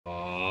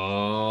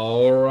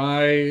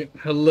right.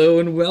 Hello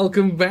and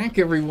welcome back,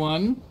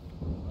 everyone.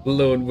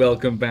 Hello and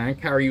welcome back.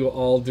 How are you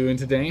all doing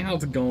today?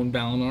 How's it going,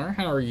 Balinar?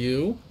 How are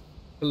you?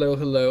 Hello,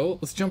 hello.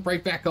 Let's jump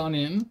right back on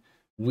in.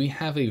 We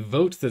have a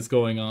vote that's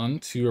going on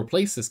to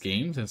replace this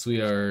game since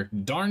we are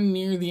darn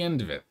near the end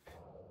of it.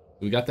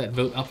 We got that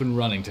vote up and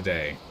running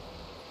today.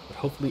 But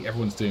hopefully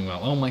everyone's doing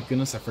well. Oh my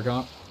goodness, I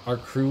forgot. Our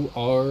crew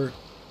are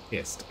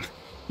pissed.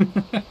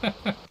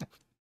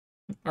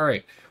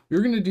 Alright,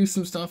 we're going to do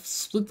some stuff,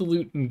 split the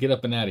loot, and get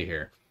up and out of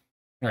here.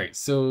 Alright,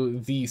 so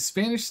the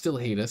Spanish still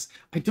hate us.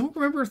 I don't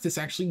remember if this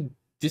actually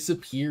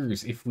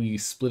disappears if we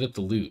split up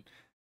the loot.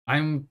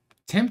 I'm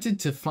tempted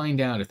to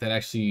find out if that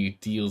actually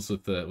deals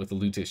with the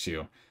loot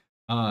issue.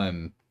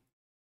 Where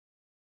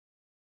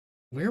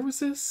was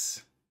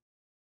this?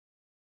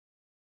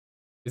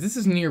 If this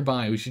is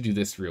nearby, we should do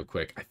this real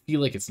quick. I feel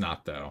like it's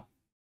not, though.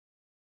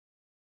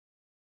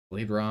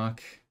 Blade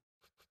Rock.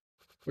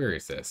 Where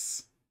is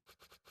this?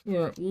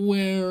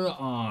 Where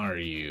are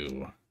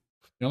you?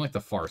 You're on like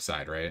the far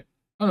side, right?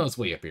 Oh no, it's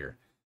way up here.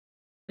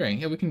 Alright,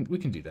 yeah, we can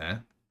do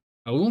that.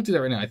 We won't do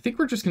that right now. I think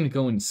we're just gonna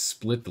go and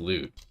split the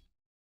loot.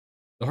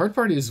 The hard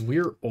part is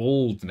we're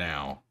old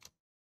now.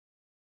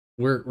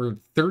 We're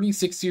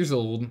 36 years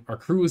old, our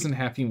crew isn't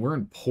happy, and we're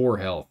in poor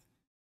health.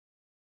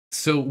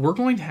 So we're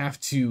going to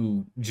have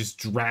to just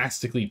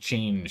drastically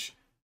change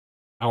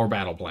our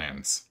battle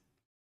plans.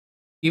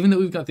 Even though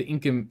we've got the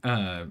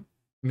Inca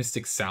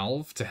Mystic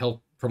Salve to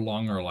help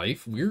prolong our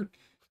life, we're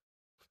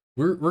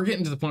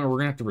getting to the point where we're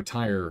gonna have to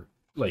retire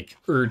like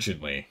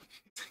urgently.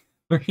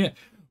 we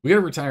gotta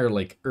retire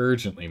like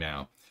urgently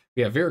now.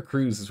 Yeah,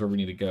 Veracruz is where we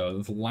need to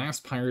go. The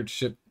last pirate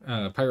ship,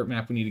 pirate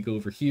map we need to go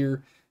over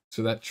here.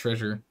 So that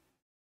treasure,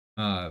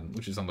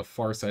 which is on the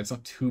far side, it's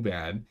not too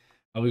bad.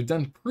 We've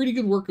done pretty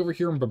good work over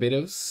here in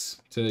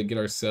Barbados to get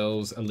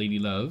ourselves a lady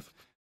love.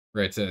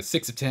 We're at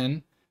 6 of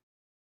 10.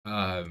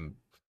 But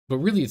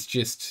really it's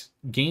just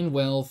gain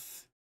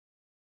wealth,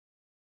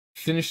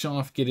 finish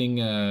off getting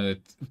a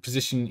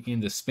position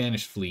in the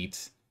Spanish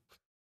fleet,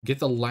 get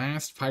the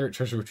last pirate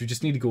treasure, which we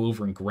just need to go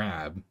over and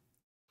grab,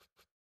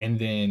 and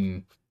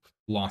then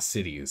Lost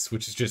Cities,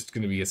 which is just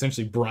going to be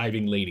essentially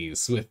bribing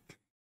ladies with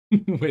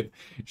with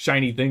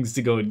shiny things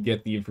to go and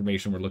get the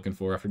information we're looking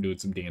for after doing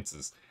some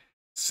dances.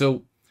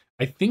 So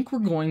I think we're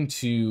going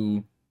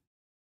to...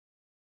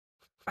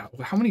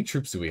 How many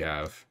troops do we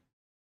have?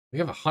 We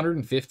have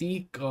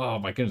 150? Oh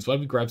my goodness, why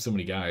did we grab so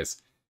many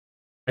guys?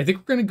 I think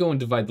we're going to go and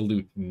divide the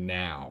loot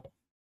now.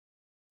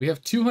 We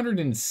have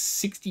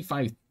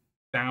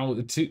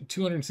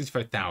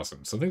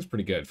 265,000, so I think it's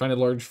pretty good. Find a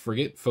large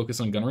frigate, focus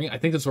on gunnery. I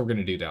think that's what we're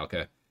going to do,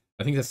 Dalka.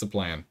 I think that's the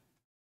plan.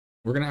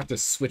 We're going to have to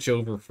switch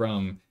over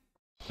from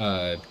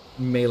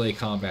melee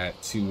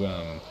combat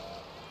to...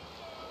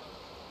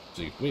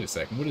 Gee, wait a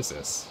second, what is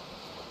this?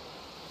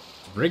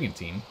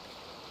 Brigantine.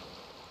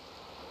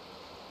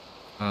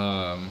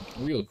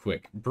 Real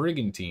quick,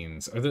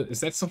 Brigantines.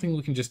 Is that something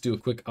we can just do a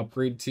quick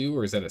upgrade to,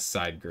 or is that a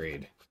side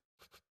grade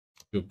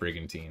to a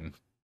Brigantine?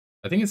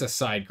 I think it's a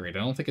side grade.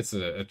 I don't think it's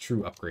a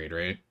true upgrade,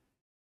 right?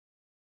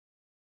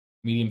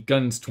 Medium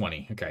guns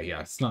 20. Okay, yeah,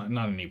 it's not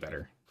any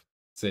better.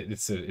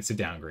 It's a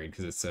downgrade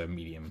because it's a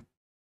medium.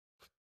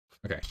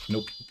 Okay,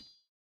 nope.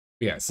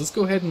 But yeah, so let's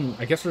go ahead and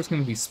I guess we're just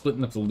gonna be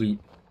splitting up the loot.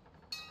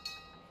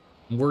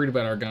 I'm worried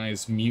about our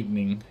guys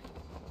mutinying.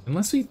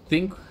 Unless we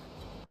think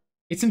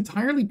it's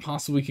entirely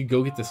possible we could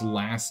go get this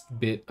last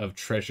bit of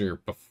treasure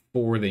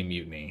before they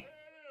mutiny.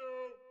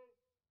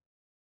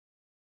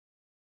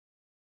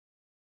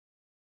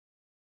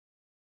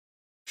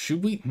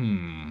 Should we?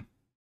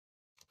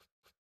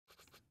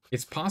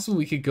 It's possible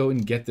we could go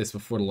and get this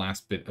before the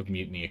last bit of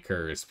mutiny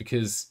occurs,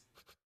 because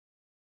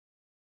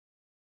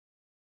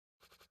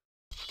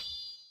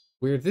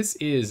where this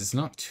is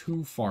not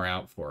too far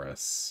out for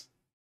us.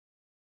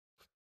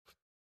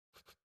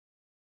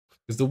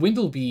 Because the wind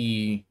will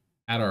be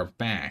at our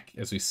back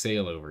as we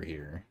sail over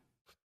here.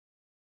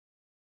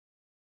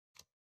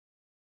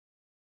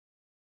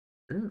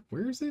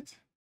 Where is it?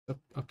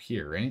 Up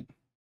here, right?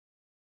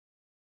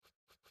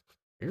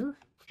 Where?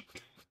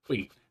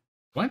 Wait,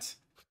 what?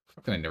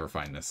 How can I never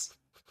find this?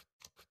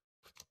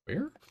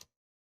 Where?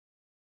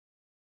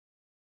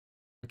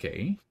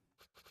 Okay.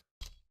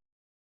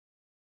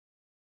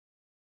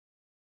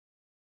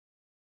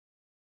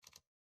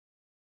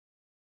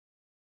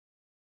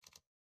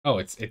 Oh,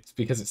 it's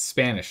because it's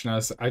Spanish. And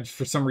I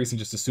for some reason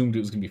just assumed it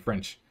was gonna be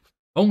French.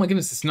 Oh my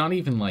goodness, it's not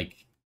even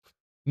like...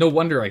 No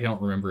wonder I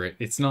don't remember it.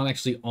 It's not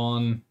actually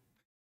on...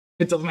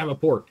 It doesn't have a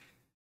port.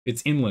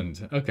 It's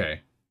inland.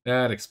 Okay,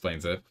 that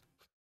explains it.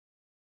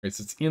 Right,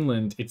 so it's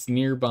inland. It's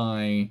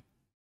nearby.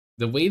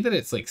 The way that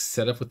it's like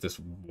set up with this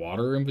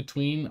water in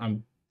between,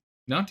 I'm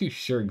not too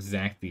sure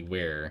exactly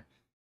where.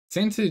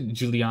 Santa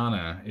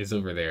Juliana is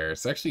over there.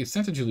 So actually, if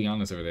Santa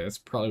Juliana's over there, that's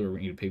probably where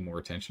we need to pay more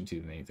attention to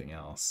than anything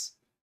else.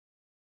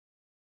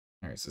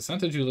 All right, so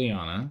Santa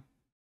Juliana.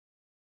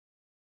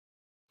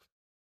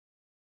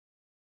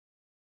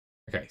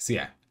 Okay, so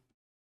yeah.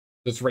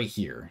 So it's right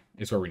here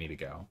is where we need to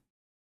go.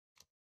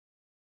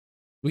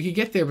 We could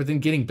get there, but then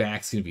getting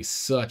back is going to be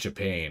such a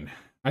pain.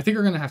 I think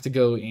we're gonna have to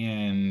go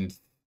and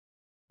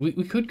we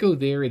could go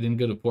there and then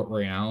go to Port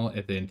Royale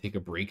and then take a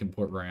break in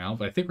Port Royale,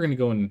 but I think we're gonna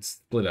go and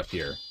split up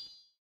here.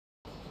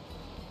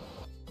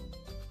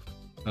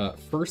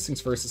 First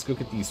things first, let's go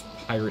get these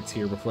pirates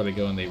here before they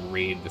go and they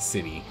raid the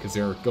city, because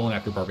they're going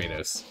after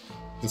Barbados.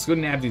 Let's go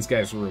nab these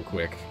guys real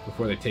quick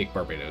before they take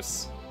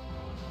Barbados.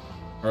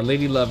 Our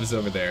Lady Love is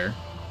over there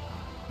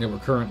that we're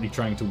currently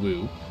trying to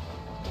woo.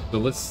 So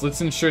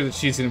let's ensure that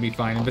she's going to be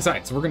fine. And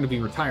besides, we're going to be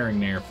retiring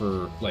there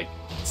for like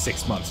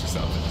 6 months or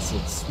something. So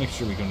let's make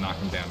sure we go knock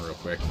him down real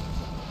quick.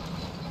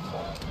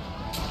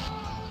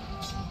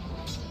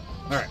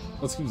 Alright,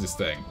 let's use this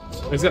thing.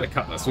 He's got a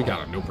cutlass. We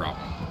got him. No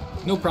problem.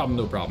 No problem,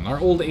 no problem. Our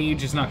old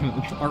age is not going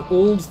to... Our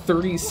old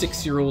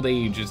 36-year-old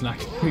age is not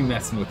going to be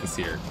messing with us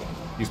here.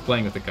 He's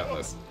playing with the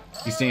cutlass.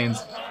 He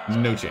stands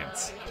no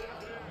chance.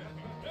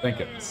 Thank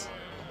goodness.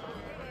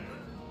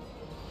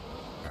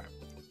 Alright.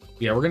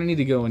 Yeah, we're going to need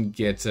to go and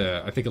get,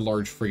 I think, a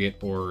large frigate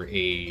or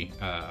a...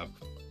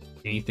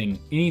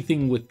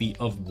 anything with the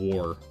of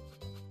war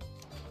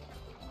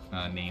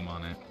name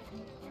on it.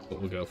 That's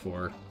what we'll go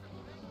for.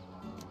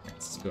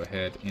 Let's go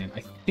ahead, and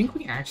I think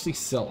we actually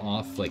sell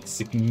off, like,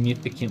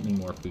 significantly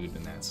more food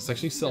than that. So let's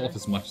actually sell off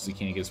as much as we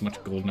can, get as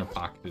much gold in our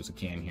pocket as we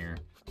can here.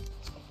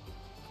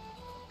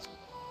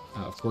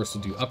 Of course,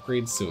 we'll do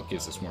upgrades, so it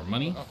gives us more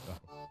money.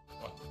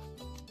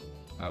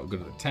 We'll go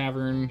to the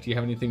tavern. Do you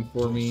have anything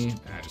for me?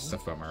 Just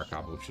stuff about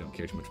Maracaibo, which you don't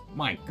care too much.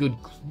 My good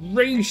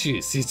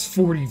gracious, it's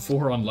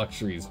 44 on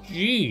luxuries.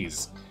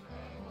 Jeez.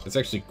 That's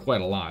actually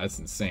quite a lot. That's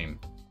insane.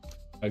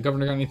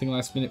 Governor, got anything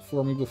last minute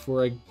for me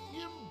before I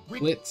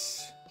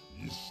blitz?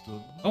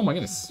 Oh my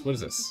goodness, what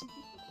is this?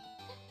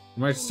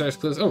 My status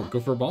close. Oh, go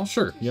for a ball?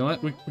 Sure. You know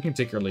what? We can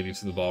take our lady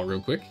to the ball real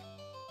quick.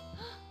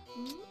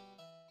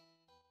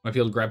 Might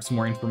be able to grab some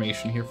more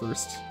information here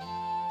first.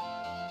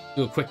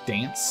 Do a quick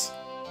dance.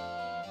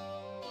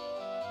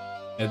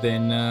 And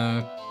then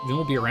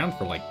we'll be around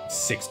for like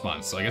 6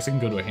 months. So I guess I can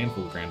go to a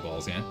handful of grand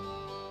balls, yeah?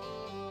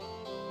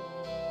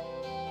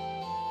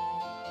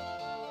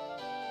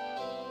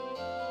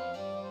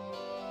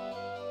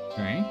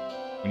 Alright.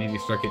 We need to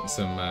start getting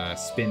some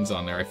spins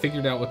on there. I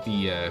figured out what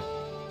the...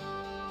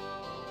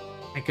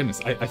 My goodness,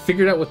 I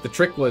figured out what the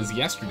trick was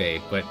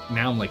yesterday, but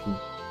now I'm like...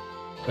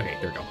 Okay,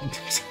 there we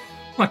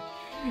go.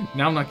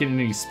 Now I'm not getting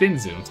any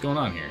spins in. What's going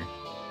on here?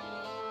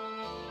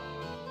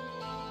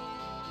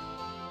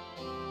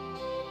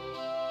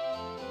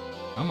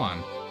 Come on.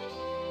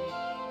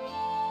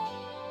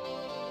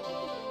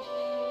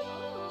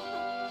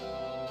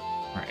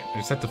 Alright, I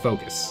just have to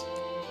focus.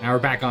 Now we're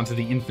back onto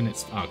the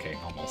infinite... Okay,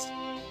 almost.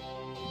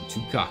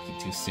 Too cocky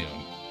too soon.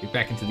 Get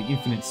back into the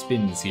infinite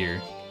spins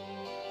here.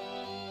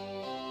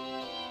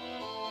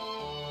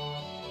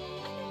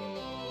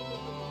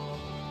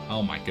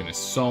 Oh my goodness,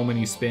 so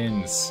many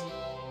spins.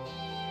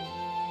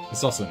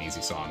 It's also an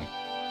easy song.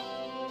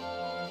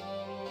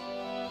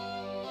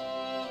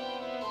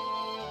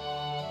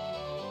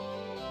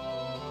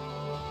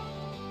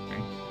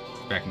 Okay,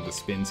 back into the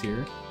spins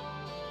here.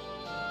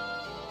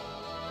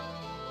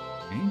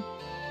 Okay,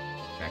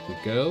 back we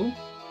go.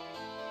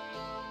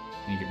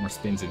 Need to get more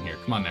spins in here.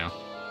 Come on now.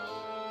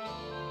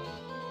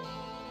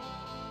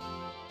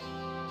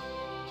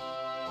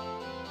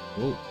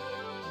 Whoa.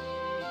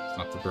 It's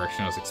not the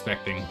direction I was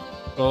expecting.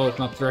 Oh, it's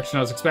not the direction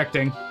I was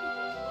expecting.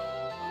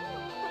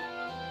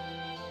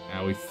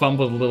 Now we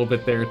fumbled a little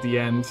bit there at the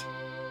end.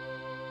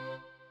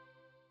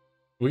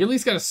 We at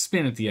least got a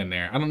spin at the end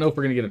there. I don't know if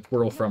we're going to get a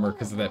twirl from her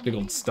because of that big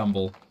old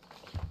stumble.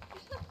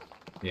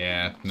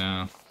 Yeah,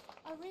 no.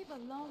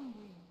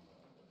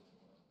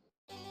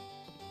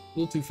 A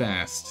little too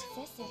fast.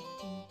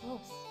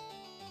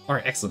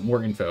 Alright, excellent.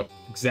 More info.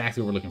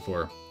 Exactly what we're looking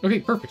for. Okay,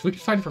 perfect. We can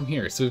find it from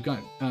here. So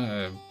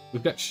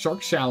we've got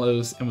Shark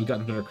Shallows and we've got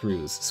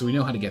Veracruz. So we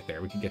know how to get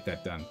there. We can get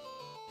that done.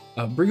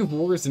 Brig of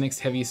War is the next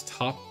heaviest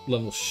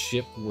top-level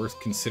ship worth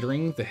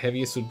considering. The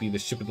heaviest would be the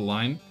Ship of the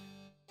Line.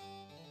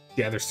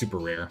 Yeah, they're super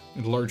rare.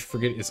 And the large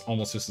frigate is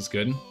almost just as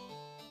good.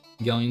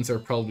 Galleons are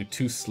probably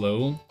too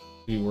slow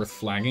to be worth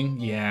flagging.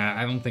 Yeah,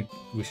 I don't think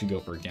we should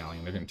go for a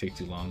galleon. They're going to take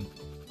too long.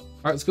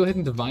 Alright, let's go ahead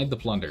and divide the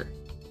plunder.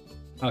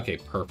 Okay,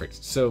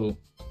 perfect. So,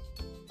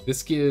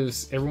 this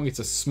gives... Everyone gets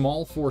a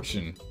small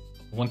fortune,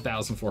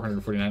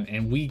 1,449,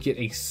 and we get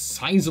a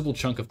sizable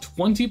chunk of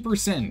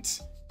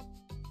 20%.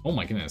 Oh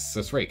my goodness,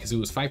 that's right, because it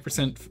was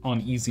 5% on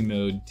easy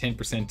mode,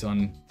 10%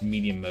 on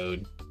medium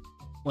mode,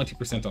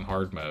 20% on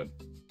hard mode.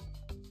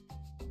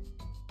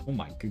 Oh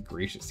my good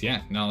gracious.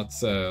 Yeah, now let's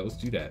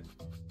do that.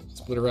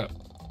 Split her up.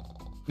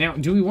 Now,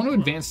 do we want to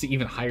advance to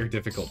even higher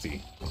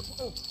difficulty?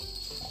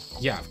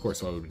 Yeah, of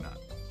course, why would we not?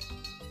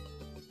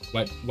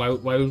 Why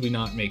would we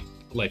not make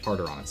life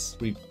harder on us?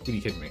 What are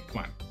you kidding me?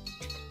 Come on.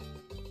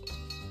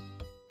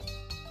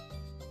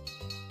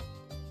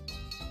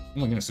 Oh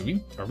my goodness,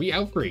 are we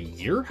out for a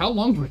year? How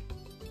long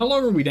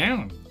are we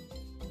down?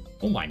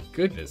 Oh my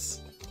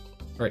goodness.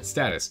 Alright,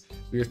 status.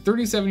 We are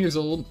 37 years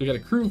old, we got a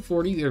crew of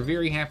 40, they're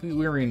very happy,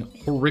 we're in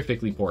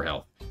horrifically poor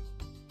health.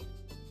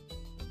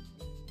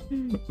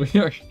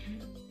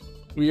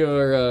 We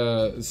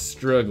are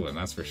struggling,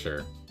 that's for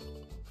sure.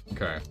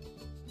 Okay.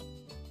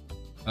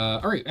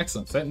 Alright,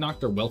 excellent. So that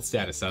knocked our wealth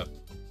status up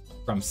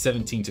from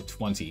 17 to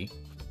 20.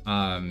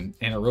 And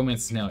our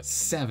romance is now at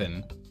 7.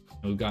 And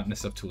we've gotten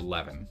this up to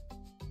 11.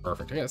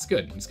 Perfect. Yeah, that's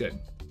good. That's good.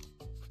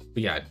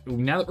 But yeah,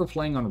 now that we're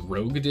playing on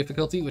Rogue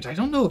difficulty, which I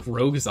don't know if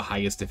Rogue is the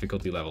highest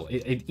difficulty level.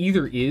 It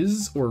either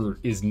is or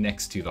is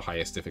next to the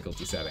highest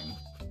difficulty setting.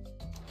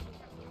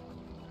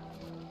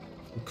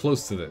 We're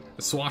close to the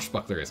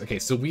Swashbuckler is. Okay,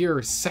 so we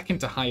are second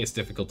to highest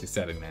difficulty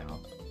setting now.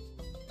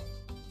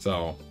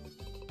 So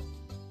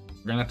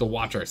we're gonna have to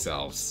watch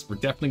ourselves. We're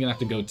definitely gonna have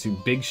to go to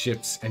big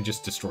ships and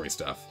just destroy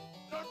stuff.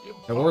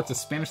 At war with the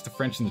Spanish, the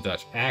French, and the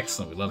Dutch.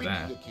 Excellent, we love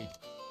that.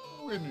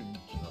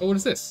 Oh, what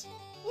is this?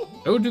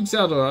 Oh, Duke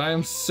Saldor, I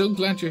am so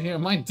glad you're here.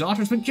 My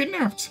daughter's been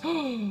kidnapped.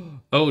 Oh,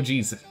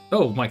 jeez.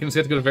 Oh, my goodness, we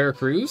have to go to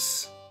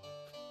Veracruz?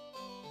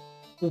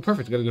 Oh,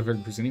 perfect, we gotta go to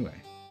Veracruz anyway.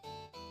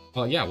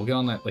 Oh, yeah, we'll get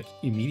on that, like,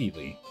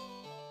 immediately.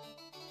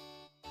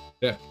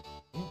 Yeah.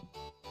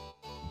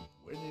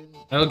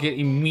 I'll get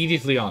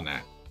immediately on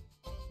that.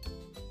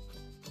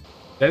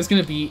 That is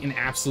going to be an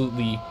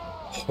absolutely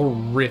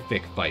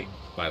horrific fight,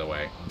 by the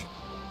way.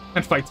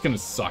 That fight's going to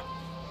suck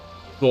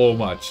so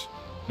much.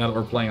 Now that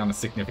we're playing on a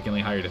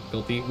significantly higher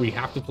difficulty, we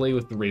have to play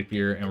with the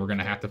rapier, and we're going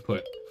to have to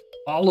put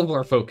all of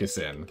our focus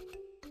in.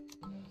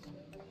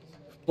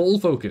 Full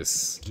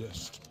focus.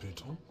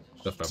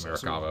 Stuff about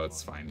Maracaibo,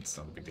 it's fine. It's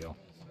not a big deal.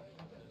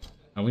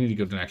 We need to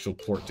go to an actual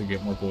port to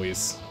get more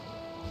boys.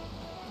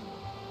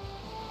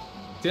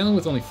 Dealing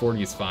with only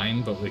 40 is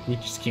fine, but like we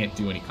just can't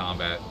do any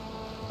combat.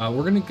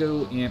 We're gonna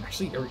go and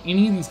actually, are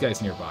any of these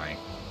guys nearby?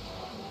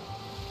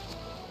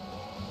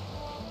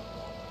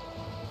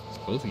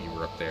 Both of you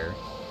were up there.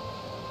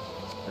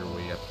 You're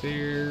way up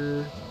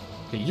there.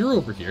 Okay, you're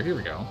over here. Here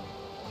we go.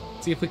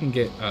 Let's see if we can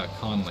get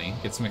Conley,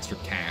 get some extra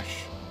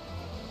cash.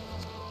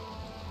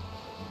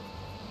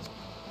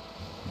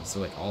 So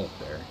like all up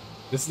there.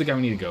 This is the guy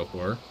we need to go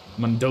for.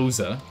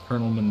 Mendoza,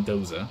 Colonel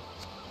Mendoza,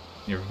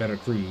 near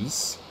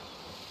Veracruz.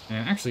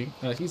 And actually,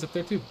 he's up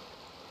there too.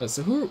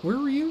 So where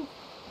were you?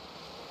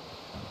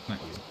 Oh,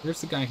 not you.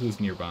 Where's the guy who's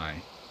nearby?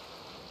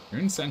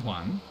 You're in San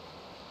Juan.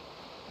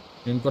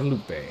 You're in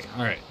Guadalupe.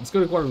 Alright, let's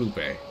go to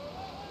Guadalupe.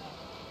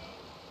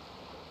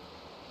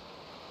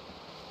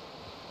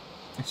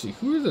 Actually,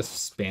 who are the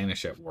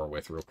Spanish at war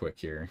with real quick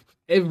here?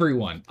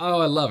 Everyone. Oh,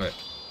 I love it.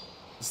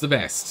 It's the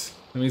best.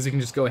 That means we can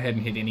just go ahead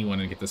and hit anyone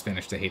and get the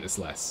Spanish to hate us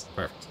less.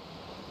 Perfect.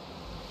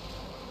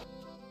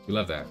 We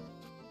love that.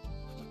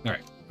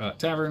 Alright,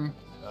 tavern.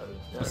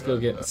 Let's go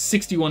get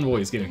 61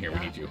 boys. Get in here, we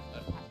need you.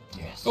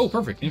 Oh,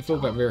 perfect. Info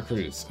about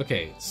Veracruz.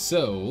 Okay,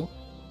 so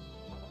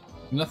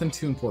nothing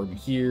too important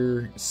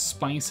here.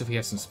 Spice, if we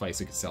have some spice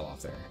we could sell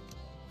off there.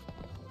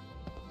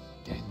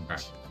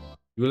 Alright.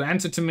 You will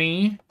answer to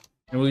me,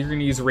 and we're going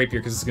to use a rapier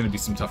because it's going to be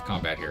some tough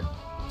combat here.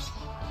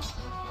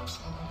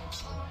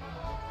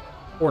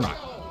 Or not,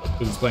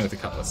 because he's playing with the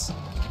cutlass.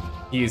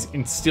 He is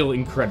still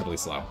incredibly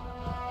slow.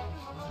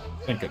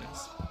 Thank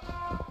goodness.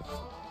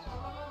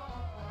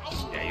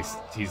 Yeah,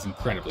 he's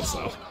incredibly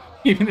slow.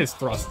 Even his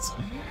thrusts.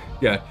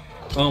 Yeah.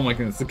 Oh my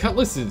goodness. The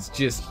cutlass is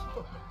just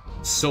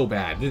so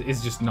bad.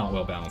 It's just not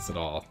well balanced at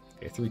all.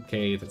 Okay,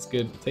 3k. That's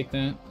good. We'll take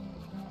that.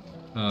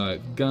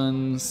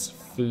 Guns,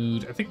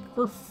 food. I think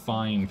we're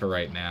fine for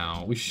right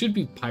now. We should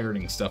be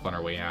pirating stuff on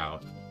our way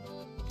out.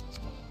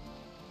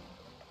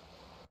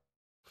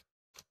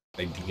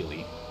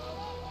 Ideally.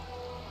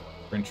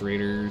 French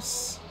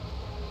raiders.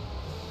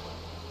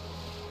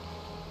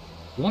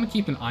 We want to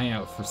keep an eye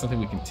out for something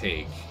we can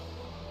take.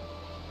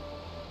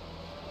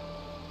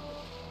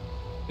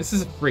 This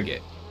is a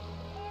frigate.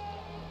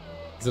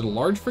 Is it a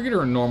large frigate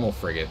or a normal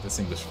frigate, this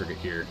English frigate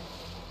here?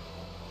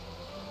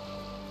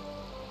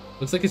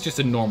 Looks like it's just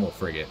a normal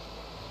frigate.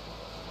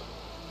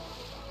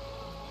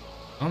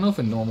 I don't know if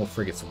a normal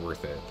frigate's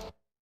worth it.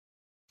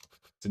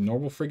 Is a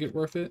normal frigate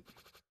worth it?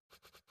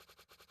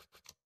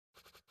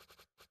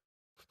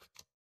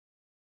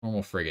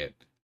 Normal frigate.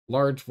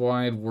 Large,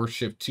 wide,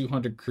 warship,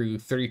 200 crew,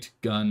 32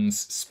 guns.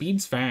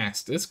 Speed's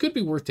fast. This could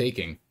be worth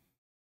taking.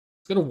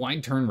 It's got a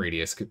wide turn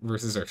radius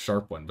versus our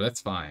sharp one, but that's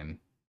fine.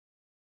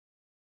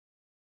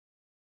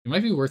 It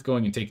might be worth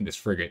going and taking this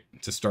frigate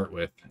to start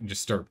with and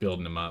just start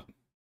building them up.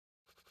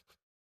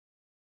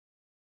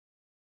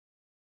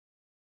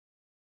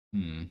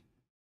 Since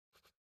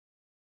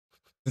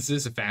this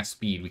is a fast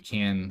speed, we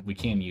can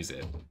use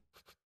it.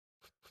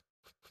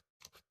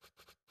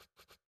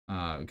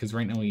 Because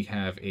right now we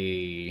have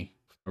a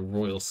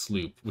royal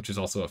sloop, which is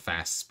also a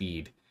fast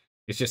speed.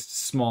 It's just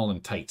small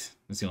and tight.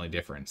 That's the only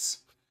difference.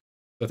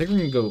 So I think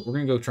we're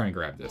gonna go try and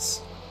grab this.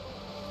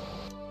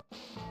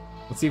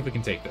 Let's see if we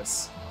can take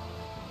this.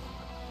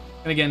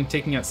 And again,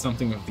 taking out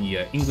something of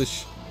the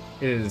English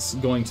is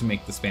going to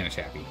make the Spanish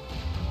happy.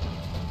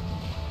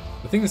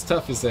 The thing that's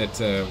tough is that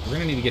we're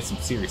gonna need to get some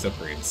serious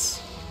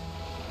upgrades.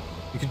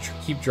 You could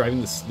keep driving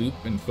the sloop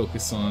and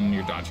focus on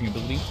your dodging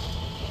ability.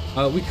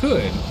 We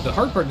could. The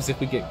hard part is if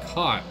we get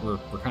caught, we're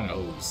kind of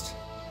hosed.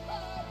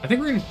 I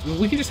think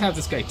we can just have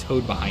this guy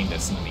towed behind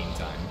us in the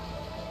meantime.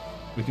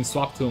 We can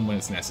swap to him when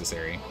it's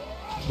necessary.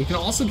 We can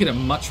also get a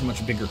much,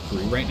 much bigger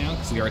crew right now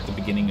because we are at the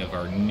beginning of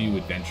our new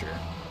adventure.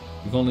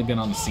 We've only been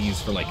on the seas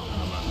for like a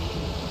month.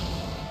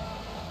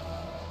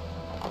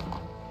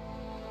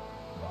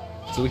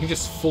 So we can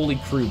just fully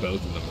crew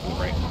both of them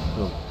right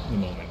for the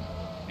moment,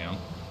 you know?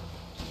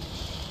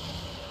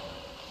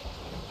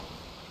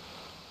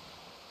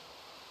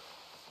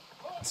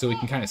 So we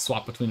can kind of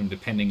swap between them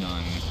depending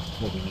on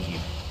what we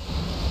need.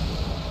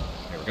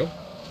 There we go.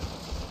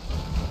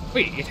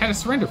 Wait, it had a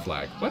surrender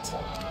flag. What?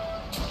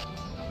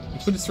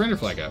 It put a surrender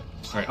flag up.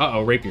 Alright,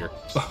 uh-oh, rapier.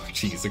 Oh,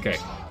 jeez, okay.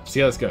 See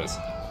how this goes.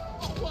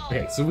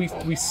 Okay, so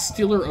we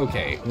still are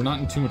okay. We're not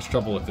in too much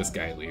trouble with this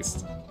guy, at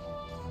least.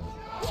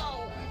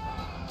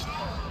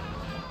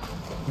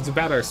 He's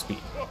about our speed.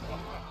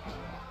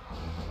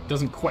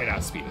 Doesn't quite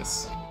outspeed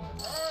us.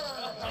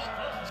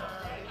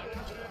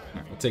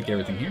 Alright, we'll take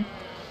everything here.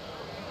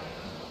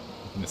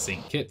 In the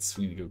St. Kitts,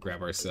 we need to go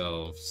grab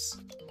ourselves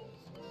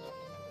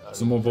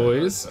some more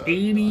boys.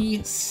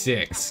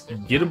 86.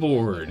 Get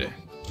aboard.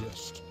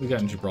 We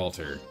got in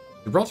Gibraltar.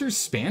 Gibraltar's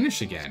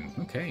Spanish again.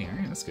 Okay,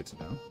 alright, that's good to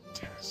know.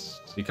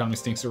 The economy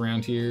stinks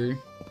around here.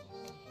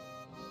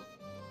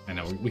 I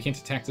know, we can't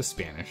attack the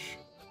Spanish.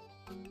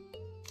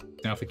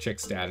 Now if we check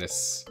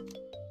status,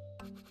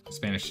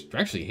 Spanish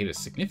actually hate us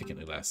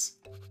significantly less.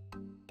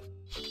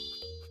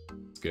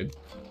 It's good.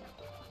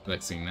 I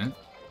like seeing that.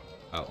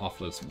 I'll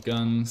offload some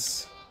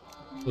guns.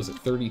 What was it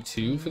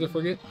 32 for the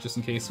frigate? Just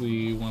in case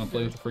we want to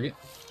play with the frigate.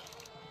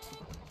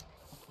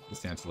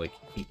 It's down to like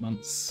 8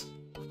 months.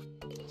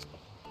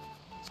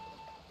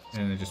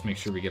 And then just make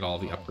sure we get all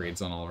the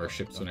upgrades on all of our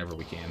ships whenever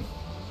we can.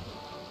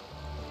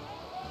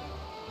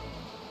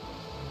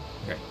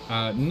 Okay,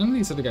 none of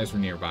these other guys were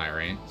nearby,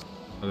 right?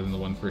 Other than the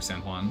one for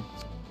San Juan.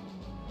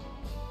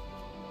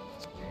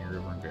 Okay,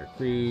 over in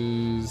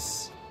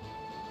Veracruz.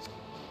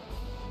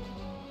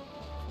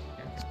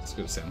 Okay, let's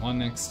go to San Juan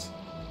next.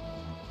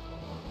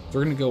 So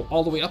we're gonna go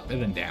all the way up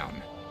and then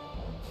down.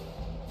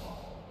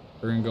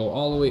 We're gonna go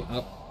all the way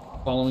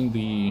up, following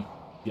the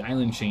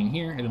island chain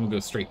here, and then we'll go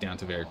straight down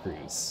to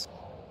Veracruz.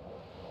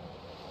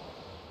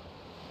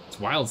 It's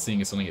wild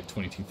seeing us only get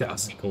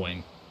 22,000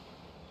 coin.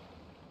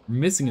 We're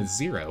missing a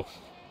 0.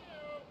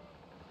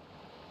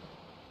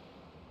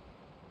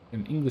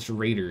 An English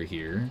raider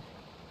here.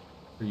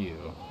 For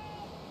you.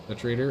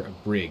 Dutch raider, a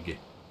brig.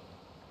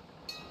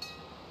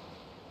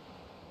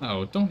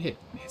 Oh, don't hit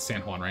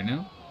San Juan right now.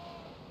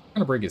 What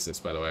kind of brig is this,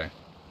 by the way?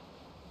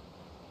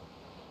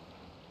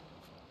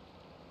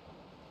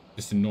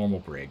 Just a normal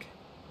brig.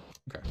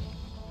 Okay.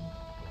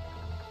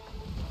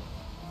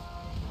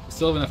 We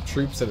still have enough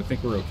troops that I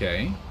think we're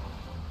okay.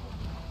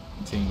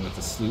 Continuing with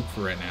the sloop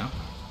for right now.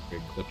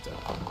 Okay, clipped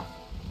up.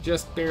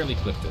 Just barely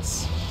clipped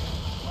us.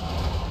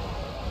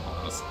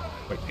 That was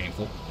quite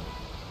painful.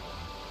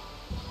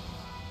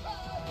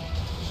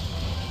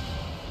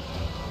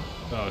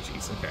 Oh,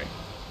 jeez, okay.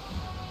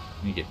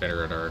 We need to get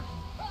better at our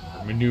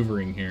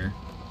maneuvering here.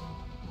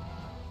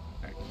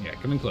 Right, yeah,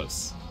 coming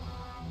close.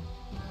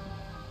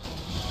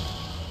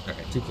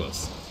 Okay, too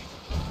close.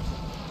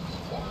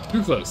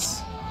 Too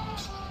close.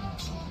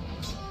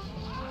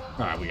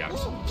 Alright, we got it.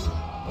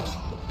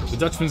 The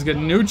Dutchman's got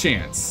no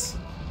chance.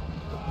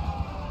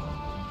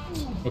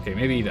 Okay,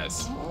 maybe he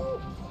does.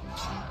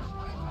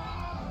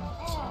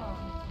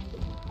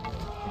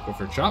 Go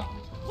for a chop.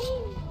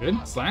 Good.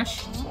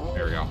 Slash.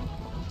 There we go.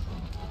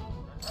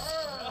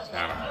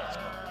 Got him.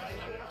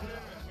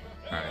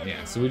 Alright,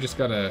 yeah, so we just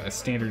got a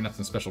standard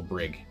nothing special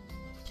brig.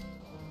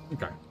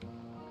 Okay.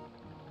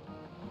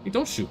 Hey,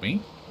 don't shoot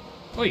me.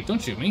 Wait,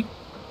 don't shoot me.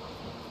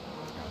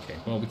 Okay,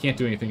 well, we can't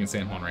do anything in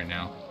San Juan right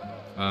now.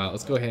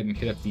 Let's go ahead and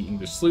hit up the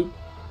English sloop.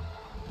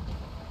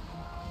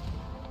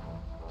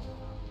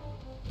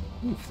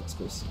 Oof, that's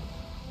close.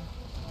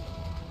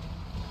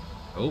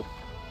 Oh.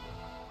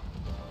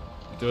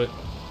 Do it.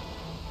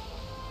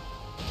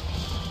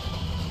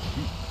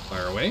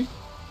 Fire away.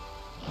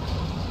 A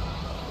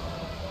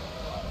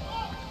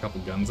couple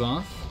guns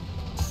off.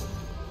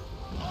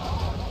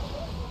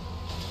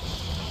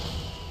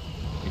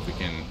 If we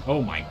can...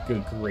 Oh my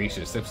good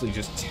gracious.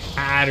 Absolutely just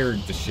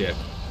tattered the ship.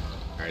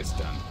 Alright, it's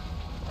done.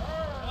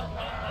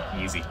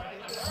 Easy.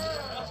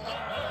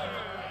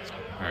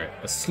 Alright,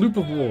 a sloop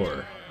of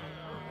war.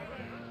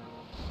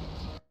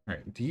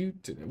 Alright,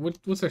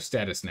 what's our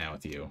status now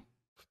with you?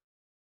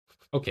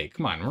 Okay,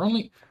 come on, we're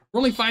only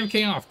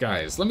 5k off,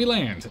 guys. Let me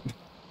land.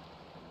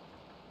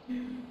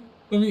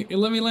 let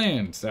me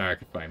land. Alright,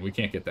 fine. We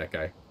can't get that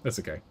guy. That's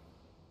okay.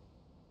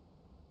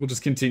 We'll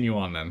just continue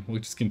on then.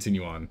 We'll just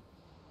continue on.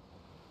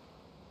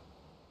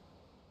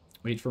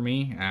 Wait for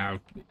me.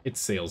 Its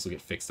sails will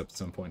get fixed up at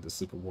some point, this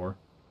Super War.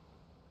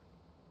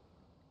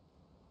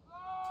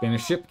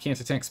 Spanish ship. Can't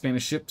attack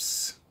Spanish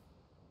ships.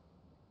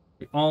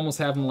 We almost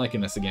have them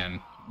liking us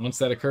again. Once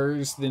that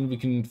occurs, then we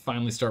can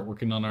finally start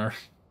working on our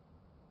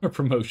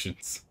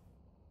promotions.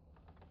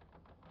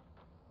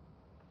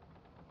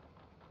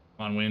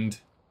 Come on, wind.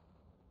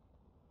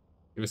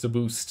 Give us a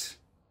boost.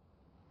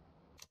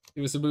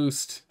 Give us a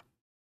boost.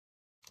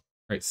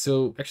 Alright,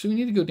 so actually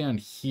we need to go down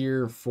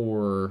here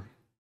for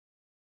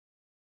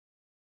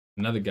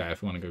another guy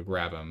if we want to go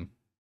grab him.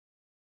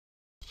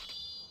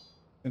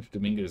 Santo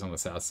Domingo is on the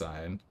south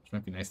side, which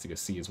might be nice to go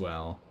see as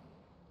well.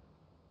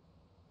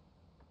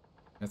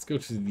 Let's go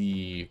to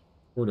the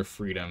Port of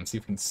Freedom and see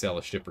if we can sell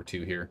a ship or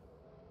two here.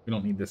 We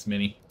don't need this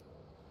many.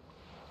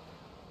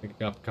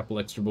 Pick up a couple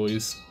extra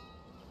boys.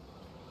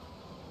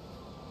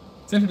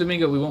 Santo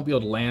Domingo we won't be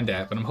able to land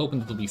at, but I'm hoping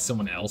that there'll be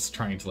someone else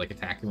trying to like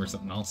attack him or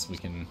something else. We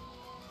can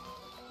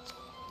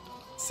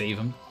save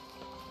him.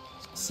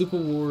 Super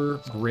War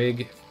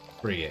Brig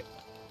Frigate.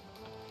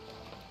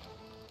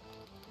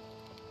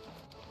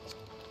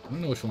 I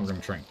don't know which one we're going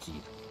to try and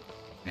keep.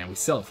 Man, we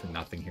sell it for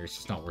nothing here. It's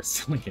just not worth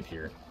selling it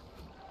here.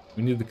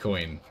 We need the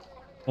coin.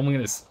 Oh my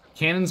goodness.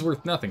 Cannon's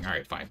worth nothing.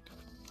 Alright, fine.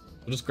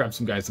 We'll just grab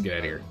some guys and get out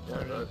of here.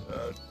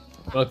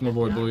 Welcome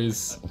aboard,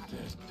 boys.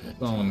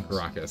 Following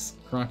Caracas.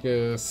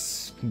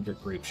 Caracas can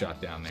get grape shot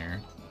down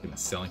there.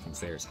 Goodness, selling things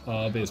there is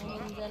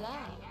abysmal.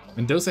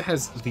 Mendoza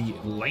has the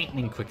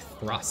lightning quick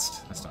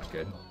thrust. That's not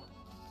good.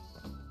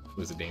 It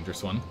was a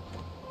dangerous one.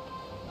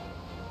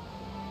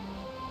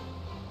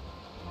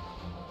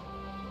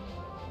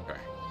 Okay.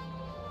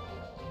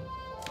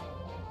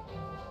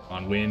 Come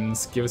on,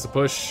 winds. Give us a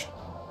push.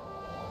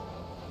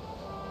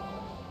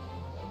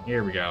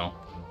 Here we go.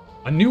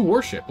 A new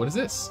warship. What is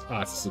this?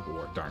 Ah, it's a Super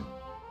War. Darn.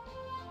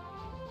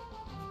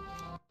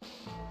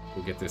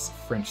 We'll get this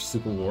French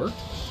Super War.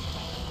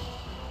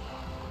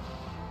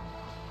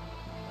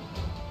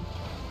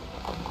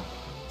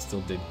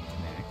 Still did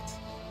connect.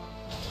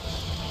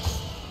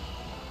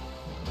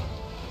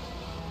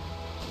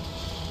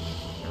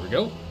 There we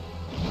go.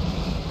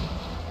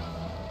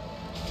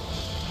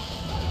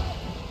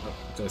 Oh,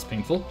 that was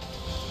painful.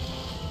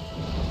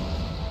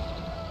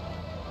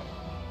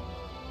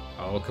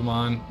 Oh, come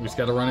on. We just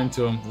gotta run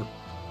into him. We're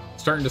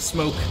starting to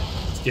smoke.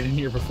 Let's get in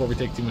here before we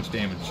take too much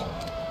damage.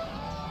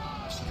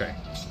 Okay.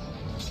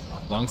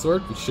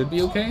 Longsword, we should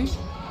be okay.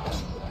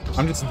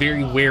 I'm just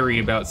very wary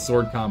about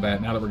sword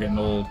combat now that we're getting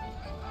old.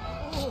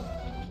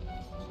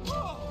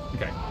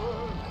 Okay.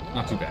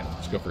 Not too bad.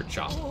 Let's go for a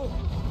chop.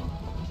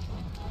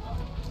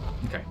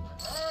 Okay.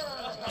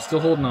 We're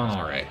still holding on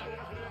alright.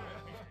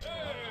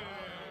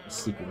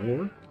 Super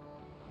War.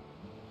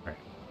 Alright.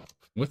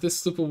 With this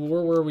Super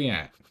War, where are we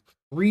at?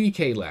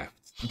 3k left.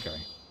 Okay.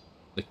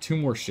 Like 2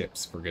 more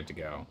ships if we're good to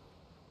go.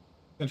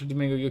 Santo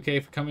Domingo, you okay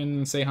if we come in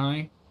and say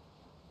hi?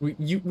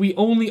 We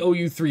only owe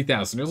you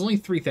 3,000. There's only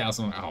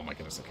 3,000. Oh my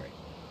goodness, okay.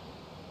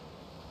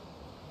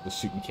 They're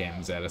shooting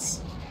cannons at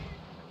us.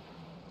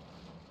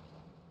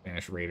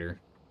 Spanish Raider.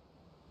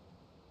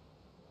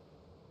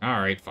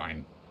 Alright,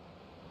 fine.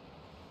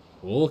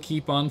 We'll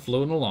keep on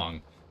floating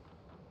along.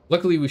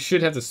 Luckily, we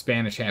should have the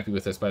Spanish happy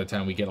with us by the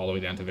time we get all the way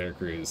down to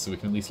Veracruz, so we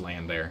can at least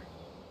land there.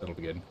 That'll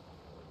be good.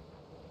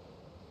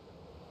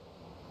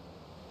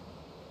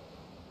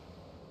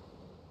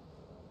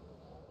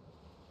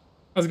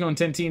 How's it going,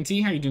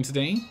 10TNT? How are you doing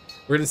today?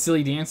 Where are the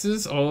silly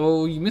dances?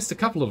 Oh, you missed a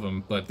couple of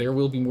them, but there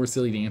will be more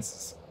silly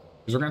dances.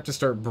 Because we're going to have to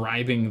start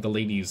bribing the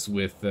ladies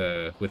with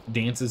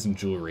dances and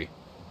jewelry.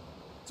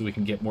 So we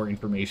can get more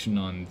information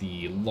on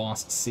the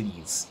lost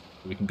cities.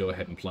 So we can go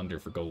ahead and plunder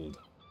for gold.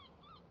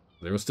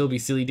 There will still be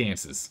silly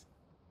dances.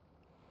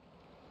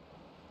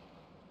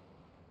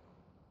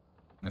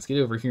 Let's get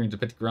over here into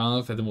Petit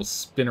Grave, and then we'll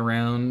spin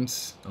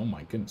around. Oh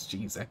my goodness,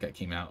 jeez, that guy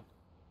came out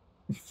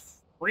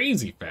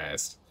crazy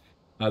fast.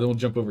 Then we'll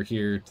jump over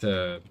here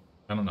to,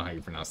 I don't know how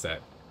you pronounce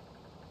that.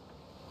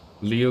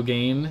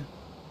 Leogane.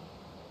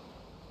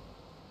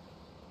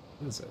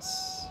 What is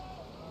this?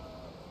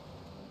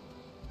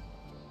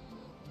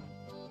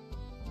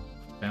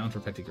 Bound for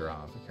Petit Grave,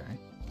 okay.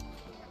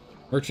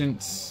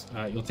 Merchant,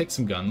 you'll take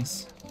some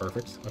guns.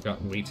 Perfect. I've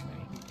got way too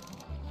many.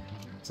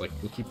 It's like,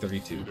 we'll keep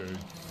 32.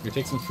 You'll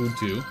take some food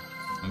too,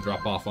 and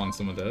drop off on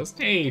some of those.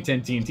 Hey,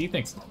 10TNT,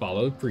 thanks for the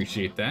follow.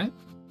 Appreciate that.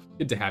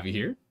 Good to have you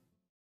here.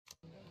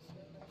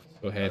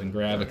 Go ahead and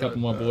grab a couple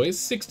more boys.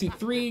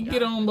 63,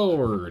 get on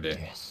board.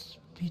 Yes,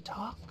 we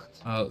talk.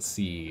 Let's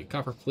see.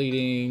 Copper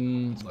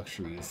plating,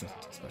 luxuries,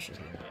 nothing special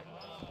here.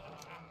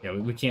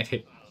 Yeah, we can't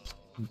hit.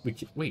 We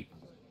can't, wait.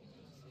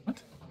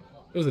 What?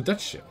 It was a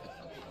Dutch ship.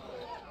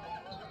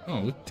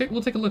 Oh,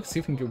 we'll take a look, see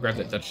if we can go grab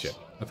that Dutch ship.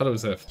 I thought it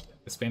was a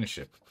Spanish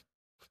ship.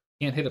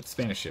 Can't hit up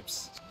Spanish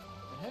ships.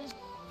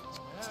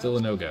 Still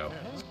a no-go.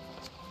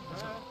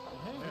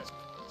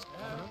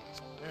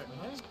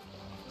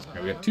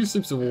 Alright, we got 2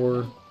 ships of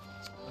war.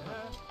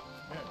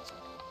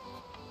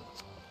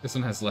 This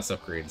one has less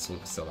upgrades, so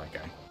we'll sell that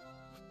guy.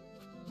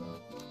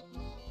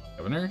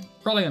 Governor,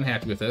 probably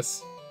unhappy with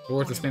this. War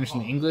with the Spanish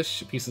and the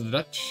English, a piece of the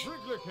Dutch.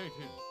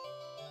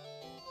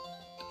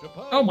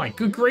 Oh my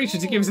good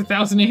gracious, he gave us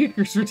 1,000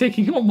 acres for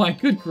taking. Oh my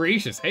good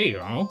gracious. Hey,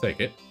 I'll take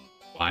it.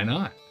 Why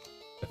not?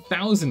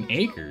 1,000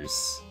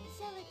 acres?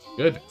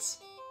 Goodness.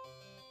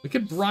 We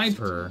could bribe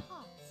her,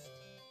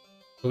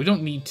 but we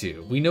don't need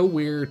to. We know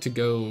where to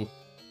go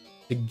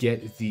to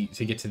get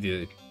to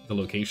the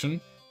location.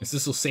 And so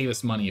this will save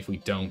us money if we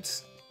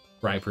don't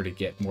bribe her to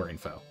get more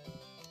info.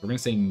 We're gonna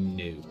say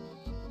no.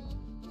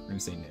 We're gonna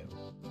say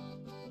no.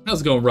 How's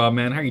it going, Rob,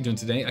 man? How are you doing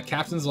today? A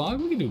captain's log?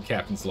 We can do a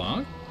captain's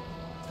log.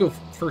 Let's go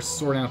first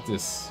sort out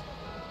this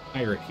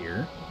pirate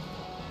here.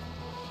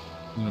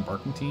 You want a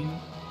barkentine?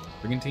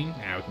 Brigantine?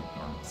 Nah, we can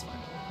ignore them. It's fine.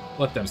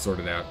 Let them sort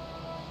it out.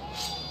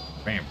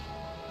 Bam.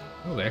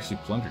 Oh, they actually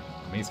plundered.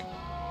 Amazing.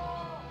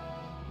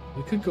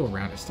 We could go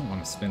around. I just don't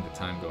want to spend the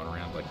time going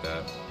around like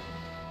that.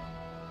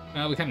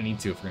 We kind of need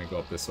to if we're going to go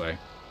up this way.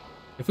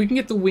 If we can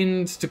get the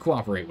wind to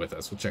cooperate with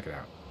us, we'll check it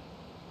out.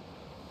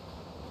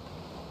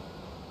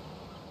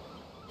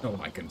 Oh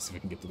my goodness, if we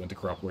can get the wind to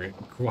cooperate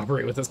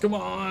with us. Come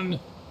on!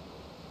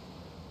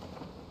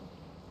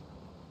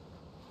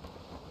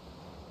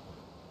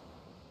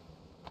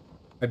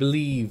 I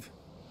believe.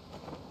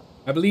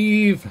 I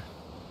believe!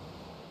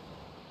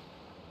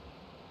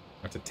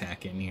 Let's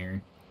attack in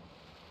here.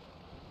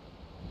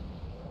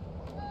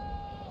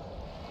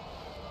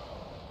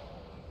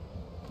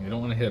 I don't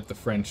want to hit up the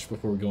French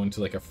before we go into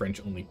like a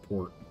French-only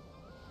port.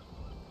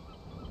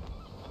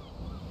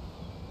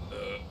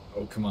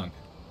 Oh, come on.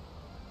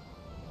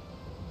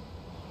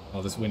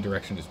 Oh, this wind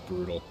direction is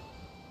brutal.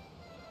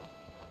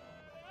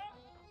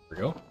 There we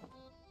go.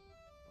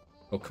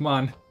 Oh, come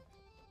on.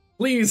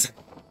 Please!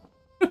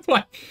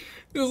 Why?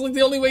 It was like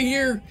the only way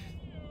here!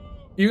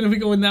 Even if we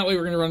go in that way,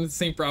 we're going to run into the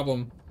same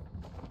problem.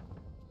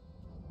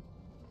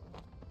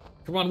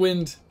 Come on,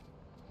 wind.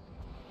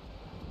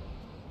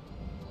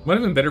 Might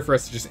have been better for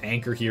us to just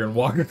anchor here and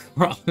walk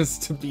across,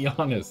 to be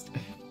honest.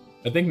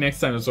 I think next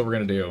time that's what we're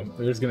going to do.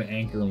 We're just going to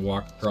anchor and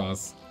walk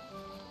across.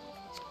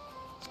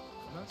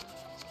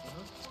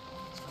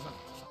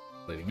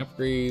 Plating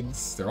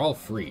upgrades. They're all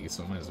free,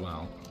 so might as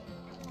well.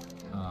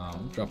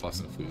 Drop off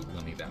some food. We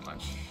don't need that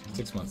much.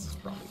 6 months is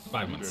probably...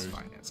 5 months is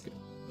fine. That's good.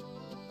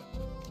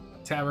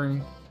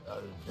 Tavern.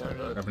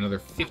 Grab another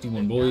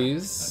 51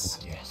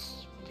 boys.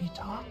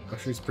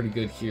 Usher's pretty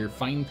good here.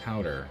 Fine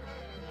powder.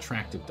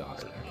 Attractive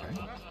daughter.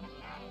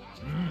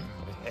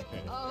 Okay.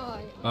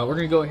 We're going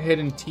to go ahead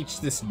and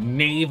teach this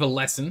knave a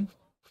lesson.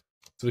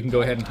 So we can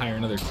go ahead and hire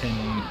another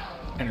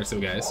 10 or so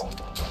guys.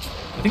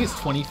 I think it's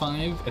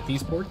 25 at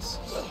these ports.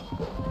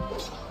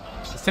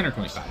 It's 10 or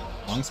 25.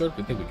 Longsword?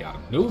 I think we got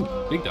him.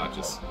 No, big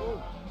dodges.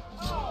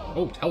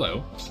 Oh,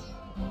 hello.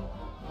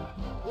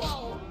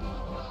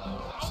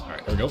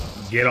 Alright, there we go.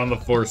 Get on the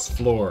first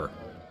floor.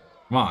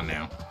 Come on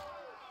now.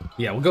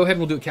 Yeah, we'll go ahead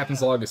and we'll do a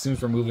captain's log as soon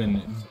as we're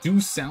moving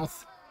due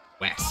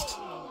southwest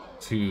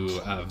to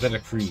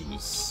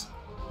Veracruz.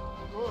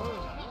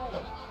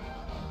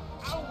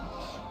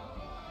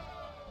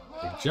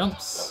 Big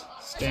jumps,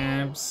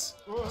 stabs,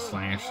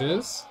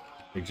 slashes,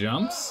 big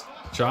jumps,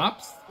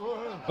 chops.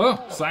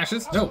 Oh,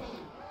 slashes? No.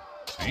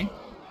 Okay,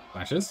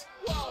 slashes.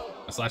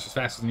 A slash is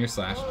faster than your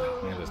slash.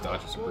 Oh, man, those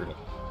dodges are brutal.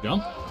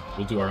 Jump.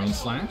 We'll do our own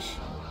slash.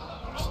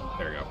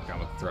 There we go. Got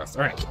with the thrust.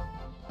 All right.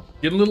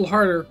 Getting a little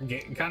harder.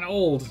 Getting kind of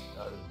old.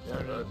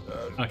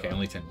 Okay,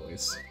 only 10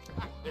 boys.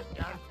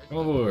 Come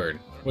aboard.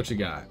 What you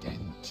got?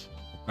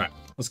 Alright,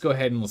 let's go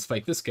ahead and let's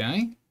fight this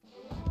guy.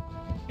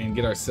 And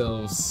get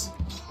ourselves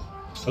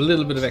a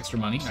little bit of extra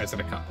money. I said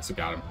a cutlass, so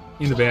got him.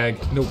 In the bag,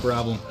 no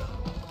problem.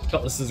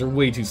 Cutlasses are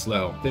way too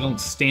slow. They don't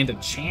stand a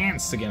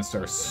chance against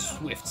our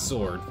swift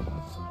sword.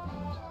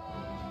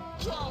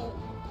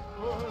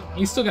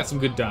 He's still got some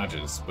good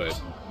dodges, but...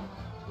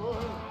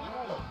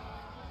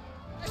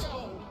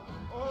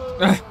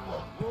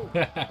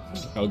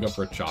 I'll go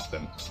for a chop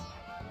then.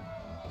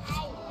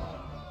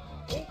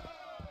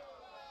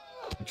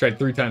 I tried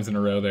 3 times in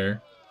a row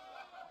there.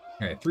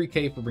 Alright,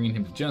 3K for bringing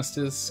him to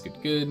justice.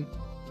 Good, good.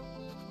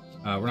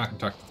 We're not going to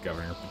talk to the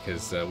governor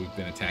because we've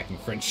been attacking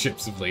French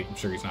ships of late. I'm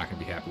sure he's not going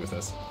to be happy with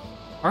us.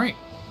 Alright,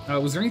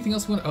 was there anything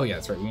else we want? Oh yeah,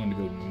 that's right. We wanted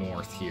to go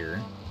north here.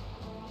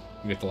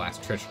 We get the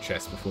last treasure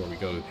chest before we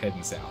go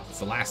heading south. It's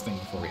the last thing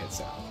before we head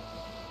south.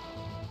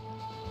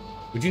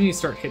 We do need to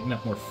start hitting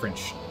up more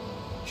French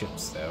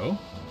ships, though.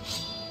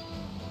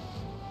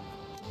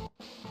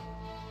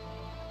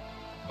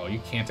 Oh, you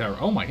can't out...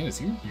 Oh my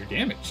goodness, you're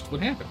damaged.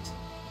 What happened?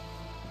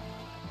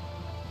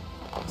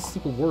 This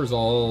stupid war's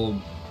all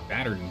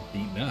battered and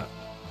beaten up.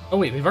 Oh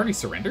wait, they've already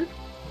surrendered?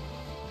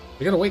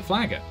 They got a white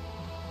flag up.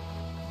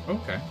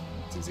 Okay,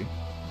 that's easy.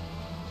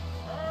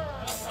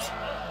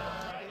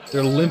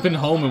 They're limping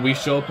home and we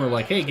show up and we're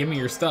like, hey, give me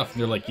your stuff.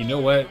 And they're like, you know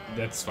what?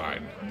 That's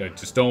fine.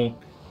 Just don't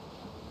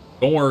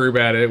worry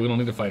about it. We don't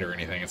need to fight or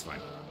anything. It's fine.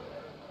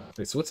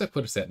 Okay, so what's that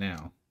put us at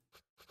now?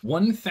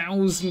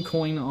 1,000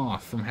 coin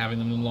off from having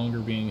them no longer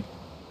being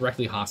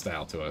directly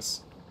hostile to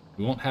us.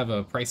 We won't have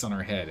a price on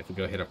our head if we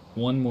go hit up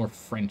one more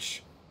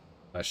French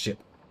ship.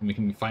 And we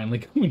can finally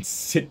go and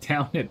sit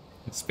down at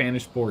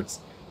Spanish ports.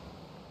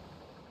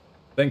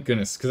 Thank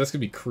goodness, because that's going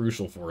to be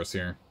crucial for us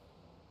here.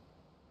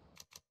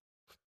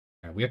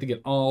 Right, we have to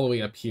get all the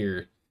way up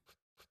here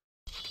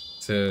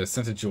to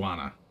Santa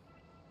Juana.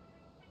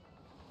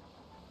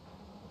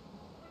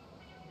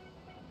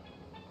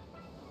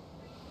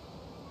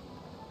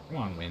 Come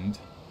on, wind.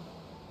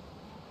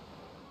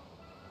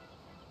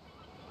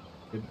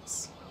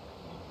 Goodness.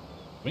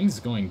 Wind is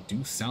going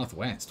due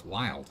southwest.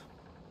 Wild.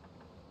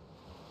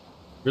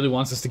 Really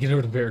wants us to get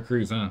over to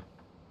Veracruz, huh?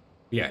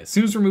 But yeah, as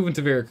soon as we're moving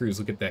to Veracruz,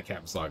 we'll get that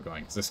captain's log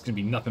going. Because this is going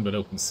to be nothing but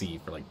open sea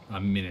for like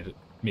a minute,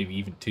 maybe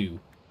even 2.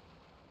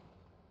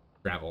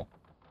 Gravel.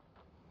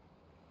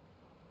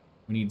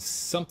 We need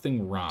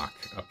something rock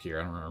up here.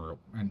 I don't remember.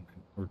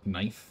 Or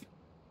knife.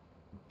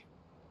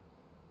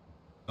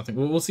 Nothing.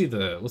 We'll see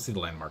the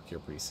landmark here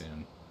pretty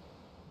soon.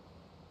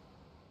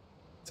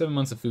 7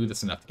 months of food.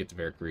 That's enough to get to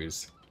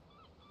Veracruz.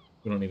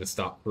 We don't need to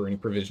stop for any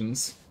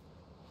provisions.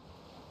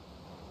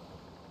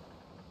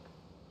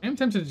 I am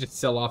tempted to just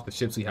sell off the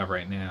ships we have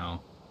right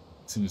now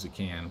as soon as we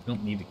can. We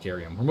don't need to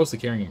carry them. We're mostly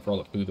carrying them for all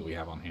the food that we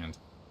have on hand.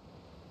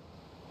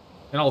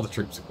 And all the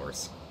troops, of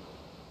course.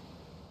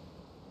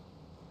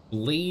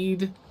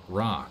 Blade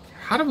Rock.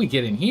 How do we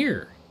get in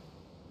here?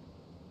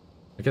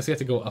 I guess we have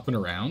to go up and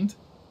around.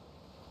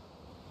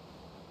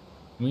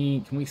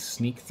 Can we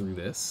sneak through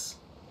this?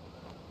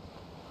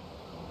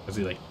 As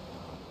we, like,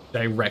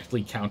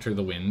 directly counter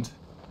the wind?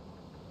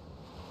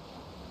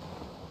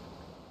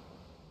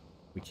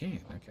 We can,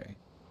 okay.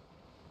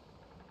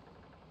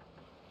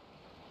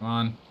 Come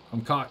on,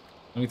 I'm caught.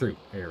 Let me through.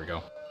 Here we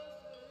go.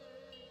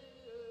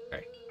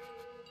 Okay.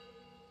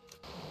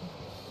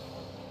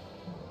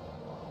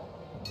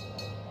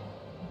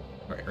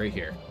 Alright, right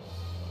here.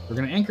 We're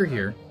gonna anchor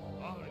here.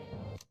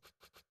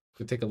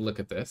 Go take a look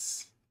at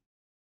this.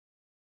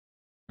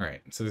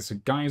 Alright, so there's a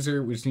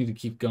geyser. We just need to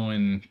keep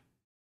going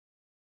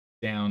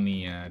down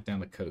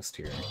the coast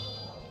here.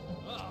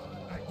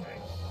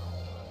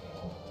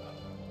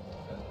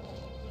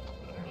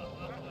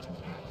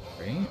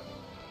 Right.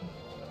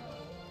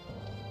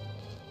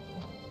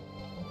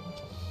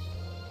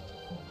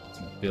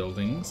 Some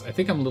buildings. I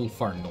think I'm a little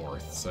far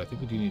north, so I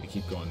think we do need to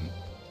keep going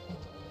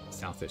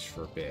southish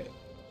for a bit.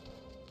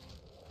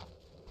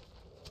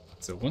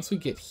 So once we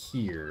get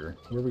here,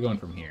 where are we going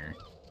from here?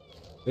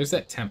 There's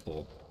that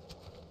temple.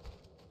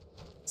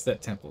 It's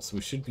that temple, so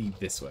we should be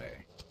this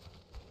way.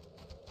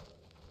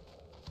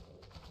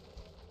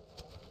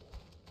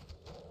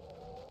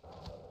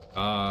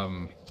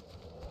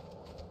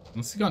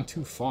 Unless we've gone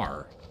too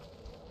far.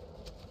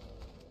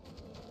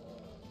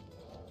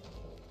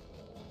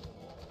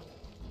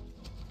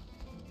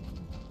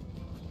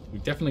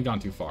 We've definitely gone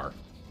too far.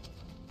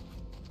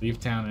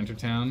 Leave town, enter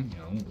town. You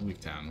know, leave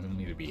town. We don't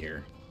need to be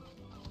here.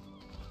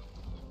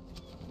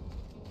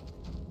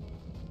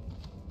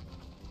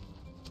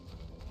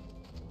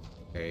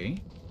 Okay.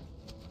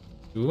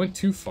 We went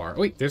too far.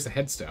 Oh, wait, there's a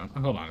headstone.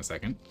 Oh, hold on a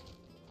second.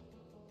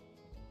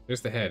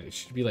 There's the head. It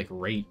should be, like,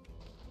 right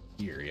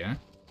here, yeah?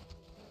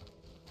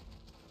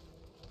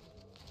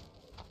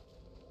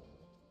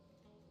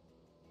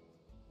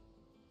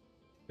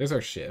 There's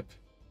our ship.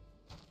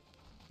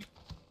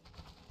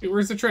 Hey,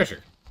 where's the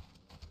treasure?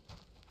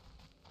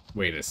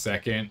 Wait a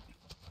second.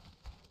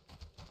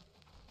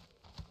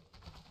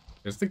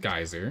 There's the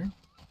geyser.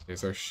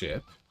 There's our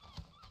ship.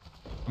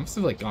 I must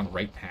have, like, gone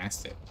right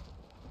past it.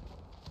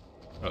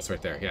 Oh, it's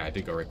right there. Yeah, I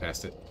did go right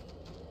past it.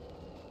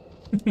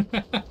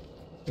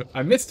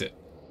 I missed it.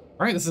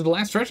 Alright, this is the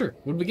last treasure.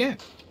 What do we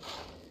get?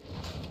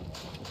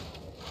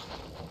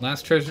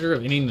 Last treasure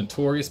of any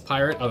notorious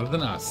pirate other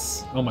than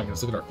us. Oh my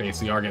goodness, look at our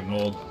face. We are getting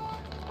old.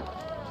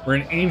 We're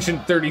an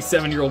ancient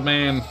 37-year-old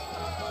man.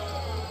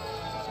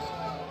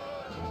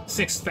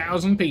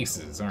 6,000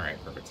 pieces.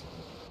 Alright, perfect.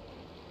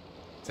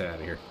 Let's head out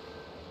of here.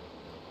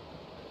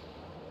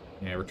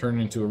 Yeah, we're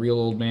turning into a real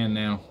old man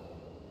now.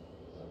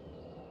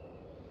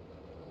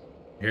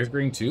 Here's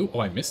green too? Oh,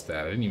 I missed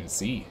that. I didn't even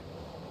see.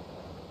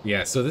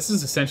 Yeah, so this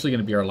is essentially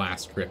going to be our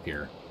last trip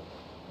here.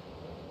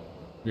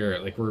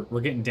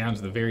 We're getting down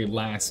to the very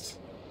last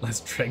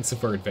dregs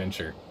of our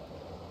adventure.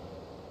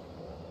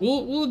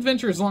 We'll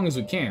adventure as long as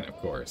we can, of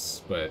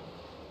course, but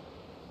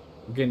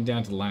we're getting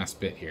down to the last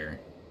bit here.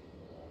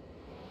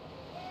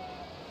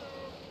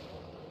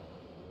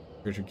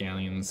 Treasure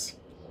galleons.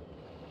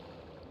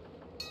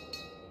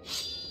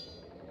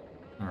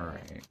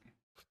 Alright.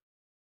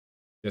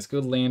 Let's go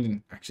land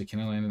in... Actually, can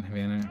I land in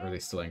Havana? Or are they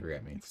still angry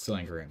at me? Still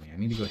angry at me. I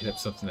need to go hit up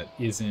something that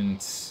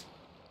isn't...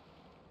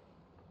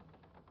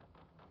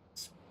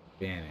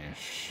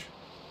 Spanish.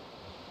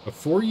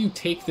 Before you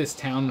take this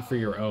town for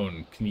your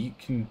own,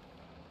 can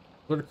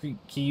Florida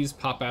Keys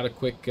pop out a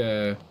quick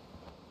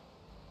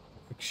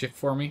ship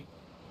for me?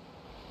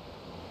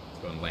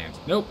 Let's go and land.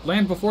 Nope,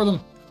 land before them!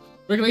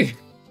 Quickly!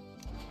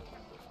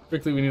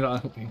 Quickly, we need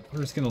to... We're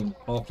just gonna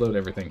offload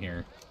everything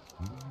here.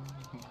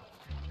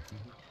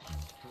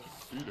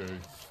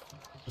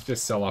 Let's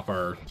just sell off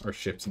our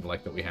ships and the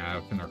like that we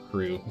have and our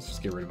crew. Let's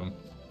just get rid of them.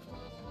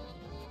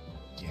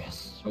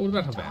 Yes. Oh, what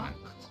about Havana?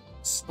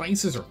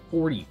 Spices are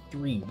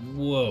 43.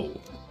 Whoa.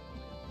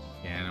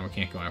 Yeah, no, we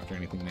can't go after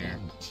anything there.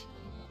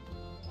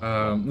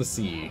 Let's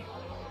see.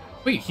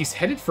 Wait, he's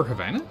headed for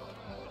Havana?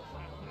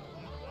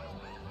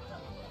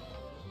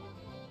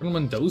 Colonel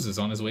Mendoza's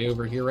on his way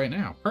over here right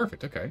now.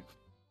 Perfect, okay.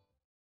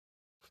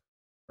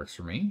 Works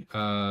for me.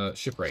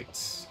 Ship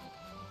rates.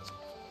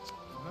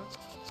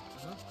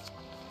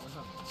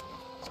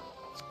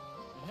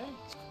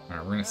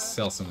 Alright, we're gonna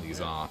sell some of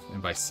these off.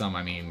 And by some,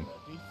 I mean...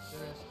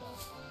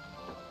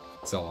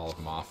 sell all of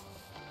them off.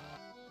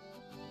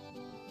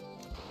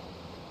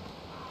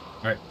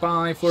 Alright,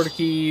 bye, Florida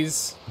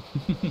Keys.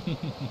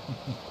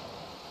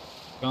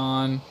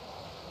 Gone.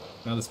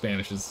 Now the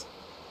Spanishes.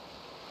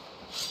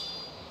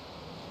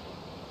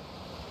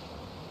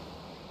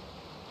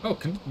 Oh,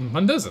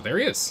 Mendoza, there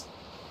he is.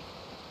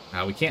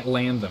 We can't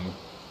land them,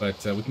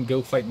 but we can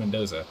go fight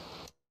Mendoza.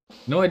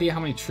 No idea how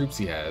many troops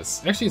he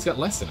has. Actually, he's got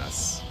less than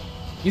us.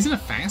 He's in a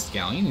fast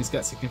galleon. He's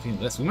got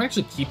significantly less. We might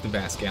actually keep the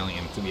fast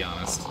galleon, to be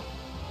honest.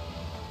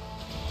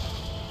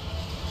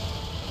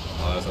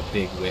 Oh, that was a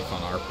big whiff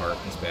on our part.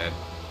 That's bad.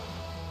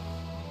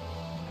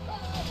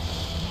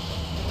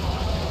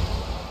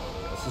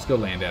 Let's just go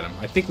land at him.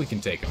 I think we can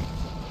take him.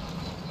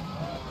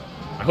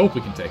 I hope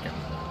we can take him.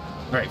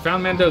 Alright,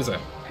 found Mendoza.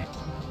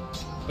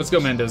 Let's go,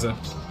 Mendoza.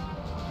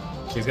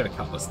 He's got a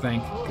cutlass.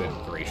 Thank good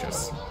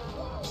gracious.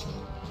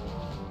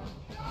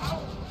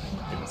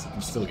 Goodness, he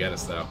can still get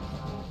us, though.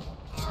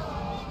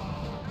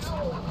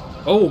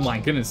 Oh my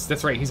goodness,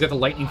 that's right. He's got the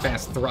lightning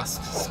fast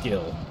thrust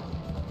skill.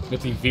 We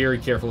have to be very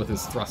careful with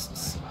his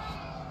thrusts.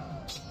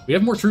 We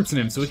have more troops in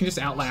him, so we can just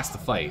outlast the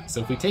fight.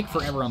 So if we take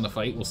forever on the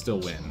fight, we'll still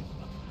win.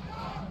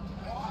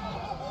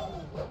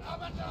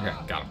 Okay,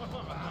 got him.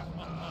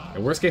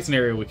 Okay, worst case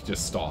scenario, we could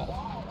just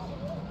stall.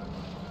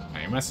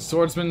 Right, Master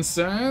Swordsman,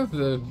 sir.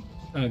 The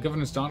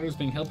governor's daughter is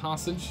being held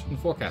hostage in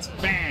forecast.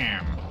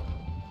 Bam!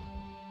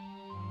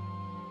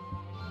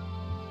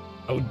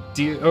 Oh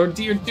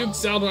dear Duke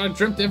Zelda, I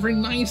dreamt every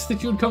night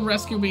that you would come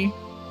rescue me.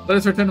 Let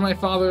us return to my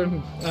father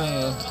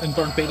and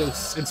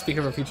Barbados and speak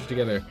of our future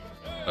together.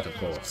 But of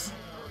course.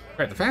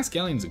 Alright, the fast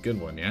galleon's a good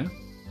one, yeah?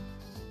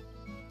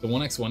 The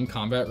 1x1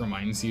 combat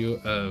reminds you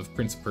of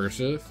Prince of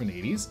Persia from the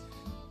 80s.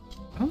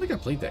 I don't think I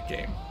played that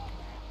game.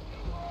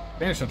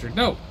 Spanish Hunter,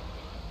 no!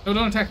 No,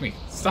 don't attack me.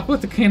 Stop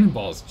with the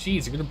cannonballs.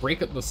 Jeez, you're gonna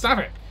break up the... Stop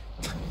it!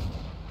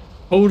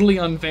 Totally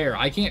unfair.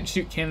 I can't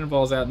shoot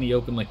cannonballs out in the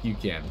open like you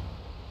can.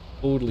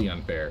 Totally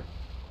unfair.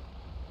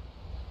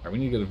 Alright, we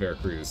need to go to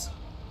Veracruz.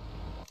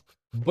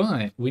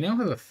 But we now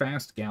have a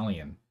fast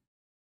galleon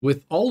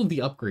with all of the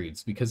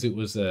upgrades because it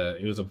was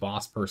a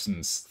boss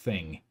person's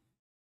thing.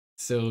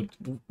 So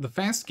the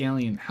fast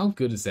galleon, how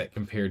good is that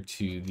compared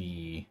to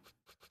the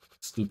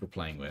sloop we're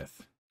playing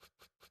with?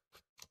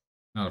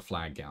 Not a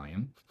flag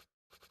galleon.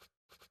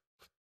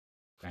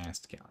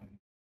 Fast galleon.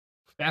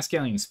 Fast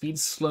galleon, speed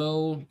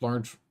slow,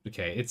 large.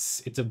 Okay,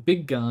 it's a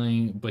big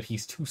guy, but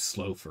he's too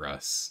slow for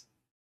us.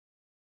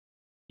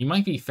 He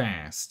might be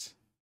fast,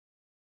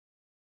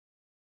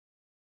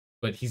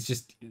 but he's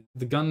just,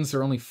 the guns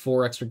are only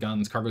 4 extra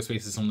guns. Cargo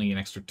space is only an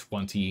extra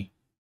 20.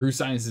 Crew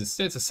size is,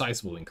 it's a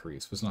sizable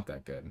increase, but it's not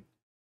that good.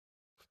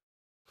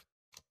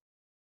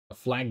 A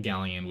flag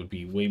galleon would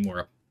be way more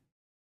up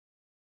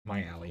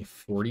my alley.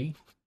 40.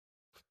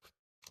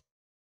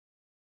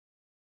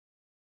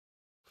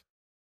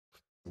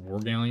 A war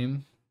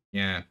galleon?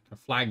 Yeah, a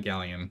flag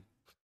galleon.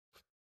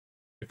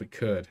 If we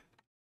could.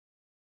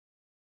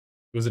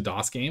 It was a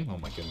DOS game? Oh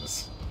my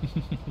goodness.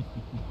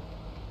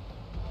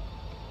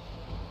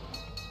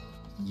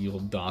 Ye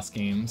old DOS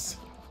games.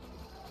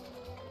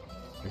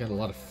 We got a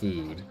lot of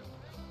food.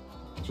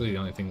 It's really the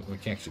only thing.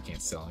 We actually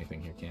can't sell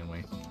anything here, can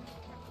we?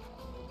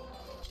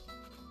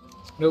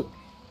 Nope.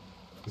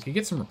 We could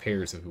get some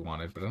repairs if we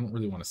wanted, but I don't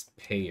really want to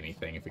pay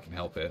anything if we can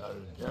help it.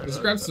 Let's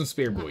grab some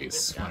spare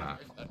buoys. Why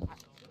not?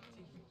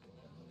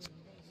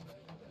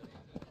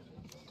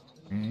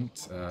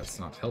 Alright, it's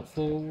not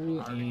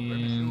helpful,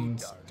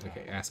 and...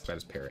 Okay, ask about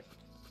his parrot.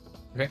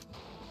 Okay.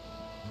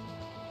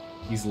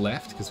 He's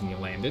left, because we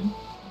landed.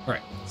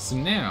 Alright, so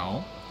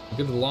now, we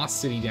go to the Lost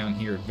City down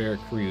here at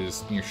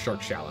Veracruz, near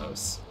Shark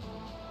Shallows.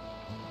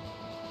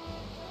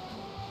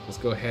 Let's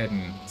go ahead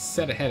and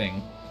set a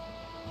heading.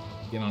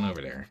 Get on over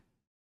there.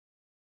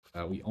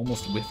 We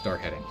almost whiffed our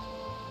heading.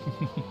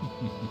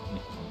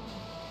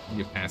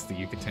 We get past the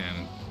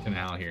Yucatan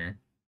Canal here.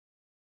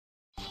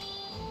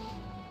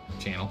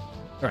 Channel.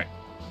 Alright.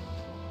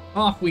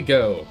 Off we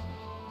go.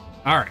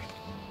 Alright.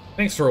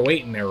 Thanks for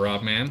waiting there,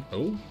 Rob, man.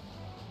 Oh.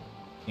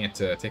 Can't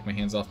take my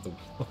hands off the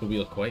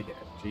wheel quite yet.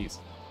 Jeez.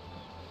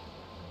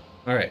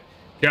 Alright.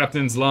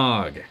 Captain's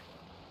log.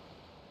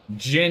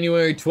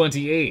 January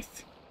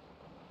 28th,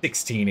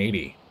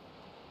 1680.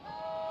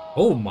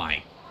 Oh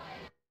my.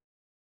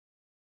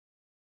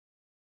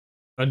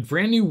 A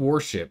brand new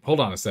warship. Hold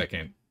on a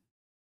second.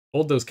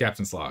 Hold those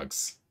captain's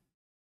logs.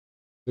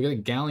 We got a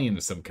galleon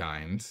of some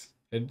kind.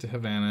 Head to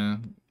Havana.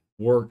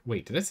 War.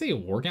 Wait, did I say a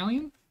war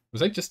galleon?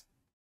 Was I just...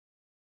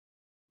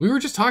 We were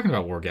just talking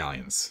about war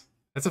galleons.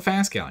 That's a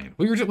fast galleon.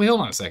 We were just... Wait,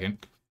 hold on a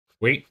second.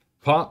 Wait.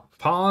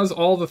 Pause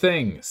all the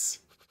things.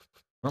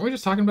 Weren't we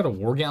just talking about a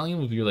war galleon?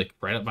 Would be like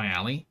right up my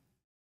alley?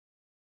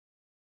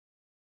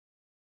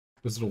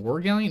 Was it a war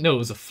galleon? No, it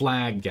was a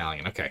flag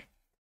galleon. Okay.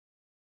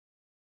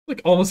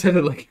 Like, almost had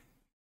to, like...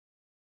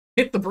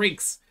 Hit the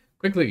brakes!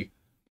 Quickly!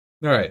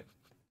 Alright.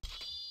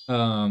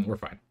 We're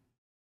fine.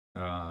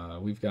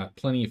 We've got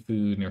plenty of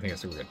food and everything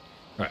else, so we're good.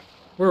 Alright,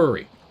 where were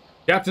we?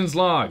 Captain's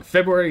log,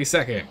 February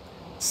 2nd,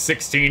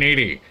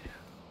 1680.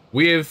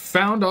 We have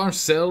found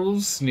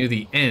ourselves near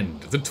the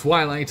end, the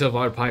twilight of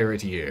our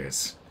pirate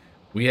years.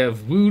 We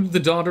have wooed the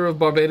daughter of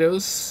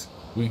Barbados.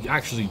 We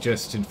actually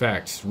just, in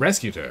fact,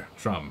 rescued her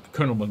from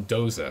Colonel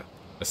Mendoza,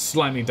 a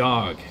slimy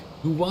dog,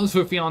 who was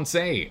her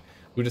fiancé,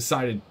 who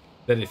decided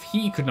that if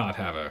he could not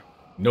have her,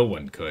 no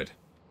one could.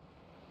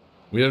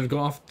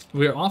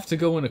 We're off to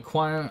go and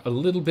acquire a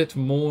little bit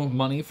more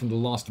money from the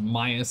lost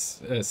Maya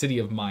city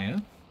of Maya,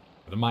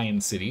 the Mayan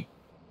city,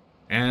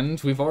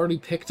 and we've already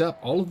picked up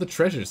all of the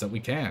treasures that we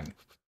can.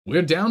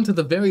 We're down to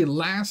the very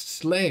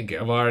last leg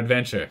of our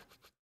adventure.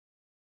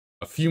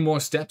 A few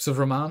more steps of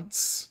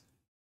romance,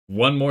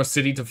 one more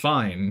city to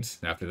find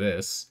after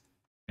this,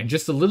 and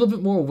just a little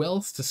bit more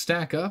wealth to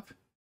stack up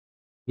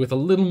with a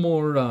little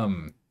more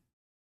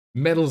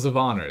medals of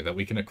honor that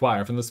we can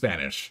acquire from the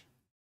Spanish.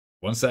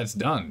 Once that's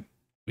done,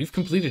 we've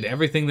completed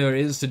everything there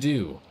is to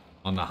do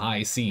on the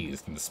high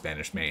seas in the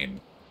Spanish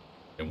Main.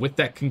 And with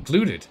that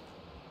concluded,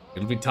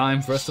 it'll be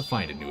time for us to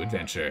find a new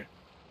adventure.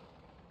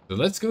 So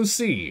let's go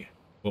see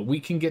what we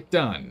can get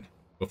done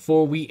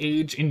before we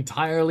age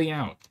entirely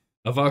out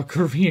of our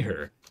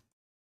career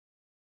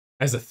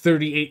as a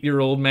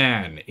 38-year-old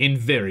man in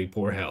very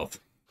poor health.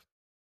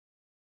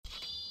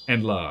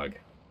 And log.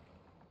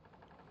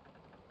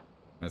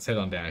 Let's head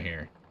on down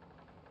here.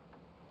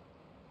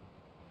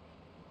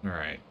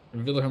 Alright,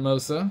 Villa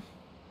Hermosa.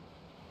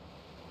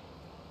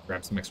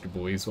 Grab some extra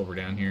boys while we're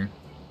down here.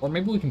 Or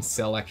maybe we can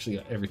sell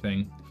actually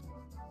everything.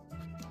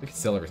 We can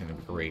sell everything,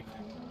 that'd be great.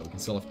 We can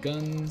sell off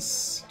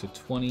guns to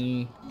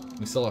 20. Can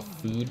we sell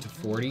off food to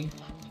 40? We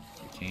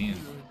can.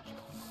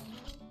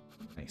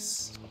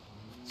 Nice.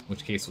 In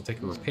which case we'll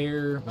take a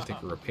repair. We'll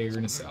take a repair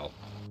and a sell.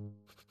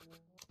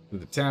 To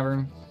the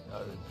tavern.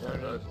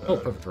 Oh,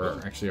 perfect.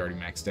 We're actually already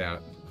maxed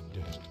out.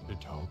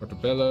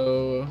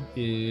 Portobello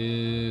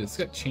is... It's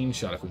got chain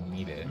shot if we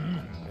need it.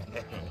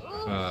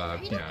 Yeah,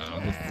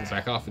 we'll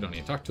back off. We don't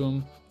need to talk to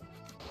him.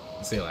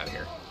 Let's sail out of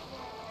here.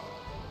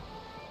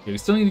 Yeah, we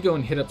still need to go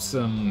and hit up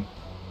some...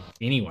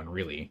 anyone,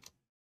 really.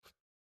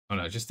 Oh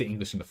no, just the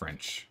English and the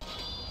French.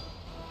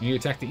 We need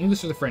to attack the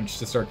English or the French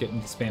to start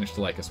getting the Spanish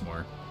to like us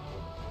more.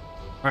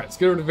 Alright, let's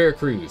go to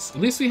Veracruz.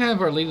 At least we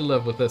have our Lady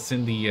Love with us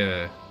in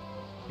the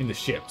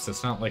ship, so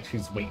it's not like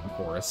she's waiting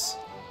for us.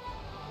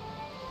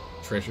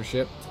 Treasure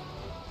ship.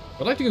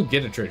 I'd like to go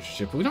get a treasure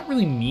ship, but we don't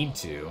really need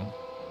to.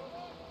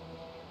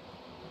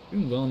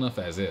 Doing well enough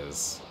as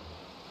is.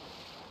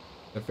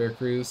 At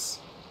Veracruz.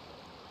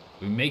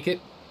 We make it.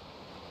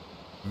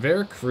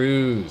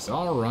 Veracruz.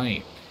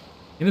 Alright.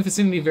 In the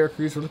vicinity of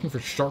Veracruz, we're looking for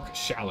Shark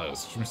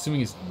Shallows, which I'm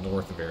assuming is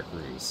north of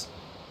Veracruz.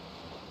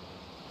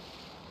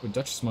 A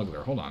Dutch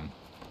smuggler. Hold on.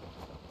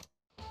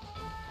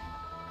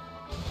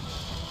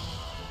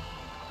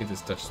 Get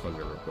this Dutch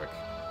smuggler real quick.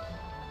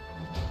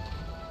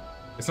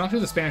 It's not who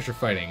the Spanish are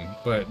fighting,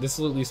 but this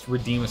will at least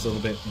redeem us a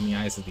little bit in the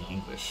eyes of the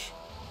English.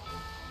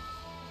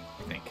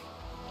 I think.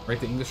 Right,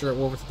 the English are at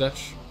war with the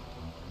Dutch?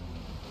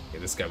 Okay,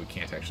 this guy we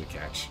can't actually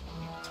catch.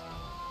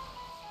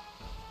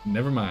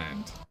 Never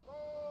mind.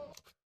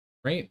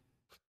 Right?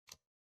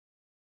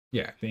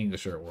 Yeah, the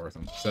English are at war with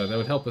them. So that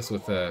would help us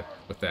with that,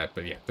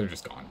 but yeah, they're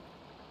just gone.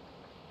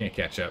 Can't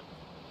catch up.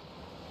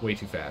 Way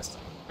too fast.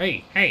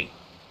 Hey, hey!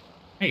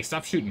 Hey,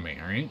 stop shooting me,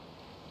 alright?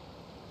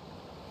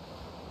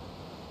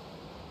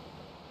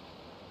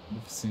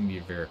 Vicinity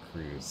of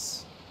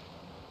Veracruz.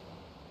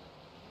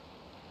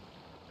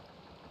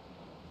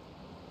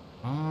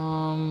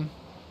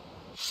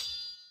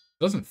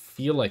 Doesn't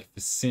feel like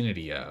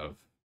vicinity of.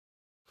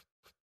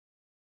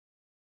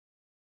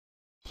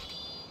 I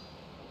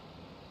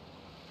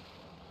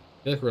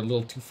feel like we're a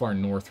little too far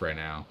north right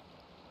now.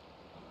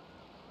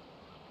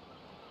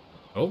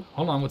 Oh,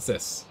 hold on, what's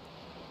this?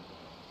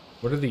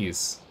 What are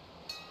these?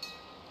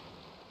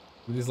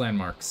 What are these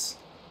landmarks?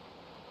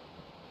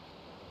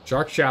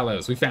 Shark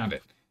Shallows, we found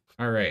it.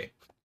 Alright.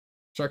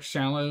 Shark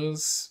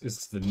Shallows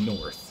is to the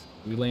north.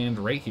 We land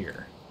right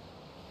here.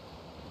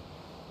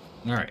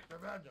 Alright.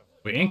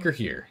 We anchor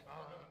here.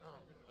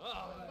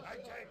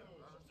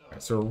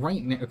 Alright, so we're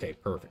right next... Okay,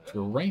 perfect.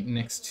 We're right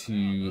next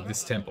to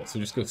this temple, so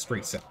just go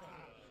straight south.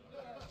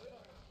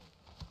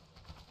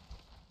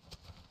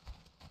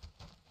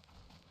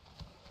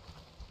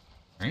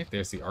 Alright,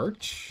 there's the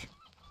arch.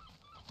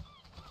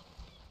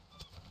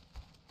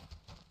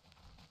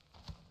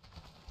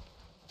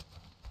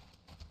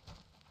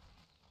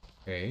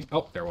 Okay.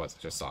 Oh, there was.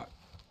 I just saw it.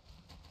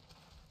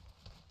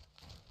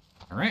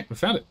 Alright, we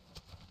found it.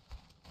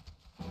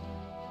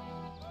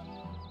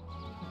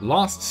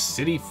 Lost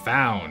City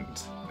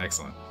found.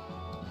 Excellent.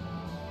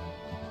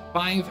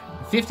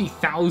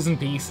 50,000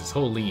 pieces.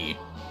 Holy.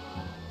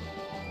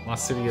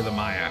 Lost City of the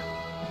Maya.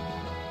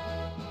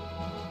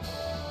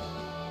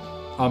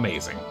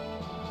 Amazing.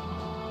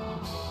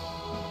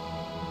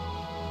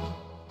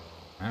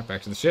 Alright,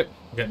 back to the ship.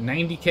 We got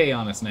 90k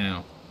on us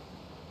now.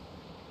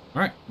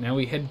 Alright, now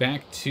we head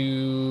back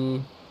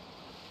to...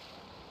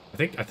 I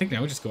think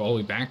now we just go all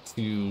the way back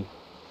to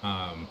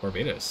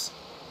Barbados.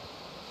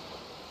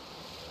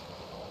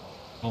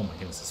 Oh my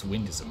goodness, this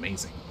wind is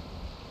amazing.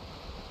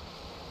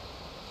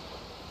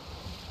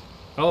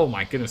 Oh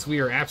my goodness, we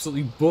are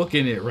absolutely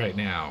booking it right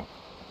now.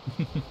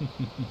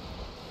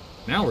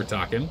 Now we're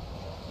talking.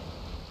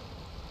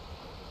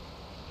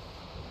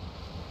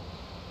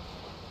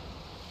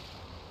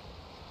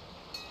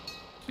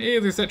 Hey,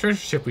 there's that treasure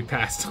ship we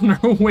passed on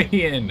our way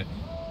in.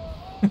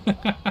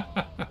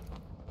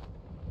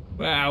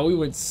 Wow, we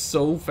went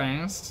so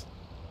fast.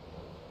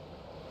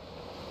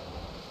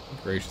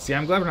 gracious. Yeah,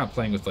 I'm glad we're not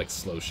playing with, like,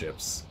 slow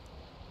ships.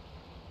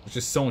 There's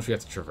just so much we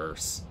have to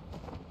traverse.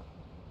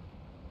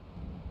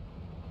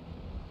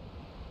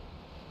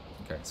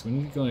 Okay, so we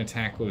need to go and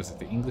attack, what is it,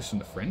 the English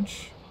and the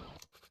French?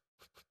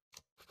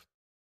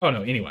 Oh,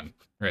 no, anyone.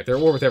 Alright, they're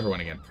at war with everyone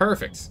again.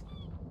 Perfect.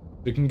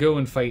 We can go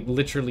and fight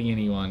literally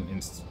anyone,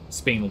 and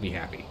Spain will be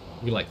happy.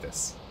 We like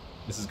this.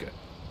 This is good.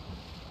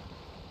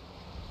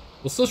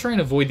 We'll still try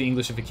and avoid the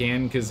English if we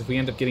can, because if we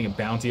end up getting a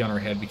bounty on our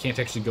head, we can't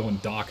actually go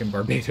and dock in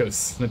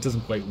Barbados. That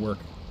doesn't quite work.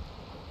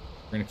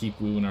 We're gonna keep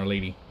wooing Our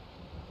Lady.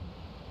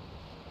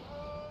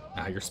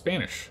 Ah, you're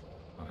Spanish.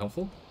 Not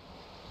helpful.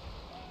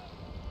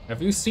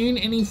 Have you seen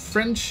any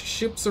French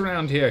ships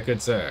around here,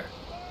 good sir?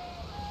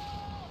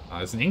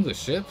 There's an English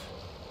ship.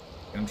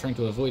 I'm trying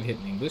to avoid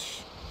hitting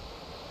English.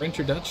 French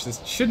or Dutch? There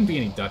shouldn't be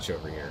any Dutch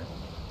over here.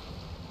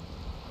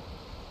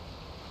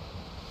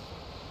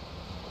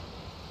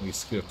 We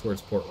scoot up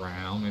towards Port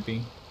Royal,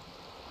 maybe.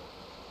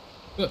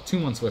 About 2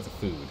 months worth of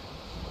food.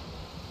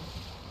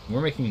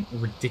 We're making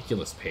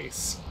ridiculous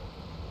pace.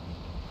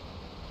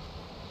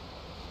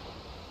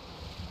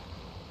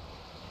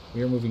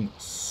 We are moving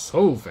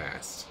so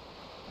fast.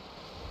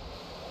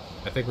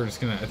 I think we're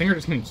just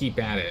gonna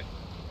keep at it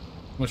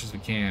as much as we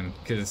can,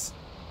 because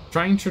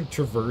trying to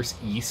traverse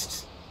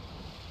east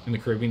in the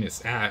Caribbean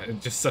is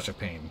just such a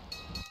pain.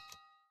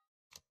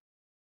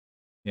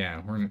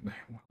 Yeah,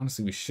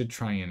 honestly, we should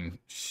try and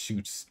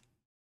shoot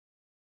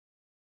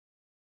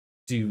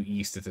due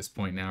east at this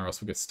point now, or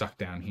else we'll get stuck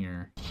down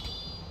here.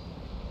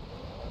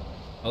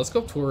 Let's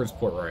go up towards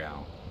Port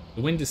Royal.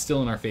 The wind is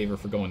still in our favor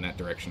for going that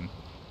direction.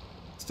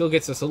 Still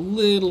gets us a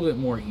little bit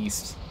more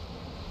east.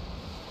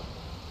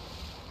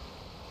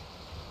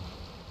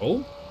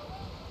 Oh?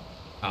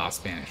 Ah,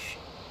 Spanish.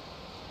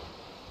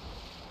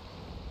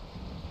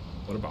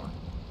 What a bummer.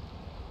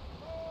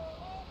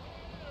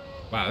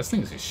 Wow, this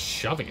thing is just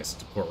shoving us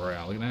to Port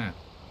Royal. Look at that.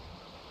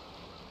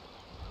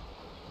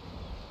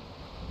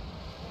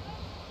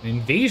 An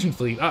invasion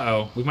fleet.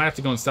 Uh-oh. We might have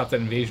to go and stop that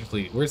invasion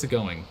fleet. Where's it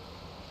going?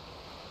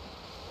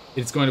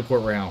 It's going to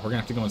Port Royal. We're gonna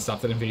have to go and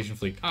stop that invasion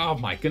fleet. Oh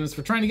my goodness,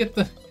 we're trying to get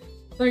the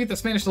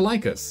Spanish to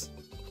like us.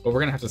 But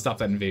we're gonna have to stop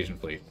that invasion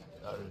fleet.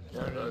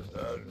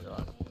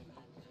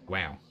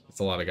 Wow. That's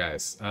a lot of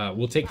guys.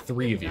 We'll take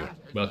 3 of you.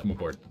 Welcome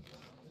aboard.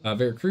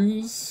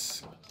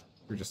 Veracruz.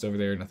 We're just over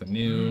there, nothing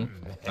new.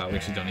 We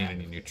actually don't need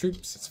any new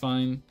troops, it's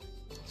fine.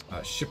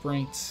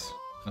 Shipwright,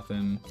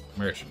 nothing.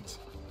 Merchant.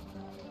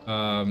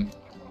 We'll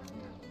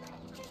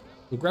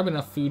grab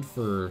enough food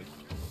for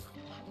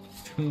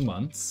 2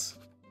 months.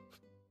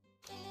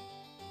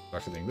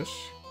 Talk to the English.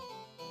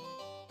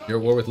 You're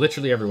at war with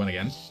literally everyone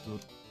again.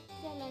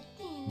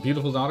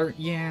 Beautiful daughter?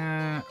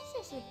 Yeah.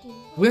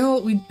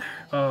 Well,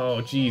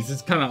 oh, geez,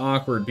 it's kind of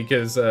awkward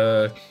because,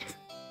 our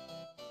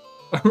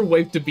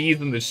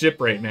wife-to-be's in the ship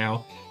right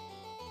now.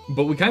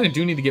 But we kind of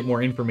do need to get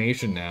more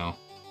information now.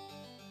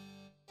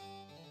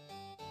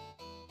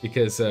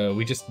 Because,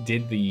 we just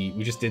did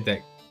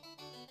that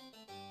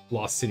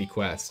Lost City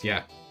quest.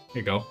 Yeah,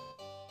 here you go.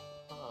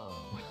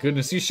 My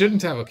goodness, you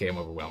shouldn't have. Okay, I'm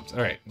overwhelmed.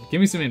 Alright, give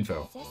me some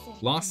info.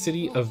 Lost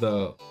City of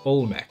the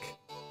Olmec.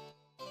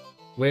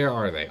 Where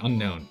are they?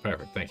 Unknown.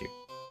 Perfect, thank you.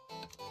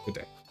 Good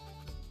day.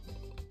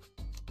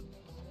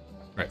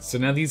 Alright, so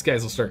now these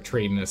guys will start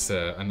trading us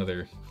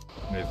another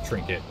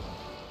trinket.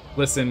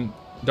 Listen,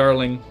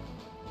 darling.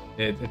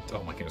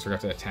 Oh my goodness, we're gonna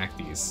have to attack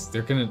these.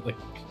 They're gonna, like...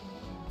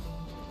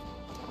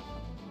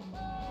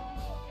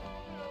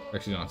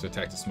 Actually, don't have to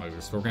attack the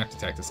smugglers, but we're gonna have to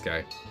attack this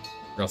guy.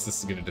 Or else this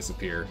is gonna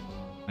disappear.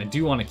 I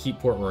do want to keep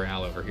Port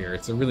Royal over here.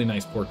 It's a really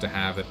nice port to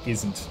have that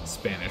isn't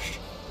Spanish.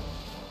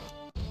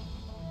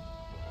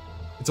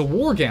 It's a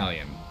war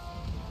galleon.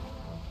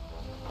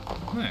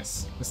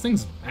 Nice. This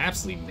thing's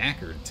absolutely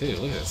knackered, too.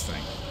 Look at this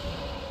thing.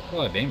 A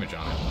lot of damage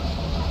on it.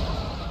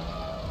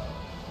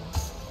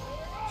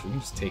 Should we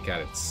just take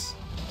out its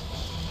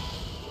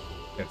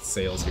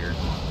sails here?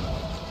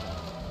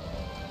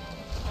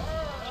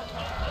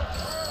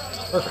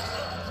 Perfect.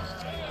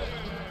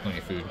 Plenty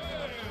of food.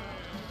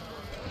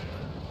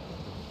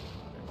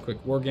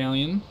 Quick war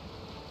galleon.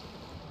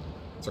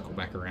 Circle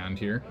back around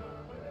here.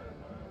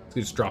 Let's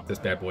just drop this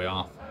bad boy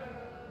off.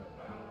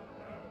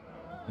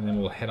 And then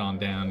we'll head on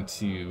down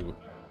to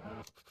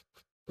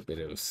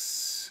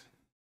Barbados.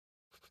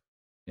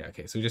 Yeah,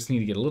 okay, so we just need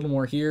to get a little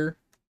more here.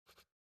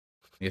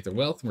 Get their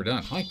wealth, and we're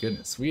done. My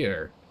goodness, we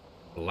are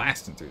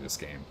blasting through this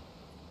game.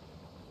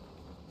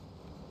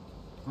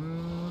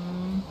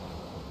 On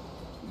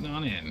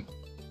in.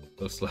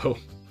 Slow.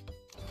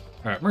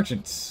 Alright,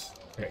 merchants.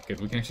 Okay,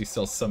 good. We can actually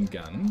sell some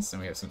guns,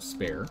 and we have some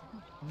spare.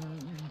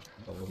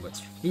 A little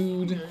extra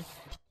food.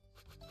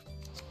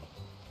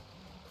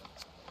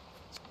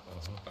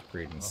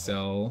 Upgrade and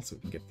sell, so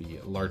we can get the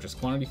largest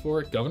quantity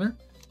for it. Governor,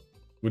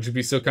 would you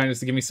be so kind as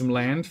to give me some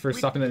land for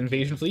stopping that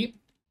invasion fleet?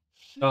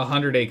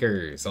 100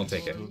 acres. I'll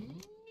take it.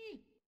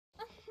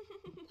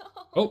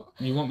 Oh,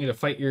 you want me to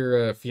fight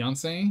your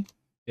fiance?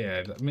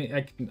 Yeah,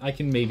 I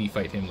can maybe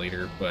fight him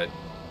later, but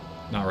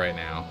not right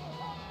now.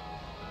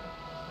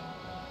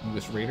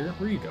 English Raider,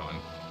 where are you going?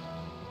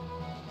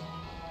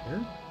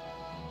 Here?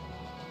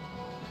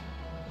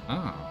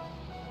 Ah.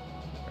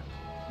 Okay.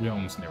 We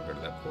almost never go to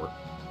that port.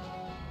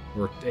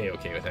 We're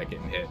A-okay with that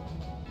getting hit.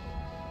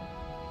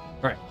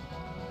 Alright.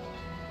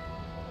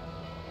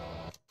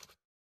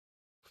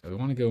 We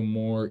want to go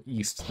more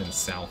east than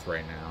south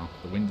right now.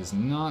 The wind is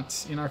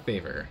not in our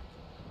favor.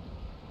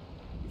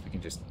 If we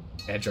can just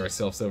edge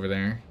ourselves over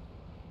there.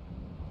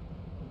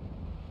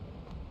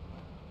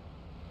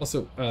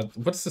 Also,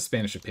 what's the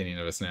Spanish opinion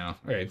of us now?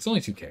 Alright, it's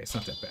only 2K. It's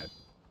not that bad.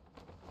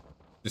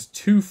 Just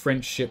 2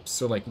 French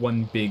ships, or like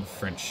 1 big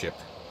French ship.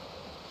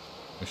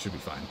 We should be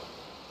fine.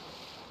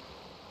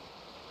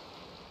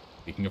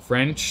 Speaking of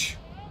French.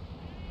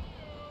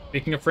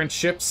 Speaking of French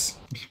ships.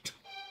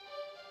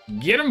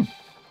 Get them!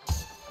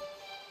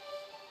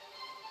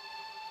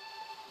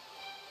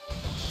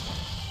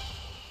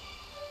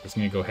 Just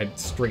gonna go head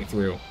straight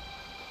through.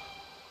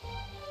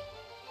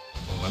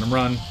 Let him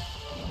run.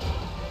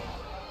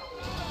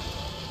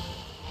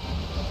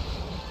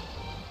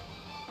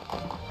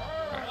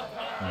 Alright,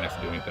 I don't have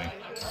to do anything.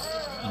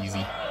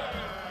 Easy.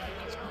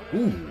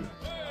 Ooh.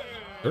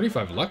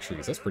 35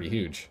 luxuries, that's pretty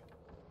huge.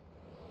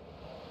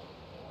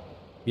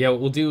 Yeah,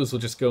 what we'll do is we'll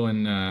just go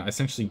and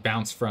essentially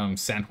bounce from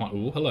San Juan.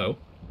 Ooh, hello.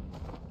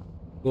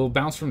 We'll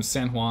bounce from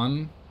San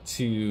Juan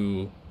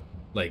to,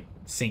 like,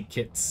 St.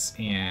 Kitts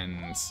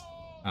and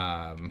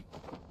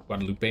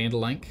Guadalupe and the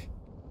like.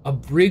 A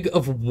brig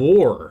of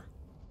war.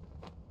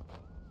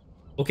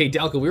 Okay,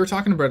 Dalka, we were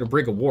talking about a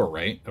brig of war,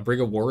 right? A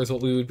brig of war is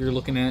what we would be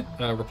looking at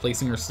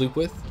replacing our sloop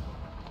with.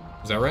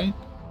 Is that right?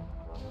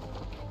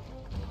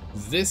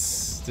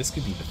 This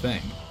could be the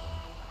thing.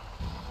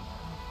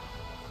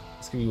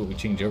 This could be what we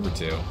change over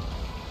to.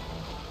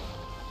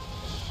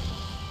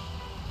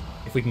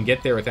 If we can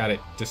get there without it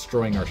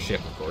destroying our ship,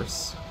 of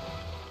course.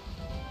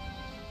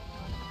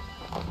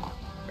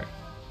 Okay.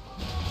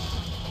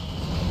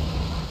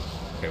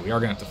 Okay, we are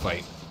gonna have to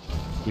fight.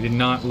 We did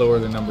not lower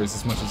the numbers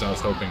as much as I was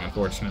hoping,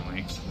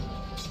 unfortunately.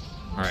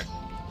 Alright.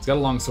 It's got a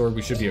long sword,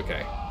 we should be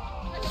okay.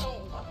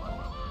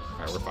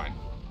 Alright, we're fine.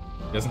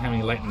 It doesn't have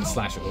any lightning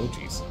slash. Oh,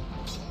 jeez.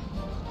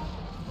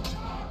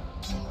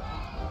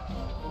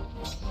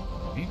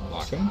 Okay,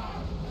 block him.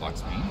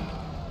 Blocks me.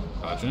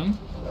 Dodge him.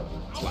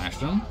 Slash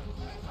him.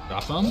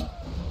 Drop him.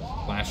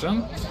 Flash him.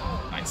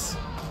 Nice.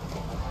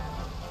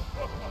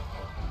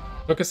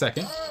 Took a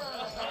second.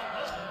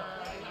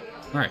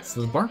 Alright,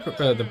 so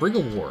the Brig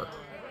of War.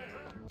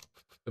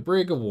 The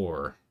Brig of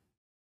War.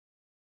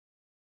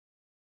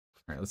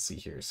 Alright, let's see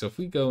here. So if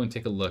we go and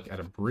take a look at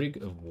a Brig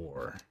of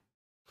War.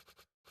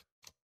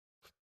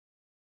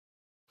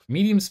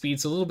 Medium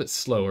speed's a little bit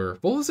slower.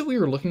 What was it we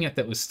were looking at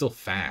that was still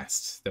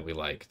fast that we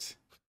liked?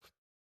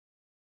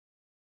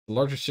 The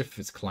larger ship of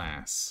its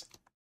class.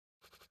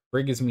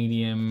 Brig is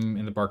medium,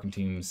 and the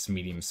Barkenteam's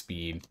medium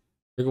speed.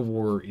 Brig of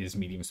War is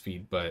medium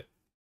speed, but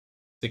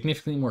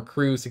significantly more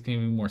crew,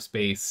 significantly more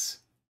space.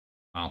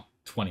 Well,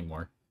 20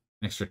 more.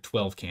 An extra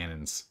 12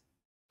 cannons.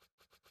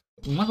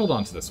 We might hold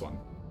on to this one.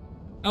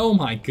 Oh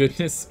my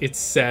goodness, it's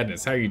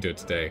Sadness. How are you doing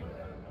today?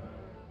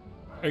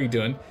 How are you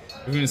doing?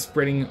 We've been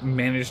spreading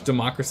managed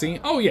democracy.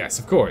 Oh yes,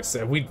 of course.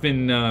 We've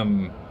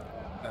been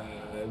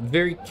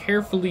very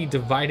carefully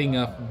dividing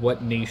up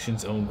what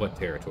nations own what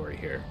territory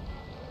here.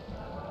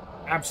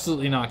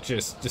 Absolutely not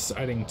just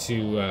deciding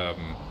to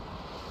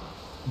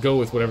go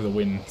with whatever the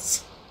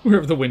winds,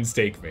 wherever the winds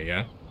take me.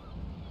 Yeah.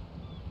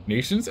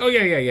 Nations? Oh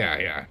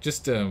yeah.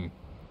 Just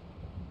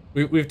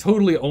we've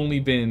totally only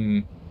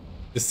been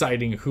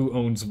deciding who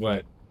owns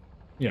what.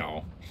 You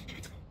know.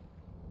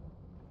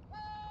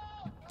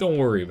 Don't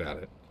worry about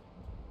it.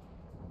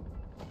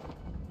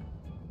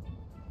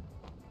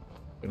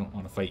 I don't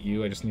want to fight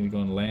you. I just need to go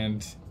and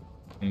land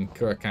in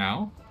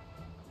Curacao.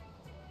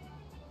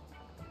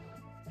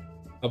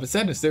 But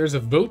Sadness, there's a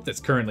vote that's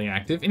currently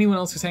active. Anyone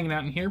else who's hanging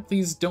out in here,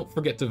 please don't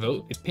forget to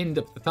vote. It's pinned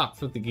up at the top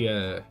for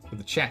the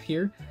chat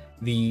here.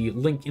 The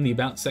link in the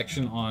About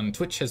section on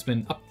Twitch has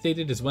been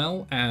updated, as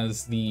well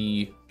as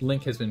the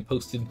link has been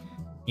posted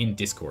in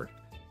Discord.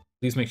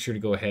 Please make sure to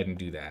go ahead and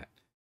do that,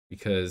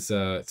 because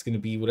it's going to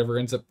be whatever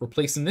ends up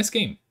replacing this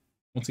game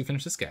once we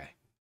finish this guy.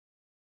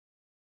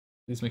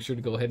 Please make sure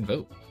to go ahead and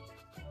vote.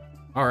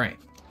 All right,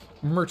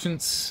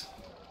 merchants.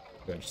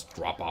 Gotta just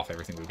drop off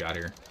everything we've got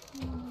here.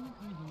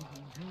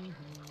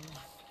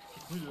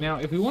 Now,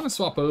 if we want to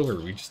swap over,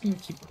 we just need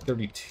to keep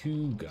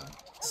 32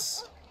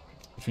 guns,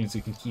 which means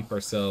we can keep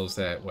ourselves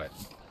at what,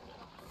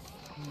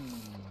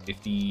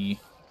 50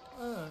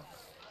 or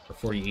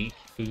 48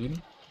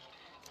 food.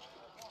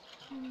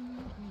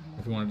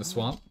 If we wanted to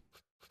swap.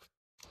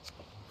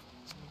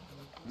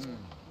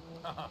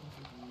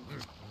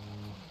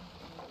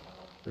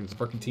 There's the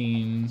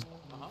Barkentine.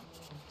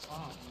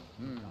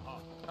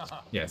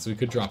 Yeah, so we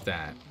could drop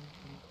that.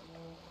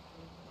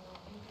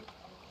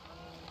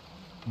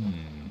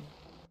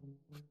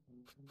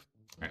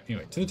 Alright,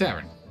 anyway, to the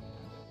tavern.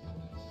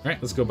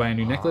 Alright, let's go buy a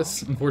new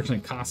necklace. Unfortunately,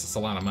 it costs us a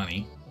lot of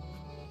money.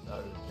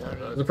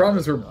 The problem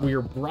is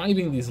we're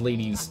bribing these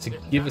ladies to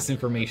give us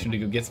information to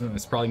go get something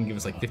that's probably going to give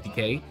us like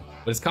 50k,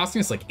 but it's costing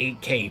us like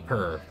 8k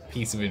per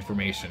piece of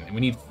information, and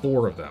we need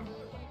 4 of them.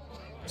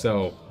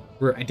 So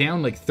we're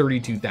down like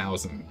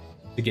 32,000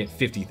 to get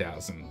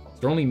 50,000.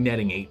 They're only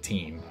netting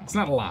 18. It's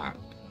not a lot.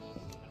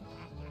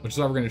 Which is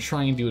why we're going to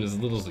try and do it as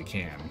little as we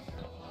can.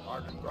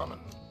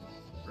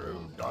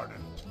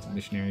 Some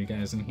missionary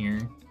guys in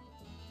here.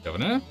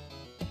 Governor?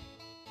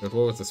 Go to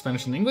war with the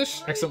Spanish and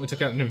English. Excellent, we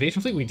took out an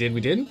invasion fleet. We did.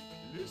 We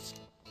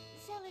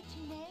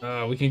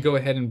can go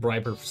ahead and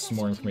bribe her for some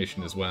more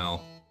information as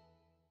well.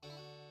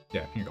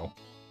 Yeah, here you go.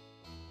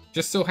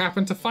 Just so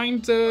happened to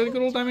find a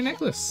good old diamond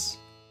necklace.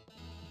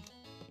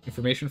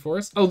 Information for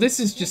us. Oh, this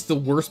is just the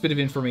worst bit of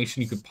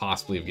information you could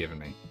possibly have given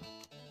me.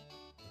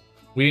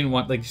 We didn't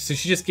want, like, so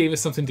she just gave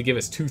us something to give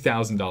us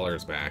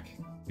 $2,000 back.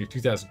 Your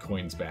 2,000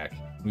 coins back.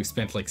 We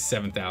spent like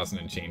 7,000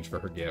 and change for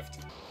her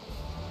gift.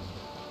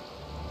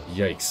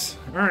 Yikes.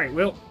 Alright,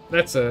 well,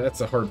 that's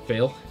a hard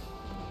fail.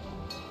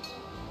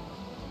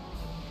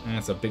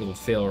 That's a big old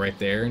fail right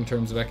there in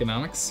terms of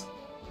economics.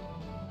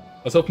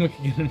 I was hoping we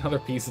could get another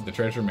piece of the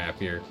treasure map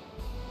here.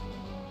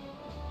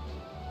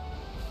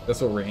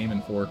 That's what we're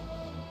aiming for.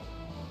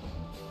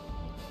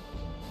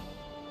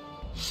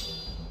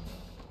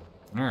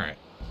 Alright.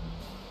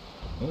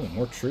 Oh,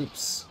 more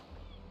troops.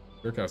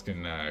 Turkow's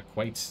getting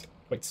quite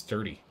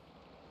sturdy.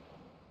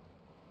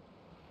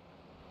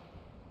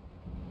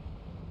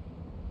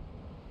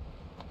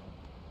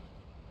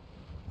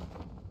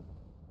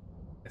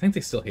 I think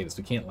they still hate us.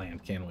 We can't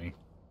land, can we?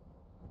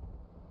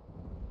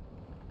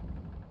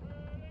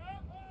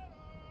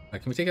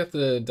 Can we take out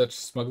the Dutch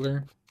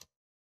smuggler?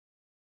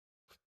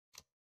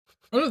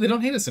 Oh no, they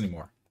don't hate us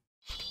anymore.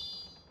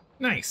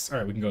 Nice.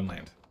 Alright, we can go and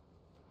land.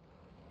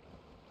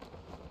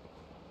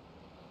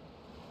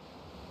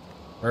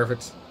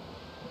 Perfect.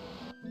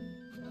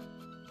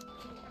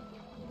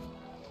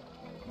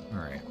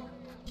 Alright.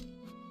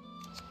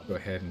 Go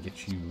ahead and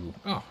get you...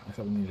 Oh, I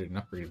thought we needed an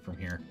upgrade from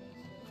here.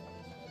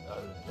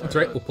 That's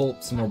right, we'll pull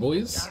up some more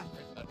boys.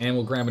 And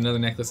we'll grab another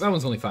necklace. That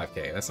one's only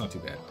 5k, that's not too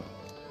bad.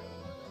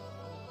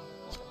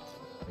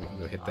 We can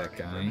go hit that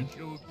guy.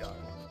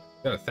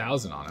 Got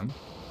 1,000 on him.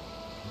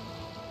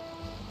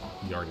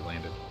 He already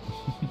landed.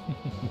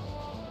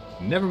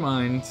 Never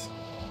mind.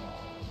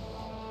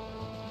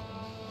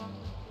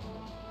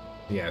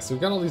 Yeah, so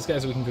we've got all these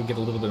guys that we can go get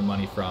a little bit of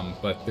money from,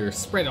 but they're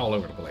spread all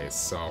over the place,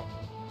 so...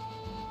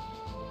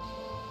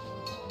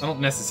 I don't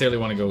necessarily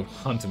want to go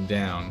hunt them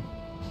down.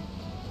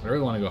 What I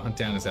really want to go hunt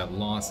down is that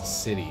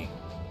lost city.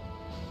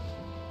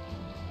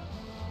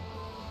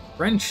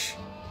 French!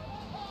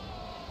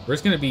 We're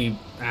just going to be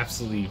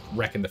absolutely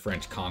wrecking the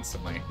French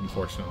constantly,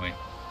 unfortunately.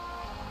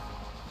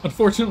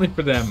 Unfortunately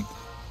for them,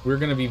 we're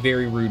going to be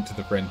very rude to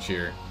the French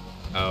here.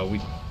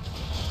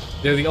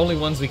 They're the only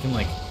ones we can,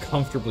 like,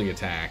 comfortably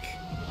attack.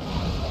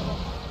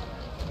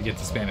 To get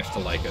the Spanish to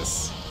like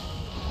us.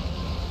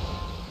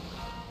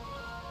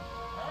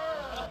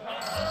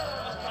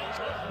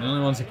 The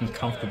only ones who can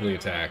comfortably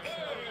attack.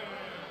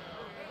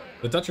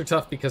 The Dutch are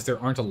tough because there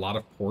aren't a lot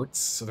of ports,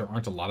 so there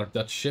aren't a lot of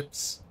Dutch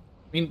ships.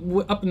 I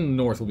mean, up in the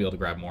north we'll be able to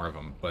grab more of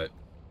them, but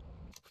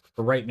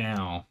for right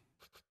now,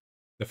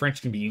 the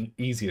French can be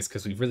easiest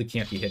because we really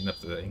can't be hitting up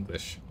the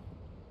English.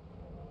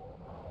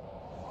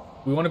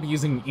 We want to be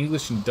using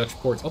English and Dutch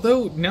ports,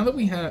 although now that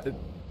we have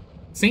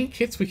St.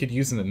 Kitts we could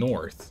use in the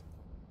north.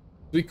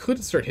 We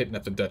could start hitting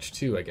up the Dutch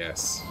too, I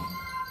guess.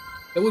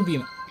 That would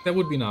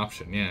be an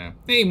option, yeah.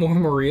 Hey, more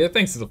Maria,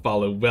 thanks for the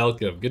follow.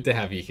 Welcome. Good to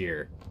have you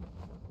here.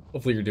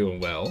 Hopefully you're doing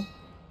well.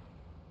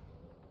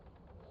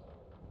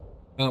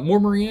 More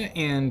Maria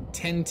and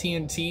 10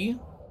 TNT,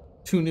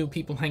 2 new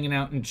people hanging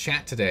out in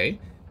chat today.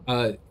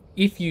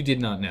 If you did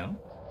not know,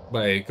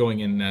 by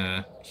going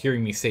and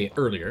hearing me say it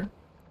earlier,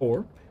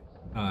 or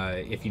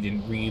if you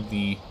didn't read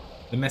the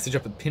message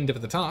pinned up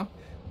at the top,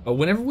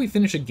 whenever we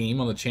finish a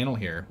game on the channel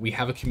here, we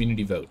have a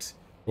community vote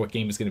for what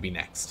game is going to be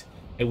next.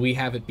 And we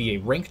have it be a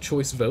rank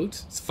choice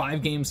vote. It's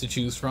 5 games to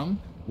choose from.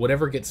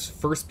 Whatever gets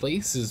first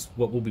place is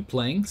what we'll be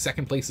playing.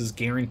 Second place is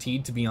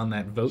guaranteed to be on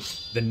that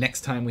vote the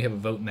next time we have a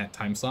vote in that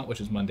time slot,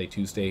 which is Monday,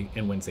 Tuesday,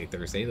 and Wednesday,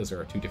 Thursday. Those are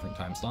our 2 different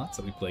time slots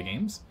that we play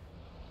games.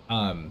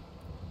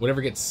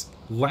 Whatever gets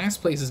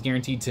last place is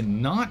guaranteed to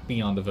not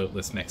be on the vote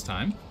list next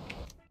time.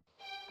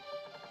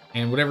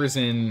 And whatever's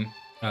in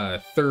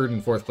 3rd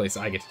and 4th place,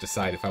 I get to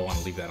decide if I want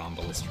to leave that on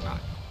the list or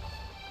not.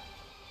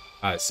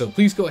 So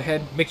please go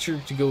ahead, make sure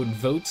to go and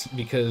vote,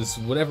 because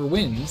whatever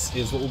wins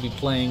is what we'll be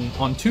playing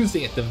on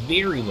Tuesday at the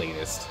very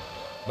latest,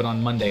 but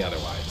on Monday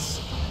otherwise,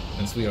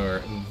 since we are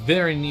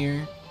very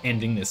near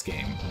ending this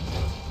game.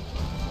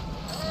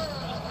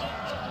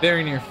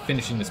 Very near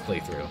finishing this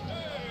playthrough.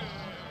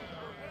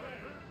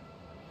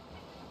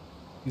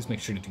 Please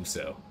make sure to do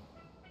so.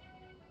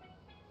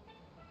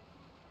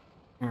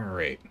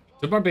 Alright,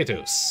 to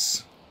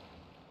Barbados.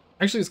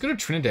 Actually, let's go to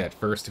Trinidad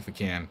first if we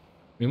can.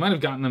 We might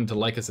have gotten them to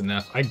like us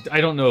enough. I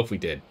don't know if we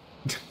did.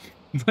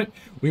 But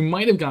we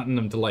might have gotten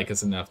them to like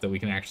us enough that we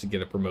can actually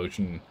get a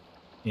promotion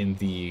in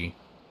the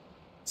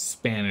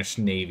Spanish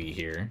Navy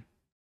here.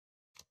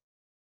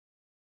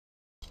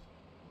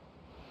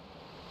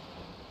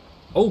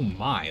 Oh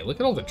my,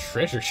 look at all the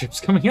treasure ships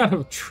coming out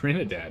of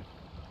Trinidad.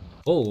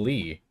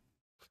 Holy.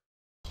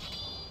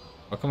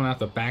 All coming out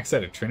the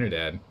backside of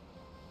Trinidad.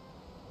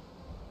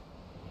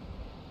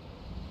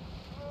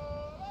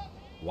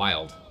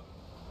 Wild.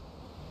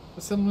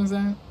 What settlement is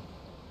that?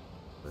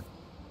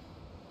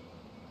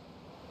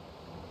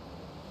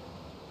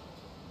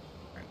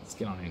 Alright, let's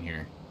get on in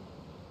here.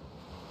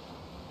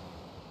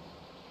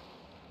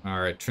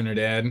 Alright,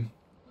 Trinidad.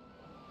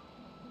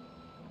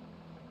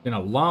 Been a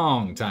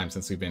long time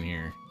since we've been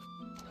here.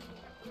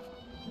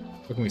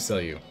 What can we sell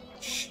you?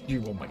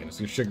 Oh my goodness,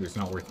 your sugar is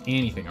not worth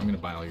anything. I'm gonna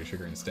buy all your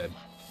sugar instead.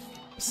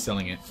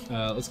 Selling it.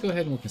 Let's go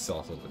ahead and we can sell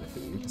off a little bit of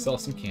food. We can sell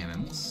off some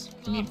cannons.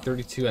 We need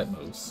 32 at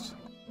most.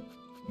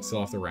 We can sell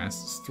off the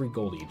rest. It's 3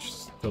 gold each.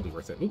 It's totally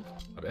worth it. Oop,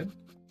 not bad.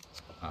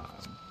 I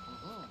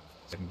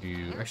can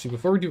do... Actually,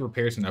 before we do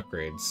repairs and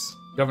upgrades,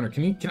 Governor,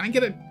 can I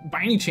get a...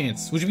 By any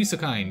chance, would you be so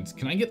kind?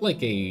 Can I get,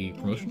 like, a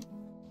promotion?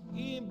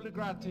 Nope.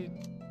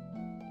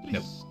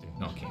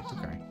 No, I can't.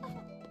 Okay.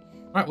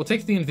 Alright, we'll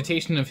take the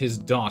invitation of his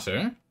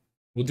daughter.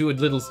 We'll do a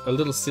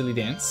little silly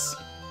dance.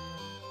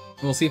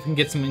 We'll see if we can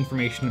get some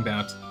information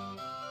about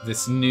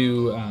this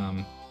new,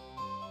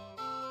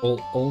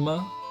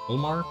 Olmar?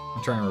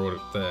 I'm trying to remember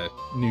what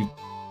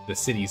the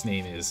city's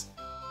name is.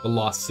 The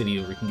Lost City,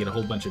 where we can get a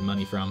whole bunch of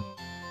money from.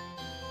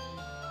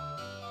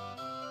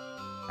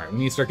 Alright, we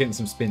need to start getting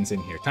some spins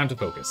in here. Time to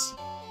focus.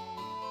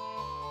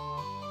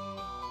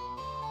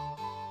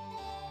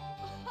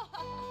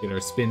 Get our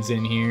spins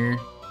in here.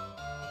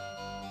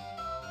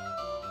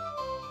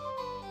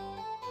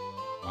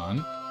 Come on.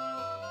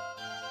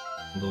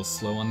 A little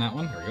slow on that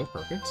one. There we go.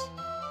 Perfect.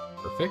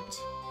 Perfect.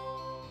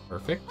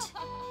 Perfect.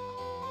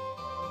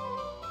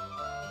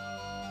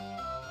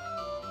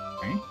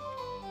 Okay.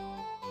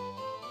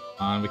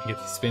 We can get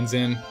the spins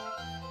in.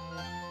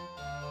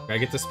 Gotta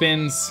get the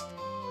spins.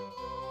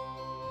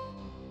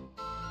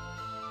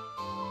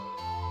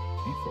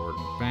 Okay, forward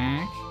and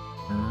back.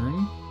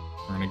 Turn.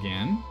 Turn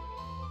again.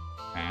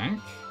 Back.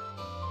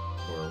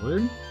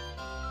 Forward.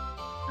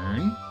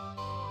 Turn.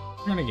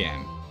 Turn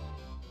again.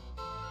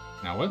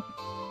 Now what?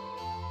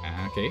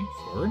 Okay,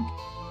 forward.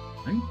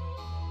 Turn.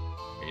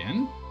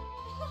 Again.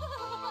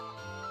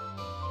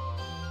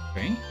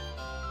 Okay.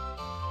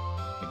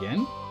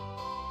 Again.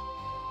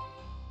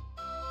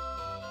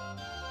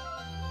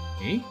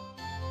 Okay.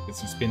 Get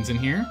some spins in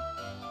here.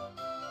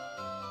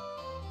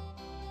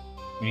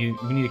 We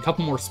need a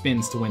couple more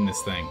spins to win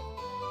this thing.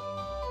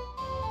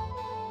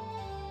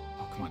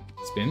 Oh, come on.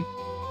 Spin.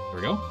 There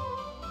we go.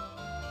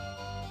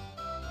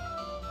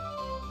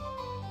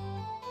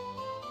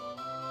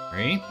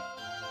 Alright.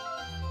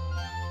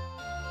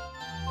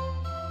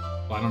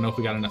 Well, I don't know if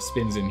we got enough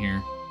spins in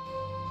here.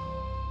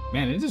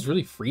 Man, it is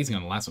really freezing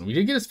on the last one. We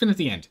did get a spin at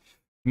the end.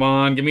 Come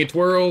on, give me a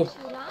twirl.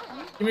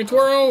 Give me a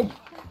twirl.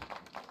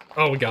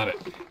 Oh, we got it.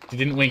 He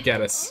didn't wink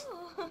at us.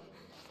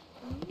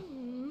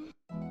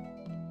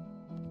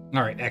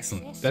 Alright,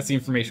 excellent. That's the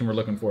information we're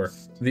looking for.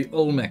 The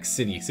Olmec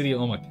City. City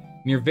of Olmec.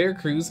 Near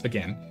Veracruz,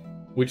 again.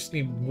 We just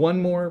need one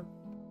more...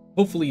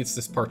 Hopefully it's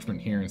this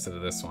parchment here instead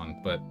of this one,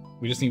 but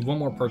we just need one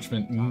more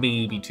parchment,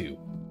 maybe 2.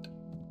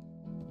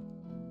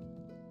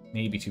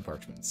 Maybe 2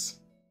 parchments.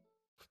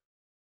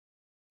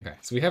 Okay,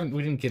 so we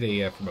didn't get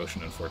a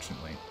promotion,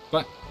 unfortunately,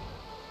 but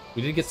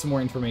we did get some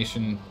more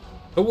information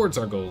towards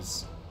our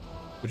goals,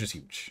 which is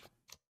huge.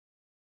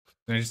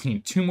 And I just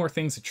need 2 more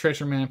things of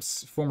treasure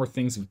maps, 4 more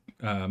things of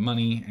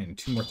money, and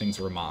 2 more things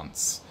of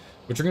romance,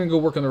 which we're gonna go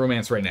work on the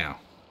romance right now.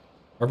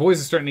 Our boys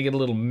are starting to get a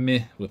little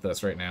meh with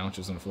us right now, which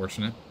is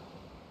unfortunate.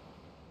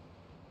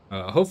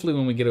 Hopefully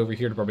when we get over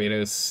here to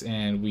Barbados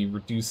and we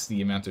reduce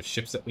the amount of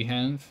ships that we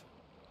have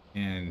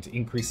and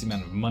increase the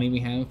amount of money we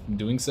have in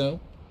doing so,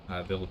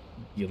 they'll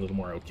be a little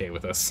more okay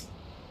with us.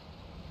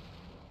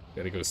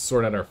 Gotta go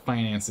sort out our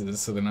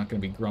finances so they're not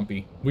gonna be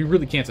grumpy. We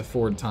really can't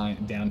afford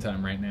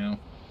downtime right now.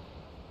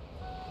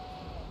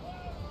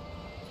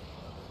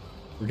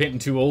 We're getting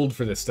too old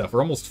for this stuff.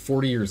 We're almost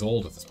 40 years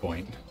old at this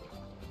point.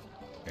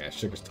 Yeah,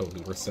 sugar's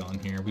totally worth selling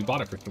here. We bought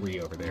it for 3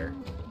 over there.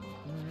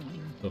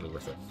 Totally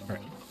worth it.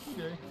 Alright.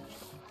 Okay.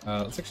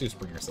 Let's actually just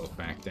bring ourselves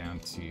back down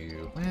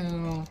to...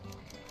 Well...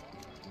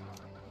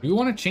 Do we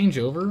want to change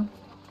over? Do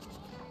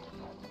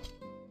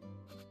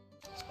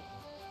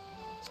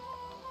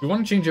we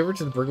want to change over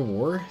to the Brig of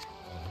War?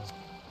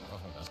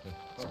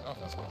 The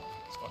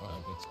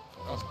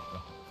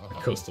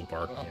coastal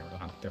bark. Yeah, we're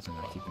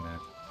definitely not keeping that.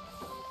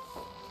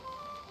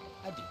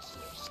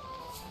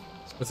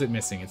 What's it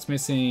missing? It's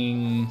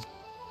missing...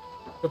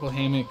 Triple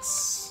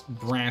hammocks,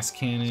 brass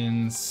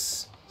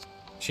cannons,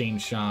 chain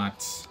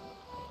shot.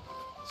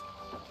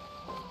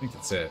 I think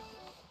that's it.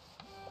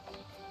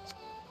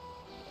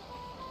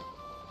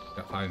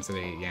 Got 5 instead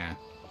of 8, yeah.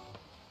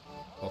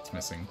 What's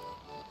missing?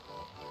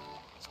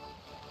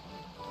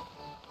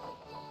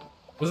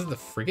 Was it the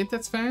frigate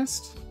that's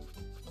fast?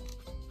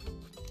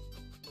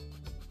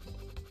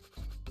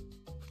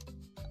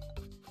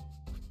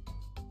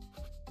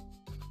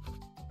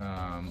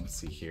 Let's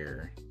see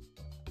here.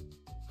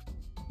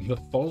 The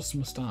false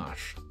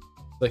mustache.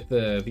 Like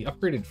the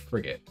upgraded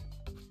frigate.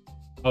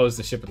 Oh, it's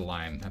the ship of the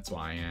line. That's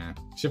why, yeah.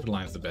 Ship of the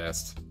line's the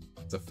best.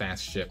 It's a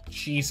fast ship.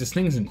 Jeez, this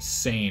thing's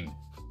insane.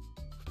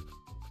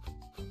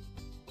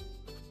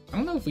 I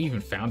don't know if we even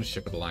found a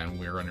ship of the line when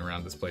we were running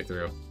around this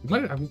playthrough.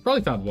 We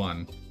probably found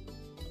one.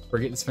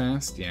 Frigate is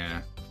fast?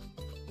 Yeah.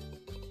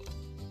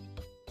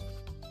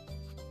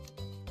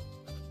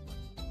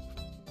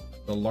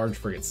 The large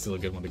frigate's still a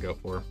good one to go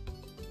for.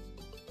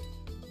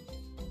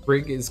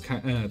 Brig is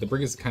the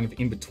brig is kind of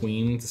in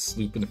between the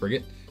sloop and the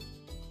frigate.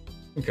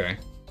 Okay.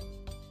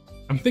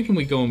 I'm thinking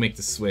we go and make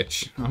the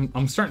switch.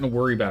 I'm starting to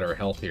worry about our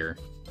health here.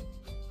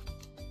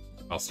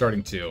 Well,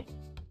 starting to.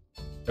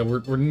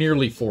 We're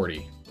nearly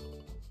 40.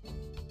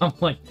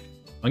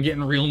 I'm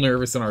getting real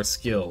nervous on our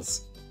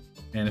skills.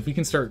 And if we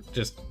can start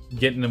just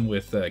getting them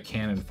with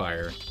cannon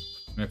fire,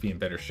 we might be in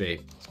better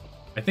shape.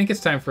 I think it's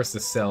time for us to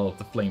sell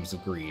the Flames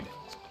of Greed.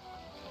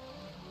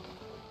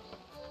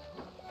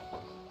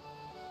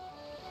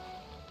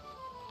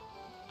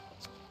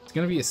 It's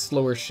going to be a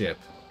slower ship.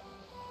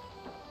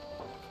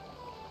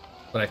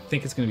 But I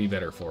think it's going to be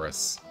better for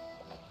us.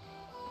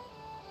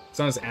 It's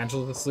not as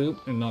agile as the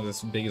sloop and not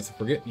as big as the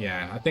frigate.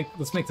 Yeah, I think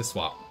let's make the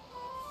swap.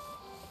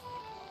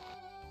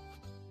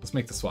 Let's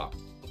make the swap.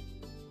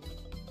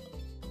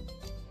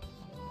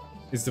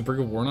 Is the Brig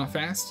of War not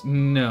fast?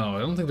 No, I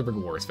don't think the Brig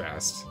of War is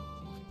fast.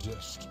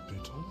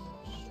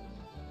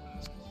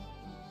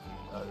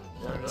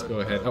 Alright, let's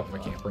go ahead. Oh, I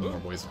can't bring more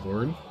boys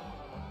aboard.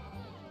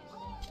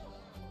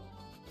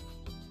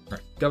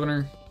 Alright,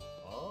 Governor.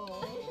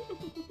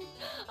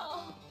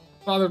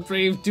 Father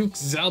brave Duke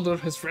Zaldor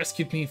has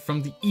rescued me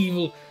from the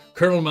evil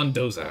Colonel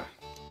Mendoza.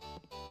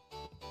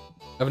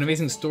 I have an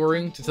amazing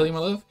story to tell you, my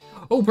love.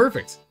 Oh,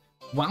 perfect.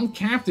 While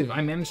captive,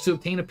 I managed to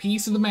obtain a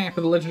piece of the map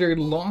of the legendary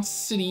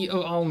lost city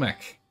of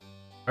Almec.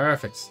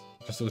 Perfect.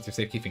 Just with your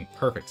safekeeping.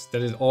 Perfect.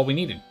 That is all we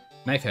needed.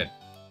 Knifehead.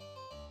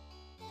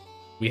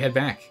 We head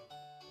back.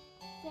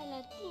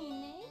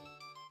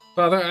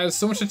 Father, I have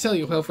so much to tell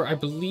you. However, I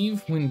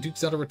believe when Duke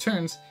Zelda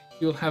returns,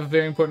 he will have a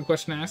very important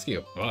question to ask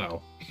you.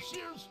 Wow.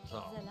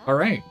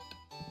 Alright.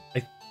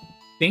 I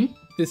think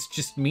this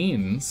just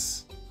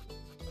means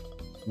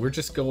we're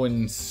just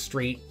going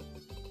straight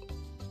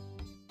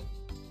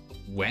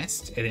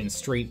west and then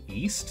straight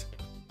east.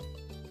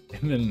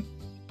 And then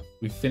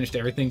we've finished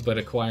everything but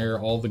acquire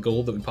all the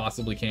gold that we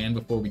possibly can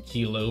before we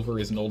keel over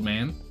as an old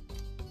man.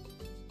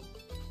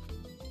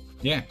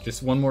 Yeah,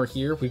 just one more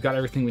here. We've got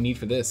everything we need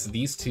for this.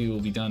 These two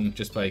will be done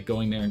just by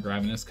going there and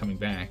grabbing us, coming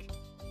back.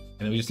 And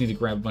then we just need to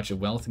grab a bunch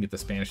of wealth and get the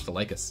Spanish to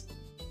like us.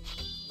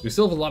 We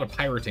still have a lot of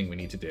pirating we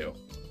need to do.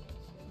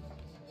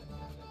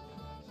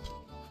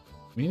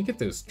 We need to get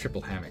those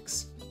triple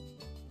hammocks.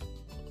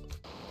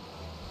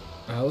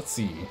 Let's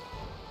see.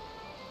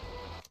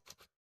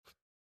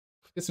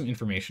 Get some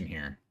information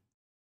here.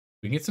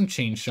 We can get some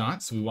chain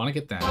shots, so we want to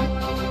get that.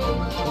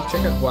 We'll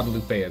check out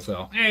Guadalupe as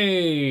well.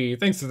 Hey,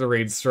 thanks for the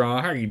raid,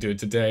 Straw. How are you doing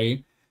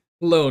today?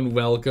 Hello and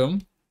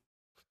welcome.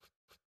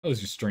 How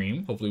was your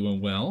stream? Hopefully it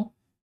went well.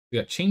 We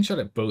got chain shot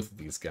at both of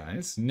these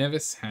guys.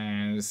 Nevis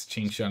has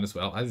chain shot as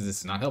well. This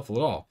is not helpful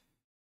at all.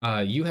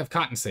 You have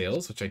cotton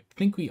sails, which I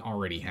think we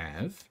already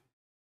have.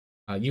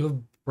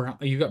 You've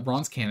got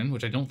bronze cannon,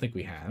 which I don't think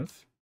we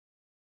have.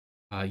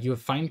 You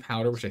have fine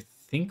powder, which I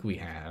think we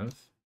have.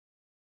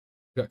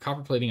 We've got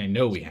copper plating, I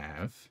know we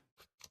have.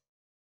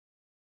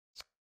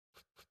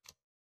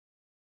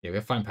 Yeah, we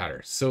have fine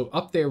powder. So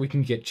up there we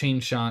can get chain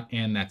shot,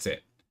 and that's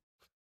it.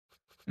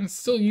 And it's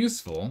still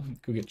useful.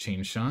 Go get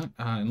chain shot.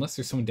 Unless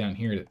there's someone down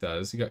here that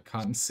does. You got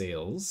cotton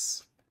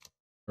sails.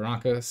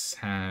 Baracus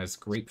has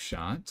grape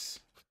shot.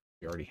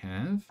 We already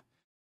have.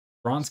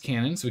 Bronze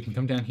cannon, so we can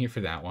come down here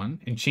for that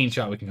one. And chain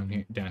shot, we can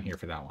come down here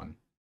for that one.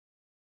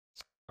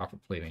 Copper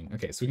plating.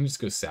 Okay, so we can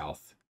just go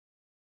south.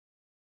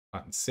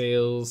 Cotton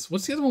sails.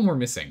 What's the other one we're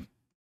missing?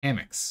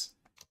 Hammocks.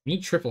 We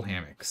need triple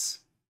hammocks.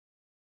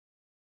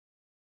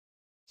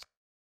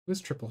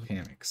 Who's triple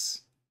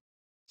hammocks?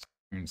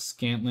 Iron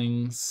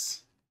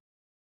scantlings.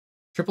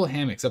 Triple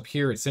hammocks up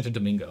here at Santo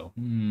Domingo.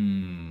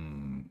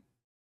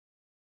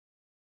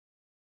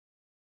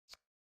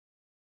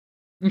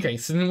 Okay,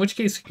 so in which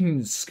case we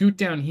can scoot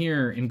down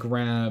here and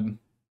grab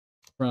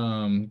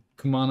from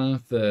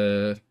Kumana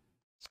the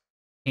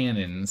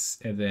cannons,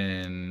 and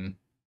then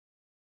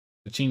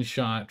the chain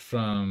shot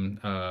from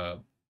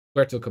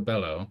Puerto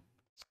Cabello,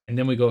 and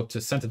then we go up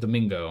to Santo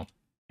Domingo,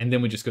 and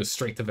then we just go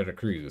straight to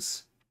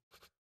Veracruz.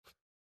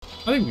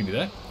 I think we can do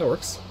that. That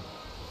works.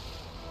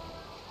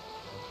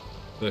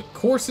 The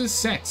course is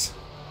set.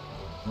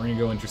 We're gonna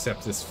go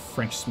intercept this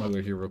French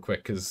smuggler here real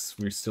quick, because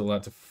we're still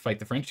allowed to fight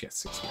the French. Yes,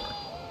 6 we are.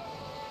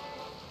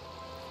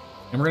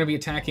 And we're gonna be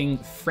attacking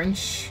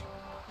French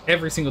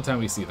every single time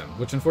we see them,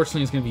 which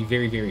unfortunately is gonna be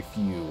very, very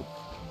few,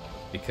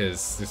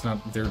 because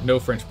there are no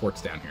French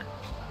ports down here.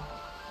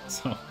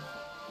 So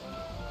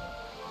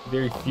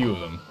very few of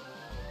them.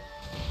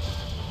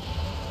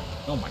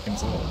 Oh my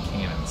goodness, look at all the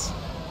cannons.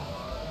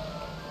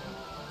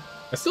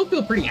 I still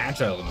feel pretty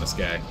agile in this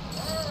guy,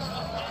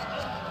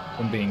 if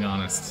I'm being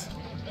honest.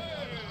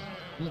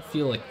 I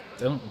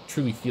don't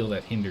truly feel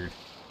that hindered.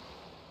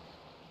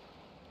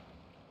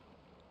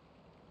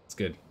 It's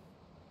good.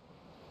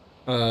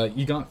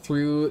 You got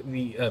through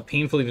the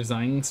painfully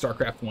designed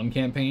StarCraft 1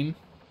 campaign.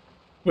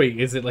 Wait,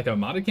 is it like a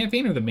modded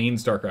campaign or the main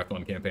StarCraft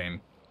 1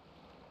 campaign?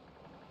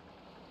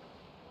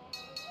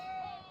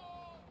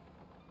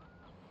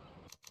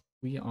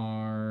 We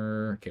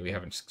are... Okay, we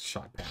haven't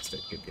shot past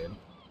it. Good, good.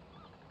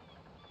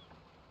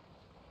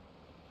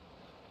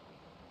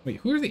 Wait,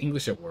 who are the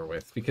English at war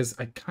with? Because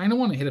I kind of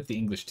want to hit up the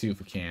English, too, if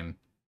we can.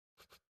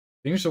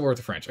 The English are at war with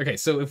the French. Okay,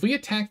 so if we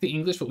attack the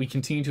English, but we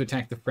continue to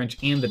attack the French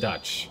and the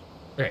Dutch.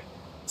 Okay,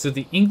 so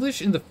the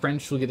English and the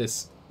French will get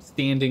us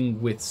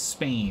standing with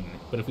Spain,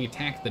 but if we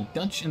attack the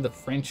Dutch and the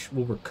French,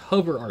 we'll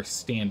recover our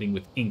standing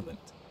with England.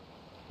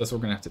 That's what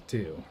we're going to have to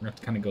do. We're going to have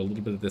to kind of go a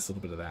little bit of this, a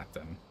little bit of that,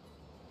 then.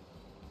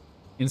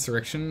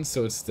 Insurrection,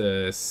 so it's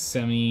the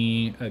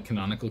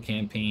semi-canonical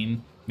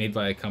campaign made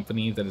by a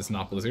company that is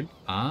not Blizzard.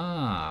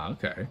 Ah,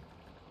 okay.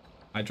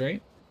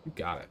 Hydrate? You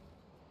got it.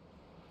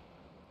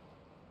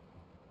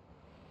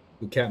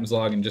 We'll Captain's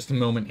log in just a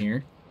moment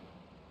here.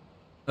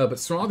 But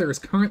Straw, there is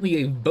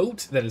currently a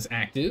vote that is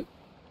active.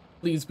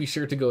 Please be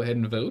sure to go ahead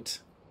and vote,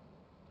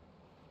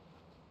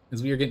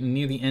 as we are getting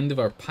near the end of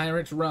our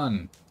pirate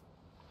run.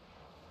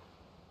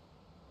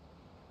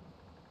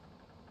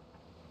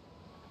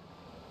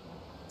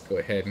 Let's go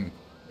ahead and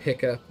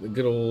pick up the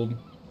good old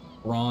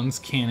bronze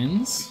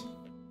cannons.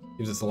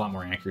 Gives us a lot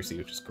more accuracy,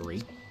 which is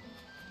great.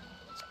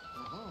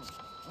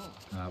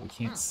 We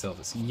can't sell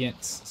this yet.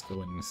 Let's go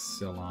ahead and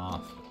sell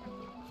off.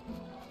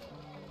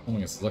 Oh my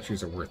goodness,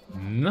 luxuries are worth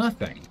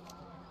nothing.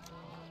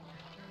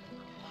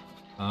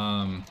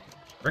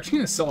 We're actually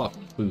gonna sell off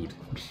food.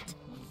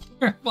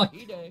 Like,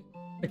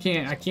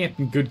 I can't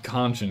in good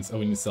conscience. Oh,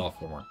 we need to sell off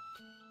 4 more.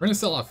 We're gonna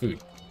sell off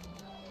food.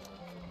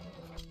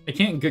 I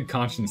can't in good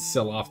conscience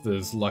sell off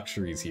those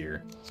luxuries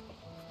here.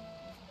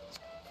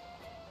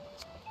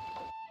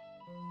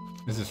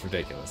 This is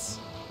ridiculous.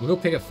 We'll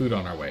go pick up food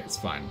on our way. It's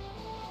fine.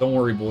 Don't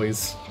worry,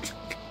 boys.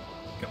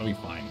 Gonna be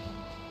fine.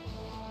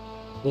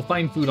 We'll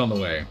find food on the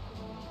way.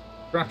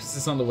 Roxas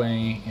is on the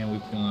way, and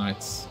we've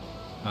got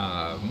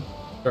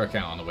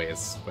Darkow on the way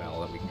as well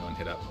that we can go and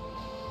hit up.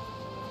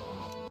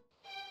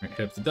 Alright,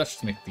 hit up the Dutch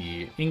to make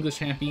the English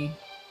happy.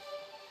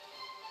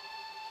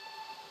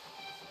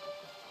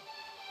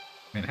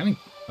 Man, having...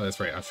 Oh, that's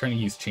right. I was trying to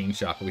use Chain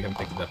Shot, but we haven't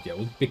picked it up yet.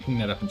 We'll be picking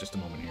that up in just a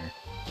moment here.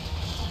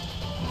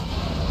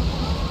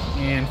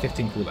 And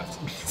 15 crew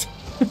left.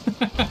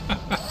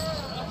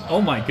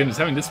 Oh my goodness,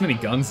 having this many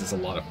guns is a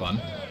lot of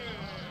fun.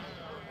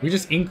 We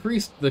just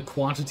increased the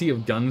quantity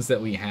of guns that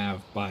we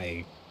have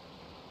by,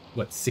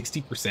 what,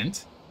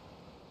 60%?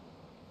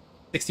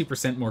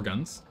 60% more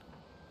guns?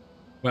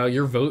 Wow,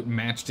 your vote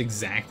matched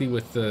exactly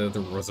with the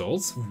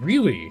results?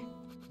 Really?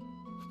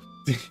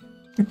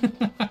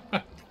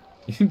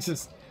 You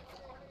just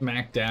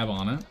smack dab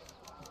on it.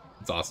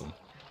 That's awesome.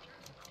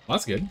 Well,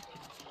 that's good.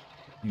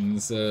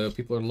 Means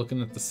people are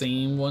looking at the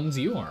same ones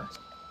you are.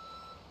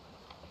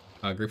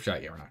 Group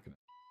shot, yeah, we're not gonna.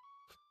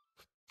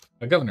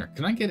 Governor,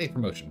 can I get a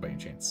promotion by any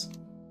chance?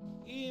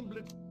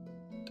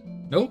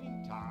 Nope.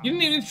 You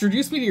didn't even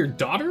introduce me to your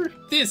daughter?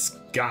 This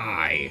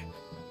guy.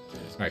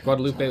 Alright,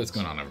 Guadalupe, what's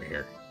going on over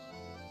here?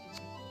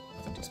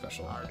 Nothing too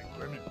special.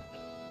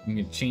 We can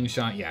get Chain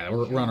Shot. Yeah,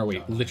 we're on our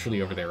way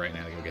literally over there right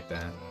now to go get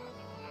that.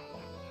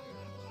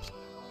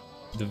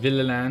 The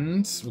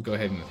Villaland. We'll go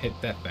ahead and hit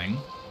that thing.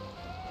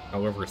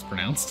 However it's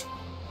pronounced.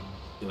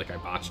 I feel like I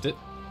botched it.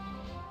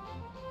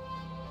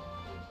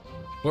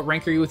 What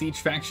rank are you with each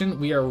faction?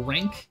 We are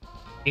rank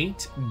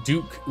 8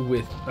 Duke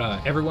with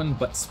everyone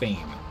but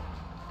Spain.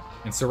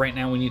 And so right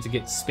now we need to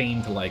get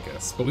Spain to like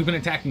us. But we've been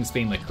attacking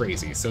Spain like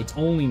crazy, so it's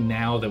only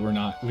now that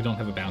we don't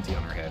have a bounty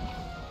on our head.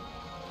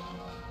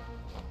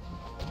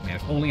 Man,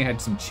 if only I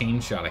had some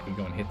Chain Shot, I could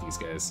go and hit these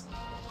guys.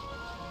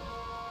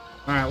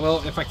 Alright,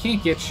 well, if I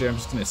can't get you, I'm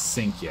just gonna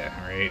sink you,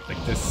 alright?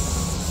 Like, this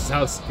is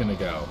how it's gonna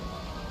go.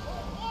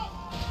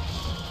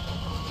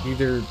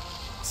 Either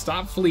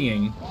stop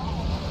fleeing,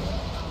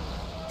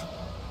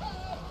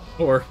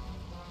 or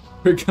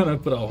we're gonna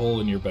put a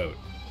hole in your boat.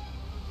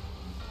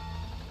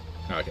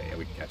 Okay, yeah,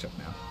 we can catch up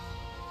now.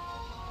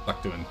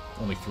 Fuck, doing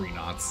only 3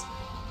 knots.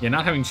 Yeah,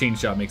 not having Chain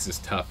Shot makes this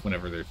tough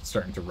whenever they're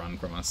starting to run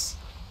from us.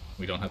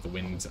 We don't have the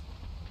wind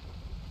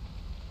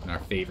in our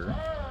favor.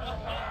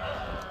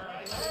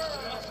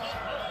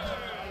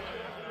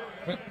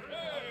 What?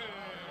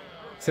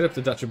 Set up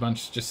the Dutch a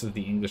bunch just so that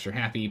the English are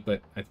happy,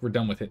 but we're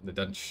done with hitting the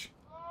Dutch.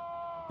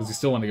 Because we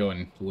still want to go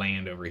and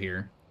land over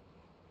here.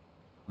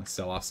 Let's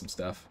sell off some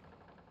stuff.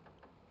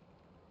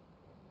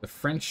 The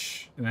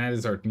French, and that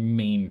is our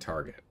main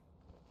target.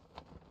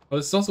 Oh,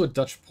 this is also a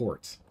Dutch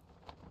port.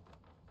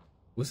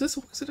 Was this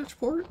always a Dutch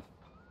port?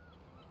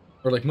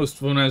 Or like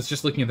most, when I was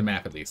just looking at the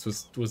map at least,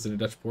 was it a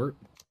Dutch port?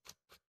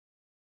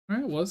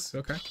 Alright, it was,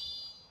 okay.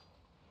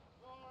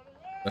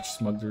 Dutch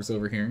smugglers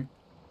over here.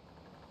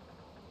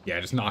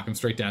 Yeah, just knock them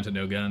straight down to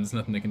no guns,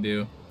 nothing they can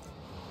do.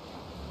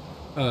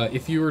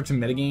 If you were to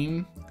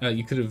metagame,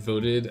 you could have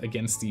voted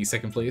against the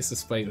second place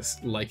despite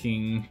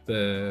liking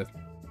the...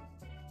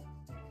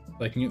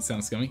 Liking it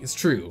sounds scummy. It's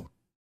true.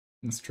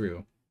 It's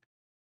true.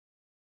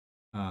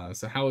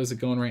 So how is it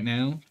going right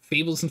now?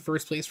 Fable's in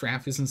first place,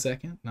 Raph is in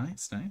second.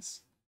 Nice,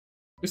 nice.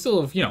 We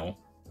still have, you know,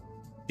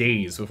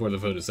 days before the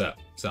vote is up,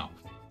 so.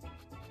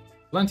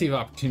 Plenty of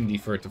opportunity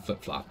for it to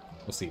flip-flop.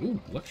 We'll see.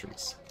 Ooh,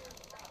 luxuries.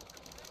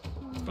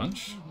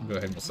 bunch. We'll go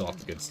ahead and we'll sell off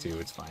the goods too.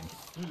 It's fine.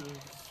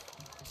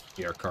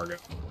 Be our cargo.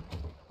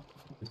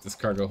 Get this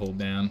cargo hold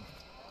down.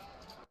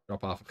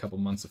 Drop off a couple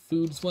months of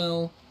food as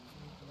well.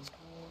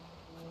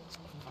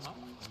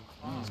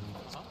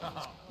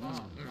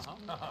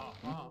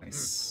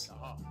 Nice.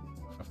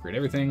 Upgrade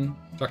everything.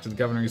 Talk to the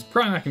governor. He's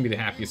probably not going to be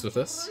the happiest with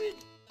us.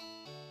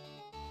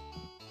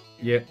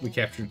 Yep, we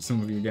captured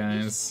some of you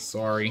guys.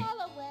 Sorry.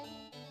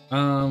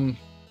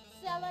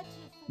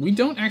 We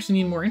don't actually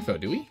need more info,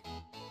 do we?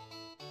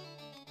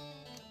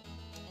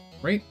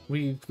 Right?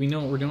 We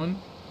know what we're doing?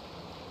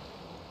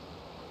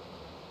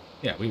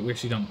 Yeah, we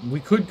actually don't. We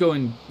could go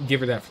and give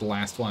her that for the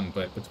last one,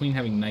 but between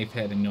having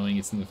Knifehead and knowing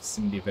it's in the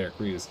vicinity of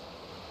Veracruz,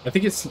 I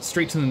think it's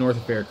straight to the north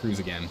of Veracruz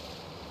again.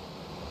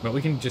 But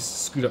we can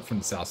just scoot up from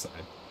the south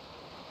side.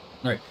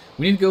 Alright,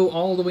 we need to go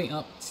all the way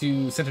up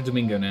to Santo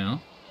Domingo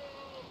now.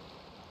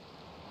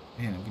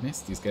 Man, it'd be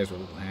nice if these guys were a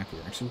little happier.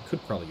 Actually, we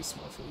could probably use some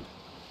more food.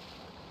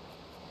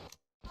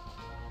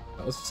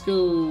 Let's just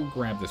go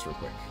grab this real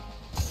quick.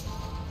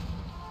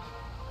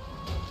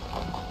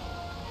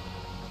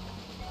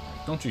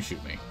 Don't you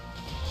shoot me.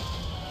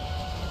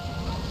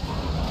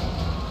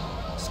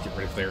 Just get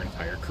rid of their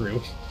entire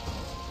crew.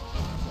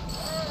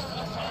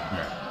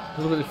 Alright.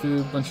 A little bit of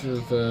food, bunch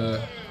of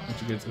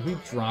goods. If we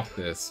drop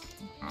this,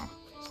 oh,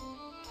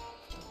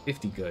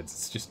 50 goods,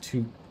 it's just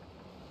too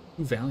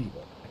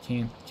valuable. I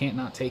can't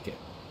not take it.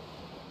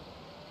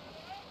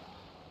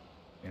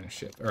 And a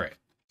ship. Alright.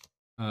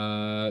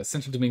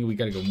 Central Domingo, we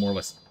gotta go more or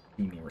less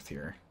due north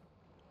here.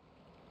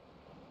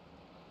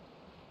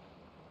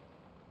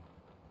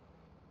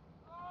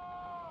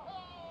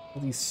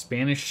 All these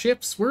Spanish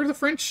ships? Where are the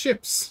French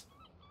ships?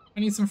 I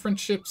need some French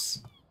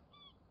ships.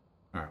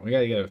 Alright, we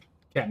gotta get a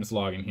captain's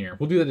log in here.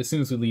 We'll do that as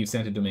soon as we leave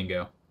Santo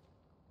Domingo.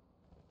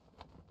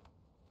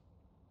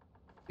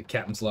 Get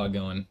captain's log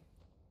going.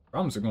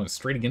 Problems are going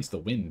straight against the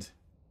wind.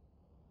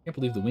 Can't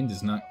believe the wind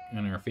is not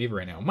in our favor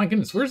right now. My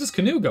goodness, where's this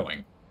canoe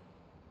going?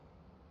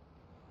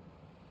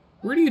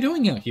 What are you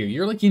doing out here?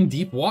 You're like in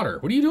deep water.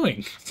 What are you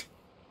doing?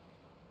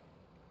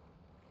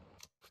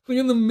 We're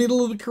in the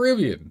middle of the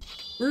Caribbean.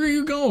 Where are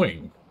you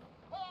going?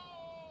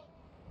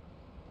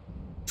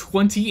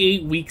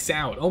 28 weeks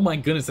out. Oh my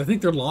goodness, I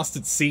think they're lost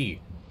at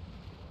sea.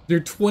 They're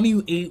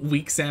 28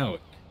 weeks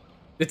out.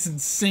 That's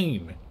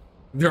insane.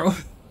 They're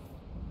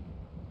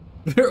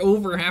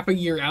over half a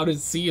year out at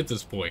sea at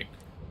this point.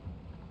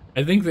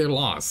 I think they're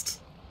lost.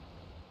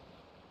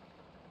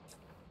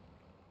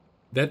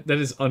 That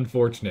is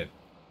unfortunate.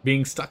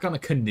 Being stuck on a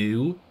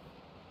canoe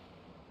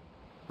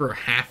for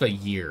half a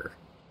year.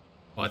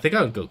 Oh, I think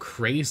I would go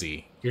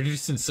crazy. You're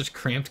just in such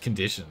cramped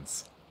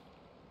conditions.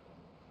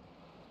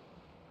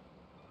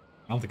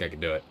 I don't think I could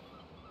do it.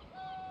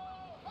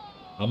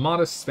 A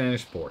modest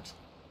Spanish port.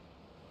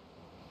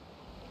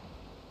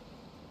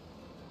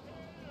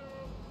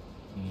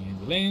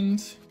 And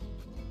land.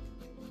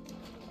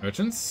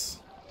 Merchants.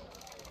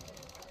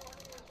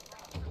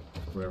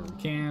 Wherever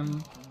we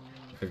can.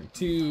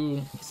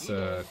 32. Let's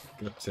get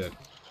up to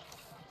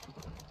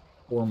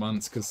 4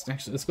 months, because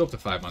actually, let's go up to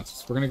 5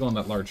 months. We're going to go on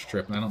that large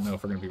trip, and I don't know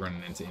if we're going to be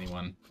running into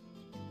anyone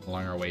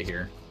along our way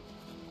here.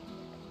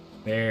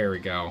 There we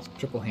go.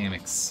 Triple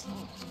hammocks.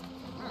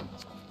 Go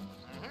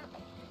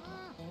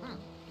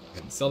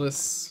ahead and sell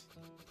this.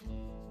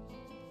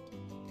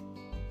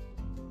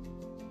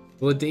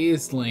 Well, a day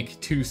is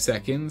like 2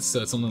 seconds,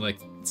 so it's only like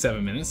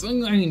 7 minutes. I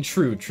mean,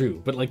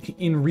 true. But like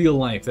in real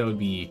life, that would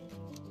be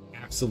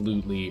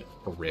absolutely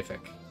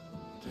horrific.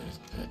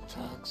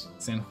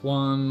 San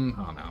Juan.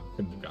 Oh no,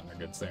 couldn't have gotten our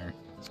goods there.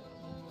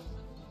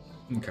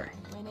 Okay.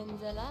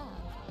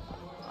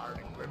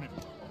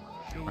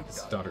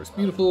 This daughter's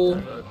beautiful.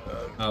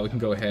 We can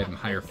go ahead and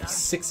hire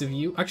 6 of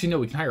you. Actually, no,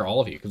 we can hire all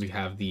of you because we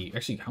have the.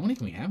 Actually, how many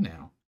can we have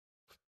now?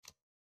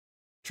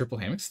 Triple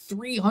hammocks?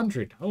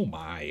 300. Oh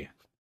my.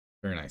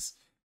 Very nice.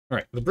 All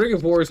right, the Brig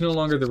of War is no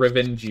longer the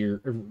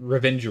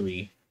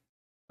Revengery.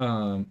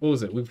 What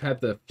was it? We've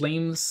had the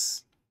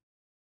Flames.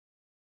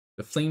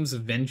 The Flames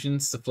of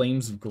Vengeance, the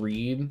Flames of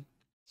Greed.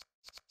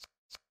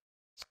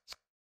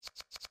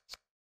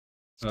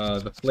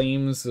 The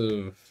Flames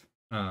of,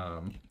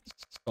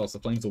 the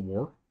Flames of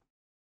War.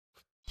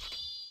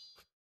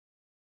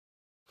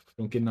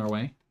 Don't get in our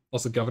way.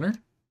 Also, Governor,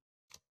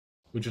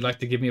 would you like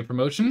to give me a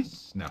promotion?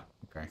 No.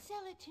 Okay.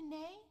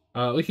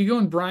 We could go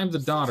and bribe the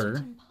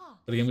daughter,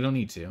 but again, we don't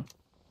need to.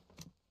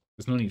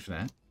 There's no need for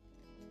that.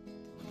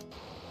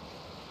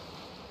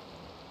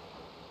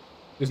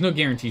 There's no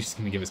guarantee she's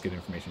going to give us good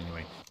information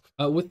anyway.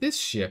 With this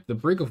ship, the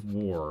Brig of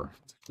War...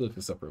 Let's look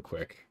this up real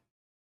quick.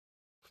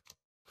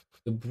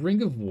 The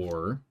Brig of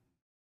War...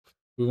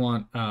 We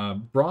want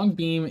broad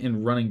beam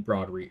and running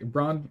broad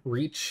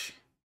reach.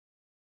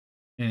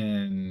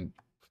 And...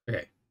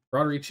 Okay.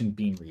 Broad reach and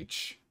beam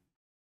reach.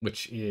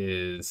 Which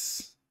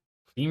is...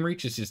 Beam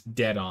reach is just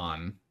dead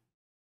on.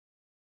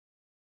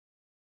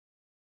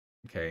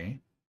 Okay.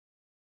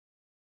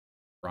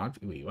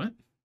 Wait, what?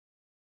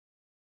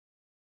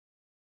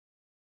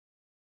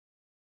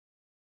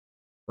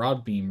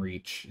 Broad beam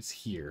reach is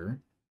here.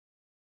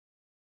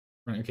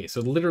 Okay, so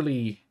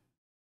literally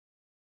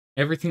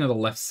everything on the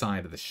left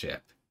side of the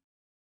ship.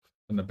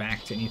 From the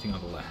back to anything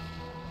on the left.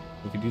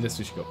 If we can do this,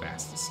 we should go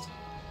fastest.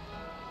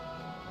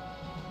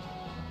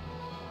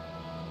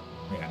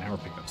 Oh yeah, now we're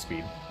picking up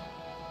speed.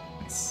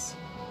 Nice.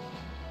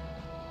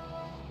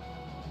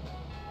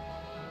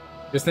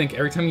 Just think,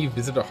 every time you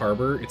visit a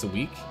harbor, it's a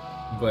week,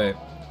 but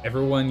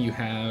everyone you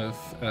have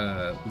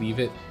leave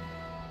it.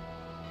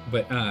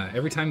 But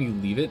every time you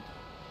leave it,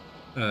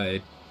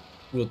 it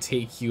will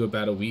take you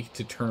about a week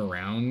to turn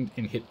around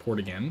and hit port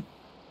again.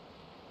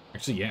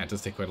 Actually, yeah, it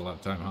does take quite a lot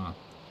of time, huh?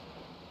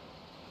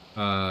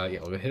 Yeah,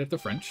 we'll go hit up the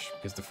French,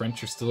 because the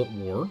French are still at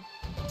war.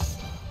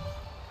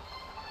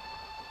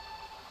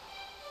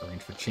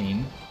 Arrange for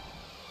chain.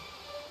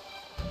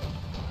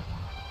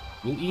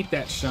 We'll eat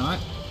that shot.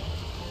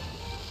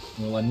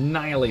 We'll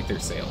annihilate their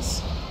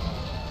sails.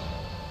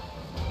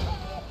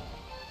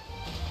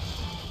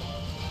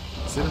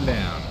 Sit them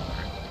down.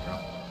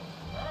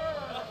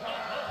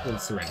 Alright, we'll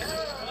surrender.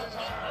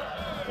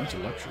 A bunch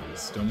of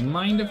luxuries. Don't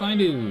mind if I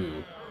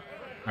do.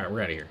 Alright,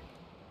 we're out of here.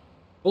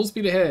 Full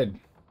speed ahead.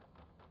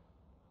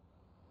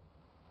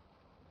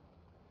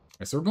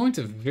 Alright, so we're going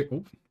to...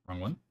 Oh, wrong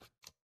one.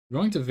 We're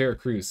going to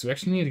Veracruz, so we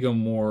actually need to go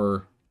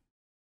more...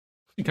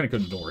 We kind of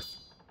go north.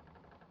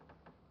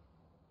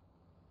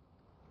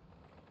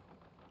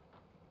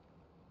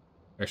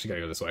 We actually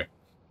gotta go this way.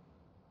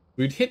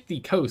 We'd hit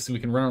the coast, and we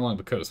can run along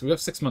the coast. We have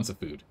 6 months of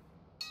food.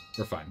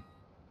 We're fine.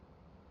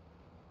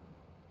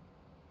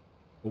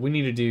 What we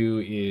need to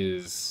do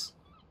is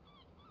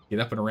get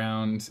up and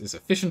around as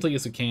efficiently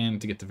as we can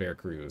to get to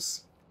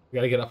Veracruz. We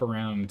gotta get up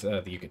around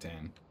the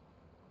Yucatan.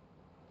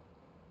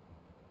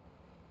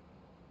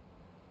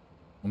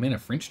 Oh man, a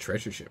French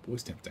treasure ship.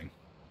 Always tempting.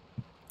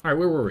 Alright,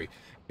 where were we?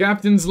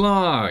 Captain's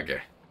log.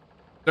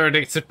 Start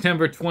date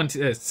September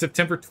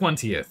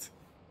 20th.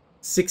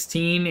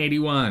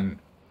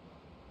 1681.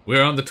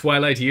 We're on the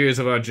twilight years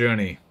of our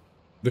journey.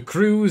 The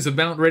crew is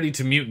about ready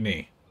to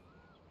mutiny.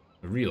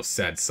 A real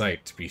sad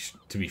sight,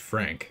 to be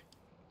frank.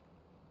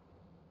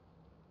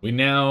 We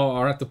now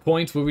are at the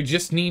point where we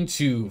just need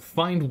to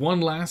find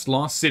one last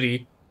lost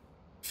city,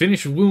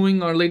 finish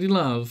wooing our lady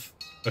love,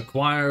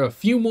 acquire a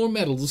few more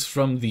medals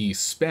from the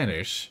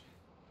Spanish,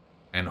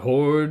 and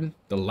hoard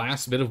the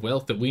last bit of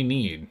wealth that we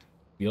need to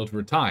be able to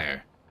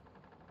retire,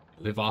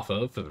 live off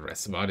of for the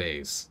rest of our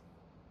days.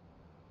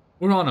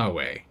 We're on our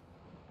way.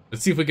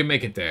 Let's see if we can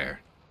make it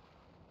there.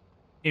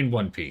 In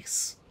one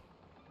piece.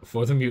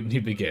 Before the mutiny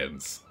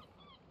begins.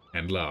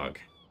 And log.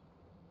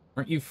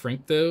 Aren't you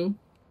Frank, though?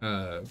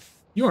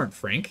 You aren't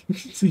Frank.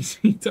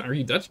 Are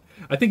you Dutch?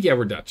 I think, yeah,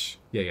 we're Dutch.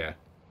 Yeah.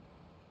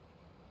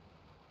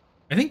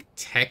 I think,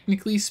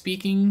 technically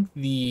speaking,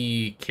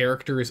 the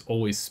character is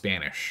always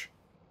Spanish.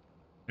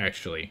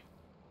 Actually.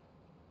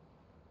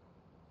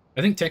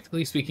 I think,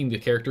 technically speaking, the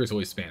character is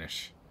always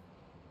Spanish.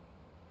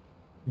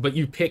 But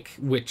you pick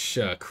which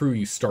crew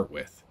you start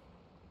with.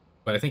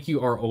 But I think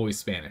you are always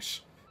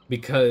Spanish.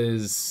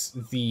 Because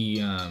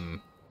the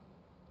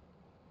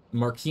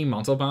Marquis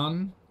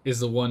Montalban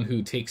is the one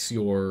who takes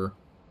your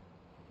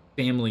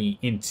family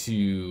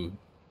into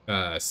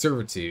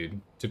servitude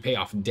to pay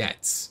off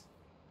debts.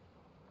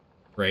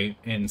 Right?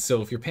 And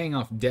so if you're paying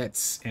off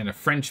debts and a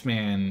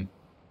Frenchman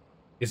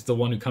is the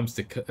one who comes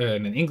to...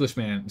 an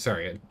Englishman...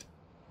 Sorry,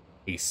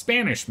 a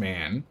Spanish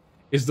man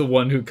is the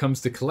one who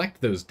comes to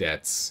collect those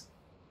debts...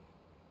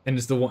 And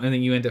is the one, and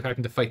then you end up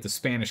having to fight the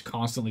Spanish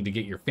constantly to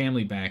get your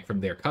family back from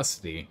their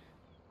custody.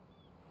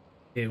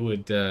 It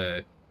would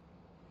bear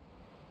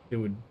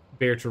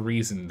to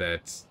reason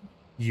that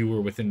you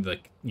were within the,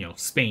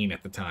 Spain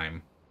at the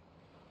time.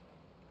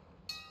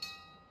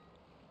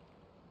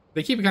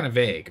 They keep it kind of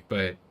vague,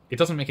 but it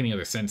doesn't make any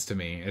other sense to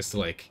me as to,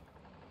 like,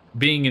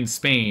 being in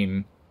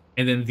Spain,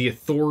 and then the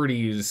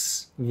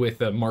authorities with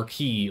a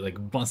marquee,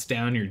 like, bust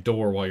down your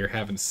door while you're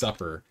having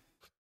supper.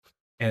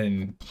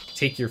 And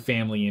take your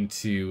family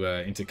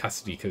into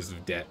custody because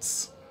of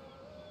debts.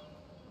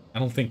 I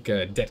don't think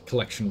debt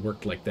collection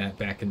worked like that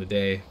back in the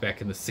day,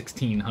 back in the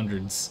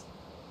 1600s,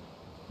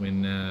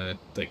 when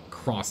like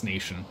cross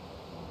nation.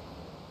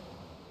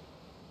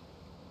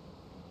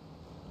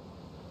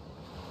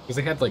 Because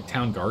they had like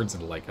town guards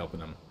and the like helping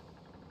them.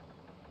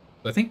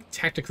 But I think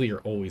technically you're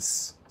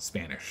always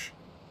Spanish,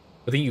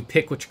 but then you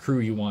pick which crew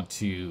you want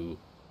to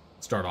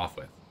start off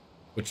with.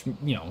 Which,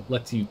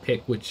 lets you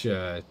pick which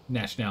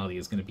nationality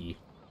is going to be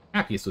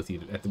happiest with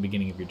you at the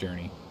beginning of your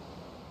journey.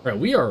 Alright,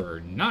 we are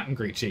not in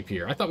great shape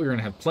here. I thought we were going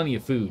to have plenty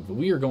of food, but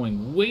we are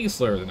going way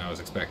slower than I was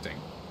expecting.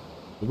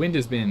 The wind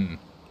has been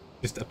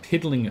just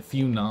piddling a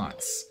few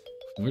knots,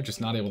 and we're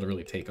just not able to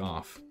really take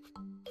off.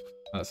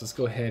 So let's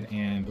go ahead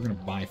and we're going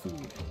to buy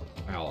food.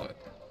 Buy all of it.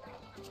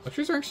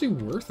 Luxuries are actually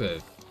worth a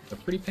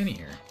pretty penny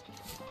here.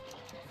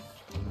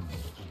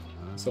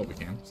 So we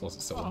can. So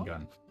let's sell one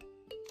gun.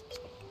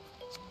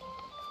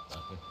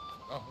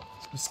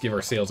 Just give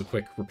our sails a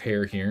quick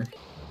repair here.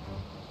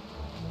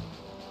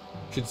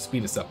 Should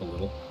speed us up a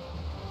little.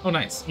 Oh,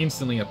 nice.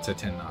 Instantly up to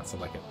 10 knots. I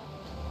like it.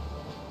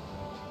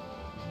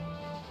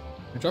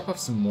 I drop off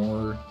some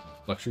more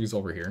luxuries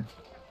over here.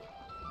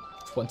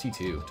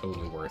 22.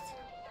 Totally worth.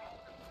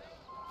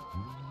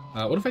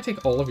 What if I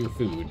take all of your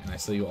food and I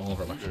sell you all of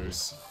our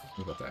luxuries?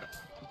 What about that?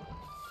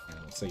 And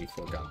I'll sell you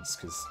 4 guns,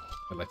 because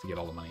I'd like to get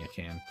all the money I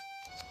can.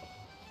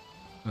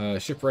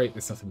 Shipwright,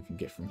 there's nothing we can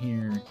get from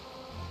here.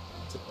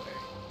 It's away.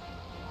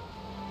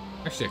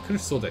 Actually, I could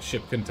have sold that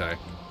ship, couldn't I? I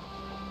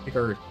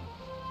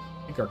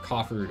think our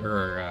coffer,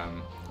 or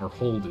our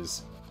hold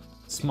is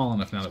small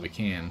enough now that we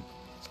can.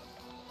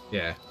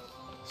 Yeah.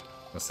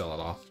 I'll sell it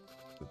off.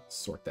 Let's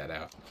sort that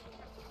out.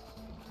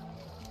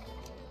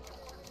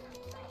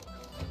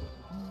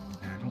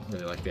 I don't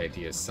really like the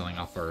idea of selling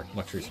off our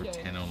luxuries for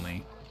 10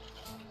 only.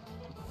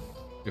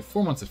 We have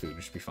 4 months of food,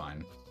 we should be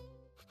fine.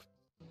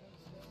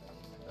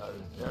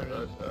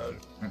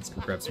 Let's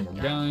go grab some more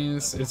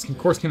guys. It's of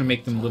course going to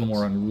make them a little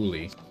more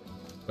unruly,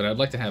 but I'd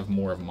like to have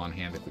more of them on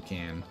hand if we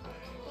can.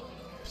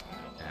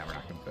 Yeah, we're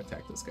not going to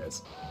attack those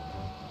guys.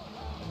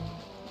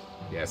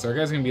 Yeah, so our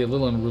guys are going to be a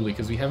little unruly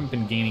because we haven't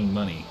been gaining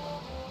money.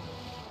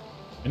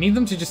 I need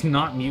them to just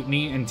not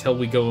mutiny until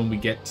we go and we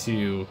get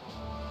to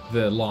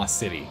the Lost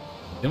City.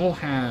 Then we'll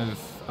have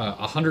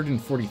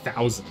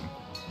 140,000,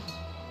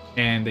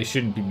 and they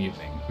shouldn't be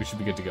mutinying. We should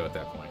be good to go at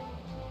that point.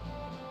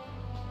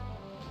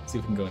 See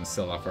if we can go and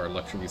sell off our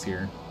luxuries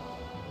here.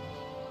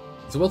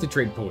 It's a wealthy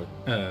trade port,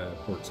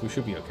 so we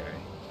should be okay.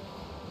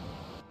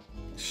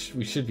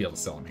 We should be able to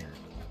sell them here.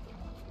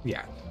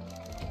 Yeah.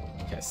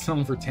 Okay, sell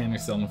them for 10 or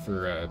sell them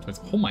for 20.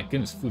 Oh my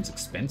goodness, food's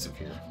expensive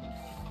here.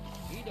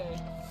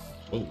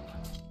 Whoa.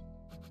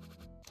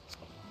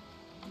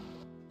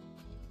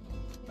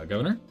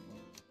 Governor?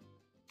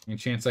 Any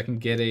chance I can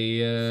get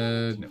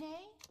a, no.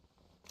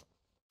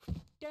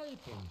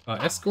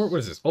 Escort, what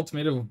is this?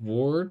 Ultimatum of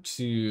war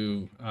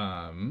to,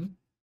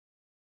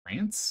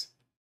 France?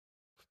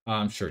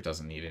 I'm sure it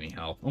doesn't need any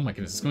help. Oh my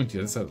goodness, it's going to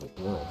the other side of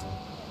the world.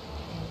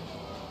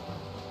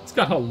 It's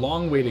got a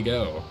long way to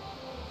go.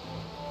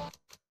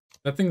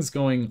 That thing's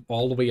going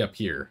all the way up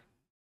here.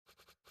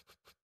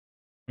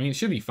 I mean, it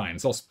should be fine.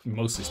 It's all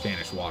mostly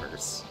Spanish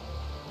waters.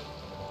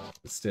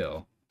 But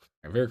still.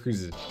 Right,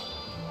 Veracruz is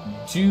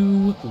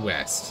due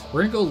west.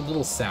 We're gonna go a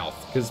little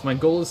south, because my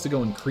goal is to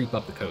go and creep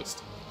up the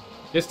coast.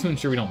 Just to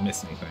ensure we don't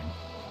miss anything.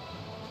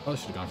 Probably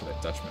should have gone for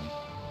that Dutchman.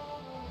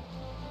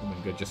 Would have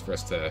been good just for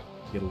us to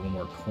get a little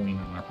more coin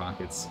in our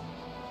pockets.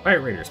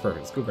 Pirate Raiders,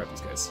 perfect. Let's go grab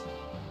these guys.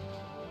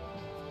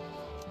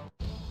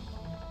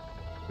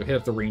 Go hit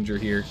up the Ranger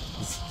here.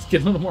 Let's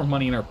get a little more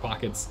money in our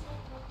pockets.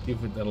 See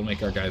if that'll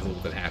make our guys a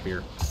little bit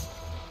happier.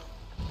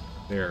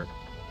 They're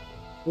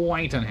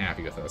quite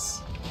unhappy with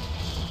us.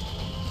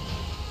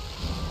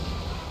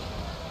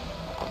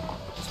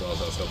 As well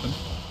as I was hoping.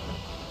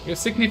 We have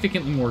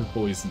significantly more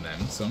boys than them,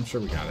 so I'm sure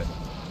we got it.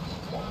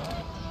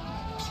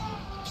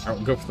 Alright,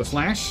 we'll go for the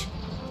flash.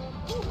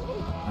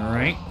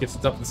 Alright, gets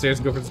it up the stairs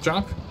and go for the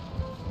chop.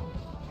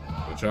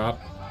 Good chop.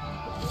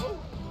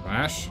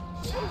 Flash.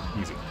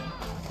 Easy.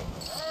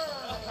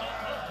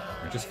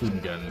 Alright, just food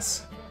and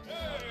guns.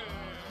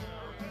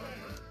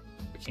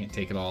 We can't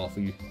take it all if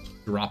we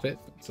drop it,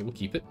 so we'll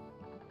keep it.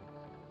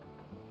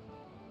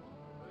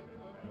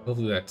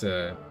 Hopefully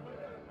that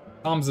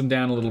calms them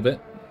down a little bit,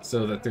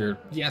 so that they're,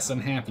 yes,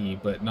 unhappy,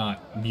 but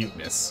not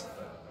mutinous.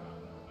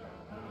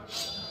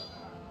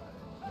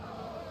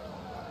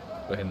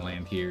 Go ahead and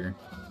land here.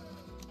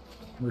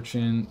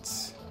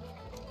 Merchant.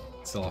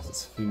 Sell off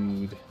this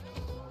food.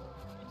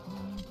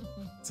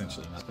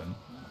 Essentially nothing.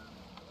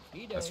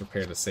 Let's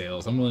repair the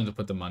sails. I'm willing to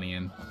put the money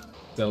in.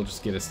 That'll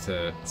just get us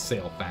to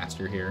sail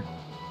faster here.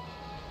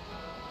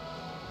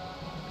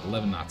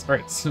 11 knots.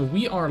 Alright, so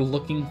we are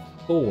looking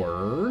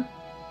for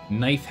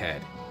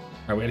Knifehead.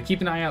 Alright, we gotta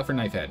keep an eye out for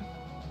Knifehead.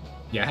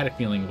 Yeah, I had a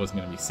feeling it wasn't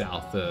going to be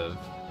south of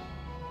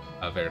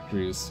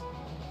Veracruz.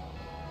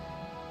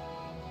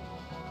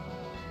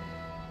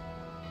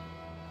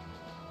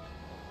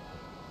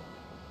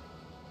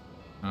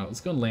 Let's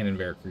go and land in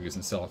Veracruz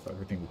and sell off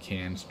everything we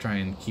can to try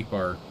and keep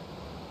our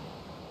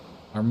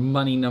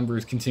money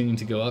numbers continuing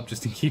to go up,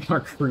 just to keep our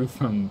crew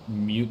from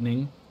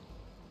mutinying.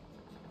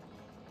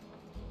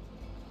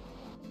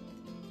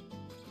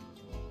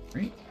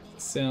 Right,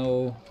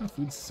 sell. Oh,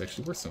 food's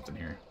actually worth something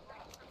here.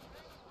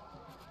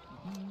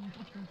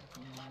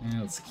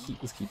 Yeah, let's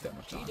keep that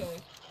much on.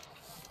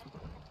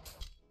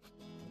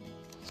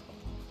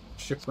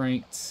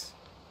 Shipwright.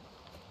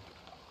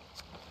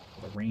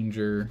 The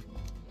Ranger.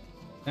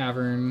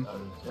 Tavern.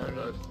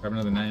 Grab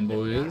another 9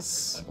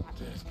 boys.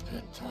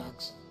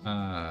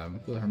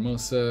 The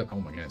Hermosa. Oh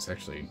my goodness,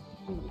 actually.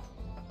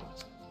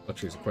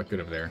 Luxuries are quite good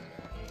over there.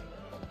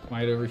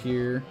 Quiet over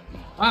here.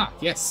 Ah,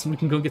 yes, we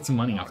can go get some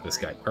money off this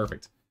guy.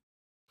 Perfect.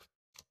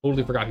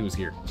 Totally forgot he was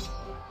here.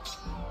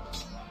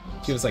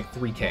 Give us like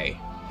 3K.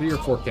 3 or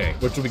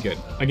 4K, which will be good.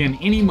 Again,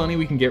 any money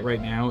we can get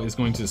right now is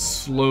going to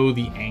slow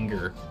the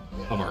anger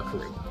of our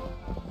crew.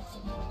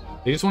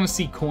 They just want to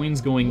see coins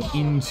going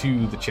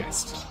into the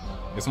chest.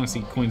 They just want to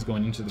see coins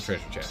going into the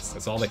treasure chest.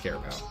 That's all they care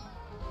about.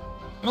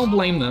 I don't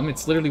blame them.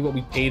 It's literally what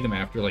we pay them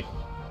after like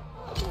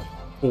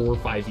 4 or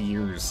 5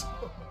 years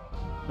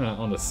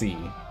on the sea.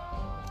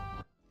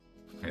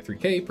 Alright,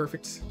 3K,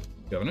 perfect.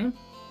 Governor.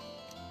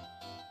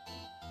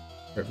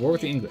 Alright, war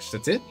with the English.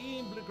 That's it?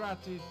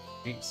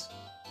 Jeez.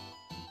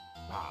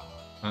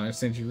 I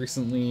understand you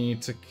recently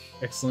took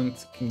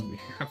excellent. Can you be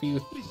happy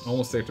with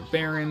almost there to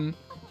Baron?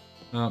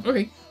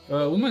 Okay,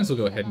 we might as well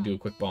go ahead and do a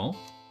quick ball.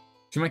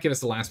 She might give us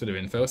the last bit of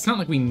info. It's not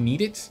like we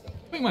need it.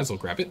 We might as well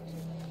grab it.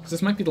 Because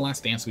this might be the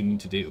last dance we need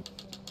to do.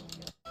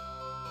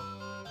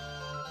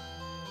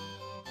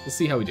 We'll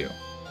see how we do.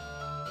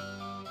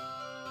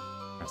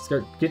 Let's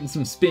start getting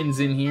some spins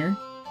in here.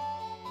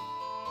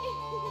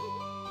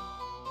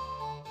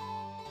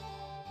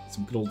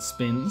 Some good old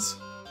spins.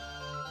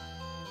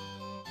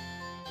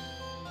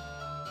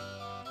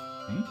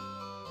 Okay.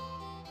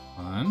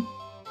 Come on.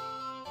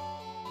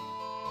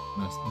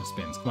 No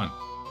spins. Come on.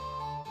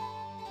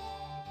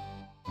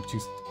 I'm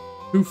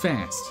too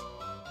fast.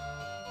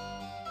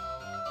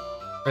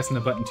 Pressing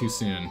the button too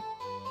soon.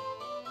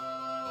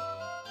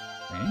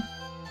 Okay.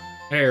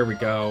 There we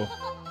go.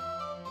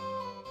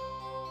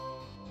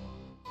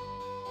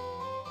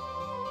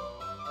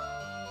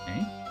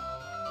 Okay.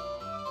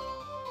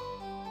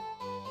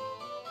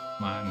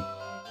 Come on.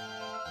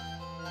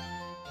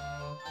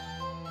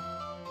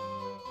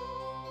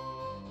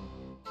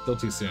 Still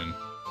too soon.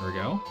 There we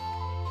go.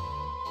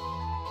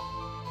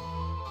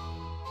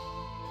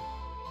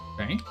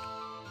 Okay.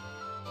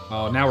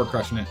 Oh, now we're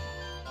crushing it.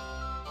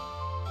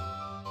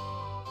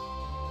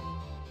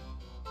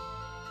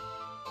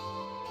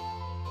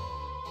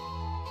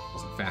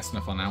 Wasn't fast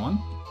enough on that one.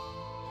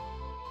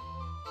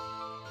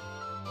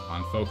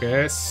 On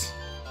focus.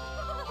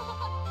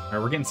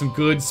 Alright, we're getting some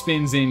good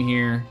spins in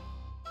here.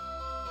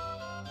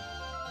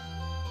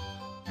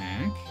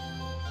 Back.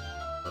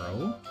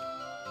 Throw.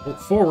 Oh,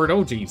 forward.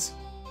 Oh, jeez.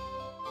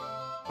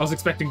 I was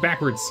expecting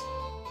backwards.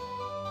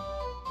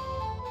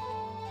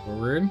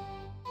 Forward.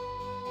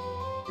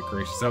 Good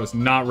gracious, I was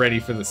not ready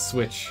for the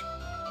switch.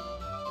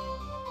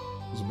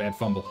 It was a bad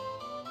fumble.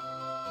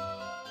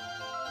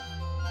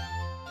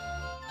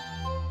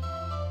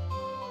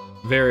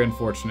 Very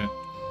unfortunate.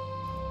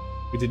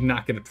 We did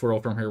not get a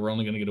twirl from her. We're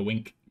only going to get a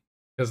wink.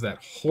 Because of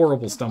that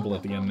horrible stumble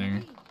at the end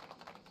there.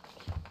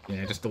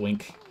 Yeah, just a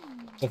wink.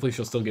 Hopefully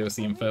she'll still give us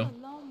the info.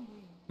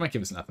 Might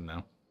give us nothing,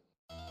 though.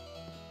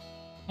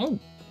 Oh.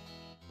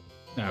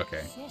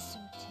 Okay.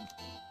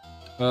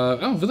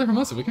 Oh, Villa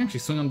Hermosa. We can actually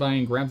swing on by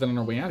and grab that on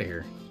our way out of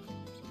here.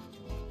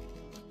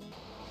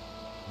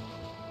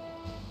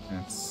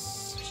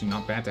 That's actually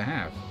not bad to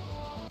have.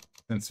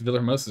 Since Villa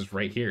Hermosa's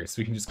right here,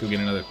 so we can just go get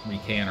another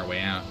 3K on our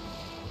way out.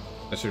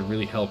 That should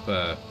really help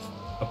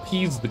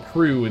appease the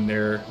crew in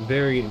their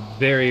very,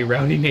 very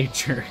rowdy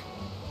nature.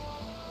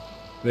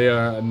 They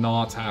are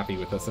not happy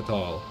with us at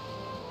all.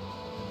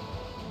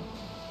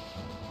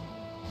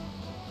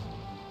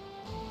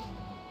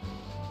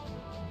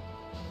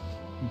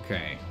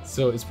 Okay,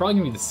 so it's probably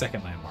gonna be the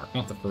second landmark,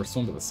 not the first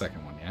one, but the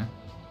second one, yeah?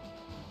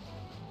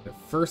 The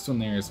first one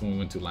there is the one we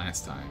went to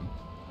last time.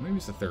 Maybe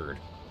it's the third.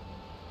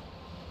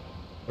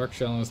 Dark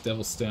Shallows,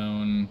 Devil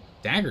Stone,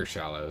 Dagger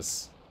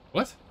Shallows.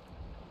 What?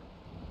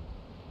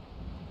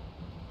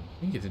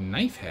 We can get a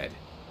Knife Head.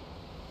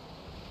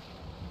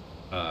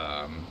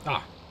 There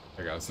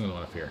we go, there's another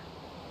one up here.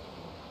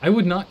 I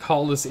would not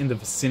call this in the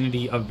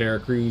vicinity of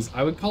Veracruz.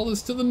 I would call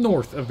this to the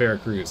north of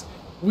Veracruz.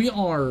 We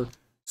are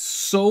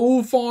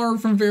so far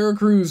from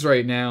Veracruz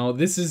right now.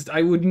 This is,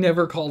 I would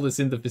never call this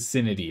in the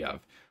vicinity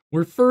of.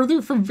 We're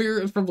further from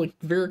like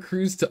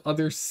Veracruz to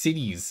other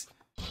cities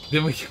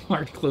than we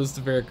are close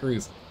to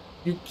Veracruz.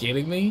 You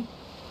kidding me?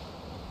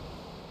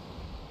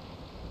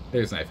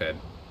 There's Knife Head.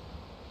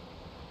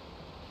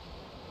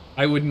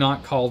 I would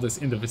not call this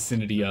in the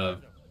vicinity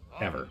of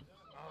ever.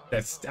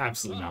 That's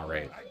absolutely not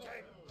right.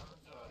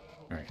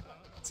 Alright,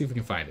 let's see if we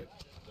can find it.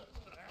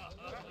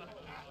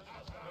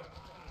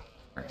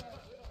 Alright.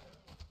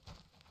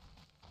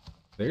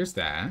 There's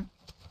that.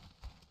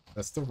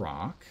 That's the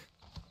rock.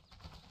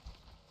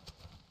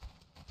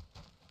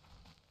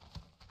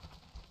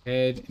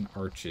 Head and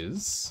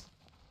arches.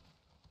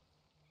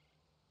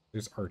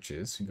 There's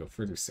arches. We can go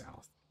further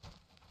south.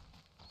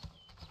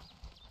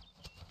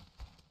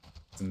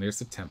 And there's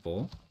the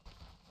temple.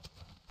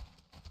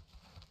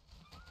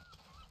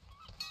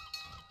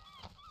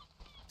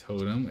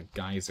 Totem, a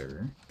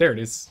geyser. There it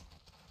is.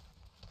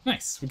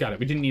 Nice, we got it.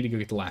 We didn't need to go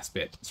get the last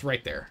bit. It's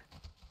right there.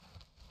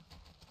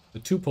 The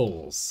two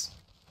poles.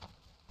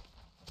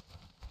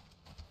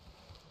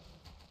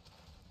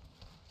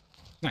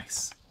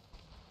 Nice.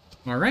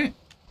 Alright,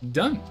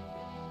 done.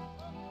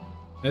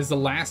 That's the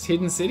last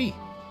hidden city.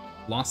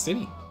 Lost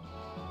City.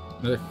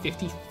 Another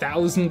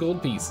 50,000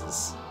 gold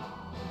pieces.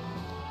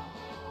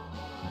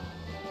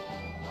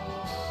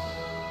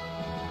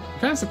 I'm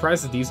kind of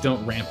surprised that these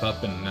don't ramp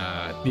up in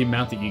the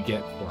amount that you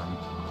get for them.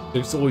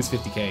 There's always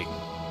 50k.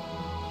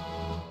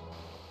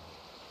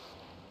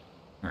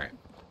 Alright.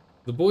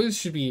 The boys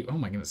should be... Oh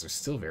my goodness, they're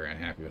still very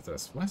unhappy with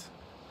us. What?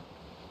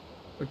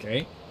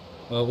 Okay.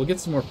 We'll get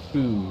some more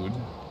food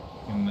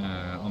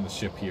on the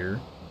ship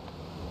here.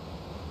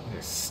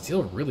 They're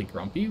still really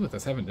grumpy with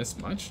us having this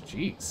much?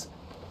 Jeez.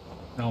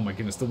 Oh my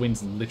goodness, the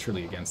wind's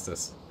literally against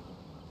us.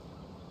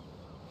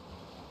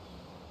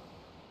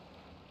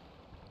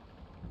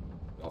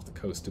 Off the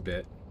coast a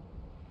bit.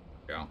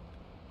 There we go.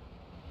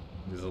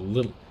 There's a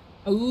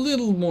a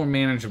little more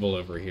manageable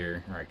over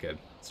here. All right, good.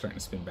 It's starting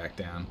to spin back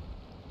down.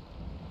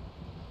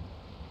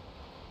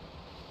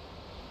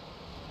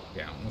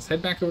 Yeah, let's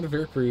head back over to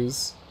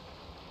Veracruz.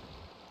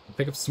 We'll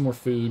pick up some more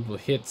food. We'll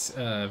hit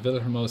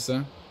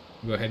Villahermosa.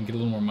 We'll go ahead and get a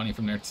little more money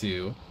from there,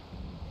 too.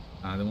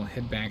 Then we'll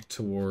head back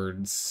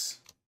towards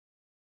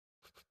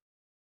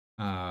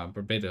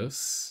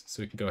Barbados,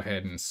 so we can go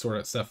ahead and sort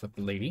out stuff with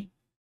the lady.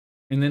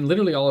 And then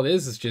literally all it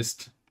is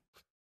just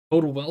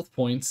total wealth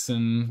points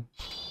and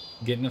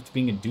getting up to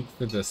being a duke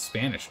for the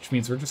Spanish, which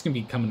means we're just going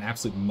to become an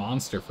absolute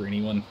monster for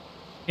anyone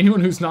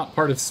who's not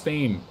part of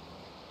Spain.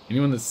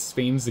 Anyone that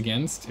Spain's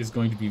against is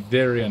going to be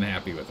very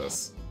unhappy with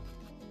us.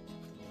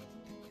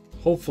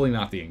 Hopefully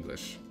not the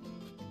English.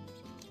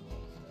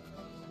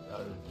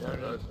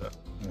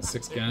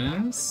 6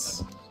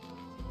 guys.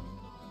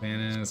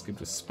 Bananas, good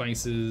with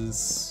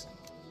spices.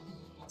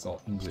 It's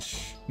all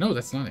English. No,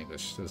 that's not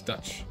English. That's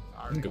Dutch.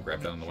 I can go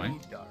grab that on the way.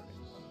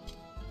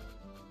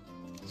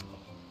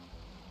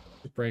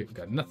 Right, we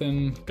got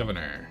nothing.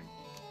 Governor.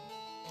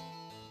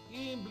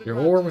 You're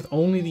at war with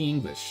only the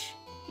English.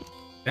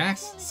 That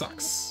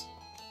sucks.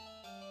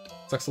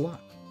 Sucks a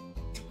lot.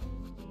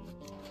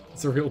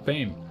 It's a real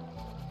pain.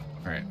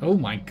 Alright. Oh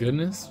my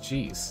goodness.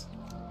 Jeez.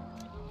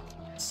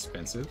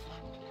 Expensive.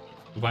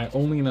 We'll buy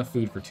only enough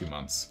food for 2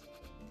 months.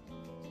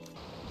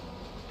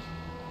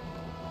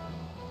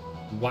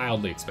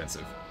 Wildly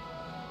expensive.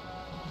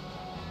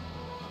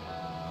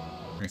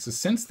 Alright, so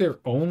since they're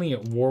only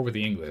at war with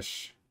the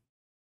English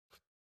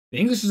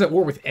is at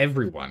war with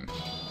everyone.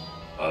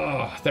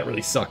 Oh, that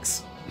really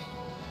sucks.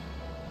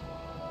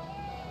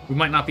 We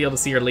might not be able to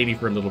see our lady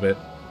for a little bit.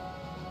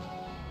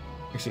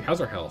 Actually,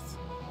 how's our health?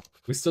 Are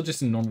we still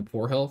just in normal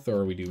poor health, or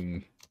are we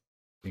doing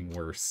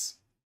worse?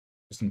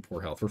 Just in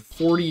poor health. We're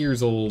 40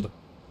 years old.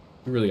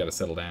 We really got to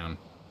settle down.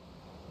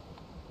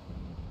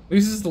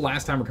 This is the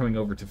last time we're coming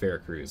over to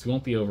Veracruz. We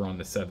won't be over on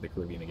this side of the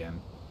Caribbean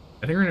again.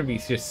 I think we're going to be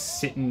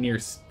just sitting near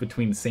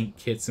between St.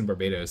 Kitts and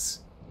Barbados.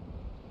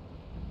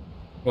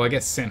 Well, I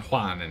guess San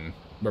Juan and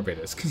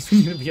Barbados, because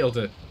we're going to be able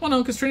to... Well,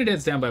 no, because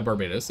Trinidad's down by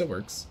Barbados. That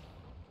works.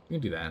 We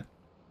can do that.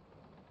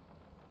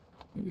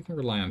 Maybe we can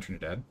rely on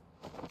Trinidad.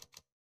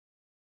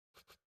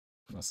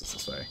 Unless it's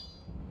this way.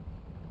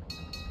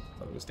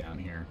 Thought it was down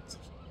here. It's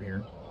over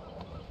here.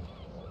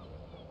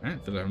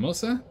 Alright,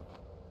 Villahermosa.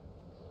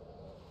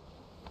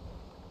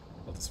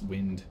 All this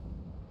wind.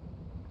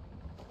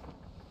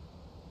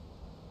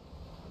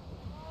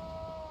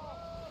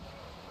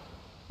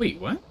 Wait,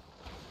 what?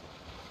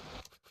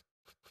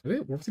 Are they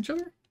at war with each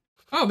other?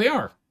 Oh, they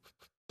are!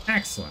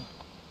 Excellent.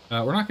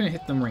 We're not going to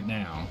hit them right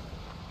now.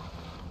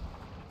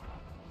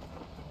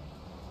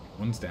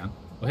 One's down.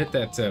 We'll hit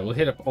that, we'll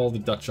hit up all the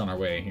Dutch on our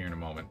way here in a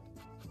moment.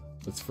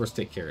 Let's first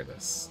take care of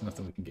this.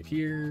 Nothing we can get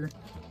here.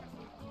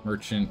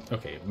 Merchant.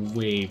 Okay,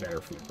 way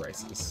better food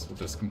prices. We'll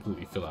just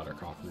completely fill out our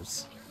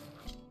coffers.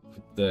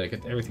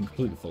 Get everything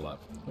completely full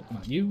up. Oh,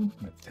 not you.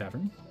 I'm at the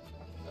tavern.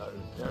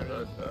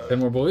 10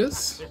 more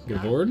boys. Get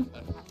aboard.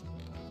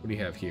 What do you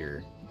have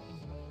here?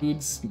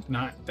 Food's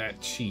not that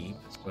cheap,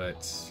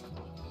 but...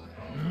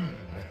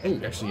 Oh,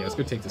 actually, yeah, let's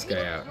go take this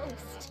guy out.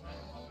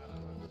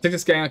 Take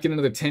this guy out, get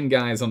another 10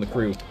 guys on the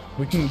crew.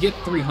 We can get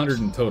 300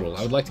 in total.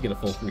 I would like to get a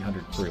full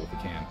 300 crew if we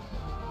can.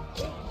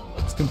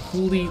 Let's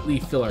completely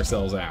fill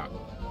ourselves out.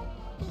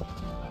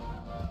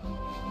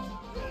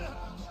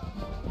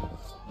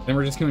 Then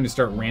we're just going to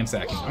start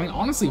ransacking. I mean,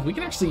 honestly, if we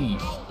can actually...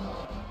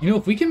 You know,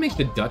 if we can make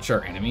the Dutch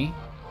our enemy,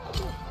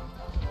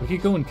 we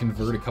could go and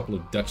convert a couple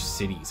of Dutch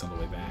cities on the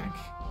way back.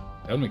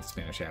 That would make the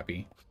Spanish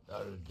happy.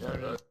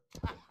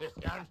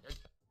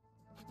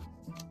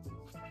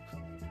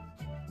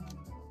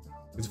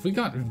 Because if we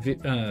got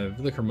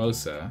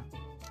Villahermosa...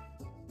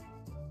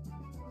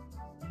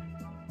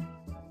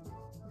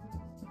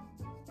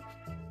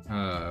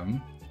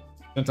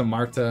 Santa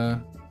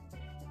Marta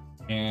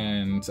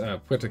and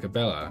Puerto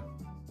Cabela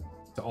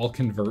to all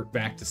convert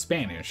back to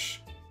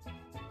Spanish,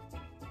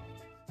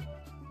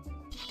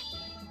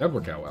 that'd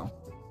work out well.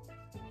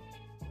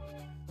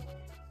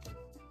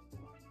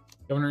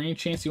 Governor, any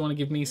chance you want to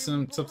give me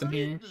something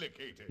here?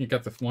 You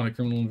got the wanted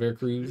criminal in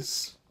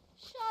Veracruz?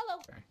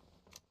 Okay.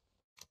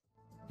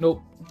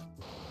 Nope.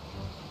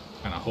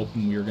 Kind of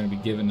hoping we were going to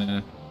be given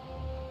a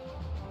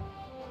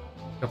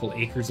couple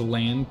acres of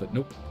land, but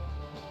nope.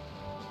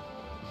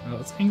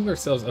 Let's angle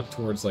ourselves up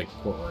towards, like,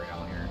 Port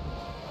Royale here.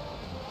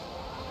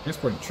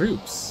 Transporting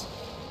troops.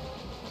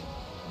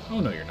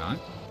 Oh, no, you're not.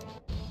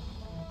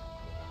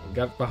 We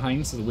got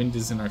behind so the wind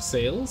is in our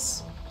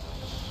sails.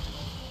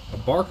 A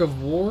bark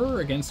of war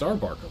against our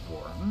bark of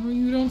war. Oh,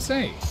 you don't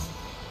say.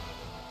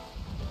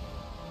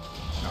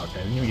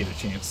 Okay, I didn't even get a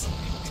chance.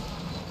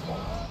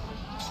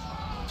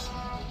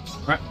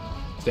 Alright,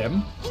 stab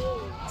him.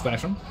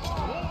 Slash him.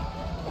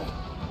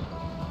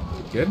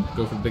 Good.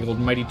 Go for the big old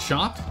mighty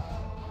chop.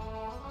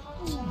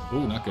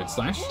 Ooh, not good.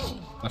 Slash.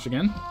 Slash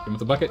again. Give him with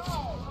the bucket.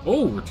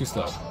 Oh, we're too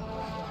slow.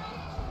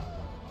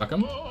 Duck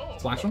him.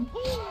 Slash him.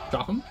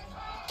 Chop him.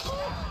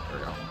 There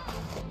we go.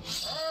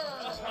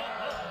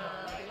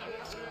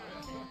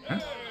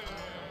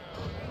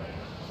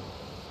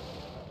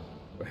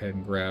 Go ahead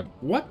and grab...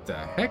 What the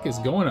heck is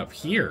going up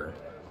here?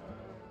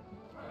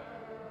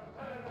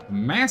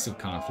 Massive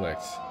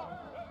conflict.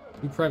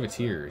 2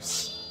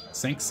 privateers.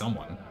 Sank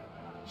someone.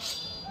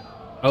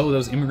 Oh,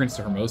 those immigrants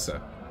to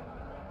Hermosa.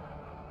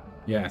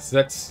 Yeah, so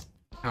that's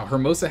how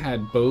Hermosa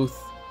had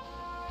both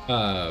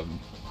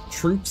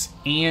troops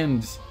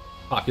and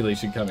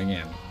population coming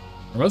in.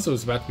 Hermosa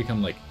was about to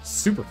become, like,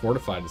 super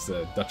fortified as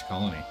a Dutch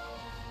colony.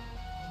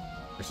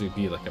 Or should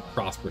be, like, a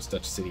prosperous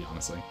Dutch city,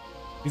 honestly.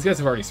 These guys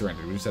have already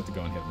surrendered. We just have to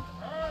go and hit them.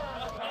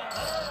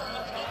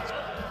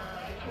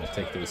 We'll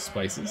take those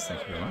spices.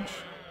 Thank you very much.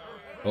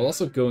 I'll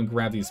also go and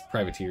grab these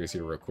privateers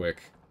here real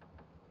quick.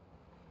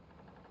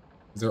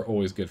 They're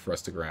always good for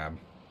us to grab.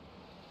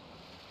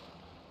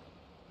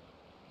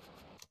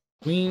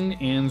 Queen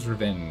Anne's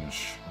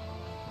Revenge.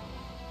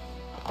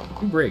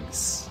 2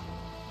 brigs.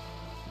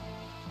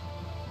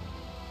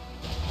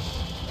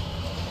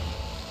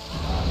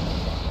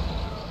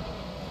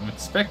 I'm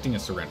expecting a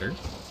surrender.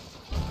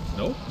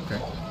 Nope,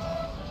 okay.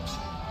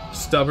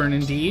 Stubborn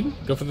indeed.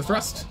 Go for the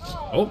thrust.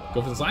 Oh,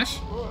 go for the slash.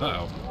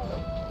 Uh-oh.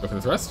 Go for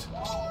the thrust.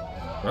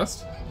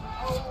 Thrust?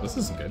 This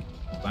isn't good.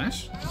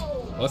 Slash?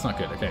 Well, that's not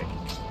good. Okay.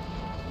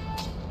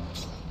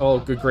 Oh,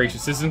 good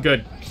gracious. This isn't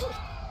good.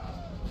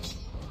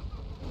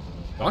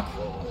 Duck.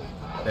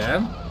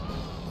 Dab.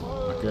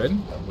 Not good.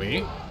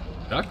 Wait.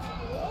 Duck.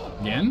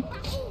 Again.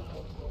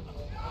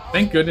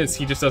 Thank goodness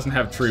he just doesn't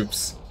have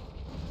troops.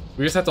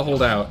 We just have to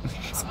hold out.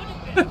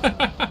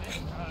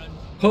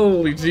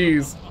 Holy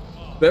jeez.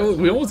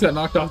 We almost got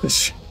knocked off the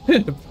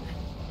ship.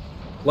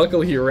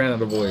 Luckily he ran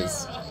out of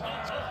boys.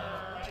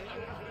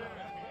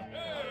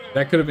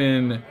 That could have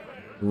been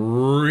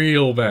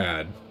real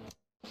bad.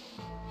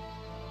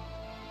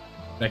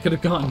 That could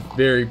have gone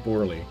very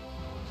poorly.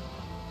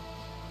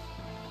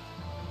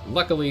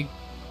 Luckily,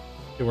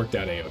 it worked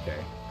out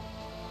a-okay.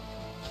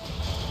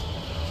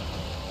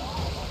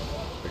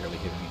 Barely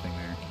hit anything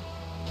there.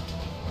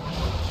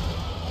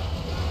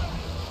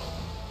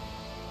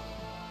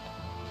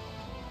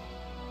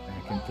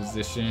 Back in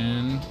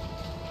position.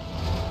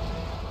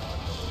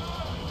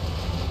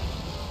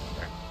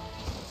 Okay.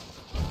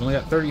 We only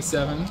got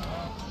 37.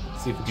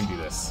 Let's see if we can do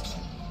this.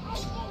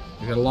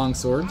 We got a long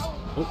sword.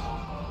 Oh.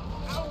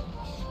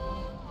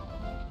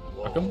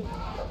 Fuck him.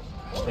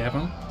 Stab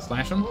him.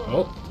 Slash him.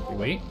 Oh,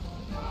 wait.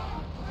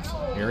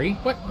 Parry?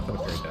 What? I thought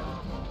I parried that.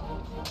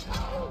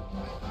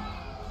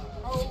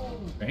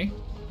 Okay.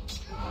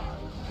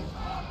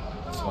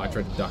 Oh, I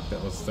tried to duck.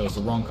 That was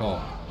the wrong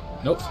call.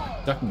 Nope.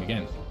 Ducking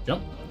again.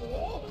 Jump.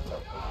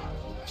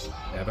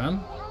 Stab him.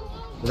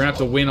 We're gonna have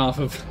to win off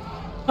of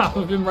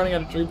him running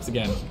out of troops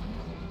again.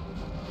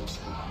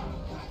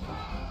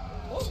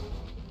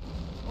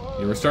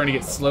 Yeah, we're starting to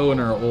get slow in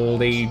our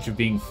old age of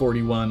being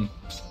 41.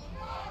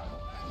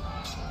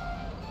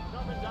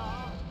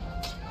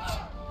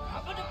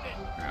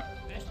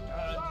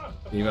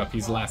 Gave up,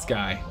 he's the last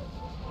guy.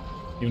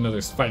 Even though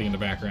there's fighting in the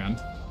background.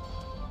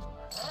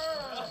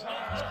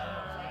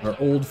 Our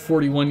old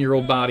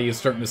 41-year-old body is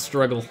starting to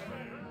struggle.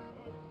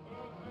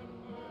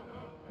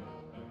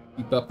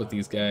 Keep up with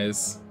these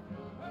guys.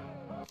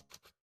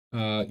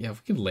 Yeah,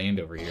 if we could land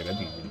over here, that'd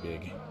be really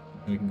big.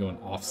 And we can go and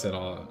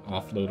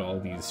offload all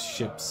these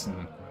ships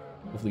and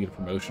hopefully get a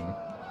promotion.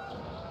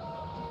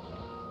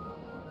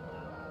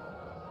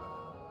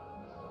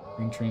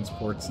 Green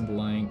transports and the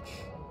like.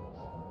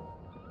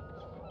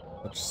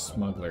 Dutch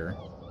smuggler.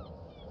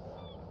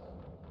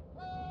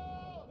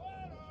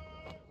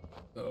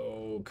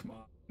 Oh, come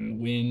on.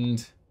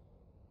 Wind.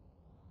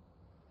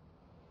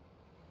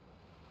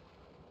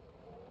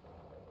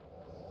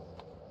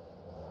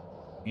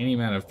 Any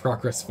amount of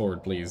progress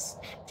forward, please.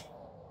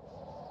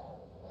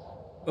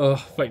 Oh,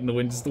 fighting the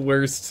wind is the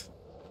worst.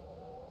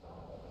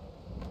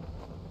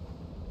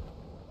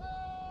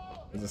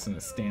 Is this in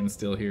a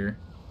standstill here?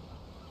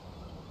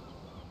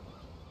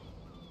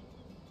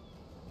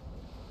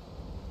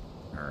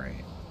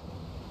 Alright.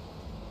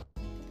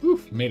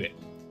 Oof, made it.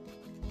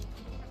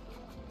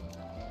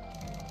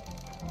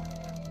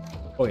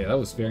 Oh yeah, that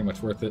was very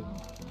much worth it.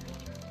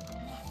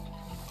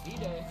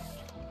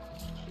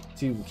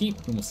 Two we'll keep,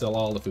 and we'll sell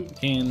all the food we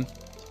can.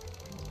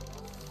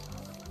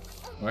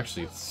 Oh,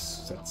 actually,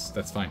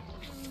 that's fine.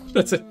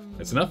 That's it.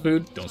 That's enough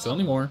food. Don't sell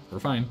any more. We're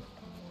fine.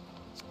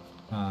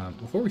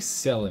 Before we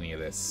sell any of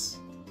this,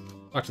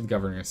 talk to the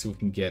governor and see if we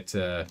can get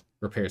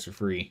repairs for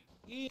free.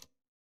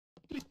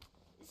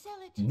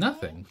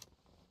 Nothing.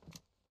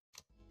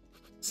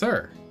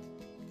 Sir.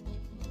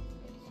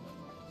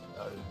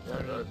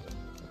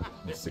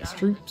 6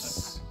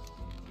 troops.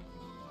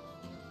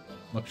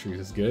 Luxury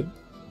is good.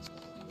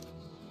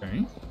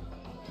 Okay.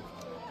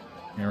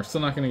 Yeah, we're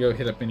still not going to go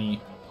hit up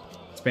any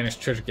Spanish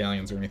treasure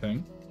galleons or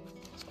anything.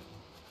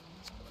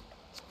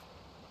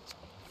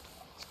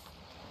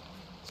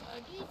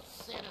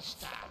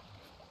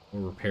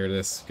 We'll repair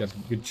this. Got a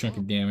good chunk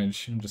of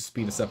damage and just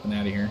speed us up and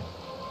out of here.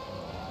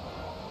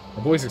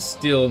 Our boys are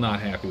still not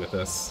happy with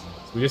us,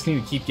 so we just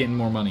need to keep getting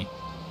more money.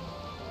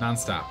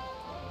 Non-stop.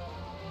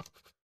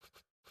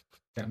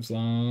 Captain's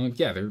log.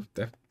 Yeah, they're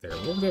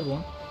over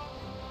everyone.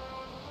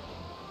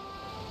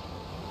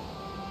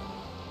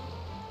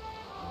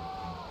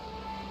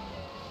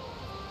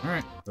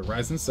 Alright, the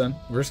rising sun.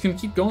 We're just gonna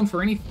keep going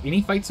for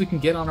any fights we can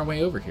get on our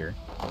way over here.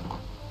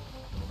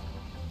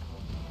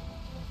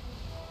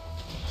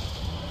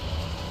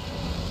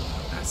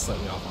 That's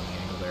slightly off on the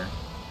angle there.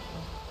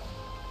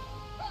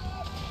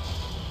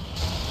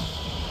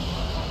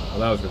 Well,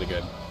 that was really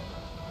good.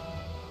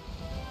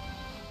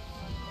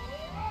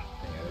 Yeah,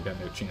 they got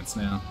no chance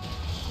now.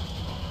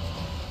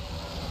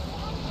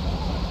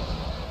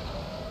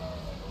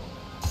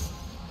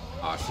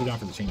 Aw, should have gone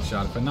for the chain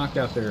shot. If I knocked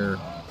out their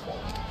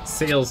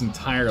sails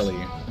entirely,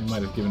 they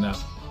might have given up.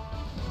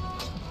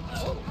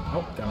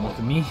 Oh, got him with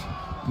the knee.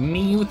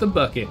 Knee with the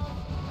bucket.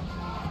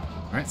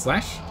 Alright,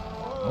 slash.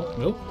 Oh,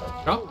 nope.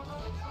 Drop.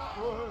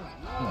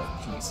 Oh,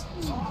 jeez.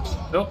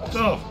 Oh,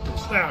 oh.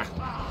 Ah.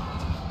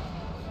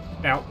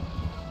 Ow.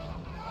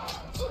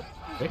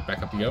 Okay,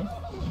 back up you go.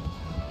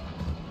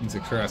 Means the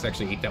Kuras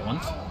actually ate that one.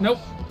 Nope.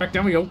 Back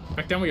down we go.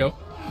 Back down we go.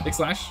 Big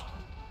slash.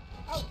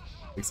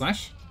 Big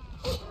slash.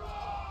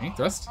 Okay,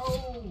 thrust.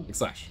 Big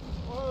slash.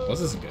 Well,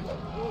 this isn't good.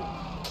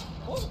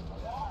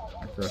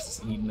 Kuras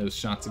is eating those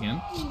shots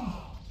again.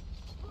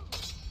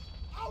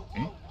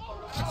 Okay.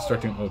 I have to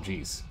start doing. Oh,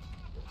 jeez.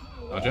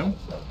 Dodge him.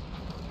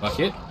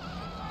 Bucket.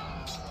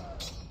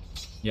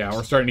 Yeah,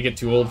 we're starting to get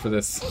too old for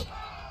this.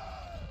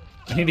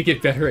 I need to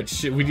get better at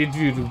ship. We need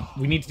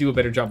to do a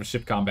better job of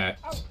ship combat.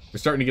 We're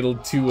starting to get a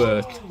little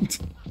too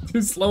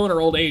too slow in our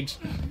old age.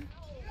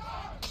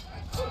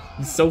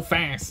 He's so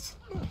fast.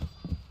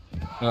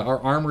 Our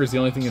armor is the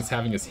only thing that's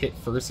having us hit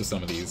first with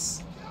some of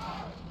these.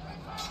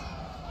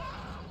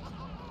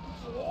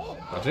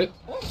 Watch it.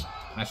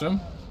 Smash him.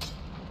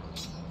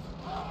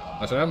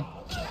 Watch him.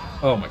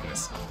 Oh my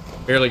goodness.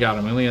 Barely got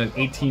him. I only had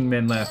 18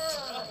 men left.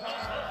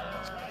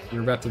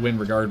 You're about to win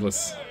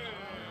regardless.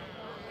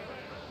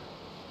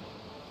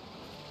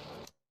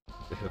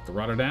 Hit the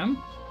Rotterdam.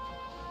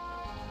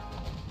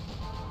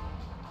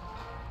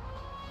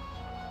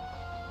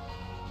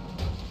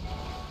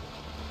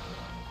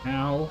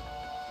 How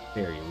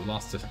dare you? We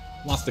lost a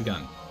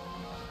gun.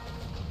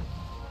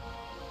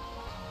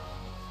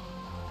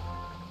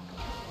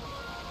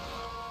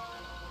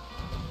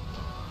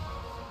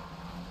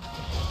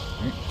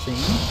 Alright, chain.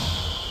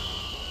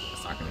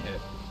 That's not gonna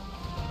hit.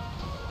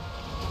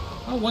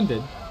 Oh, one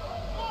did.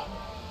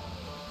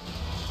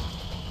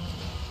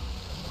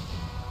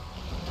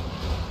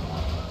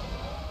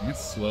 And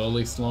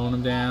slowly slowing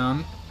him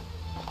down.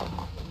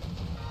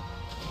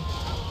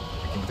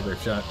 Hit with a great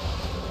shot.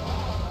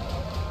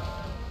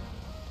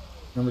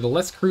 Remember, the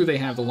less crew they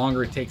have, the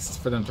longer it takes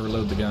for them to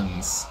reload the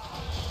guns.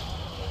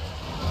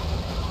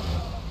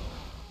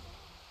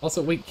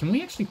 Also, wait, can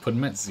we actually put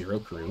them at 0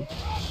 crew?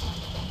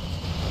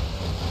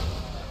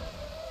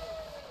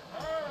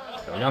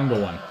 Okay, we got them to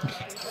 1.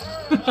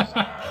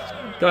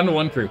 Got them to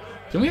 1 crew.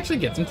 Can we actually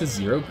get them to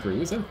 0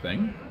 crew? Is that a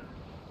thing?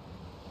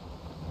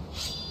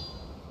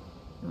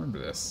 Remember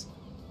this.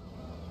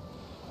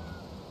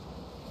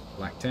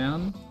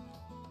 Blacktown.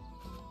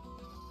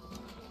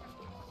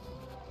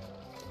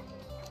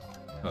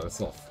 Oh,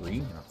 that's all free?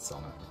 No, it's all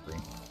not for free.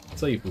 I'll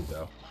sell you food,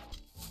 though.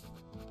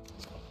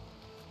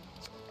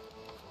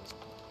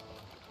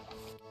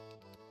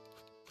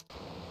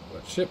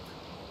 What ship?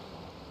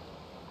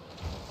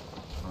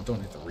 Oh,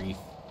 don't hit the reef.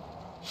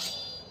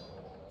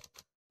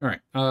 Alright,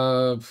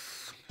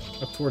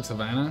 up towards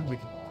Havana, we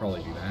could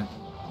probably do that.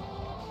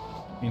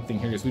 Main thing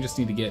here is we just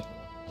need to get...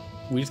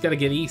 We just gotta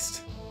get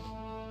east.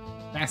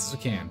 Fast as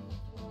we can.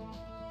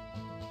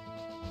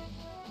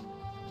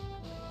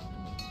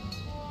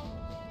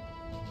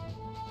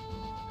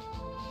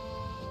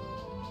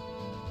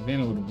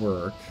 Havana would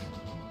work.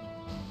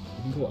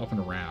 We can go up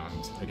and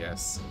around, I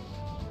guess.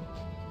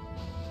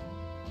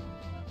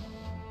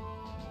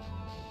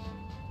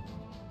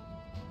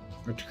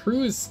 Our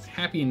crew is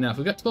happy enough.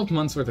 We've got 12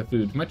 months worth of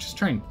food. We might just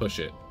try and push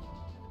it.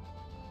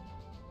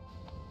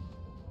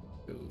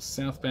 Go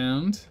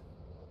southbound.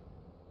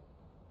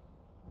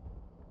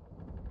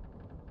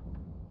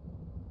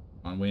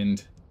 On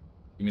wind.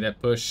 Give me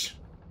that push.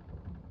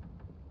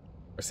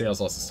 Our sails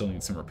also still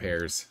need some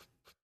repairs.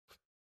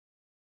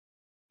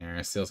 Yeah,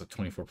 our sails have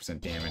 24%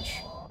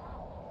 damage.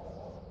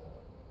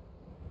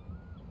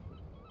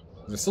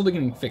 They're still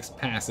getting fixed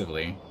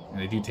passively, and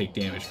they do take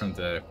damage from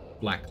the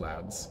black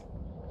clouds.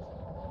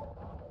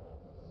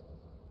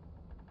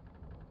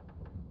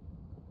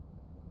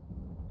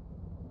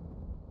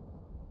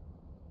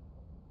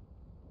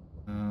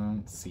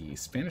 Let's see.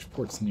 Spanish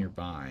port's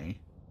nearby.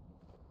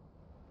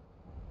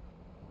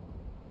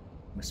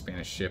 More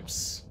Spanish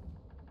ships.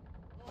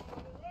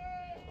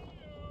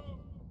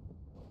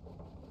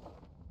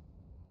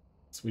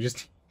 So we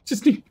just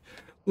need...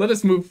 Let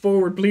us move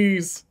forward,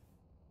 please.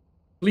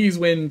 Please,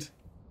 wind.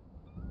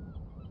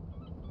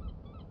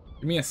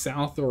 Give me a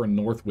south or a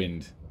north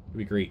wind. That'd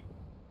be great.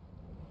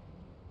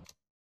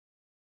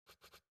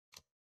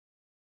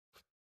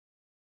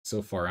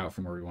 So far out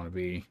from where we want to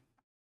be.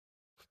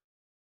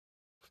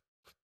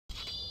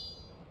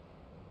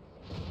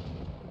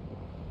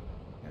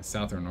 Yeah,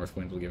 south or north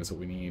wind will give us what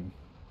we need.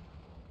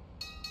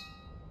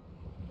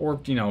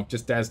 Or, you know,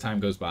 just as time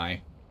goes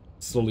by,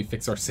 slowly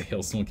fix our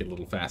sails and we'll get a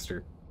little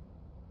faster.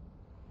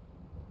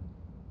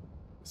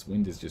 This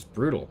wind is just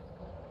brutal.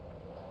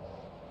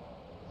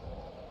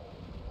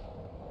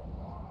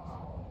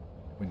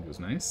 Wind was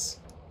nice.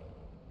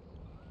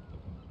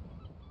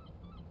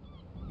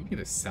 We get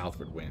a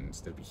southward wind.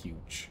 That'd be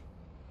huge.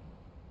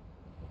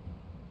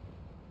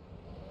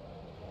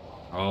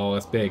 Oh,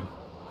 that's big.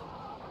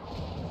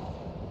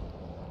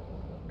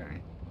 Okay.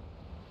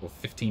 Well,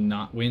 15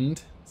 knot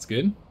wind. That's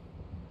good.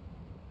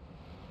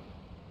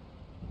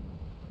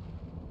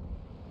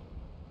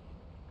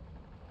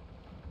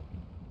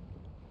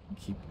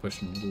 Keep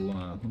pushing a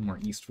little more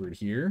eastward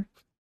here.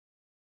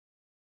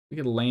 We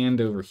could land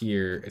over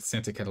here at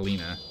Santa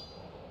Catalina.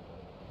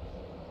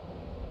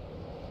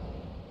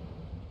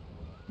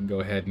 And go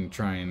ahead and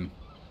try and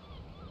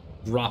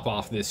drop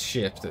off this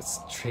ship that's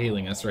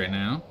trailing us right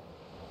now.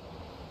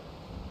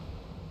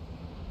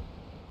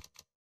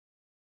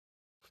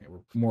 Okay, we're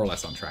more or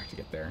less on track to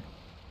get there.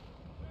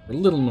 We're a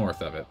little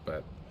north of it,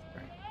 but...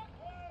 Okay.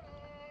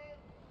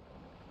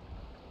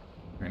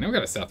 Alright, now we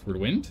got a southward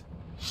wind.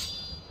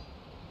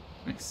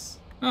 Nice.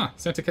 Ah,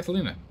 Santa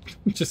Catalina.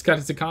 Just got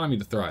its economy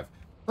to thrive.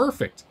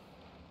 Perfect.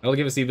 That'll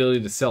give us the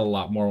ability to sell a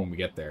lot more when we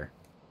get there.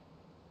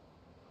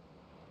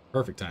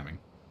 Perfect timing.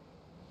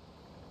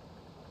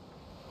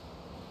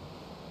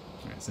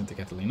 Alright, Santa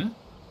Catalina.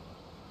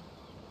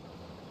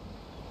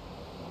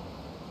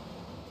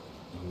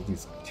 Ooh,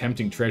 these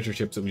tempting treasure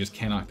ships that we just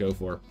cannot go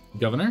for.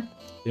 Governor,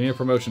 give me a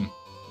promotion.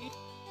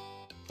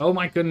 Oh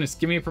my goodness,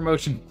 give me a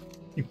promotion.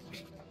 You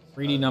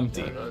greedy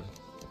numpty.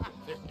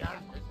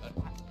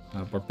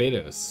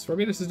 Barbados.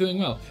 Barbados is doing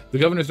well. The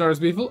governor's not as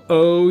beautiful?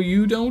 Oh,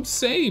 you don't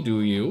say,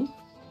 do you?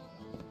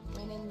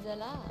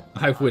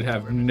 I would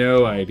have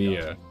no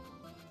idea.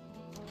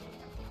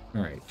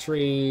 Alright,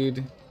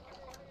 trade.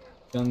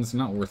 Guns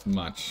not worth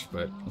much,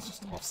 but let's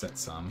just offset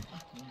some.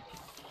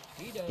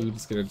 Food,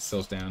 let's get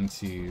ourselves down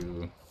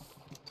to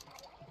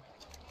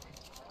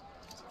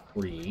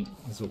 48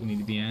 is what we need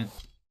to be at.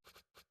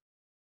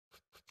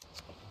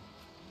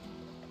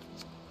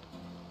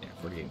 Yeah,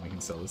 48, we can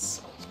sell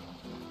this.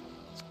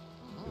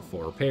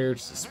 For repair,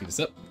 just to speed us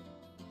up.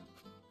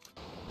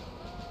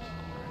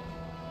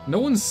 No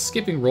one's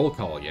skipping roll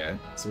call yet,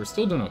 so we're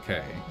still doing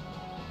okay.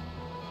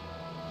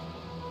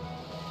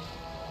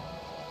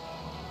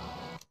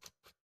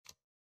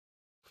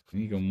 We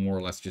need to go more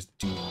or less just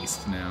due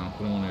east now.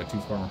 We don't want to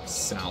go too far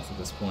south at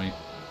this point.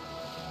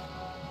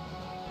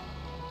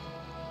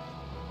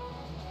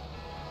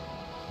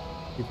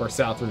 Too far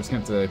south, we're just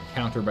going to have to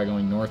counter by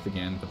going north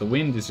again, but the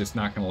wind is just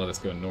not going to let us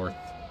go north.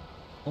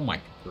 Oh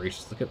my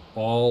gracious, look at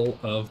all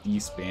of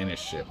these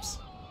Spanish ships.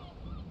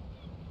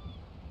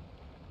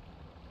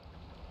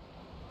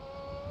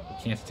 We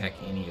can't attack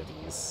any of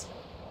these.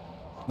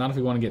 Not if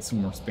we want to get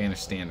some more Spanish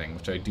standing,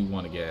 which I do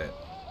want to get.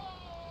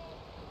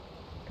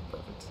 Okay,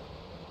 perfect.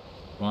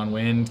 Come on,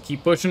 wind.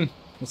 Keep pushing.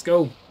 Let's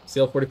go.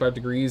 Sail 45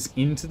 degrees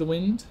into the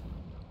wind.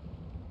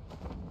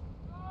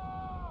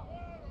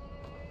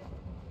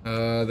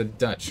 The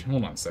Dutch.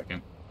 Hold on a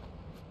second.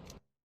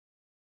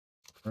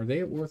 Are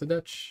they at war with the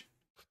Dutch?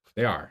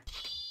 They are.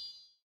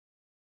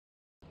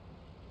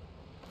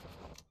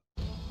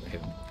 Hit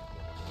them.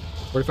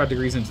 45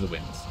 degrees into the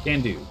wind.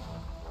 Can do.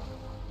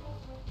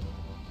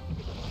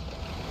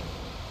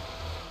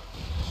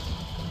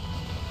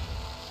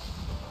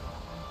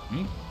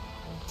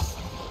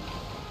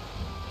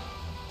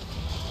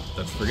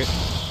 Dutch frigate.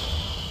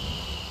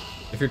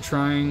 If you're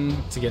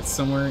trying to get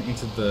somewhere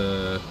into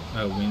the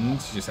wind,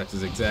 you just have to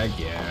zigzag.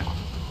 Yeah.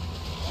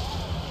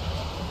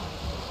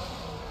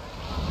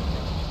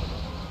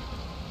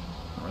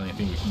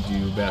 Anything we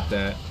can do about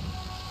that.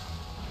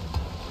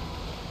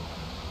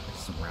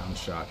 Some round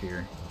shot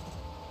here.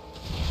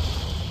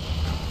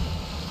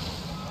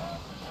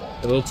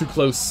 A little too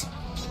close.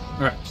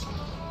 Alright.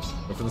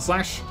 Go for the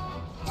slash.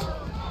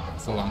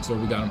 That's the long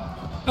sword, we got him.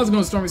 How's it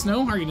going, Stormy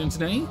Snow? How are you doing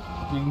today?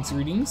 Greetings,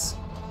 greetings.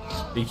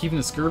 Are you keeping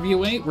the scurvy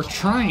away? We're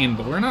trying,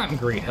 but we're not in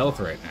great health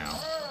right now.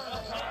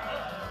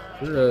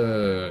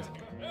 We're,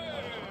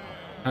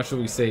 how shall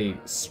we say,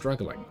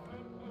 struggling.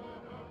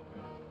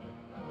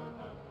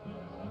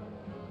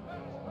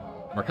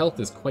 Our health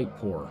is quite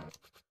poor.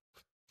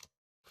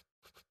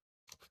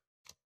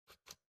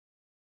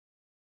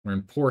 We're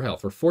in poor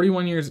health. We're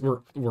 41 years.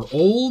 We're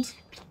old.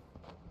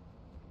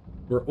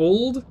 We're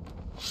old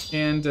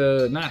and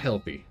not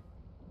healthy.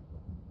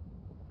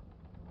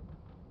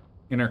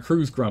 And our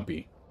crew's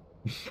grumpy.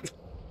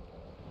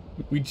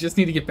 We just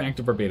need to get back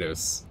to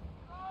Barbados.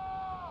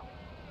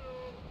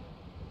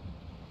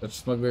 Dutch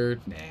smuggler?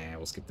 Nah,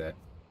 we'll skip that.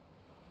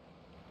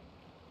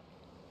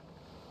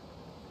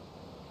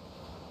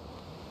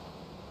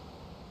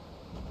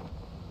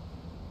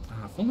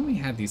 If only we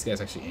had these guys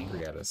actually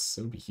angry at us,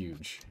 it would be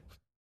huge.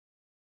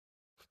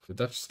 The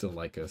Dutch still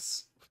like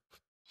us.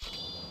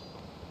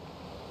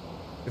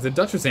 If the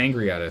Dutch was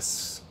angry at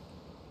us,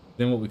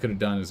 then what we could have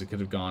done is we could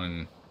have gone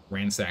and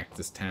ransacked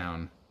this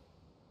town.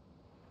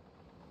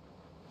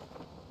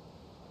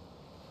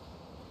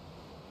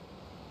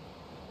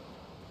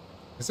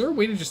 Is there a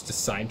way to just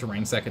decide to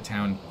ransack a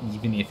town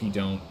even if you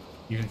don't,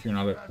 even if you're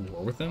not at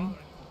war with them?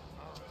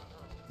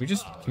 Can we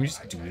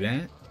just do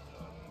that?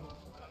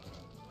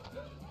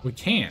 We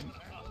can.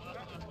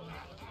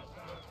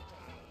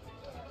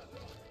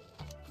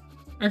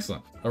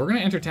 Excellent. Oh, we're gonna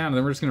enter town, and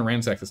then we're just gonna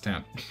ransack this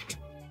town.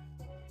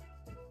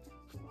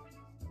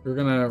 we're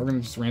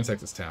gonna just ransack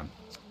this town.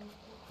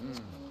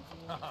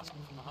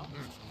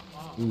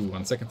 Ooh,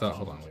 on second thought,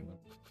 hold on, wait.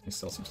 Let me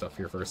sell some stuff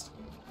here first.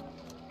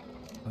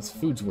 This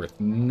food's worth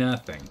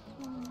nothing.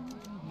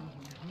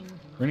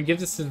 We're gonna give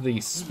this to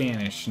the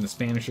Spanish, and the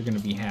Spanish are gonna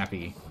be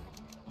happy.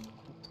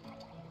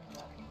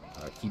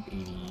 Keep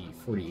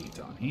 48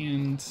 on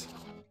hand.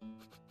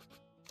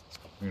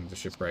 We're gonna do the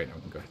ship right, and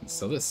we can go ahead and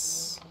sell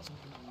this.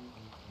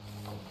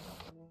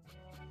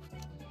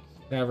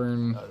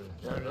 Tavern.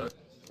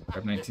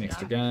 Grab 19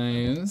 extra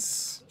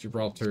guys.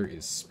 Gibraltar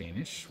is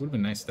Spanish. Would have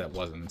been nice if that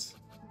wasn't.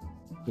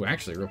 Ooh,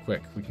 actually, real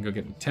quick, we can go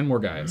get 10 more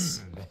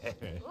guys.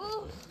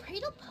 Ooh,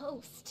 cradle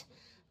post.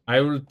 I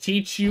will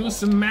teach you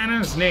some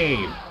manners,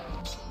 knave.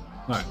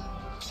 Alright,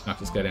 knock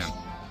this guy down.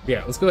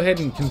 Yeah, let's go ahead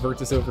and convert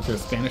this over to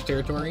Spanish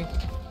territory.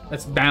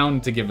 That's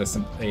bound to give us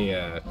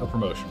a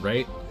promotion,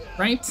 right?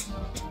 Right?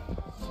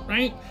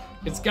 Right?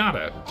 It's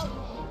gotta.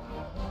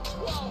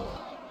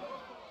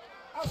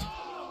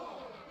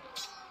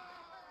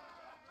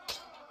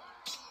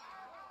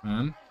 Come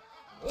on.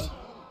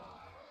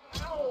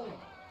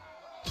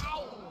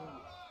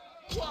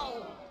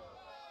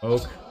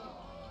 Oak.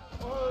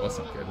 That's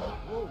not good.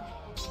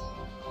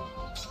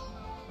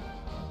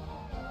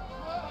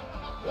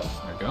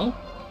 There we go.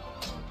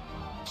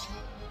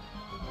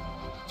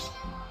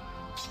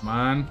 Come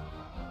on.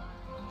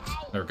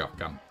 There we go.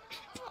 Come.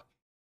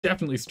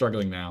 Definitely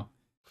struggling now.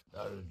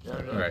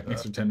 Alright,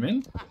 next to 10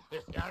 men.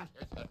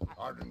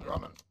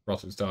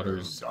 Gibraltar's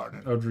daughters.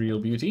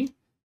 Odriel Beauty.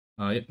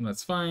 Yep,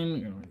 that's fine. We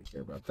don't really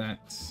care about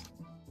that.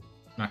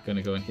 Not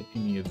gonna go and hit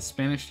any of the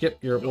Spanish. Yep,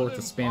 you're at war with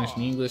the Spanish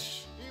and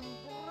English.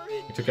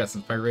 We took out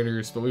some Pirate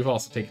Raiders, but we've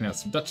also taken out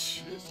some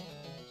Dutch.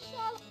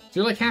 So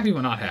you're like happy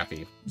but not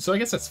happy. So I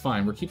guess that's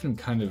fine. We're keeping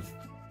them kind of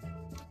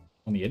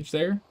on the edge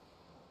there.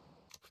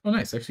 Oh,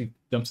 nice. Actually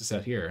dumps us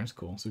out here. That's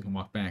cool. So we can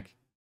walk back.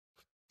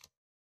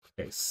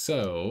 Okay,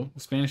 so the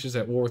Spanish is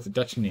at war with the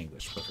Dutch and the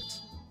English. Perfect.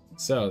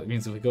 So that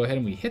means if we go ahead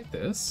and we hit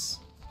this,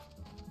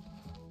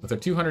 with our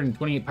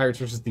 228 pirates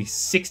versus the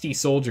 60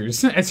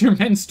 soldiers, as your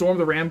men storm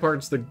the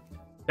ramparts, the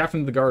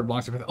captain of the guard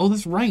blocks their path. Oh,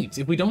 that's right.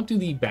 If we don't do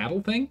the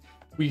battle thing,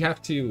 we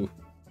have to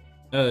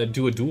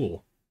do a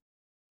duel.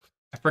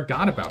 I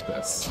forgot about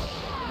this.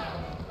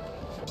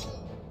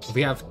 If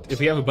we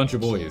have a bunch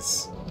of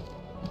boys.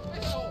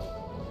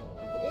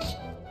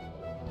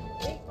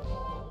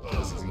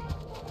 That's easy.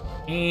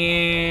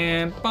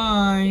 And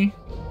bye.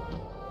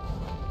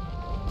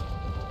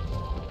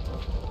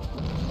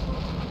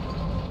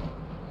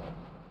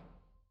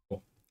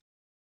 Cool.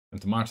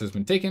 And the march has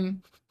been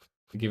taken.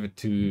 We give it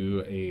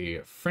to a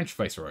French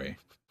viceroy.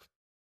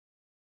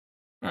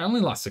 I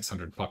only lost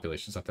 600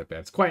 population. It's not that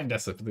bad. It's quiet and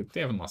desolate, but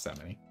they haven't lost that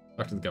many.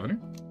 Talk to the governor.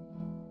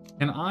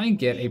 Can I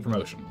get a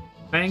promotion?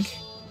 Thank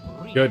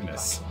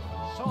goodness.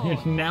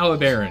 You're now a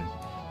baron.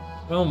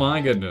 Oh my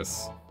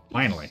goodness.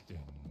 Finally.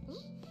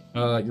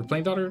 Your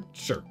plain daughter?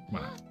 Sure,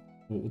 why not?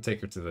 We'll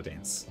take her to the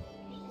dance.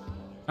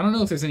 I don't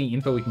know if there's any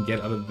info we can get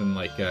other than,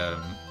 like, the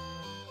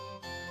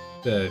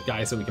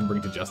guys that we can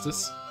bring to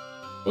justice.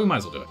 But we might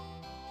as well do it.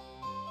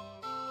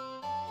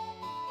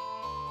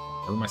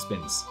 Where are my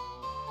spins?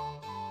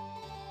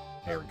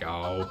 There we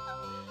go.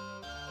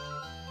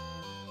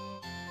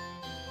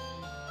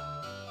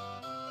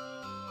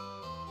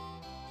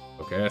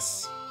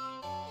 Focus.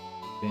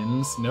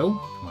 Spins. No.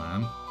 Come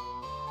on.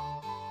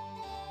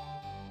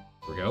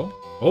 Here we go.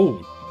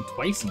 Oh,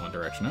 twice in one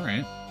direction. All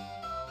right.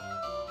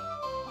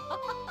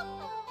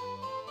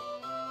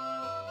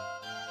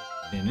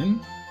 Spinning.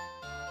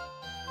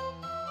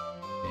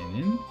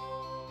 Spinning.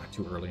 Not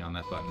too early on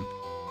that button.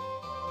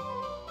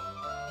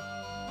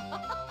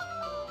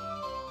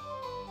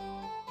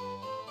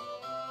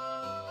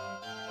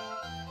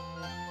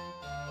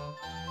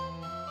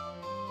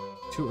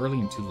 Too early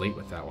and too late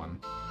with that one.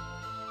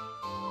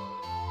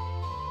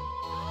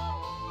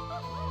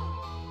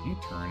 You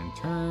turn and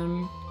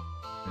turn.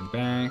 And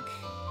back.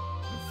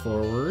 And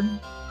forward.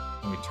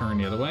 And we turn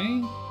the other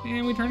way.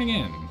 And we turn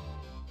again.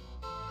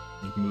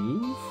 You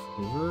move.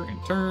 Over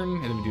and turn.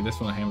 And then we do this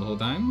one a handful of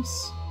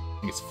times.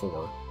 I think it's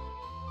 4.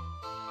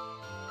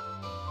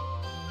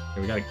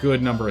 Okay, we got a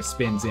good number of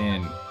spins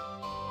in.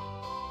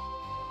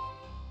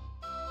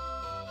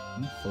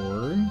 And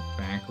forward.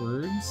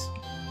 Backwards.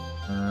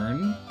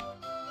 Turn.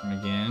 Turn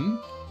again.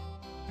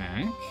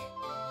 Back.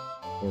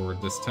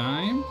 Forward this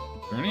time.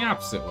 Turn the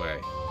opposite way.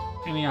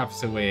 And the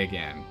opposite way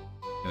again.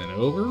 And then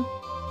over.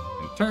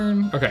 And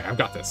turn. Okay, I've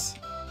got this.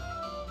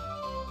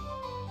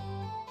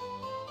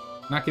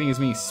 Not getting as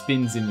many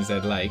spins in as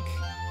I'd like.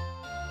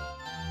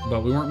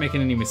 But we weren't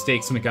making any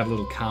mistakes when it got a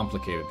little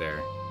complicated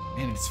there.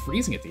 Man, it's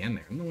freezing at the end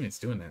there. I don't know when it's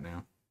doing that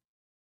now.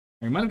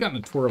 We might have gotten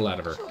a twirl out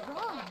of her.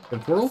 Got a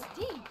twirl?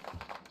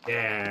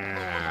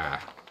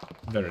 Yeah.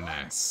 Very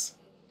nice.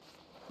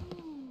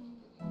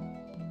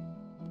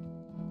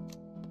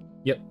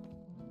 Yep.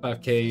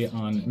 5K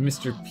on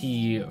Mr.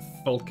 P.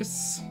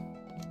 Fulcus.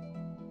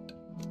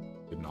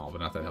 Good and all, small,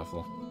 but not that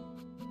helpful.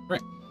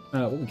 Right.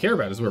 What we care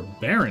about is we're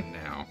barren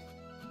now.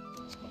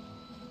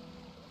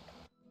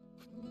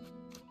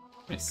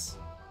 Nice.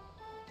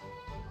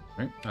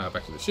 Right,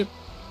 back to the ship.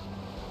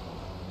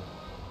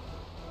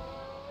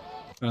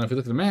 If we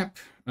look at the map,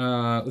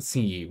 let's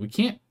see. We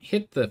can't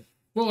hit the...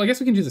 Well, I guess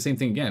we can do the same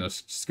thing again.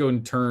 Let's just go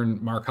and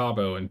turn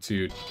Maracaibo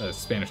into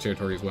Spanish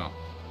territory as well.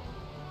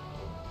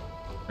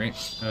 Right?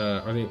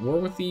 Are they at war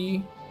with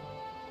the...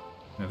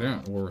 No, they're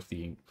not at war with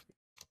the...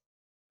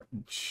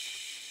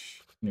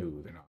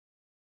 No, they're not.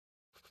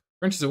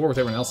 French is at war with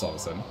everyone else all of a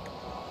sudden.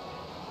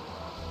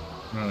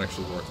 They're not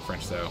actually at war with the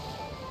French, though.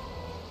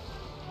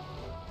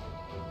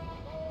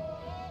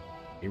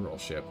 Payroll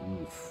ship.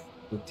 Oof.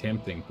 So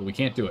tempting, but we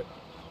can't do it.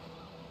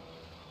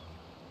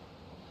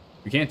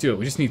 We can't do it.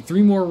 We just need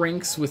 3 more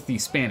ranks with the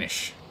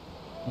Spanish.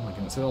 Oh my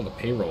goodness, look at all the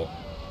payroll.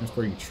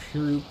 Transporting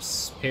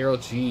troops, payroll,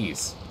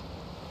 jeez.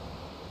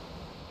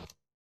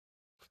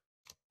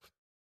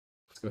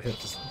 Let's go hit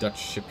this Dutch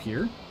ship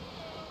here.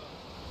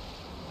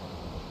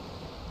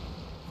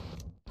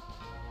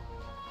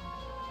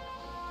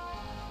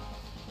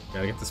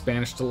 Gotta get the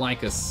Spanish to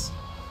like us.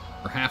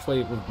 We're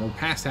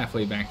past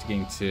halfway back to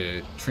getting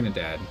to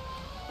Trinidad.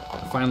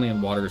 We're finally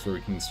in waters where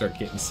we can start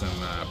getting some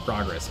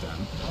progress done.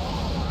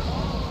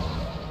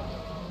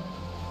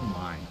 Oh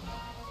my.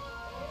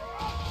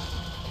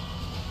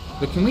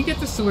 But can we get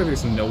this to where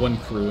there's no one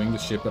crewing the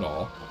ship at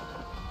all?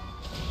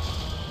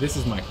 This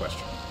is my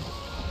question.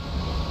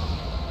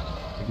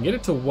 We can get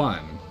it to 1.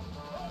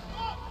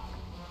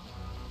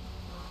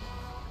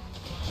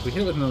 If we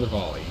hit it with another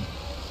volley...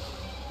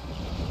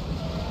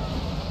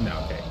 No,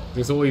 okay.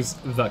 There's always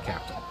the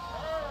captain.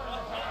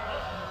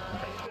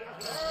 Okay.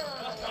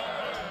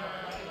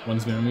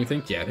 1's minimum, you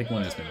think? Yeah, I think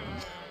 1 is minimum.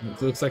 It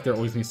looks like there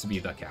always needs to be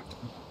the captain.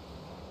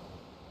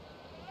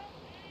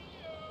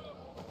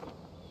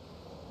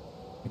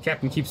 The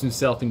captain keeps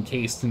himself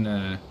encased in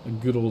a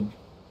good old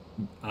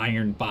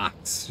iron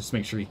box. Just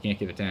make sure he can't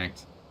get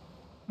attacked.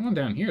 Come on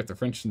down here at the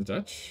French and the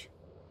Dutch.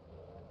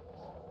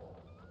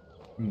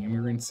 Bring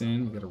immigrants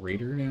in. We got a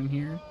raider down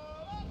here.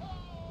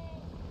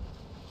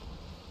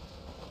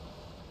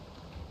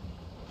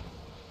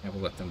 Yeah,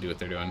 we'll let them do what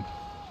they're doing.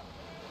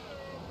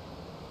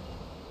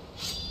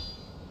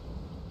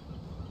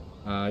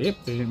 Yep,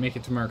 they didn't make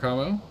it to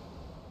Maracaibo.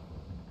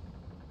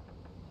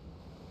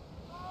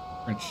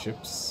 French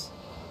ships.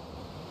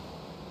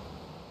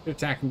 Could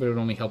attack them, but it would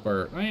only help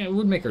our... it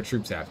would make our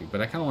troops happy, but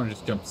I kind of want to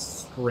just jump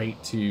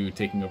straight to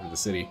taking over the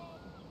city.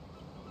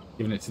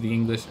 Giving it to the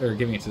English, or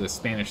giving it to the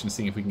Spanish and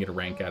seeing if we can get a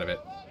rank out of it.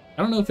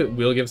 I don't know if it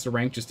will give us a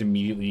rank just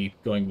immediately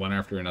going one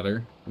after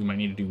another. We might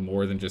need to do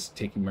more than just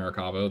taking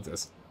Maracaibo,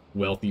 this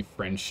wealthy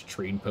French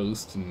trade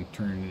post, and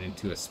turn it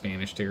into a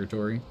Spanish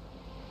territory.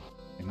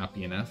 Might not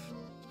be enough.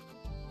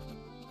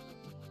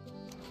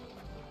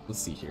 Let's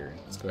see here.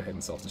 Let's go ahead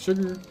and salt and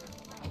sugar.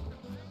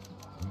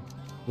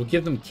 We'll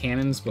give them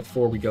cannons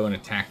before we go and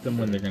attack them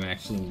when they're going to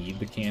actually need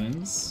the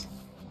cannons.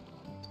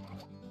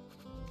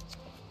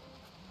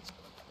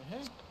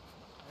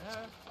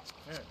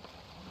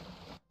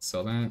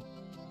 Sell that.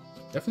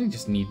 Definitely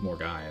just need more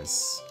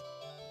guys.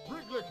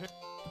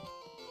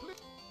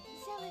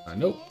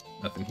 Nope.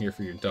 Nothing here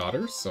for your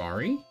daughter.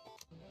 Sorry.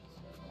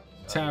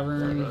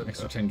 Tavern.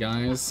 Extra 10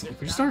 guys.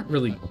 We just aren't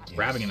really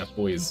grabbing enough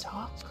boys.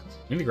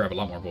 We need to grab a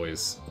lot more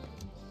boys.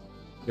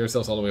 Get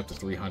ourselves all the way up to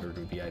 300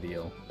 would be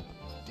ideal.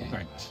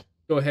 Alright.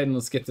 Go ahead and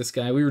let's get this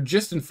guy. We were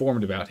just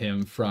informed about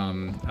him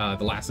from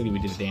the last lady we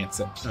did a dance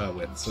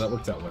with, so that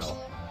worked out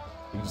well.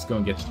 We can just go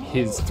and get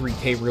his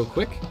 3K real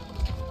quick.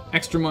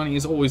 Extra money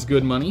is always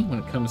good money when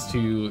it comes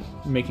to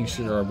making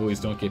sure our boys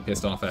don't get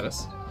pissed off at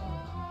us.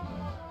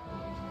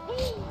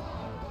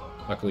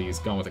 Luckily, he's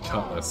gone with a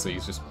cutlass, so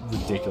he's just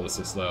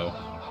ridiculously slow.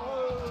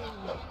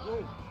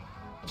 Go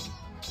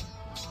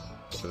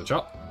for the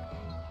chop.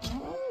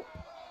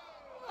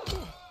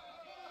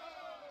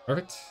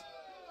 Perfect.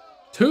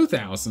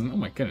 2,000? Oh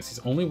my goodness, he's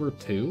only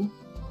worth 2?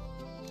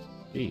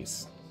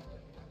 Jeez.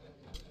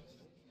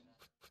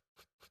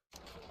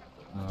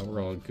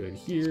 We're all good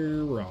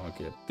here. We're all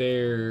good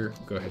there.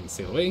 Go ahead and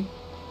sail away.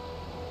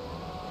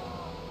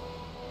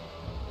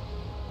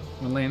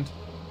 Come on, land.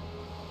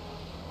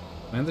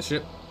 Land the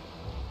ship.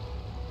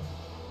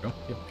 Go.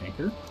 Yep,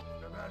 anchor.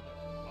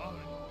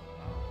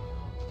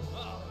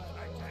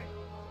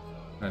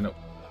 No.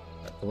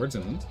 Back towards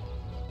inland.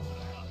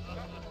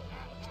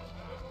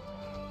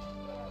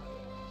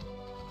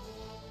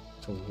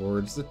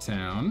 Towards the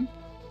town.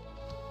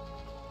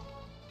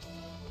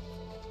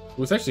 It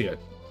was actually a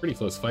pretty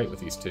close fight with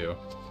these two.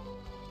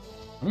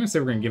 I'm gonna say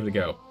we're gonna give it a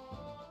go.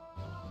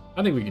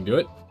 I think we can do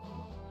it.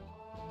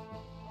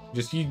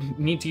 Just you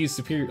need to use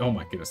superior... Oh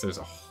my goodness, there's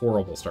a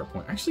horrible start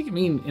point. Actually, I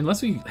mean,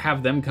 unless we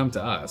have them come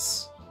to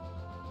us.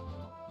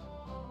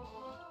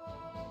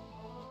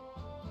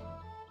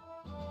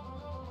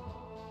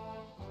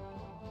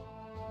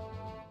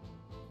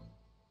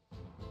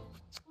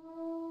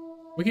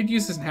 We could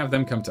use this and have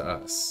them come to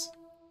us.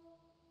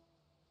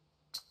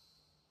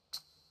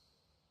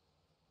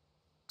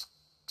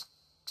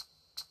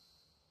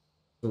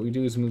 What we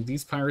do is move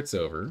these pirates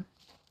over.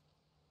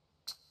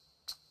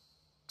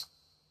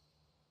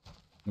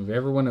 Move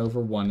everyone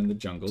over 1 in the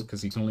jungle,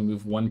 because you can only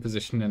move 1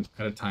 position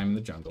at a time in the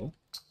jungle.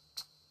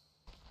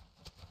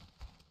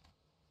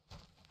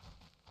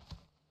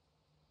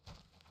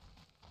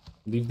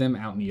 Leave them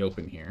out in the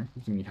open here.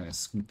 You can kind of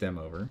scoot them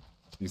over.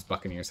 These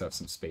Buccaneers have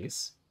some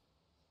space.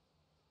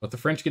 Let the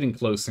French get in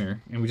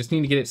closer, and we just need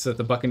to get it so that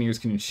the Buccaneers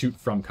can shoot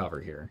from cover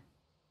here.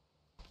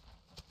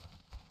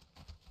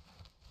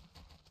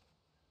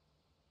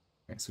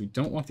 Okay, so we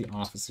don't want the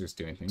officers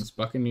doing things.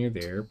 Buccaneer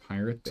there,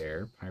 pirate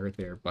there,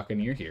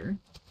 Buccaneer here.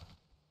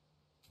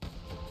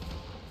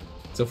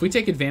 So if we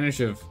take advantage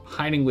of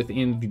hiding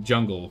within the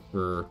jungle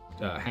for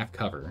half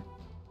cover,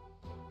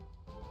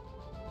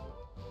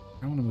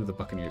 I want to move the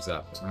Buccaneers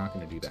up, but we're not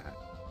going to do that.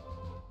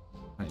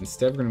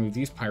 Instead, we're going to move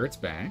these pirates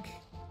back.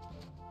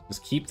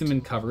 Just keep them in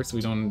cover so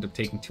we don't end up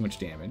taking too much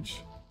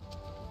damage.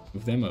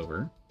 Move them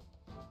over.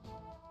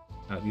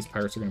 These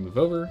pirates are going to move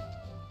over.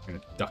 We're going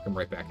to duck them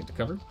right back into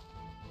cover.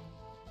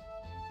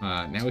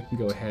 Now we can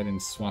go ahead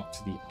and swap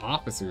to the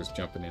officers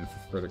jumping in for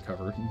further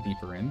cover,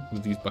 deeper in.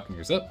 Move these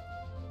Buccaneers up.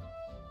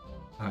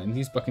 And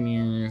these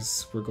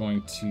Buccaneers, we're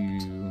going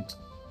to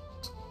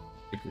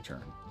take your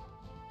turn.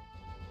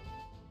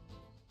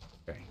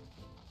 Okay.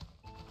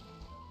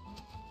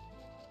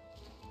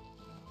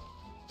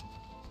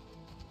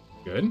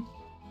 Good.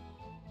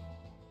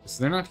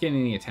 So they're not getting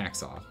any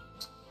attacks off.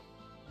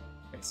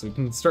 Okay, so we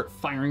can start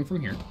firing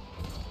from here.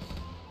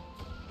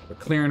 We're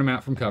clearing them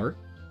out from cover.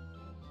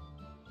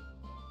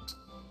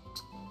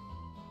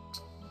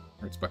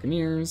 Alright,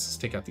 Buccaneers. Let's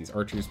take out these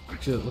archers.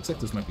 Actually, it looks like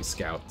those might be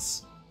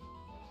scouts.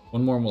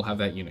 One more and we'll have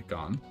that unit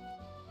gone.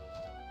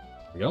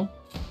 There we go.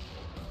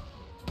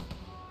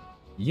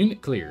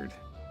 Unit cleared.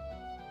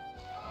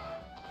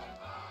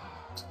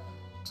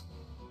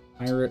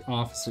 Pirate,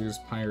 officers,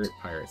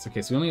 pirates.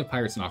 Okay, so we only have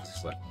pirates and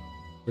officers left.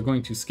 We're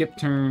going to skip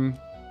turn.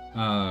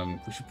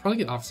 We should probably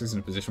get officers in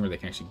a position where they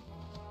can actually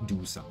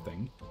do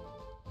something.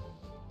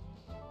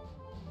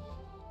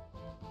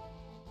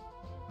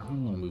 I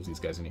don't want to move these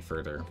guys any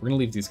further. We're going to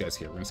leave these guys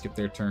here. We're going to skip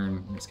their turn.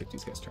 We're going to skip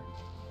these guys' turn.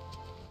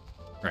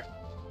 Alright.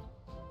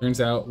 Turns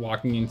out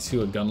walking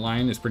into a gun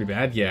line is pretty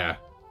bad. Yeah.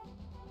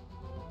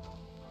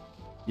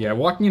 Yeah,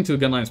 walking into a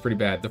gun line is pretty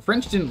bad. The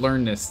French didn't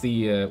learn this.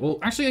 Well,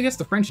 actually, I guess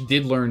the French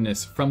did learn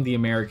this from the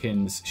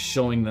Americans,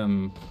 showing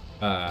them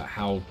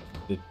how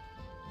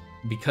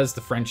because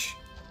the French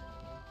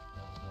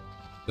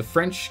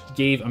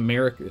gave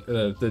America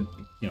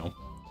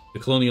the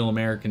colonial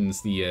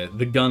Americans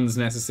the guns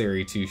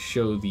necessary to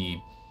show the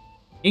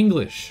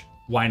English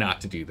why not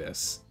to do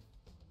this.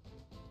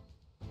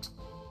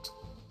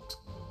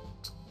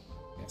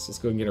 Yes, let's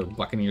go and get our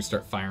Buccaneers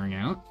start firing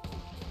out.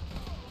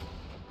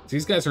 So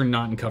these guys are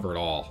not in cover at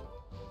all.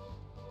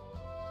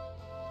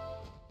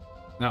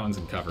 That one's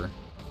in cover.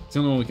 It's the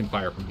only one we can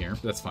fire from here,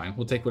 but that's fine.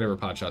 We'll take whatever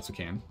pod shots we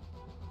can.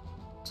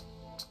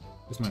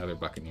 There's my other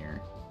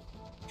Buccaneer.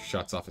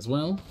 Shots off as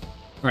well.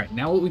 Alright,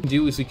 now what we can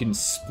do is we can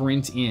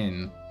sprint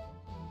in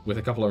with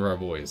a couple of our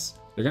boys.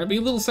 They're going to be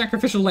little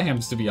sacrificial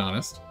lambs, to be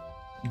honest.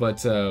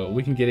 But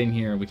we can get in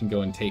here and we can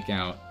go and take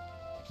out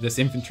this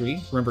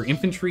infantry. Remember,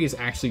 infantry is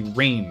actually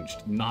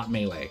ranged, not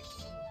melee.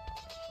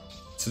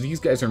 So these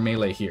guys are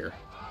melee here.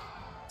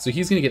 So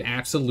he's going to get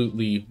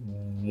absolutely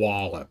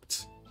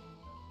walloped.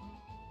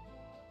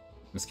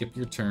 I'm going to skip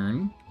your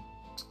turn.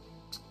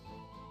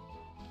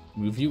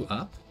 Move you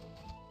up.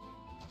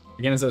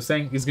 Again, as I was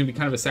saying, he's going to be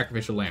kind of a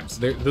sacrificial lamb.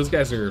 So those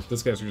guys are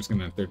just going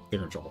to,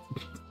 they're in trouble.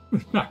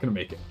 They're not going to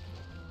make it.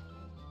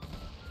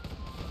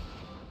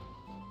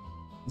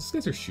 These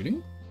guys are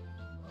shooting?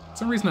 For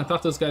some reason I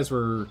thought those guys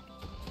were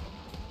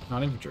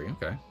not infantry.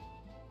 Okay.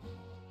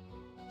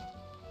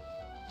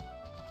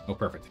 Oh,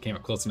 perfect. They came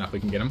up close enough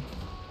we can get them.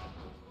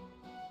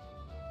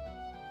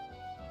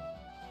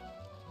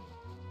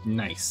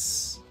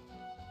 Nice.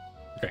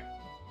 Okay.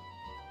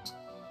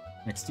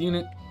 Next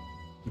unit.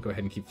 We'll go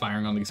ahead and keep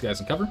firing on these guys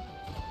in cover.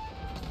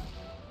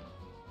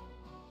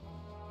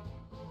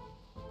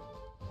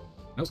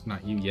 Nope,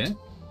 not you yet.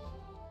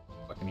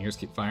 Buccaneers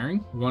keep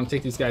firing. We want to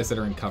take these guys that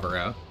are in cover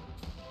out.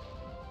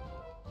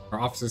 Our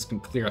officers can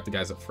clear out the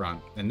guys up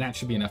front, and that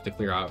should be enough to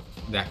clear out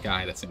that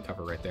guy that's in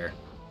cover right there.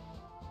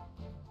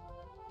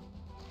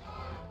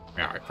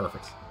 Alright,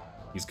 perfect.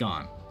 He's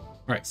gone.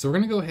 Alright, so we're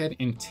going to go ahead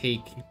and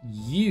take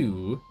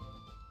you.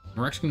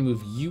 We're actually going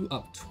to move you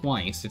up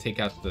twice to take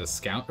out the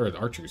scout, or the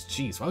archers.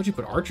 Jeez, why would you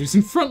put archers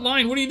in front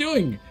line? What are you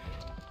doing?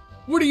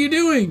 What are you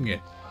doing?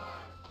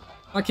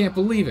 I can't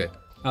believe it.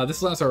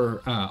 This allows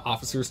our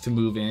officers to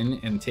move in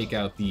and take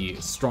out the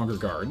stronger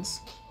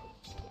guards.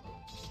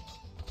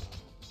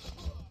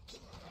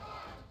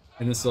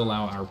 And this will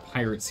allow our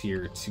pirates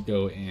here to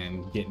go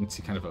and get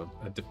into kind of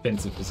a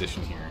defensive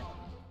position here.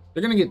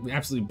 They're going to get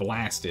absolutely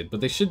blasted,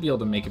 but they should be able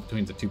to make it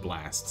between the two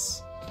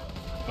blasts.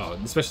 Oh,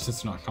 especially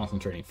since they're not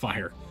concentrating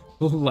fire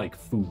like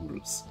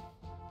fools.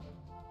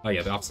 Oh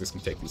yeah, the officers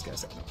can take these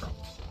guys out, no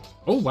problem.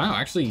 Oh wow,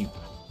 actually,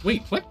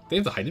 wait, what? They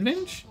have the height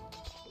advantage?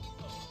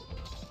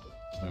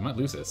 We might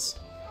lose this.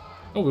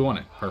 Oh, we won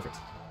it. Perfect.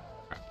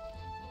 All right.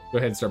 Go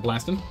ahead and start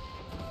blasting.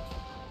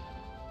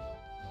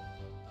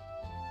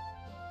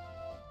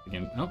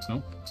 Again, oh,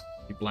 no.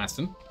 Keep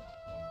blasting.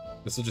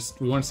 This will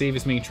just... We want to save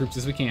as many troops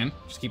as we can.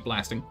 Just keep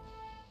blasting.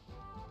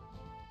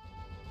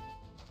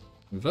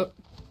 Move up.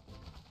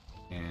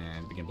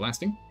 And begin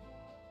blasting.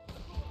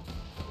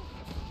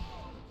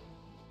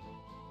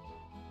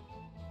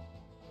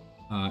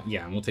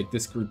 Yeah, and we'll take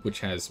this group, which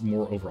has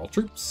more overall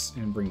troops,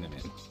 and bring them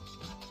in.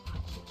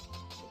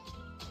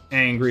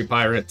 Angry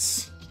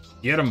pirates.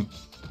 Get them.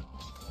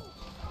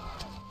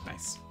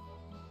 Nice.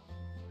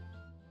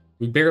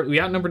 We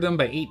outnumbered them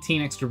by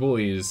 18 extra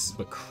boys,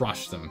 but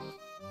crushed them.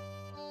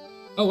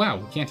 Oh, wow.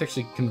 We can't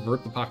actually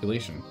convert the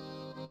population.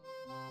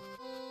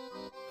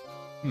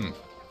 I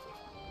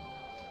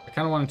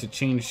kind of wanted to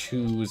change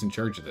who was in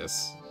charge of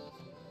this.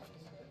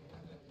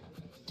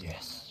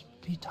 Yes,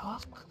 we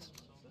talk.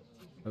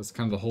 That was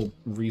kind of the whole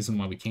reason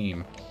why we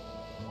came.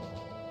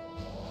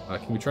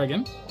 Can we try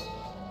again?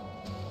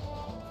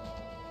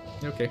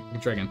 Okay, we can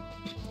try again.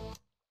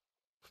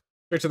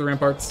 Straight to the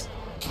ramparts.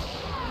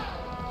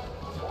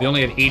 They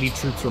only had 80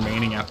 troops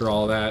remaining after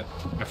all that,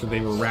 after they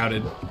were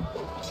routed.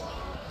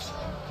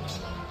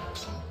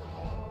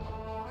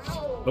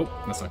 Oh,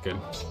 that's not good.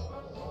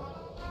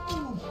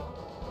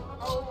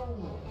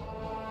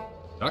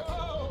 Duck.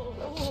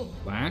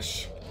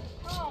 Slash.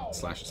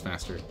 Slash is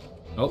faster.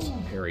 Oh,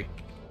 parry.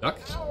 Duck.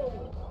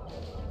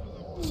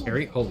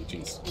 Parry. Holy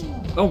jeez.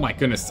 Oh my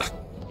goodness.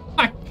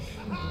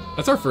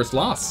 That's our first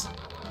loss.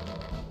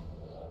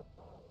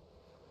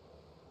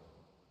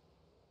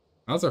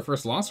 That was our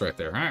first loss right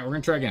there. Alright, we're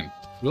gonna try again.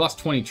 We lost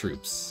 20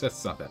 troops.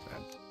 That's not that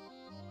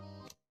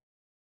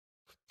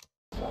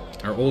bad.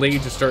 Our old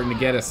age is starting to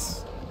get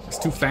us. It's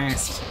too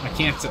fast. I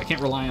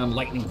can't rely on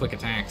lightning quick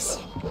attacks.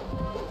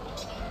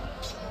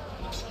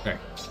 Okay.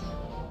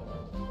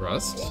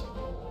 Thrust.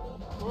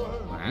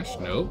 Slash.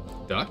 No.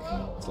 Duck.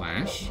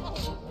 Slash.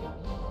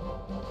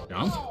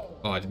 Jump.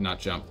 Oh, I did not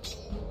jump.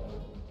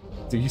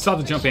 Dude, you saw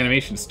the jump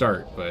animation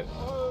start, but...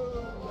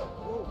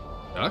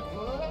 Duck.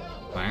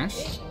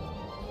 Slash.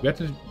 We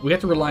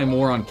have to rely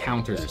more on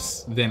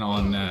counters than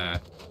on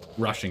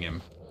rushing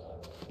him.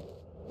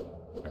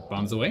 Right,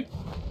 bombs away.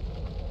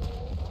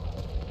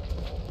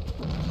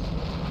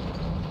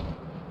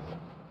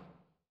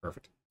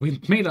 Perfect.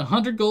 We've made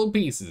 100 gold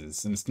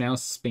pieces, and it's now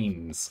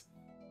Spain's.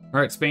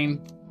 Alright,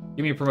 Spain,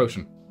 give me a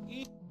promotion.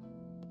 You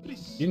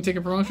didn't take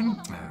a promotion?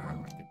 Ah,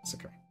 my goodness,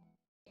 okay.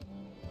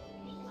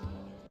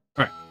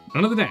 Alright,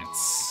 another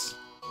dance.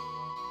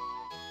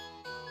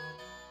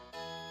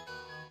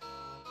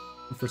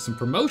 For some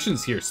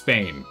promotions here,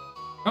 Spain.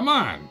 Come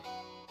on.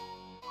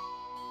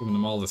 Giving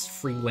them all this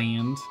free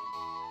land.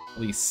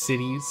 All these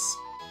cities.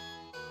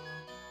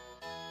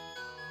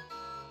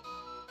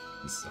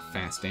 This is a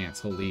fast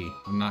dance. Holy,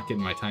 I'm not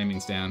getting my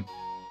timings down.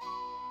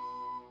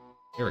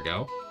 There we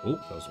go. Oh,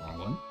 that was the wrong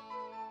one.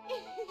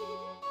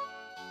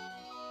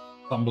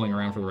 Fumbling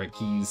around for the right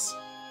keys.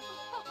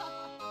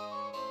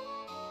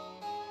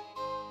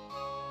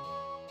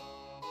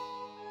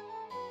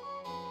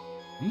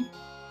 Hmm?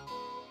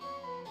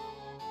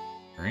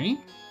 Alright.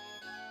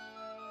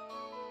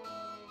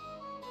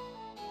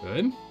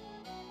 Good.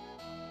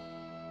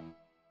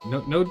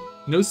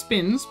 No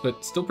spins,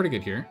 but still pretty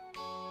good here.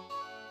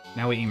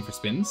 Now we aim for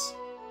spins.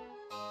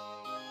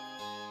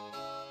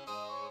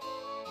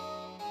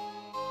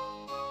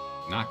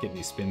 Not getting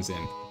these spins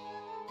in.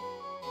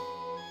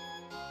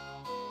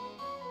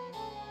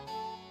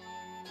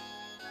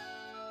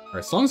 Alright,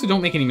 as long as we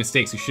don't make any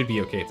mistakes, we should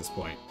be okay at this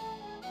point.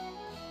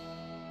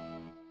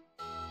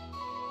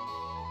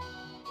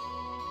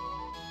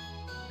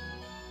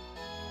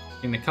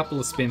 In a couple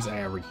of spins,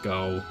 there we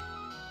go.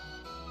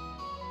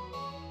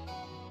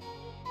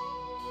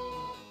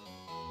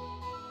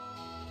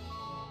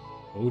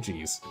 Oh,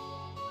 geez.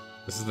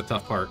 This is the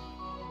tough part.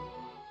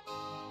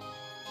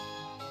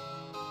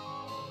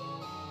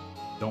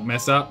 Don't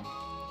mess up.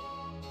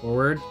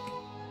 Forward.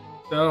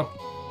 No.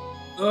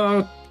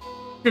 Oh,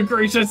 good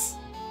gracious.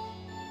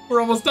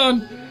 We're almost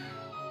done.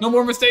 No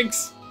more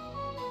mistakes.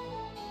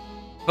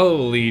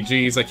 Holy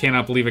jeez, I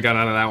cannot believe I got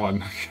out of that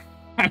one.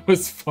 I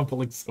was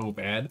fumbling so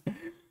bad.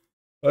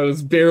 I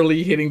was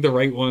barely hitting the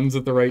right ones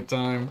at the right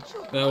time.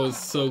 That was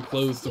so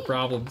close to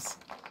problems.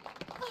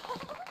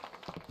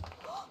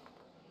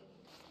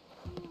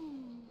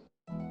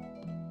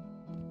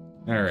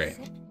 Alright.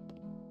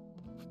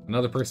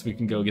 Another person we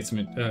can go get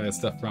some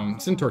stuff from.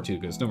 Sin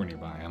Tortuga is nowhere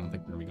nearby. I don't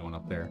think we're going to be going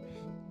up there.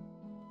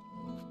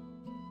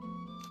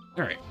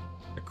 Alright.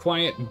 A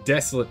quiet,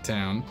 desolate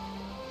town.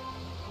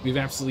 We've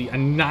absolutely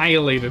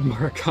annihilated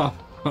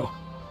Maracaibo.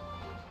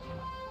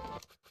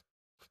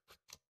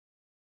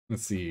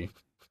 Let's see.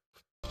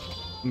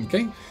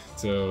 Okay,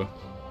 so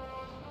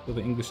the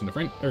English and the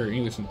French, or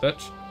English and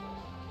Dutch.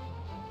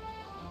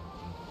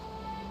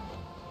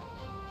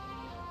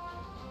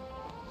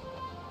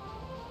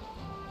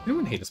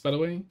 Anyone hate us, by the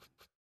way?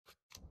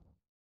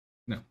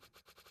 No.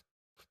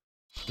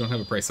 Don't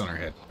have a price on our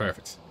head.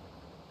 Perfect.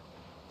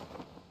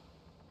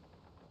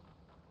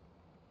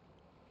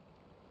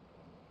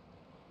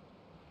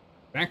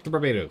 Back to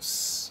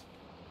Barbados.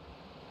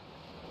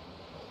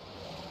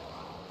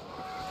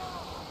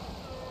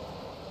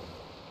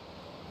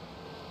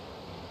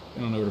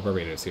 Head on over to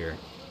Barbados here.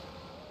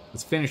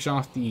 Let's finish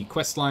off the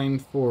quest line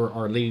for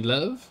Our Lady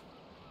Love.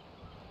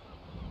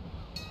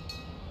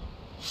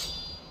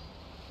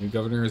 New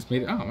governor has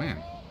made it. Oh,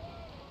 man.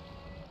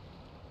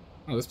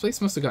 Oh, this place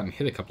must have gotten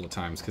hit a couple of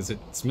times because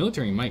its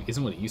military might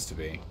isn't what it used to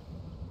be.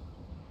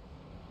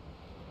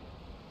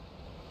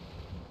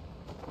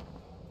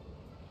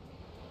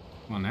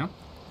 Come on now.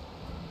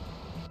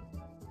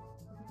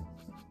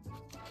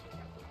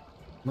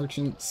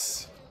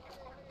 Merchants.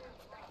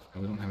 Oh,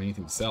 we don't have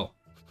anything to sell.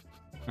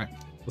 Alright,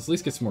 let's at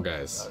least get some more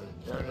guys.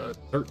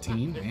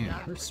 13? Man,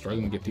 we're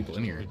struggling to get people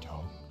in here.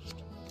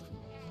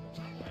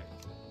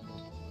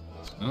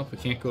 Well, we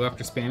can't go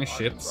after Spanish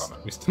ships.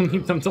 We still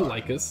need them to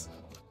like us.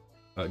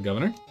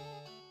 Governor?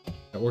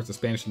 That works the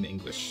Spanish into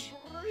English.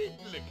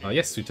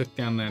 Yes, we took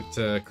down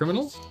that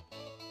criminal.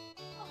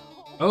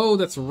 Oh,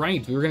 that's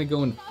right. We were gonna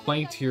go and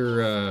fight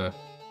your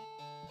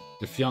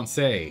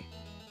fiancé.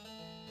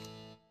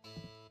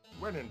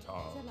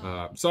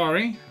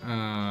 Sorry.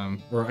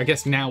 Or I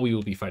guess now we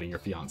will be fighting your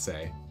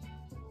fiancé.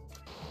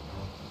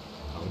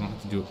 We don't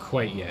have to do it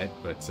quite yet,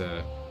 but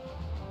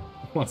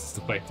wants us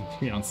to fight the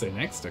fiancé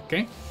next.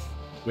 Okay.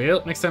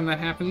 Well, next time that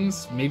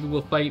happens, maybe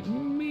we'll fight.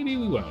 Maybe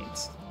we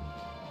won't.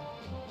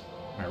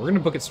 Alright, we're gonna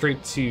book it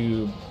straight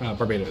to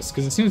Barbados,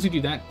 because as soon as we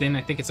do that, then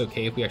I think it's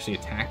okay if we actually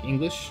attack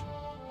English.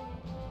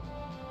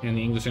 And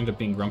the English end up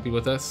being grumpy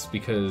with us,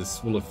 because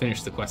we'll have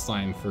finished the quest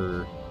line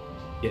for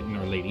getting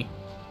Our Lady.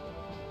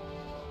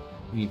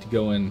 We need to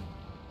go and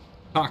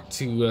talk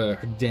to her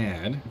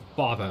dad,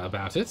 father,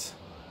 about it.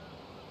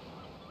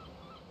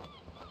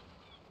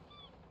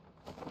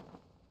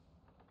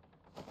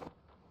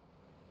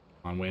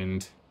 On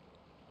wind.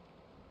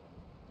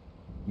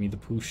 Give me the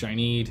poosh I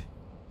need.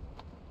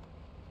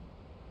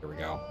 Here we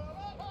go.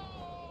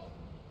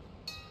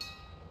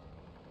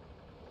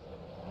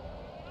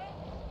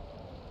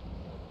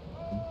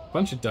 A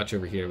bunch of Dutch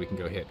over here we can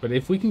go hit. But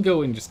if we can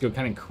go and just go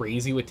kind of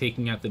crazy with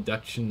taking out the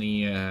Dutch and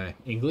the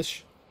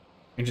English,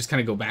 and just kind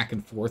of go back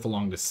and forth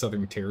along the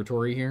southern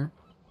territory here,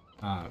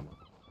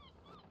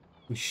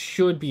 we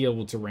should be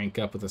able to rank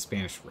up with the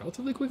Spanish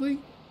relatively quickly.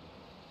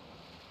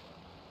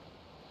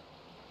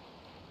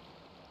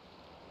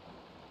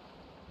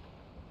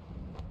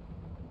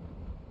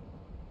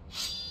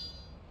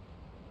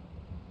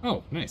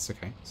 Oh, nice,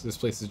 okay. So this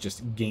place is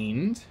just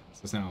gained.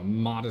 So it's now a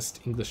modest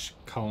English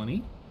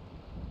colony.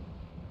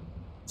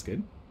 That's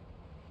good.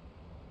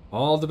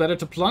 All the better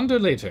to plunder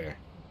later.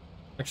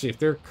 Actually, if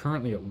they're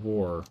currently at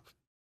war,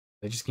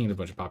 they just gained a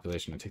bunch of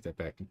population. I take that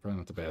back. Probably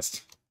not the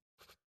best.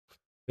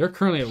 They're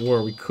currently at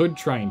war. We could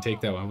try and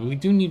take that one, but we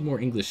do need more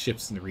English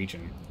ships in the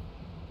region.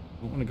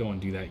 I don't want to go and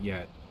do that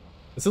yet.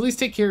 Let's at least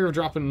take care of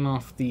dropping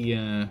off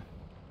the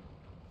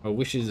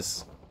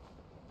wishes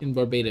in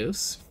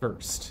Barbados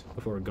first,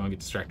 before we go and get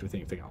distracted with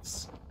anything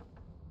else.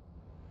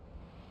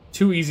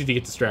 Too easy to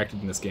get distracted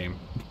in this game.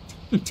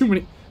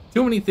 Too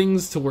many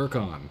things to work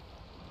on.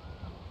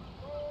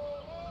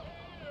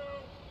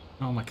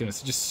 Oh my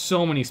goodness, just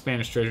so many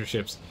Spanish treasure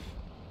ships.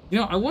 You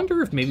know, I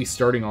wonder if maybe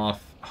starting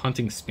off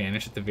hunting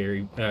Spanish at the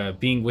very,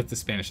 being with the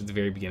Spanish at the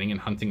very beginning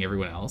and hunting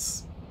everyone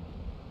else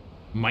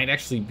might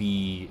actually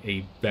be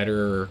a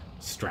better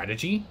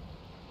strategy,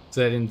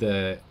 so that in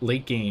the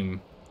late game,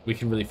 we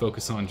can really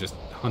focus on just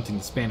hunting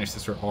the Spanish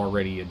since we're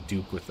already a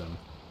duke with them.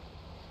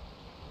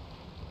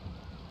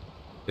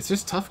 It's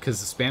just tough because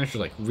the Spanish are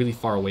like really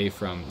far away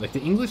from... Like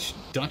the English,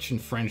 Dutch, and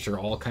French are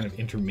all kind of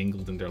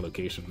intermingled in their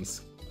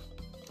locations.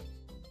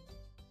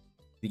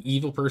 The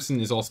evil person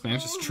is all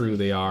Spanish. It's true,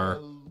 they are.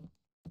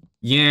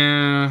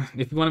 Yeah,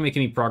 if we want to make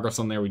any progress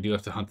on there, we do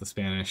have to hunt the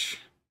Spanish.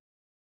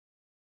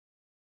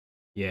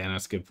 Yeah,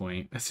 that's a good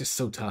point. That's just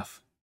so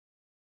tough.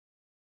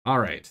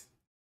 Alright.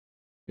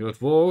 You're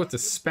at war with the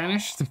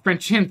Spanish, the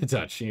French, and the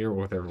Dutch. You're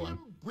with everyone.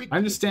 I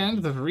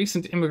understand the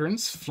recent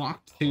immigrants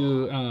flocked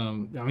to,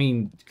 I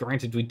mean,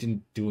 granted, we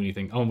didn't do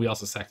anything. Oh, and we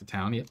also sacked the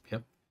town.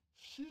 Yep.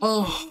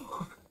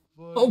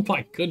 Oh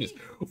my goodness.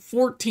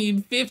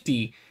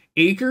 1,450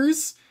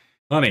 acres?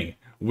 Honey,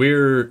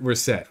 we're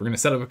set. We're going to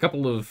set up a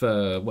couple of,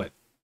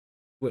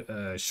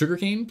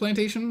 sugarcane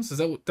plantations? Is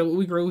that what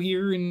we grow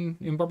here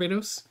in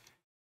Barbados?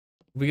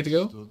 We get to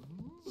go?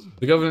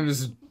 The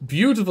governor's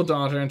beautiful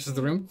daughter enters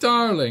the room.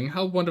 Darling,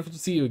 how wonderful to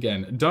see you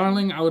again.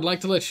 Darling, I would like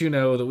to let you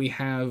know that we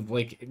have,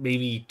 like,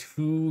 maybe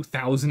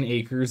 2,000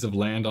 acres of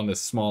land on this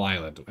small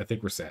island. I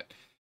think we're set.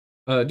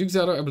 Duke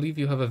Zelda, I believe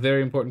you have a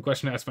very important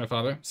question to ask my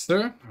father.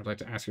 Sir, I would like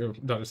to ask your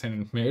daughter's hand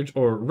in marriage,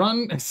 or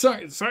run.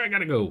 Sorry, I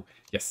gotta go.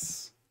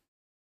 Yes.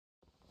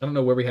 I don't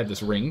know where we had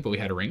this ring, but we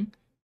had a ring.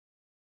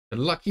 The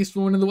luckiest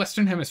woman in the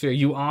Western Hemisphere.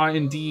 You are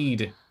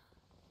indeed.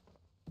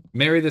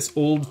 Marry this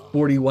old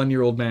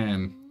 41-year-old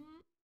man.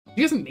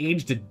 She hasn't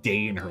aged a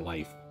day in her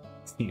life,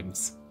 it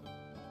seems.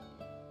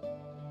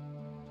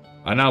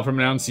 I now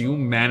pronounce you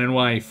man and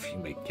wife. You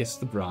may kiss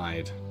the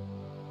bride.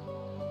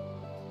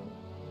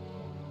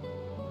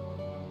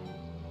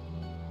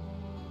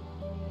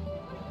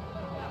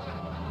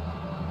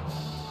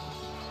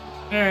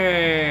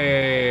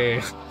 Hey!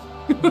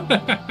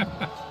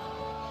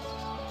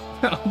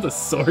 All the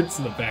swords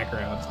in the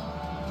background.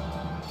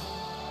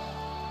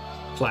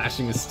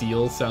 clashing of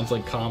steel sounds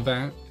like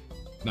combat.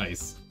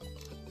 Nice.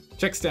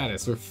 Check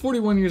status. We're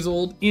 41 years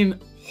old, in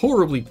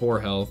horribly poor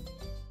health.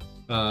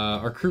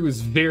 Our crew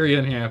is very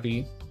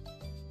unhappy.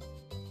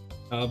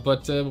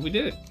 But we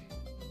did it.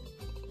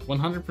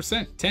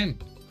 100%. 10.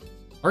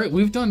 Alright,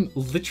 we've done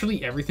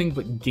literally everything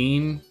but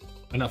gain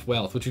enough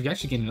wealth, which we've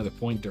actually gained another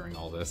point during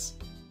all this.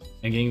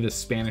 And getting the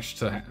Spanish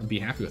to be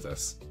happy with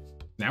us.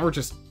 Now we're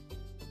just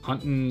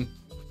hunting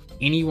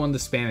anyone the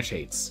Spanish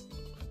hates.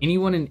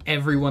 Anyone and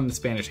everyone the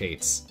Spanish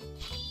hates.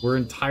 We're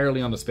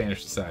entirely on the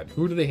Spanish side.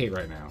 Who do they hate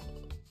right now?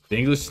 The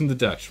English and the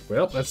Dutch.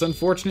 Well, that's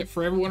unfortunate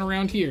for everyone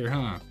around here,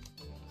 huh?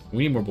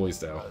 We need more boys,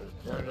 though.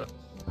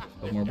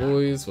 More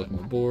boys. Welcome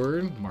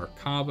aboard.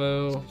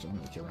 Marcabo.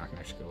 Okay, we're not going to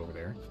actually go over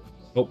there.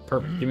 Oh,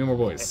 perfect. Give me more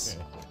boys.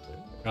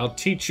 I'll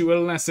teach you a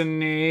lesson,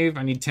 knave.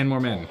 I need 10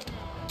 more men.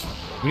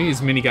 We need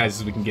as many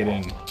guys as we can get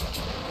in.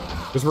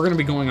 Because we're going to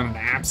be going on an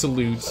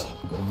absolute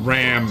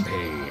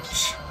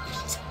rampage.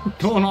 We're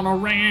going on a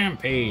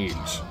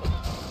rampage.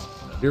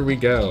 Here we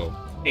go.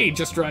 Hey,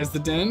 Just Rise the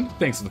Den.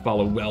 Thanks for the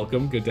follow.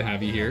 Welcome. Good to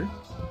have you here.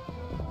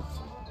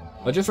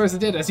 Just Rise the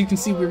Dead. As you can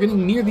see, we're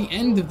getting near the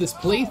end of this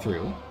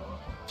playthrough.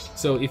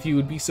 So if you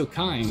would be so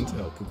kind...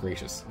 Oh, good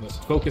gracious.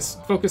 Focus.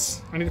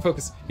 Focus. I need to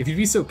focus. If you'd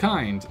be so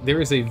kind,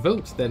 there is a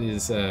vote that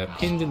is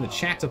pinned in the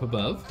chat up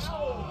above.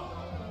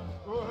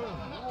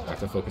 I have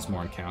to focus more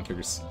on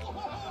counters.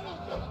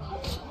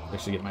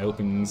 Actually get my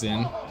openings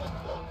in.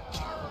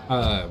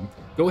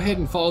 Go ahead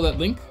and follow that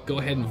link. Go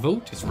ahead and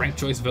vote. It's ranked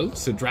choice votes,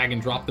 so drag and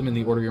drop them in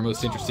the order you're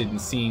most interested in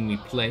seeing me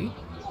play.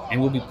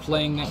 And we'll be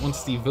playing that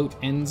once the vote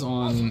ends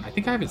on... I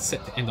think I have it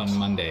set to end on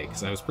Monday,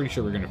 because I was pretty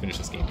sure we were going to finish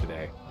this game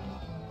today.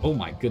 Oh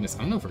my goodness, I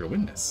don't know if we're going to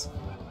win this.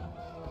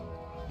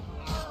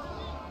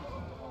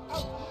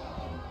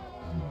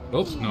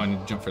 Oh, no, I need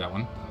to jump for that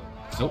one.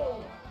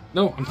 Nope.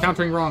 No, I'm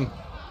countering wrong.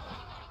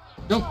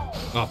 Nope.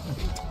 Oh.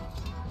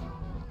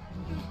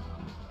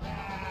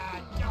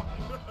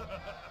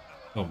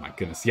 Oh my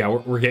goodness. Yeah,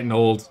 we're getting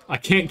old. I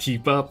can't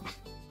keep up.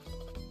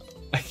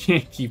 I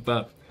can't keep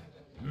up.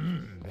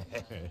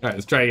 Alright,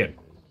 let's try again.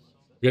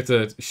 We have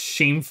to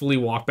shamefully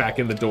walk back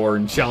in the door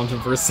and challenge him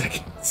for a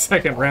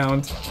second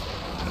round.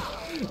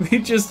 We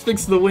just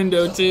fixed the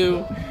window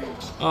too.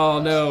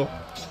 Oh no.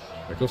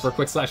 Alright, go for a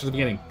quick slash at the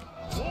beginning.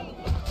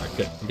 Alright,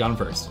 good. We got him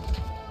first.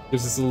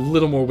 Gives us a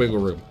little more wiggle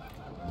room.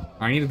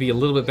 I need to be a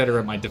little bit better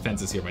at my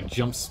defenses here. My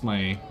jumps,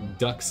 my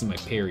ducks, and my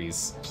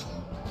parries.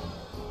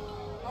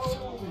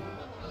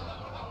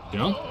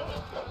 Jump.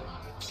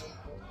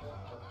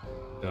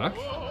 Duck.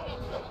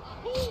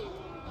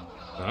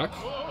 Duck.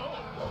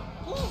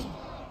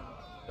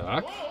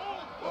 Duck.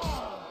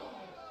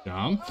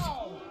 Jump.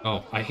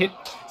 Oh, I hit...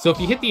 So if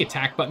you hit the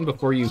attack button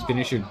before you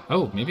finish your...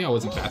 Oh, maybe I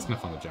wasn't fast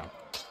enough on the jump.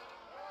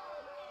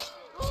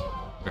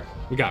 Okay,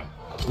 we got him.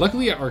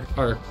 Luckily, our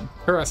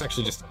Kuros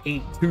actually just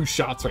ate 2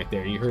 shots right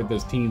there. You heard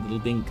those teeny little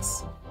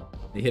dinks.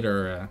 They hit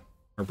our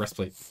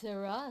breastplate.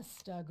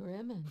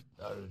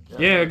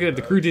 Yeah, good.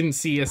 The crew didn't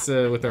see us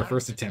with our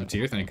first attempt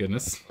here, thank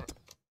goodness.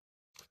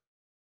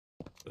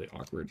 Really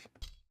awkward.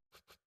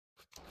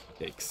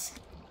 Yikes.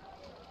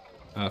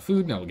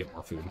 Food? No, we'll get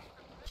more food.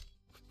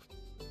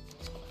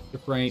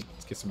 Flip right.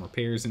 Let's get some more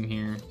pairs in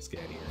here. Let's get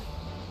out of here.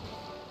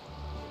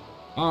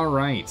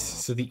 Alright,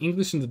 so the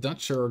English and the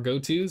Dutch are our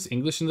go-tos.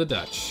 English and the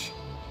Dutch.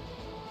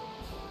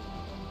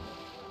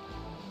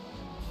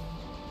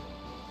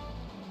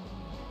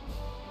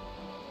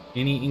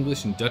 Any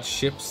English and Dutch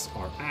ships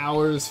are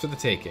ours for the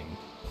taking.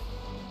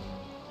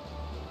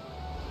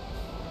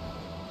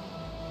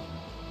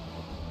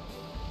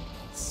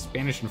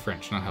 Spanish and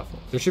French, not helpful.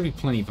 There should be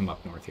plenty of them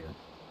up north here.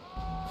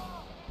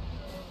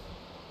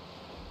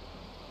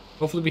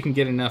 Hopefully we can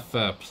get enough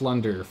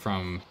plunder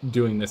from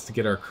doing this to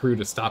get our crew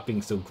to stop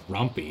being so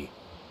grumpy.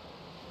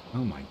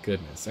 Oh my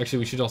goodness. Actually,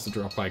 we should also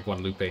drop by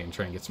Guadalupe and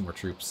try and get some more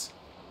troops.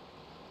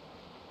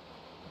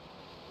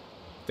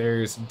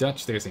 There's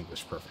Dutch, there's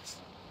English. Perfect.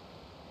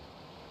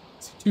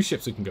 So 2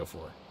 ships we can go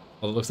for.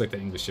 Although it looks like that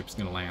English ship's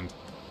going to land.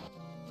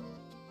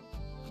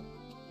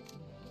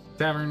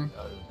 Tavern.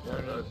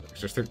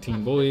 There's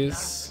 13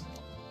 boys.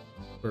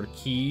 For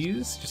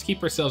keys. Just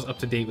keep ourselves up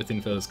to date with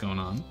info that's going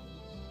on.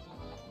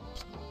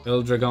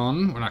 El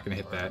Dragon. We're not going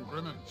to hit that. We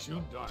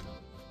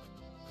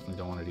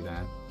don't want to do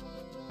that.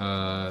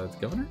 The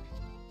governor? I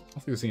don't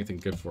think there's anything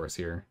good for us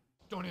here.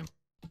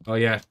 Oh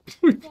yeah.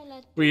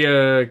 we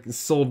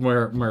sold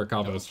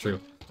Maracabo, it's true.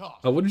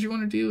 What did you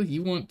want to do?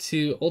 You want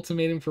to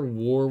ultimatum for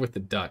war with the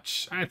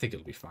Dutch. I think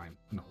it'll be fine.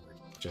 I'm not worried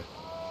about you.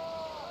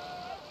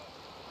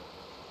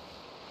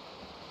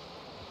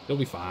 It'll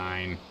be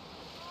fine.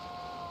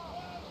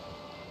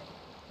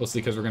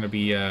 Mostly because we're going to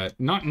be,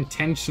 not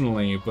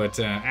intentionally, but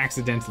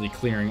accidentally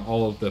clearing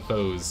all of the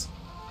foes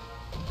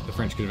the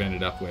French could have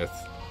ended up with.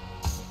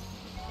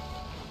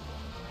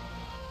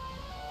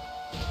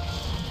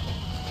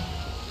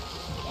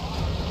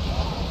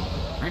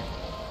 Alright.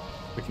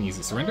 We can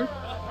easily surrender.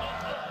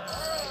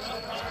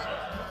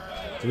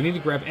 So we need to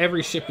grab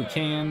every ship we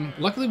can.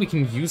 Luckily, we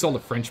can use all the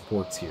French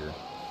ports here.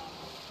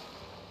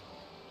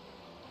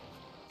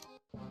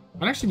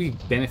 Might actually be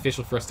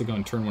beneficial for us to go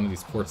and turn one of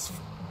these ports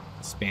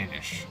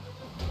Spanish.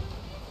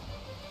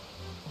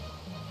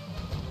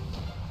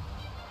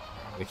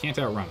 They can't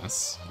outrun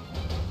us.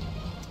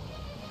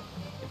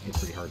 They hit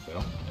pretty hard,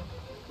 though.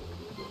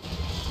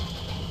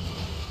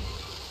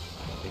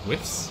 Big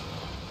whiffs.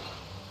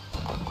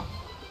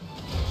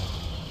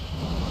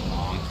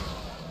 Bonk.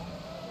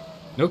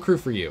 No crew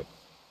for you.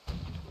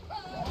 There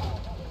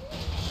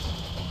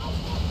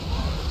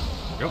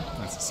we go.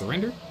 That's a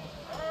surrender.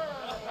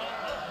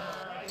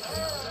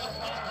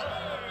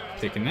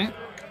 Taking that.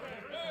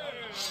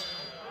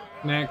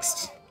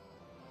 Next.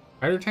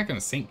 Fighter attack on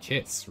St.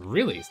 Kitts.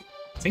 Really?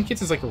 St.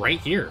 Kitts is like right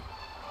here.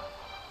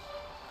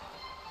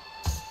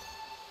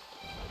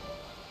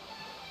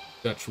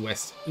 Dutch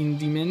West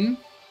Indiaman.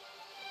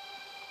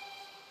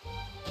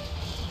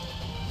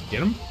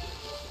 Get him.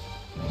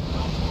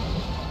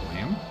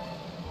 Bam.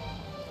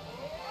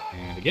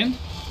 And again.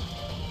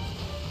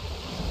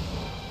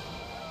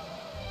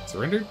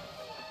 Surrender.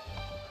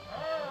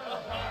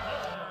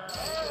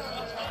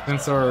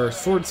 Since our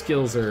sword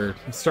skills are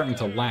starting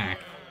to lack,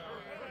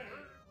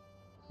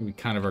 maybe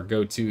kind of our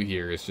go-to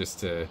here is just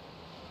to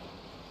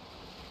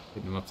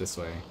hit him up this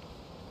way.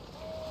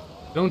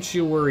 Don't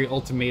you worry,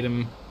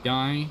 ultimatum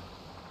guy.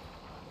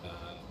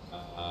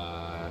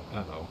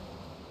 Uh-oh.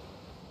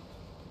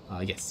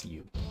 Yes,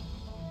 you.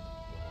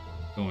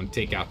 Go and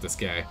take out this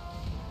guy.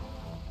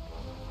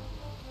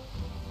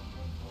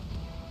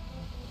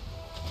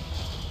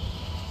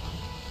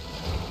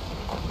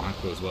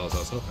 Not go as well as I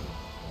was hoping.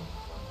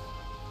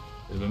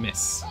 Bit of a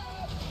miss.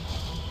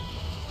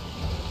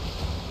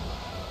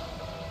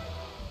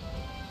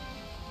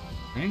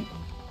 Okay.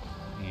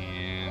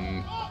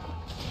 And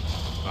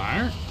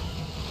fire.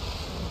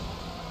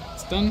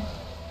 It's done.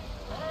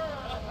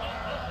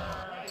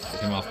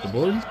 Get him off the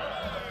board.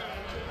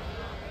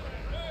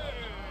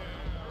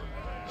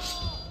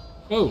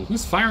 Whoa,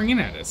 who's firing in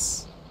at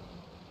us?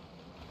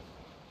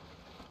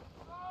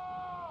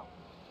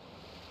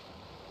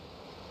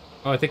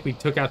 Oh, I think we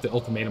took out the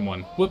ultimatum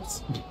one.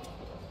 Whoops.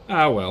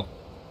 Ah, well.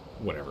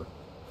 Whatever.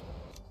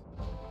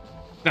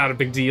 Not a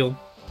big deal.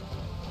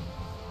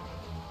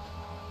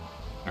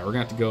 Alright, we're gonna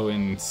have to go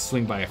and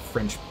swing by a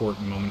French port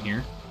in a moment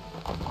here.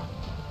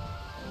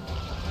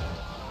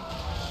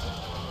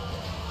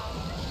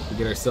 To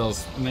get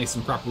ourselves nice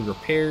and properly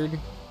repaired.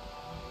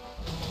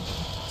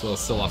 As well as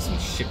sell off some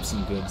ships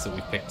and goods that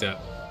we've picked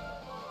up.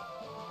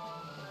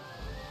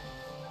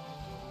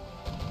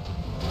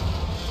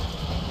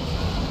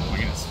 Oh my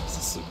goodness, what's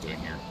this sloop doing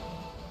here?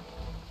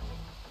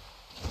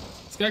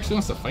 This guy actually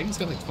wants to fight? He's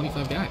got like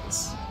 25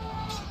 guys.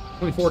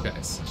 24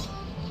 guys.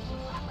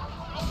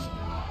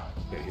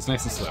 Okay, he's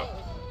nice and slow.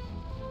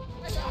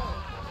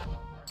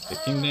 Take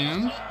him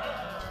down.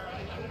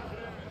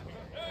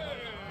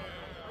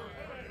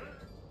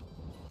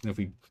 And if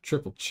we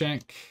triple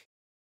check...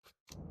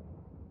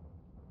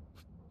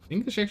 The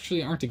English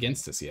actually aren't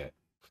against us yet.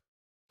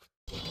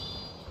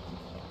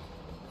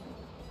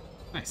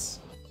 Nice.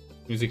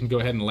 Means we can go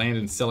ahead and land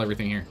and sell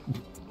everything here.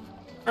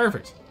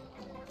 Perfect.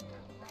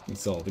 We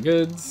sell all the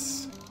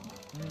goods.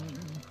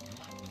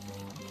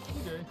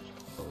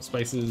 All the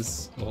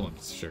spices. Well, hold on,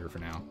 just sugar for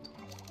now.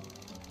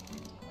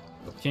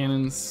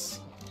 Cannons.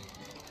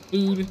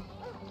 Food.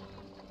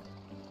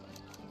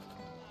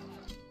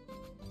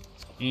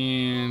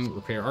 And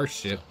repair our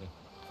ship.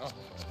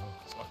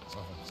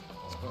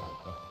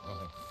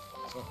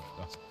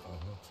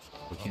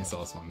 We can't sell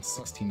this one.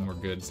 16 more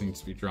goods needs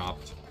to be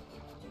dropped.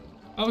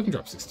 Oh, we can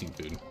drop 16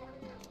 food.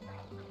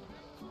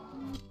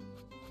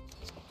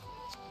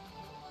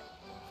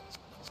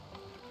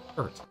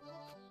 Perfect.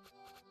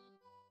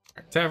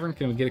 Alright, tavern,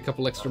 can we get a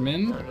couple extra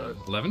men?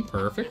 11,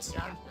 perfect.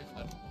 Oh,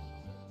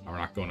 we're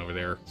not going over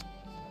there.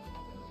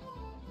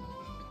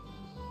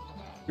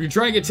 We can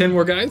try and get 10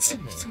 more guys.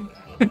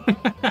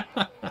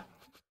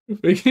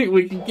 we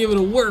can give it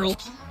a whirl.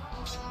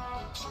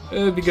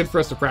 It'd be good for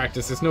us to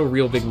practice. There's no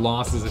real big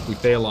losses if we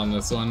fail on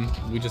this one.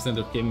 We just end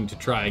up getting to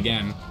try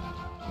again.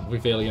 If we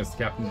fail against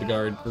the captain of the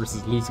guard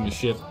versus losing a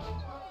ship.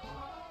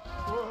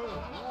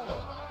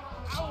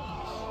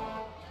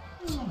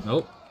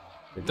 Nope.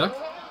 Okay, duck.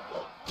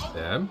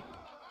 Stab.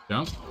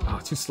 Jump. Oh,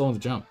 too slow on the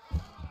jump.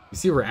 You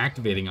see we're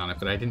activating on it,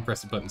 but I didn't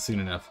press the button soon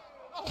enough.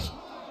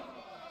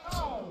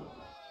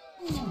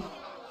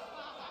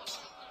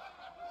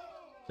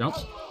 Jump.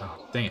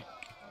 Oh, dang it.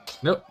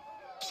 Nope.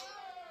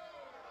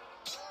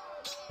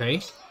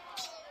 Okay.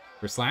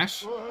 For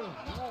slash.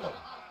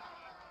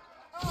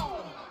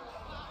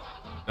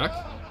 Duck.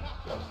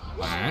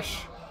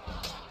 Slash.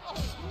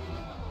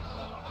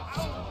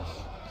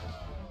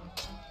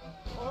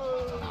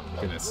 Oh,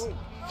 goodness.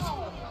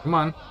 Come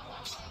on.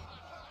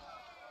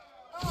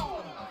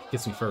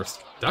 Gets me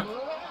first. Duck.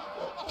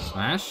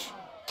 Slash.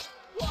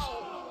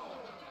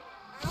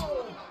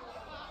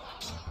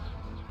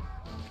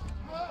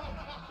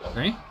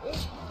 Okay.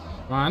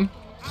 Come on.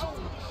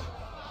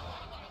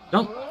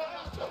 Jump.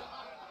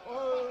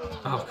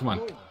 Oh, come on.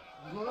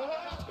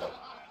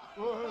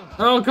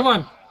 Oh, come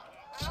on.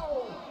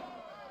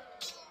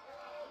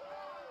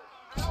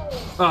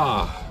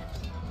 Ah.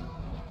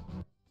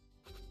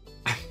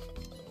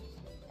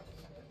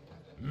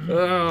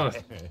 Ugh.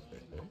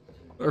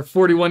 Our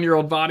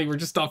 41-year-old body, we're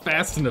just not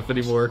fast enough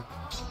anymore.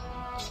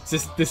 It's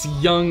just this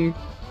young,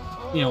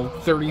 you know,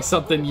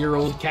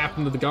 30-something-year-old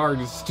captain of the guard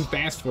is just too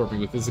fast for me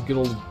with his good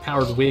old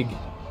powered wig.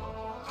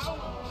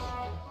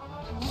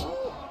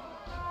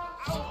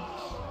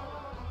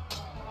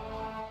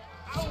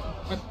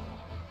 What?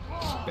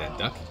 Bad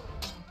duck.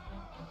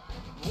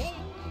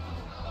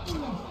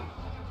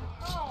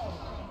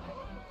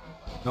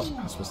 Nope,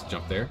 I'm supposed to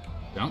jump there.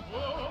 Jump.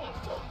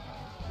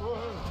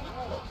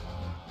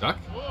 Duck.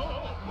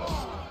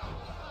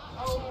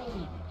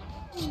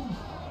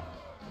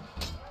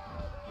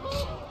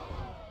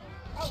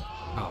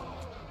 Oh,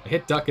 I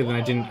hit duck and then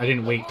I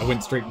didn't wait. I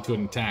went straight into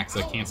an attack, so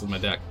I canceled my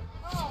duck.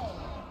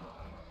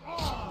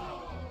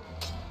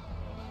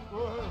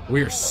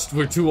 We're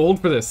too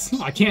old for this.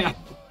 I can't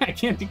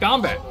do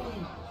combat.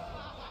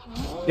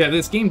 Yeah,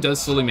 this game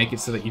does slowly make it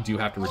so that you do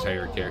have to retire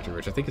your character,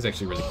 which I think is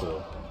actually really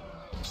cool.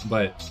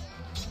 But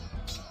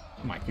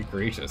oh my good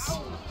gracious.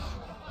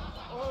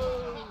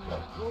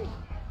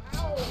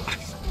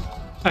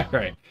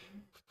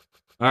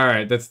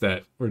 Alright, that's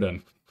that. We're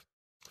done.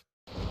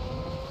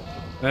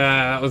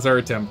 That was our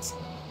attempt.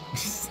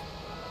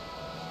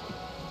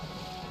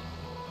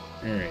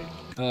 Alright.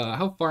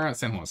 How far out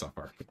San Juan so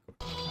far?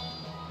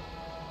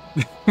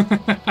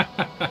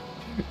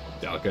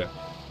 Dalka.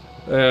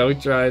 We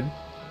tried.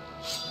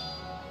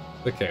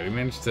 Okay, we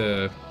managed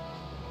to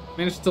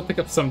still pick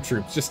up some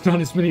troops, just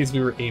not as many as we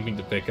were aiming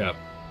to pick up.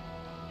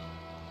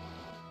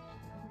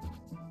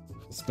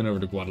 We'll spin over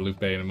to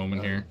Guadalupe in a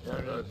moment here.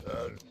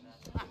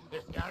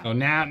 Oh,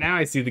 now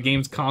I see the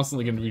game's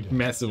constantly going to be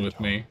messing with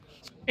me.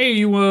 Hey,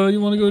 you want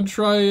to go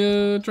try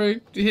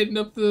hitting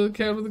up the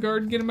captain of the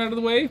guard and get him out of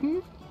the way?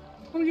 Want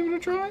to give it a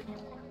try?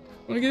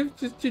 Want to give?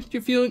 Just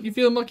you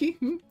feeling lucky?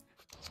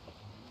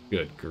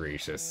 Good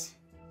gracious,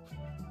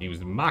 he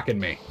was mocking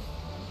me.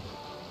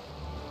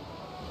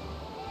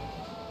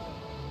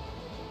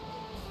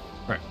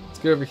 All right, let's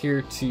go over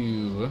here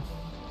to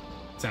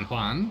San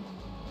Juan,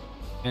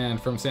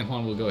 and from San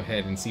Juan we'll go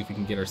ahead and see if we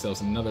can get ourselves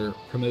another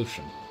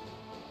promotion.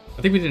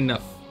 I think we did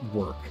enough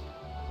work.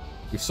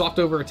 We've swapped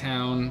over a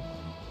town,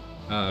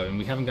 and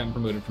we haven't gotten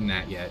promoted from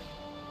that yet.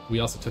 We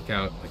also took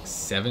out like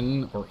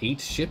 7 or 8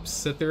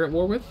 ships that they're at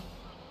war with.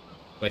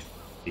 I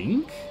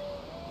think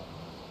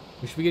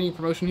we should be getting a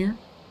promotion here.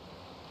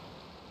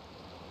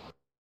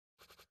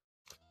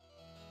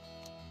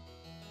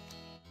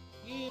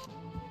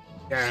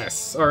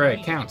 Yes. All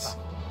right, count.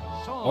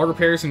 All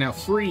repairs are now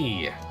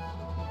free.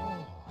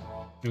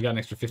 We got an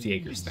extra 50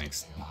 acres.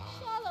 Thanks.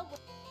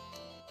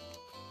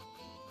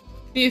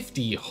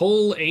 50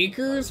 whole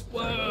acres?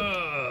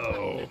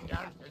 Whoa!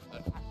 Yeah,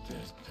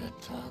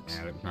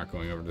 they're not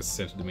going over to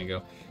Santo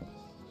Domingo.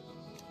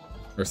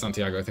 Or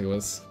Santiago, I think it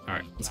was.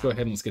 Alright, let's go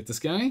ahead and let's get this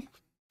guy.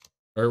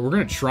 Or we're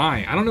gonna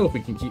try. I don't know if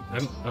we can keep...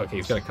 okay,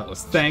 he's got a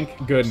cutlass.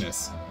 Thank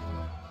goodness.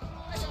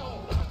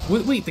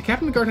 Wait, the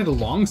Captain of the Guard had a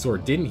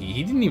longsword, didn't he?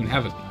 He didn't even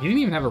have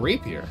a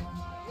rapier.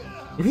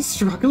 We're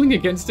struggling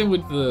against him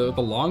with the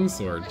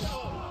longsword.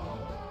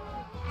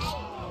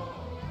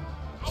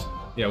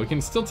 Yeah, we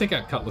can still take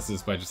out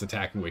cutlasses by just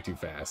attacking way too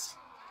fast.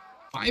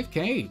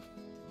 5K.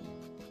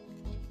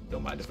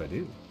 Don't mind if I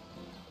do.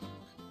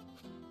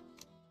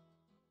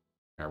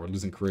 Alright, we're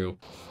losing crew.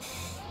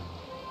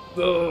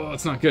 Oh,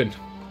 that's not good.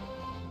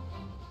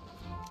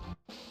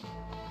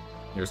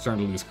 You're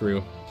starting to lose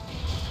crew.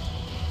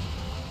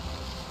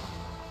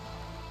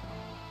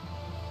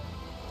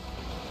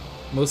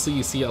 Mostly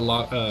you see a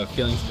lot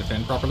failing to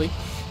defend properly.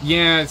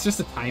 Yeah, it's just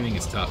the timing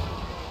is tough.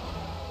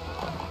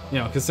 You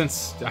know, because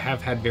since I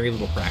have had very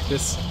little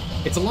practice,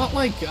 it's a lot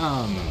like,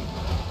 I'm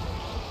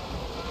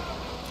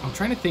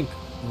trying to think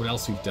what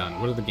else we've done.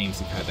 What are the games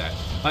we've had that?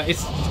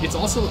 It's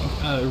also,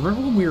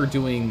 remember when we were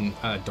doing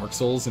Dark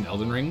Souls and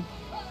Elden Ring?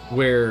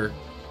 Where,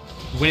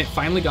 when it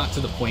finally got to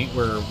the point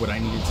where what I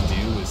needed to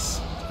do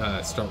was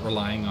start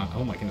relying on,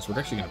 oh my goodness, we're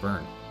actually going to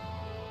burn.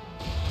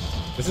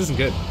 This isn't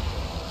good.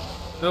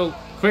 No,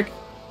 quick,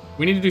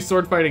 we need to do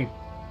sword fighting.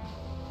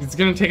 It's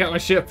going to take out my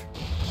ship.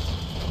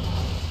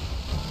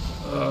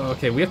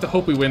 Okay, we have to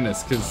hope we win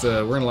this, because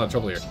we're in a lot of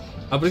trouble here.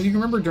 But if you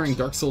remember during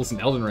Dark Souls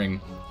and Elden Ring...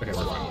 Okay,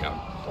 we're fine, we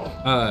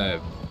got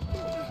him.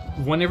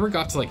 Whenever it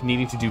got to, like,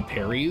 needing to do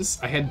parries,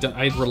 I had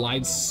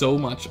relied so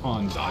much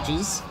on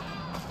dodges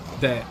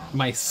that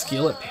my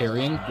skill at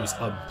parrying was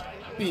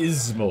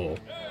abysmal.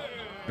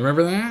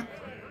 Remember that?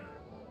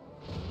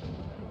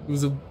 It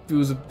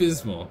was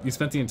abysmal. You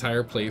spent the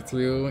entire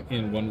playthrough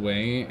in one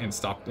way and it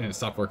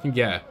stopped working?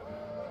 Yeah.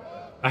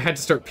 I had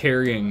to start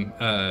parrying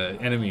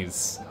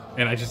enemies,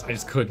 and I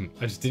just couldn't.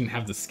 I just didn't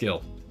have the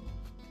skill.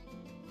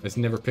 I just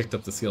never picked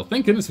up the skill.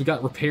 Thank goodness we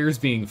got repairs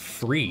being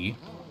free.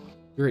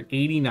 You're at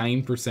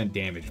 89%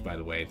 damage, by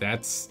the way.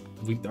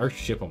 Our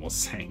ship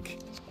almost sank.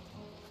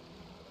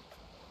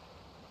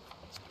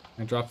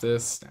 Can I drop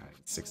this? Nah,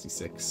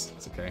 66.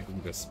 It's okay. We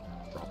can just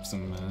drop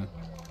some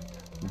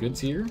goods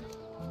here.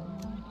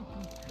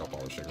 Drop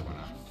all the sugar, why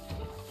not?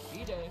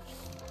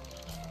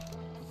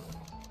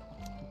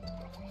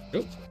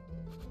 Nope.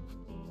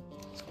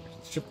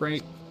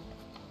 Shipwright.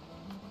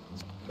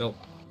 Bill.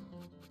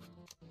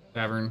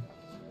 Tavern.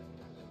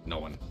 No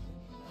one.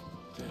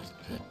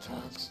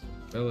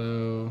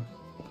 Hello.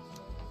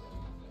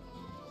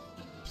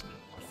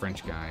 A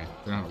French guy.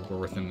 They're not at war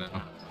with him now.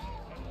 Alright,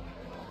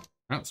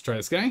 let's try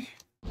this guy.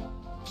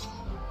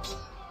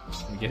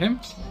 Can we get him?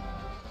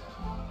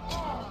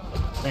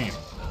 Bam.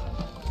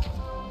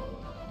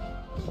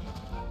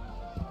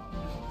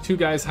 Two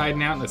guys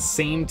hiding out in the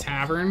same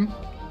tavern.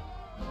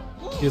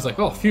 He was like,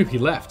 oh, phew, he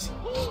left.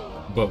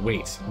 But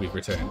wait, we've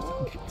returned.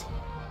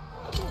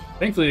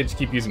 Thankfully, they just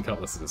keep using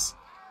cutlasses.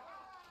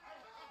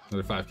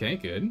 Another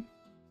 5k, good.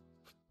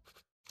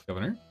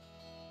 Governor.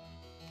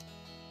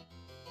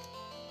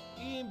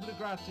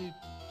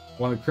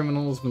 One of the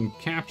criminals has been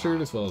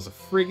captured, as well as a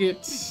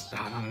frigate.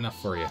 Ah, not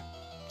enough for you.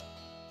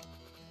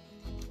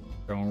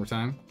 Go one more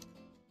time.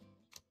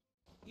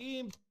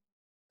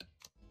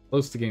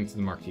 Close to getting to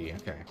the marquee.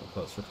 Okay, we're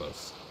close, we're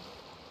close.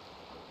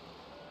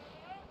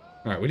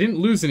 Alright, we didn't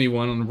lose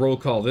anyone on the roll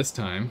call this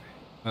time.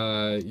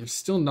 You're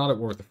still not at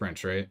war with the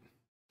French, right?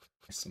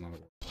 You're still not at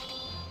war.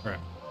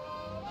 Alright.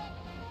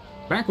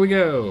 Back we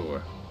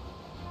go!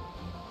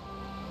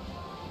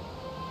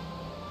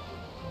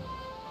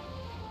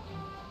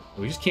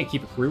 We just can't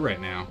keep a crew right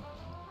now.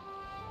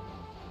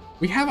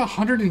 We have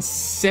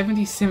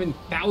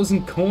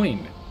 177,000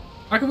 coin!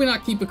 How can we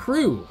not keep a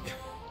crew?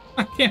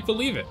 I can't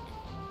believe it.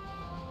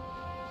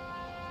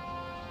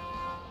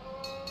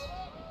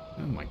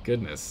 Oh my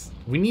goodness.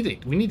 We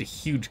need a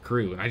huge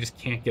crew, and I just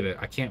can't get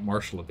I can't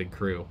marshal a big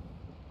crew.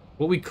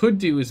 What we could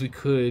do is we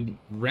could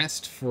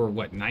rest for,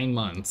 what, 9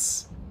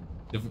 months.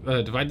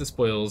 Divide the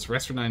spoils,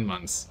 rest for 9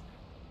 months.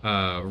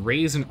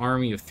 Raise an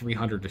army of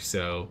 300 or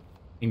so,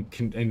 and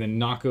then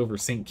knock over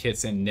St.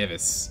 Kitts and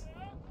Nevis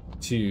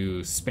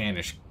to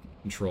Spanish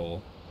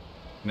control.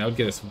 And that would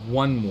get us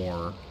 1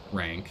 more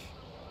rank.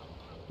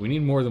 We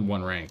need more than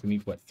 1 rank. We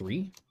need, what,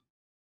 3?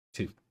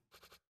 2. 2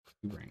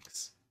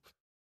 ranks.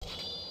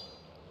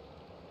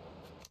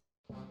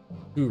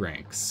 2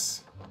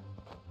 ranks.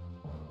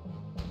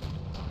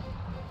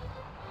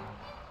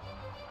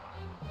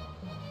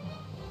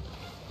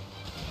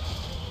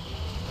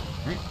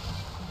 Alright.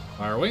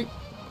 Fire away.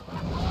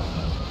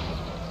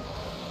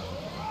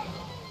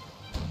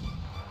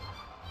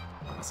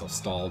 Myself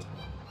stalled.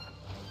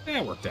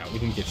 Yeah, it worked out. We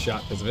didn't get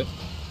shot because of it.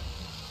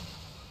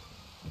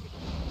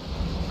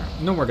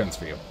 Alright, no more guns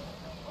for you.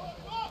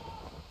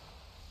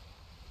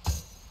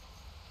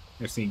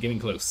 Here's me getting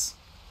close.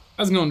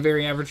 How's it going,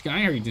 very average guy?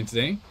 How are you doing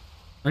today?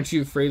 Aren't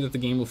you afraid that the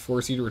game will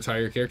force you to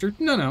retire your character?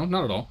 No,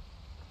 not at all.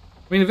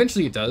 I mean,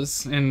 eventually it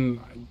does, and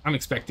I'm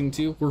expecting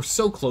to. We're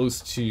so close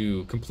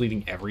to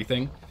completing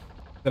everything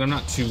that I'm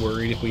not too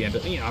worried if we end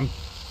up... You know,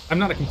 I'm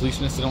not a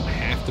completionist. I don't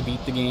have to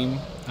beat the game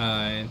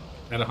at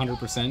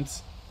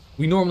 100%.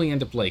 We normally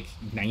end up, like,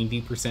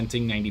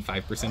 90%ing,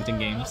 95%ing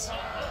games.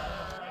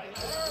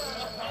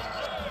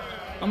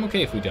 I'm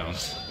okay if we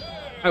don't.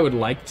 I would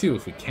like to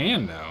if we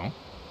can, though.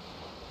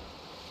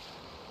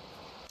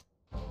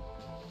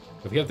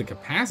 If we have the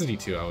capacity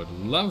to, I would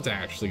love to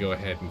actually go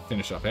ahead and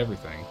finish off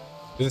everything.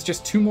 Because it's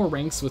just 2 more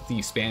ranks with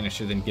the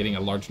Spanish and then getting a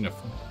large enough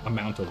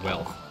amount of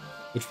wealth.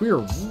 Which we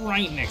are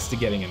right next to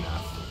getting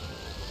enough.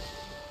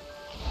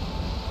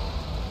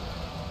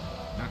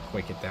 Not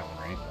quite get that one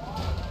right.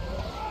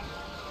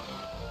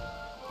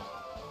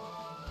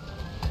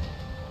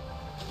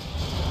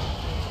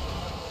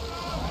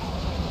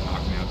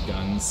 Knocking out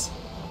guns.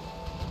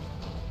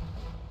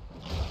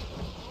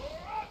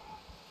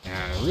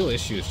 Yeah, the real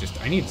issue is just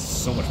I need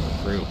so much more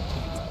crew.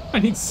 I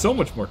need so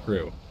much more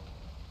crew.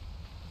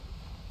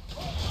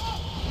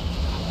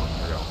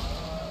 There we go.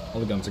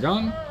 All the guns are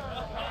gone.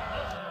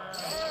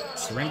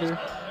 Surrender.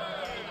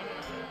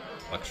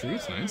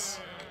 Luxuries, nice.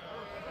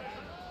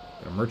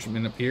 Got a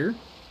merchantman up here.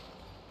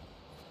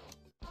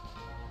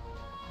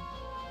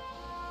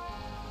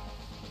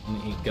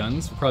 Only 8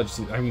 guns. We'll probably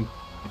just, I mean,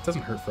 it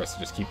doesn't hurt for us to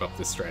just keep up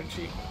this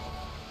strategy.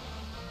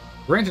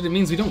 Granted, it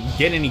means we don't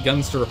get any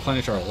guns to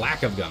replenish our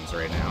lack of guns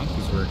right now,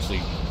 because we're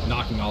actually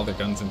knocking all their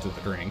guns into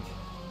the drink.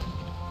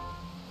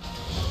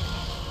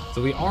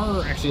 So we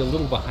are actually a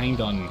little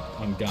behind on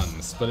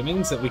guns, but it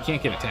means that we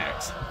can't get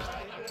attacked.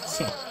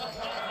 So,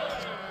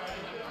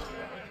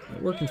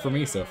 working for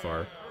me so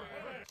far.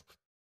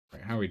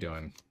 Alright, how are we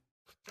doing?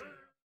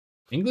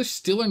 English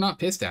still are not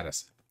pissed at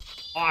us.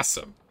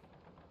 Awesome!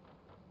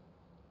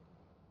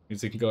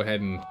 Means we can go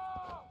ahead and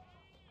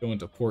go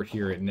into port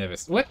here at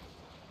Nevis. What?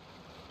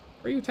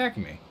 Why are you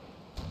attacking me?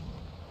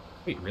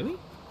 Wait, really?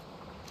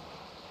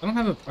 I don't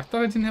have a... I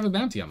thought I didn't have a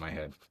bounty on my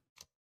head.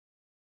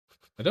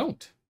 I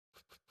don't.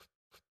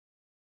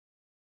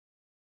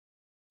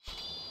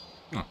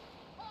 Oh.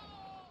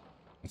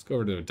 Let's go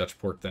over to a Dutch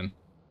port then.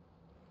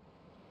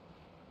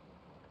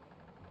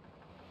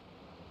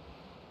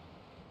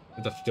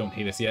 The Dutch don't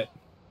hate us yet.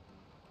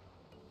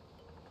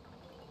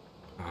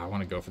 I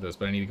want to go for those,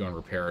 but I need to go and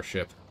repair our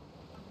ship.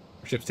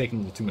 Our ship's taking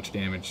a little too much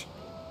damage.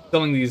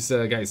 Selling these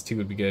guys too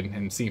would be good,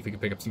 and seeing if we could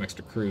pick up some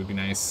extra crew would be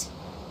nice.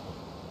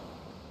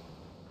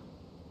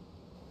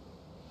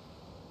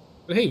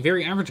 But hey,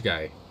 very average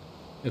guy.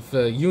 If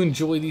you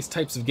enjoy these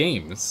types of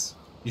games,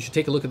 you should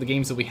take a look at the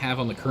games that we have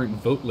on the current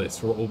vote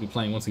list for what we'll be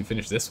playing once we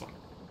finish this one.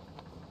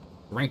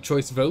 Ranked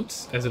choice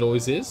votes, as it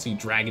always is, so you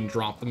drag and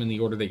drop them in the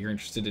order that you're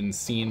interested in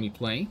seeing me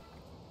play,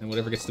 and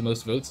whatever gets the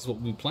most votes is what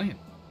we'll be playing.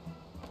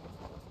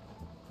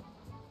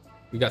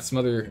 We got some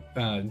other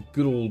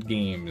good old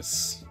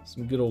games,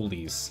 some good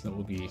oldies that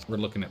we're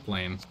looking at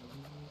playing.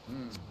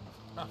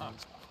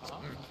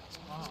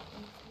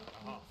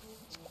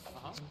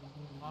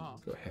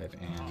 Go ahead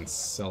and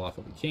sell off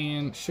what we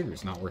can.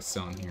 Sugar's not worth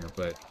selling here,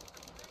 but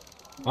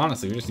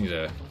honestly, we just need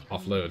to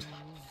offload.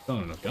 Don't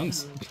have enough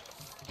guns.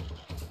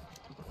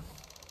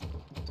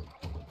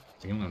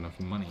 I don't have enough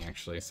money,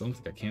 actually, so I don't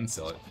think I can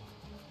sell it.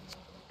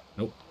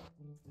 Nope.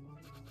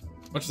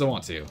 Much as I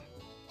want to.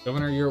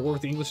 Governor, you're at war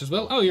with the English as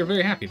well? Oh, you're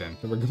very happy then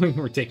that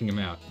we're taking him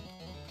out.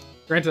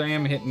 Granted, I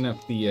am hitting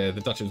up the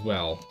Dutch as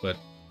well, but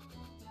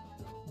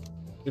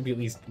should be at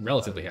least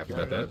relatively happy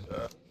about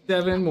that.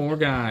 7 more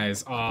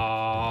guys.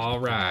 All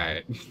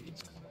right.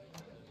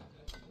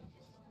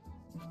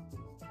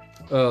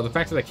 The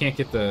fact that I can't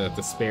get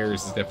the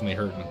spares is definitely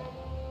hurting.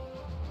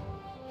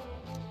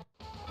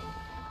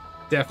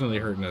 Definitely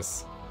hurting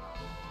us.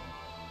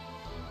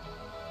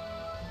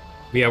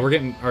 But yeah,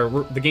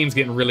 the game's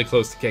getting really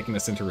close to kicking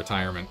us into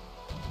retirement.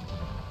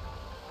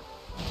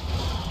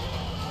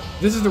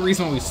 This is the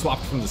reason why we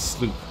swapped from the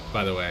sloop,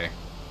 by the way,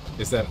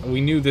 is that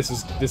we knew this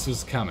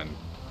was coming.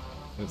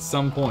 At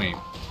some point,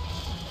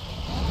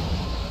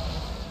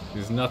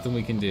 there's nothing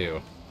we can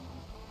do.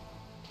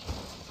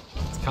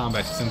 This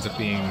combat just ends up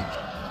being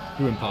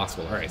too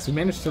impossible. All right, so we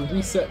managed to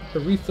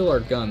refill our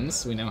guns.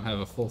 So we now have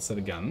a full set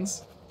of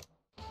guns.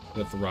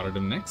 Go to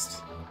Rotterdam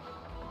next.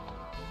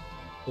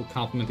 We'll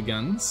compliment the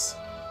guns.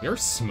 We are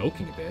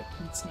smoking a bit.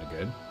 That's no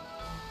good.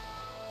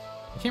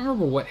 I can't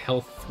remember what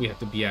health we have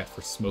to be at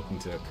for smoking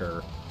to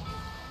occur.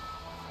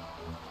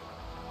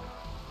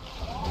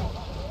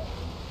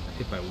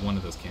 Hit by one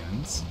of those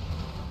cannons.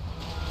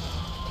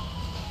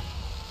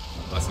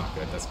 Oh, that's not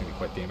good. That's going to be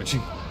quite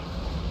damaging.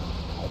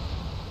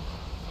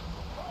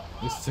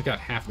 At least took out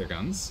half their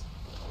guns.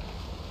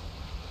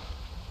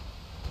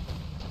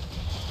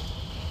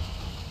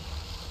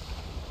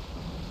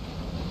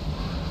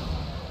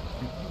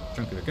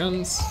 Chunk of their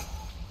guns.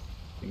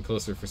 Getting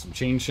closer for some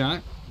chain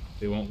shot.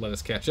 They won't let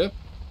us catch up.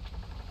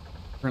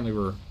 Currently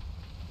we're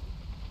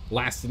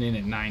lasting in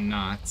at 9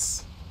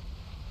 knots.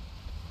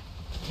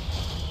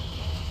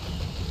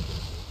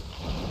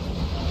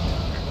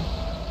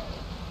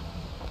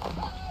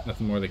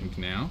 Nothing more they can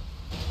do now.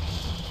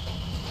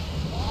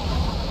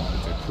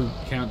 Get a crew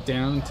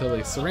countdown until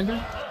they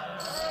surrender.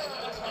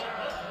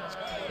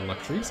 The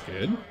luxury's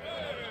good.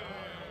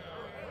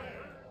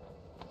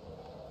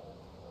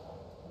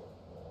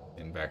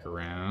 And back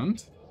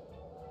around.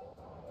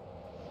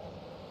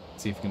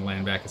 See if we can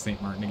land back at St.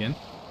 Martin again.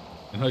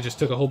 And I just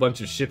took a whole bunch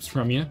of ships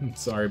from you. I'm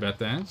sorry about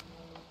that.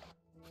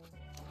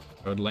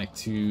 I would like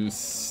to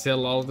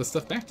sell all of this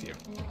stuff back to you.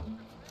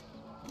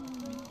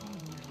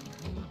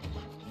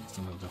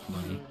 Still not enough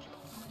money.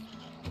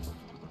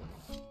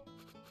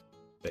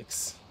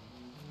 Thanks.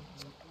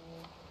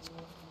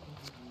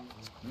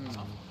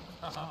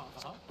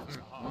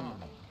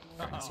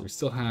 Okay, so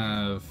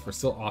we're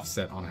still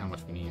offset on how much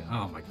we need.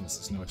 Oh my goodness,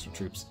 there's no extra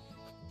troops.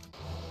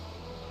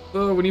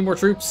 Oh, we need more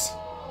troops.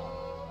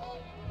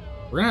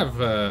 We're gonna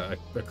have a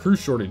crew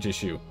shortage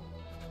issue.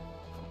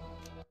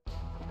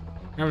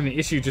 We're having an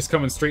issue just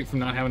coming straight from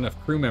not having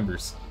enough crew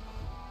members.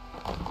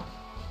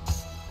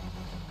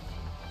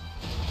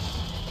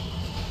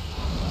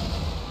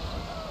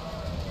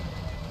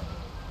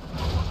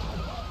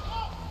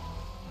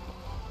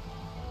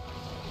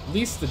 At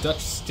least the Dutch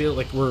still,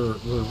 like, we're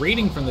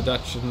raiding from the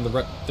Dutch, and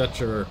the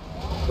Dutch are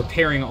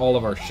repairing all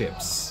of our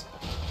ships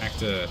back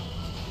to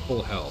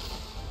full health.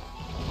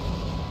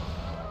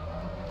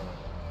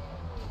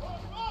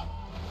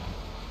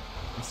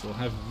 So we'll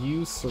have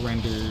you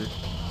surrender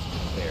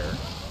there.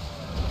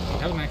 We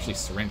haven't actually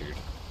surrendered.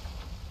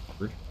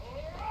 Awkward.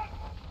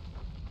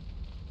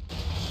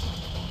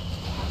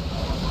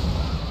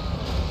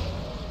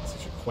 It's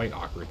actually quite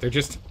awkward. They're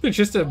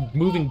just a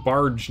moving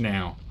barge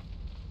now.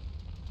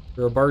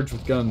 They're a barge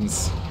with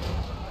guns.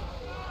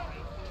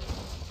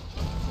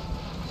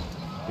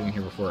 Get in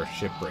here before our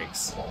ship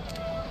breaks.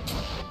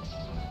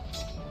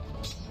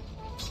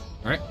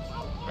 Alright.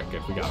 Alright,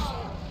 good, we got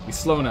him. He's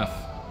slow enough.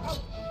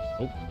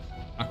 Oh.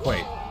 Not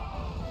quite.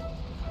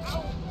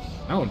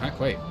 No, not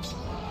quite.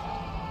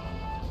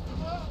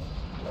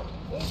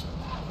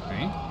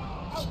 Okay.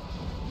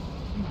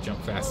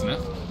 Jump fast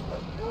enough.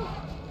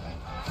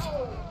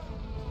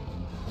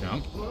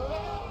 Jump.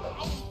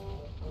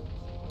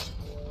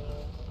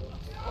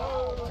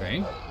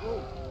 Okay.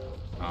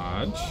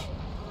 Dodge.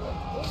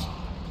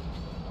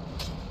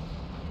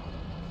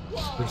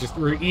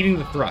 We're eating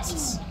the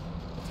thrusts.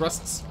 The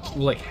thrusts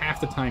will, like,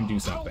 half the time do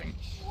something.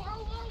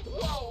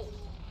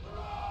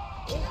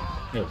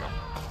 There we go.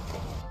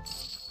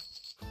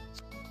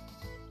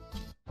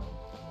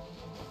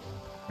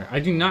 Right, I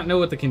do not know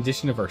what the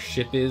condition of our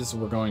ship is.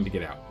 We're going to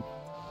get out.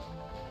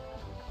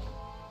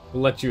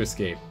 We'll let you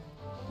escape.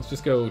 Let's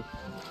just go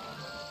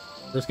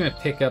We're just gonna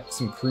pick up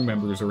some crew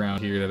members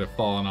around here that have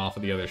fallen off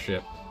of the other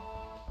ship.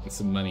 Get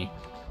some money.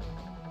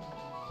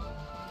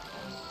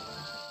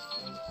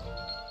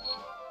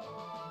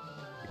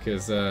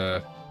 Because,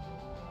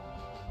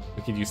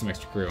 we could use some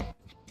extra crew.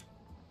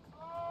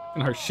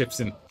 And our ship's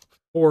in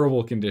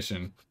horrible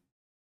condition.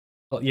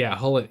 Well, yeah,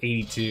 hull at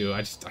 82.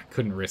 I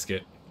couldn't risk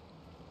it.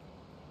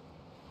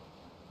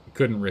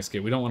 Couldn't risk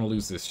it. We don't want to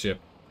lose this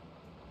ship.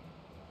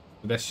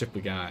 The best ship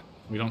we got.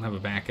 We don't have a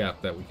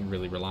backup that we can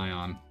really rely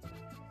on.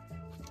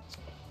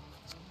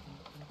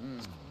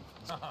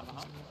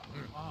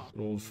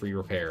 Old free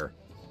repair.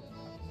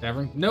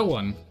 Tavern? No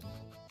one!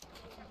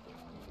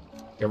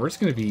 Yeah, we're just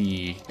gonna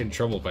be in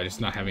trouble by just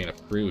not having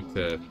enough crew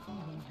to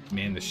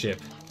man the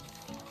ship.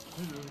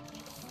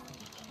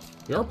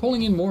 We are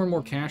pulling in more and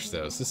more cash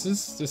though, so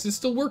this is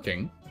still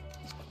working.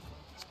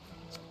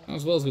 Not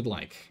as well as we'd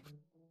like.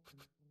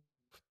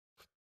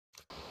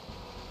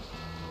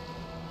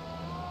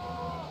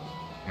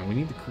 And we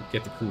need to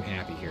get the crew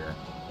happy here.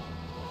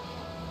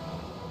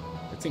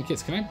 It's in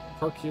kids. Can I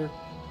park here?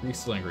 Are you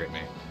still angry at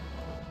me?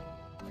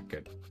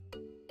 Good.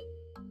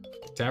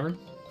 Tavern?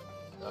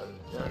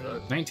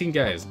 19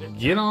 guys.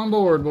 Get on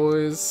board,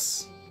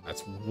 boys.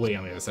 That's way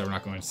on the other side. We're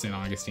not going to St.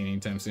 Augustine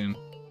anytime soon.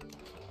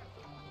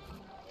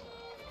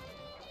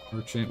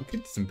 Merchant. We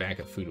could get some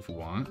backup food if we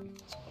want.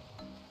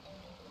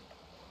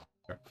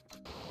 Okay.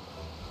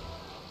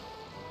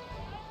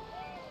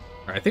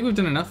 Alright, I think we've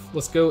done enough.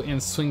 Let's go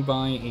and swing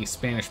by a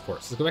Spanish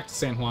port. So let's go back to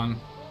San Juan.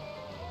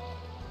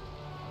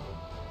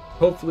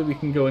 Hopefully we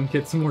can go and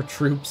get some more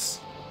troops.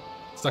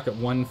 Stuck at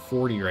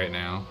 140 right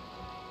now.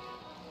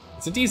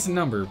 It's a decent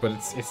number, but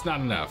it's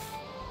not enough.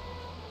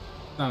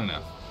 Not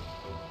enough.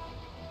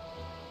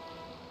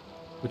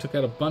 We took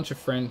out a bunch of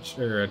French,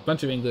 or a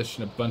bunch of English,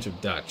 and a bunch of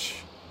Dutch.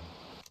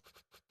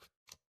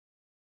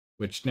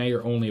 Which now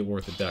you're only at war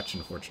with the Dutch,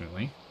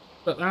 unfortunately.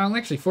 But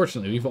actually,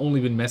 fortunately, we've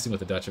only been messing with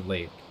the Dutch of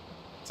late.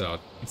 So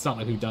it's not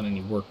like we've done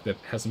any work that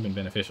hasn't been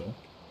beneficial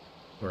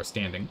or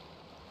standing.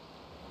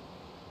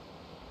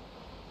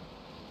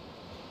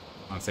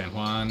 On San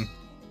Juan,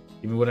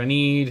 give me what I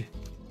need.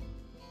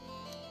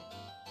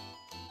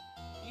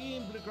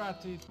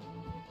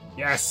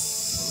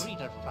 Yes!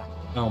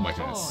 Oh my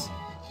goodness.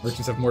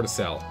 Merchants have more to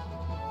sell.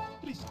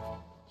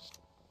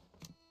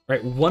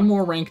 Alright, one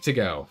more rank to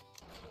go.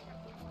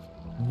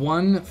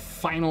 One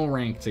final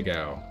rank to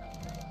go.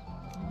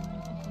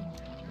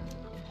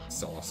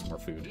 Sell off some more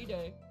food.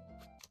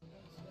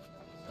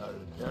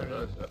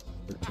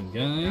 13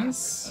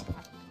 guys.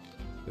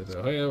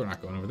 We're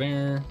not going over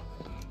there.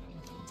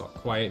 It's all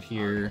quiet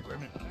here.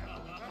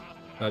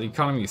 The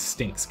economy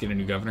stinks. Get a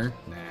new governor?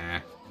 Nah.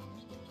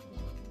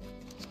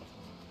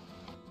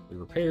 We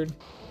repaired.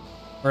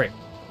 Alright.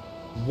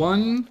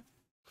 One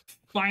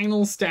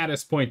final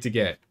status point to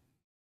get.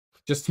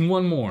 Just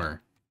one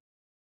more.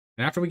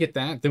 And after we get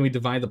that, then we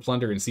divide the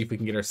plunder and see if we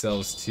can get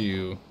ourselves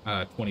to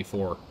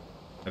 24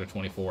 out of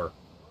 24.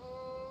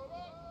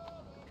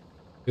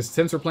 Because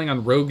since we're playing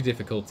on rogue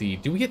difficulty,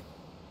 do we get...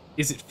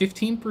 Is it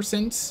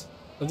 15%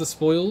 of the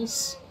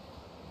spoils?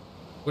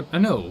 What?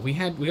 No, we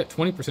got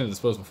 20% of the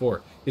spoils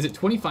before. Is it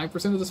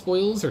 25% of the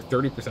spoils or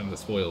 30% of the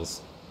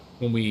spoils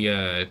when we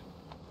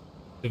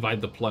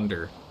divide the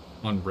plunder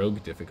on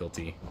rogue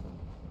difficulty?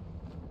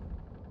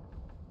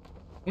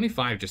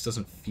 25 just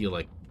doesn't feel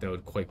like that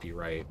would quite be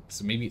right.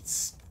 So maybe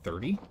it's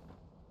 30?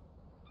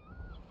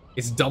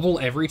 It's double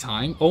every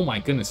time? Oh my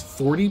goodness,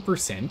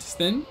 40%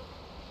 then?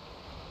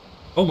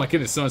 Oh my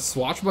goodness, so on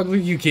Swashbuckler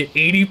you get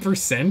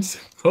 80%?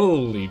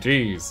 Holy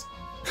jeez.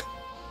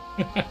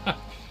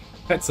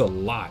 That's a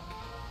lot.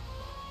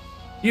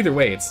 Either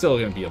way, it's still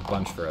gonna be a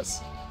bunch for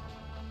us.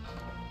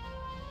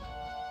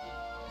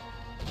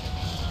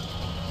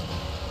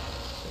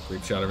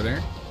 Creep shot over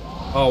there.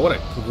 Oh, what a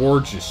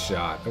gorgeous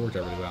shot. That worked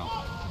out really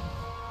well.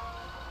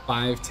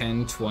 5,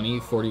 10, 20,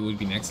 40 would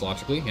be next,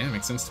 logically. Yeah, it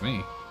makes sense to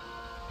me.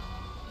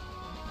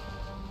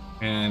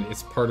 And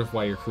it's part of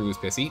why your crew is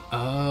pissy.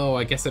 Oh,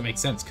 I guess that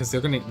makes sense, because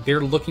they're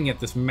looking at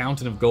this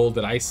mountain of gold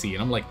that I see,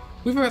 and I'm like,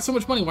 we've got so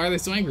much money, why are they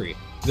so angry?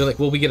 They're like,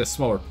 well, we get a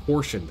smaller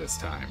portion this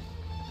time.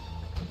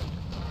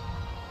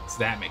 So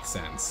that makes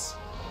sense.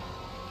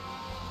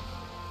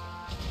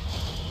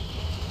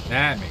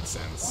 That makes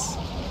sense.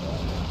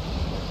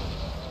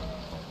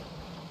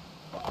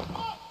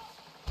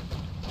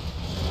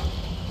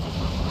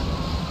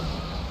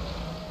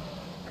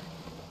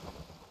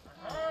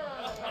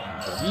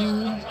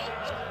 You.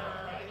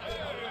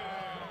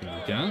 What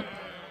we got?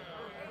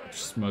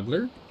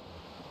 Smuggler.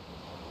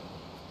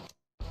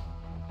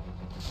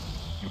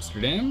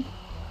 Amsterdam.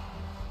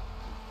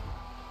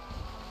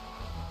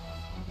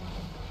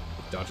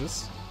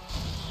 Dodges.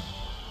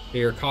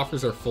 Okay, our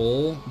coffers are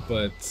full,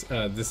 but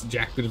this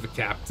jackboot of a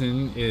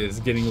captain is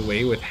getting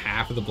away with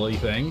half of the bloody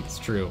thing. It's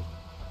true.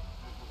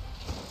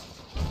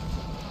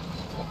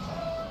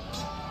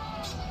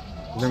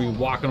 We're gonna be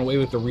walking away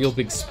with the real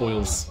big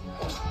spoils.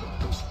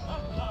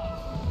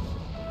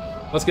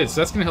 That's good.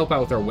 So that's gonna help out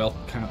with our wealth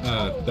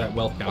that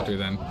wealth counter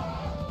then.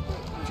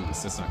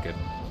 Jeez, that's not good.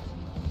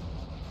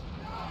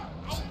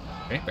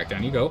 Okay, back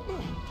down you go.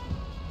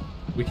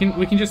 We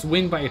can just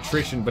win by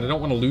attrition, but I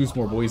don't want to lose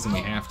more boys than we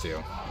have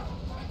to.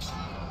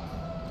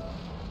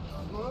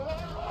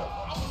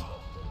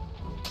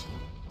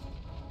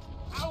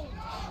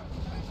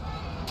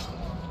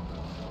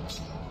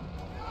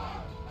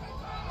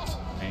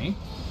 Okay.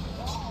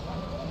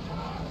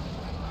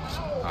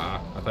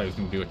 I thought he was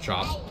gonna do a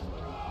chop.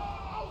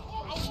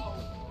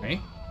 Okay.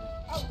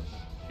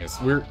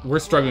 Yes, we're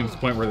struggling to the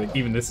point where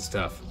even this is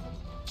tough.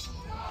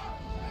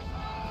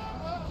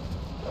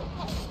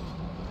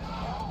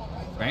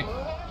 Okay.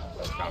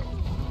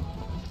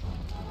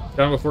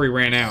 Got him before he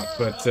ran out,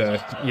 but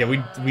yeah,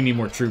 we need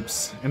more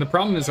troops. And the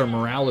problem is our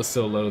morale is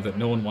so low that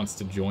no one wants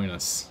to join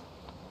us.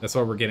 That's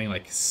why we're getting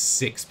like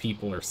 6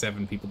 people or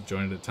 7 people to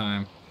join at a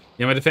time.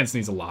 Yeah, my defense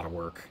needs a lot of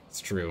work. It's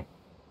true.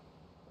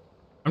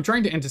 I'm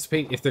trying to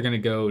anticipate if they're going to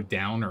go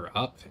down or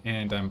up,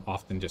 and I'm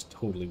often just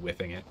totally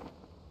whiffing it.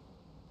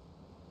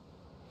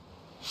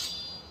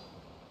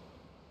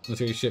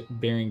 Military ship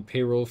bearing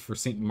payroll for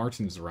St.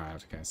 Martin's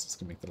arrived. Okay, so it's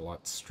going to make that a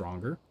lot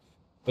stronger.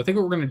 But I think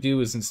what we're going to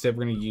do is instead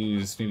we're going to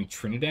use maybe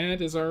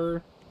Trinidad as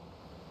our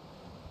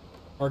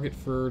target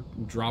for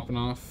dropping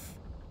off.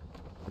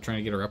 We're trying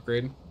to get our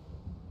upgrade.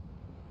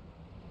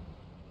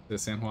 To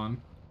San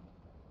Juan.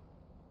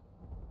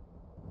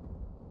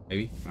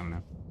 Maybe? I don't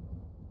know.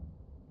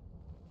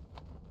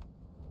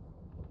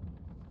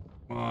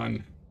 Come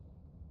on.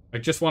 I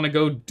just want to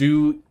go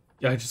due...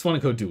 Yeah, I just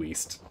want to go due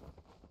east.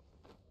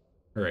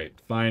 Alright,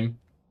 fine.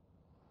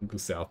 I'll go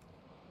south.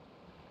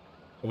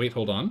 Oh, wait,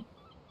 hold on.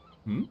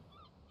 Hmm?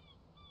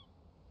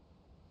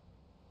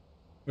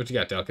 What you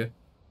got, Delka?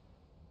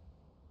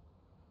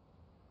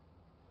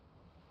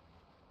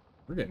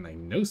 We're getting like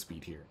no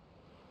speed here.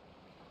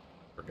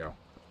 There we go.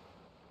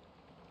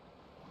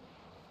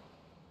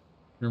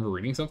 Remember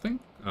reading something?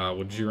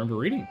 What did you remember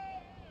reading?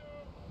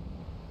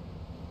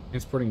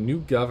 Transporting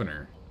new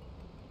governor.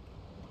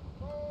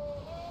 You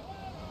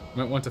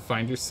might want to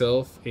find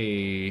yourself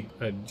a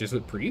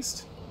Jesuit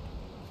priest.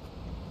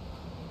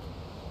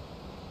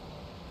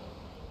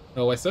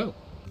 Oh, why so?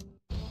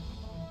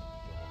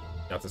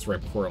 Got this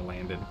right before it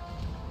landed.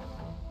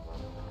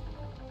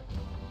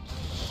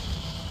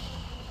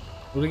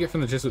 What do we get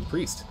from the Jesuit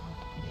priest?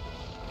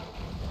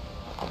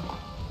 Oh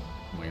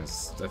my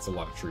goodness, that's a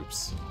lot of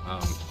troops.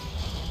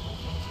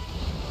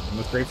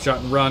 With grape shot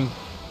and run.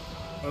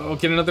 Oh,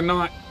 get another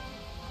knot.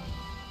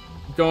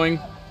 Keep going.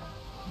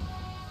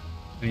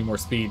 I need more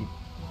speed.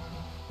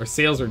 Our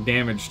sails are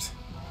damaged.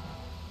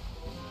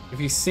 If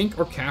you sink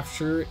or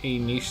capture a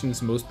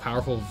nation's most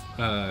powerful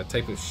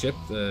type of ship,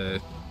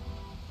 the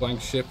flying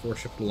ship or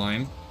ship of the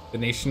line, the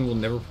nation will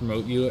never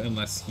promote you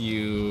unless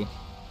you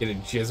get a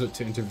Jesuit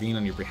to intervene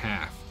on your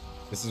behalf.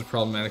 This is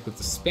problematic with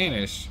the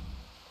Spanish,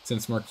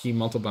 since Marquis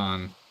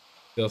Montalban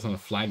built on a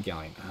flag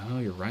galleon. Oh,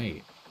 you're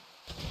right.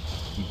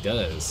 He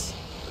does.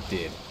 Or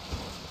did.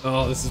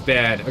 Oh, this is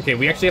bad. Okay,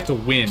 we actually have to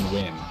win.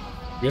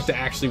 We have to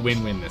actually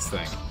win this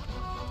thing.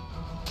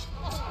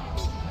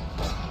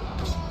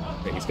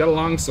 Okay, he's got a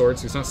long sword,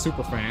 so he's not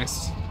super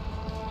fast.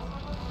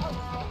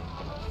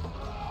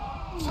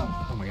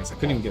 Oh my gosh, I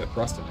couldn't even get a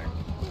thrust in there.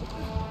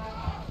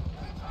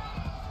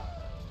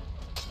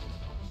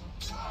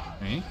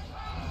 Okay.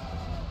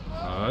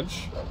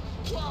 Dodge.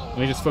 Let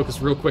me just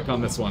focus real quick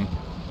on this one.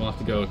 We'll have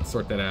to go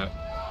sort that out.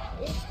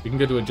 We can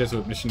go to a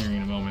Jesuit missionary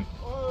in a moment.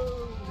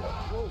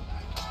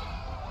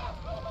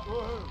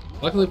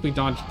 Luckily, if we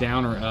dodge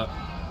down or up,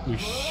 we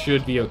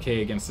should be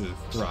okay against his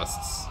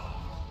thrusts.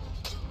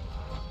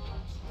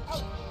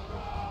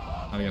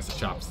 Not against the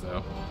chops,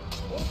 though.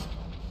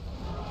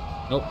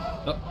 Nope.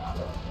 Up.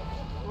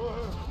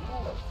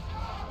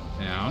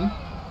 Down.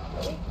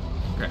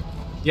 Okay.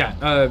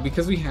 Yeah,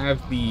 because we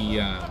have the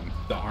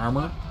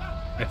armor,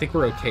 I think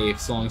we're okay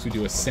as long as we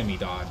do a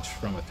semi-dodge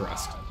from a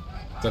thrust.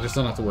 So I just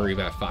don't have to worry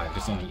about 5,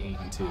 just only 8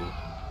 and 2.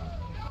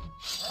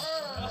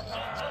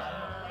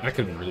 That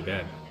could have been really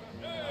bad.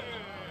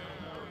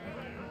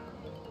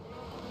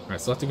 Alright,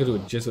 so I'll have to go to a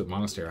Jesuit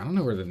monastery. I don't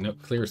know where the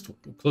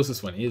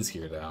closest one is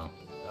here, though.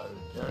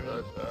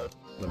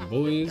 The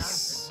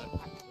boys.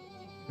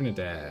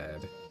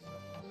 Trinidad.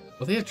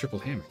 Well, they had triple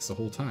hammocks the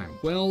whole time.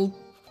 Well,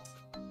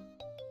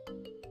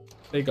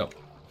 there you go.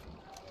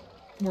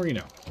 The more you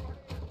know.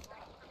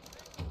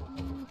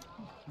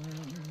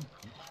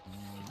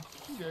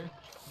 Okay.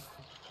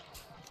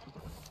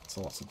 It's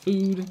lots of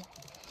food.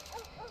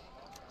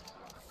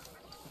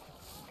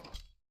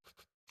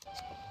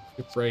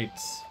 Good right.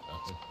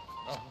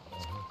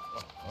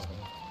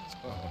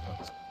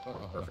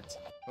 Perfect.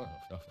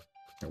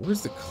 Now,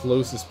 where's the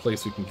closest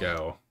place we can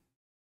go?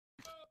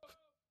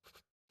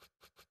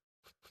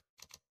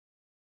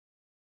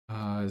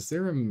 Is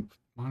there a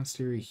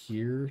monastery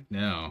here?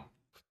 No.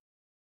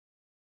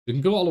 We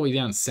can go all the way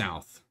down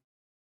south.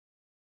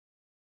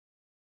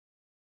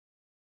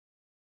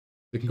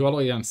 We can go all the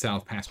way down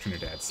south past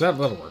Trinidad. So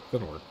that'll work.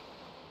 That'll work.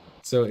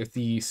 So if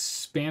the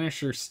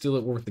Spanish are still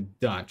at war with the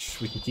Dutch,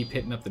 we can keep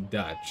hitting up the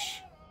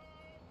Dutch.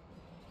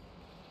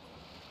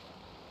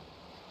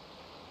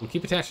 We'll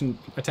keep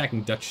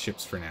attacking Dutch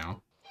ships for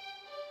now.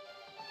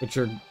 Which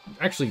are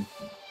actually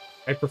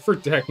I prefer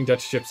attacking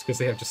Dutch ships because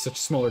they have just such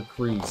smaller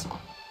crews.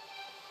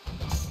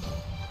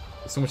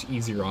 It's so much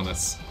easier on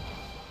us.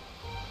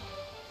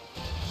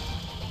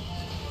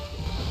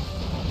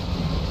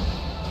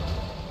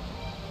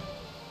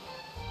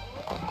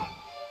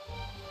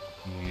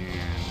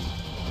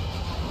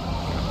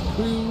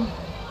 Crew.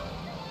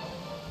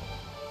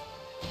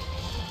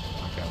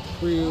 Knock out the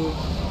crew.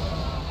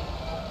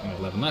 And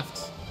 11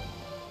 left.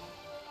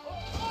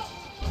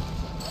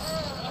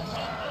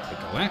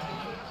 Take all that.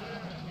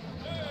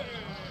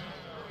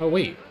 Oh,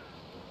 wait.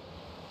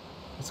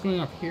 What's going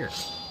on up here?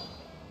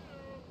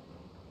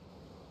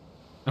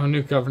 Oh,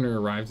 new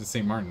governor arrives at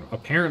St. Martin.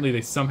 Apparently,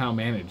 they somehow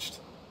managed.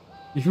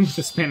 Even with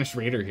the Spanish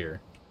raider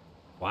here.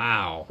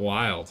 Wow,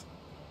 wild.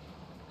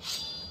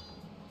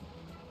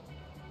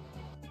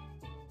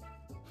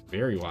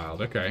 Very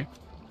wild, okay.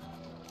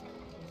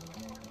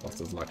 Lost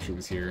those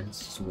luxuries here. It's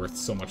just worth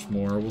so much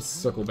more. We'll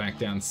circle back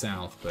down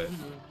south, but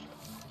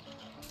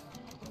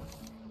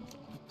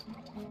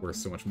worth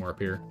so much more up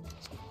here.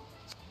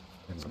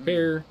 And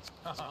repair.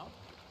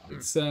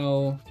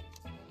 Sell.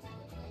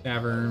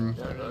 Tavern.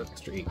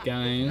 Extra 8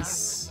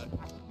 guys.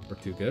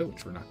 Tortuga,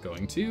 which we're not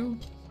going to.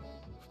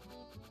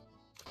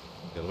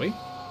 The other way.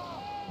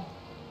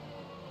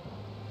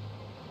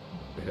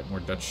 We hit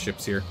more Dutch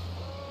ships here.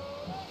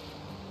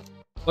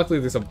 Luckily,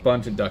 there's a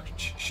bunch of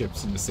Dutch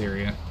ships in this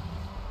area.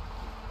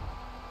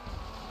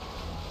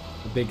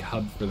 A big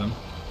hub for them.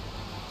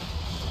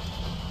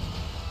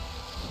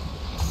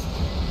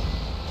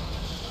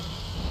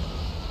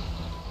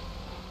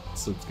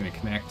 Sloop's gonna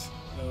connect.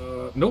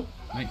 Nope.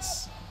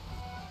 Nice.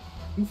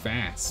 Too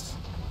fast.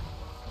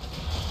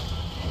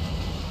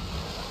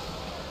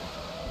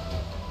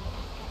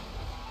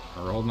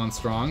 We're holding on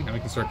strong. Now we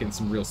can start getting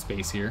some real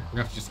space here. We're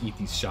gonna have to just eat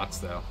these shots,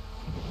 though.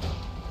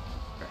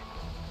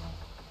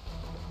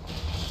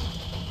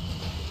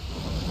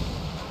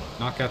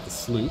 Knock out the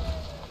sloop.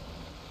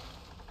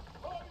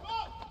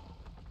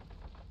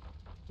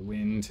 The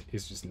wind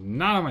is just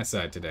not on my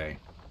side today.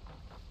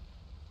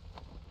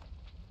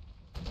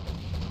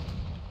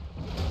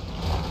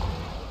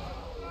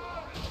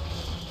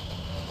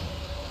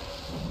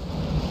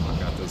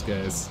 Knock out those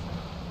guys.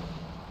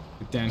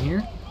 Get down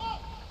here.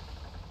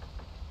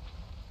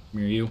 Come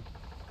here, you.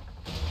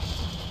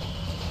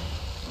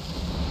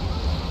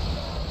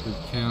 Troop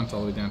count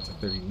all the way down to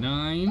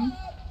 39.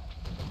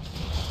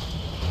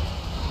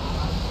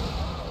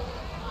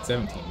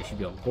 17, we should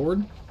be on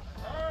board.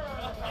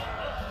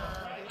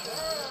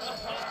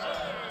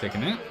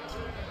 Taking that.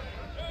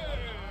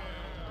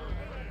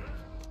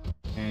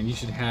 And you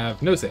should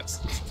have no sails.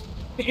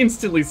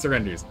 Instantly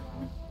surrenders.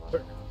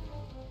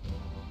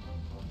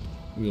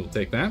 We will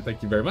take that,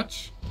 thank you very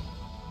much.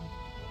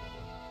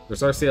 Of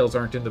course, our sails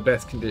aren't in the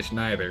best condition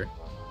either.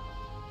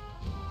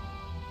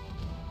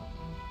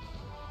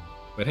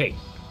 But hey,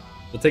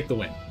 we'll take the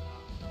win.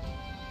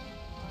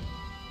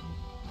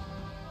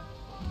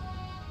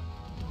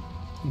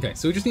 Okay,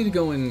 so we just need to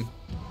go and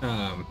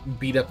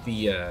beat up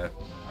the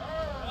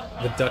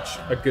Dutch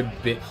a good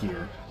bit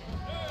here.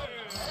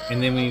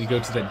 And then we need to go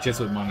to that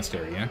Jesuit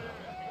monastery, yeah?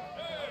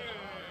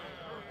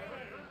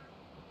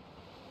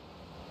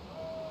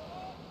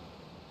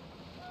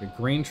 The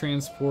grain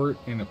transport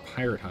and a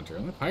pirate hunter.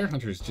 And the pirate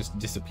hunter has just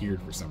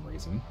disappeared for some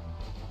reason.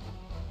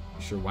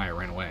 Not sure why it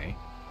ran away.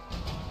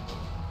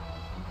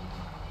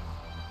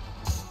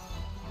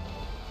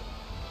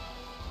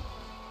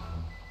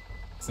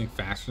 This thing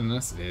faster than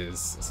us? It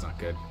is. It's not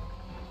good.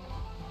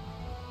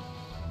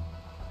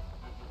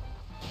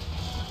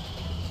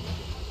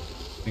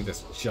 I think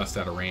that's just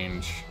out of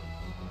range.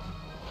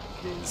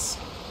 It is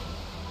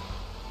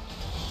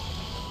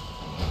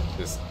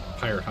this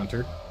pirate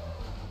hunter.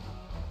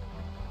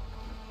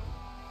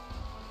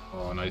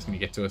 Oh, no, he's gonna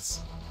get to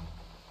us.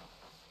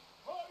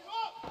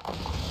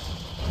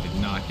 Did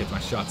not get my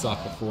shots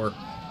off before.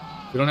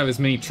 We don't have as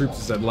many troops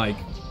as I'd like.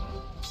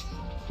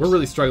 We're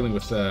really struggling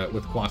with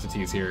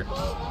quantities here.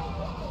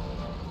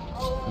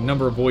 The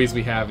number of boys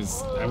we have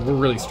is we're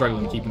really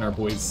struggling keeping our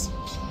boys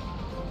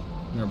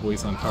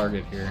on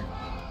target here.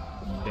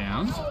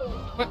 Down.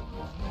 What?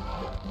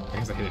 I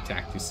guess I hit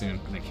attack too soon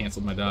and I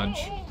canceled my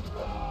dodge.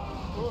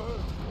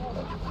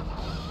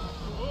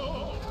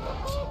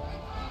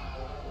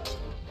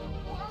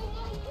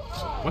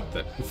 What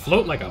the? You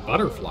float like a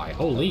butterfly.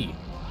 Holy.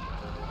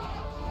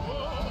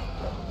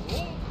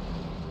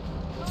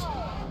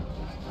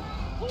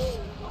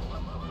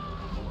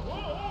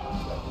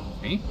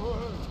 Okay.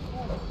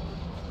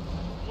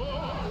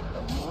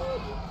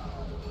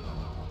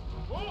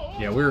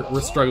 Yeah,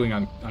 we're struggling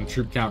on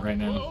troop count right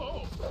now.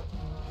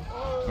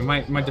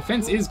 My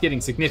defense is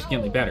getting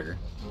significantly better.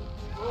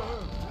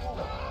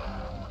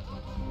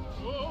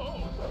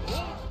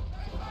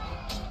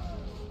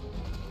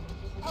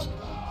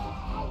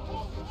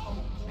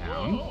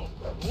 Down.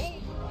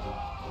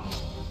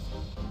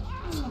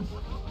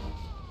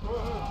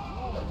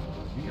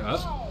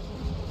 Up.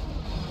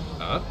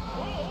 Up.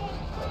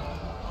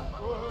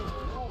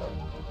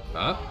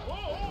 Up.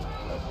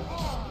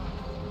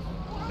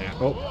 Down.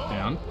 Oh,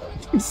 down.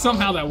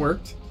 Somehow that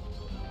worked.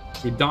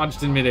 We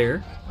dodged in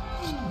midair.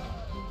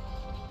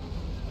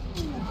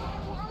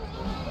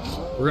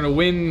 We're gonna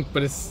win,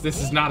 but this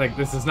is not a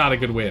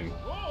good win.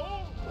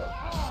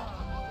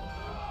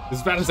 This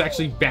is about as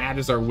actually bad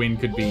as our win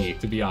could be,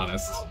 to be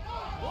honest.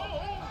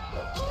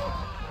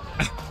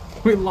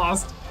 we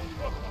lost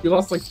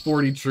like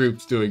 40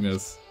 troops doing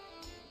this.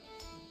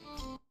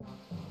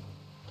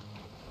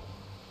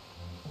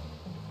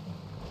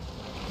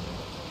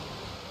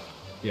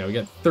 Yeah, we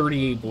got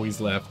 38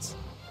 boys left.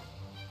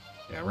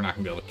 Yeah, we're not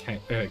gonna be able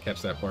to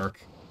catch that bark.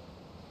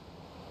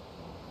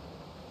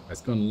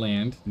 Let's go and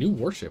land. New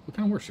warship. What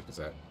kind of warship is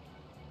that?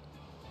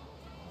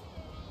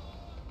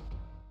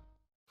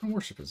 What kind of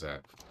warship is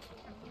that?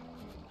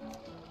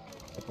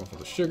 Up off of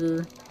the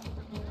sugar.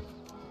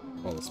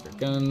 All the spare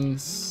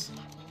guns.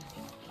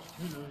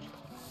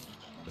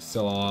 Just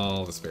sell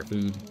all the spare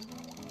food.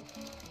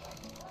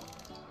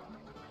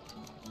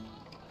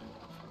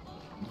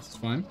 This is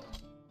fine.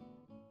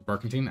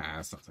 Barkentine? Nah,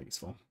 that's not so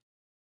useful.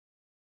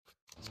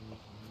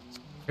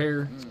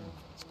 Repair.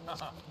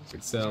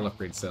 Upgrade sell,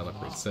 upgrade sell,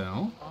 upgrade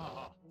sell.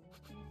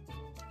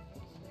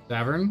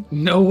 Tavern?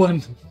 No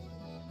one!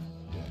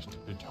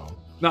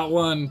 Not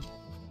one!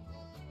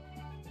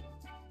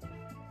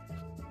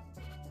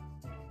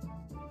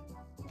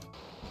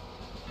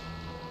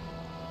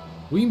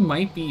 We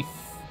might be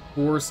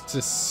forced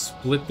to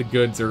split the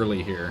goods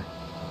early here.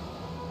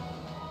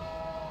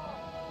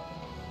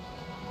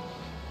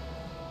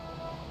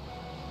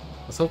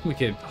 I was hoping we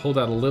could hold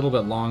out a little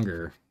bit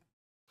longer.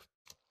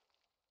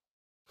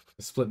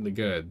 Splitting the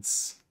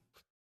goods.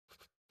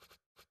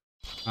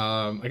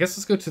 I guess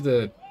let's go to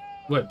the...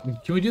 What?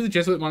 Can we do the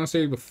Jesuit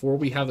Monastery before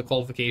we have the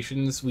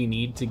qualifications we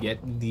need to get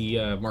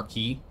the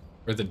Marquis,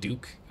 or the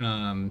Duke,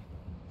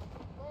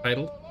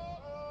 title?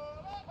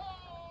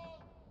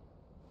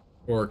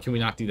 Or can we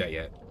not do that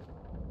yet?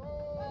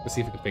 Let's see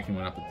if we can pick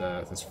anyone up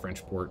at this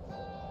French port.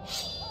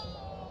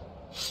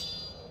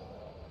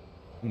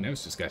 Ooh,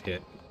 Nevis just got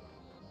hit.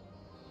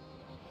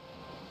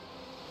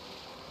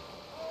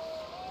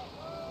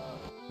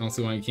 Don't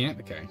see why you can't?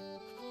 Okay.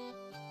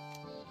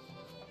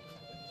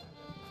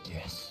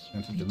 Yes.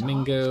 Santo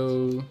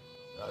Domingo.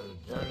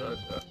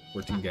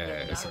 14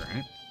 guys,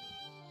 alright.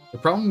 The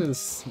problem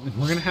is,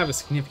 we're going to have a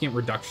significant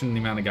reduction in the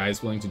amount of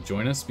guys willing to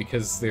join us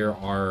because there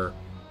are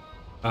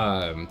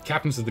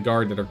captains of the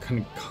guard that are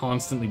going to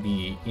constantly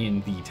be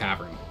in the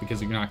tavern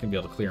because you're not going to be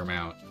able to clear them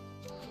out.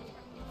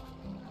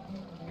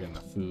 Get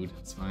enough food,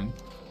 it's fine.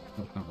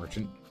 Nope, not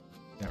merchant.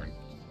 Tavern.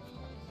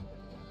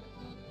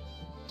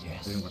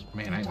 Yes.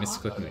 Man, I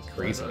misclicking like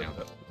crazy now.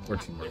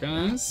 14 more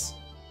guys.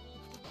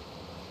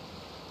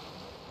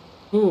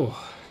 Ooh.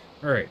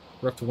 Alright,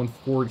 we're up to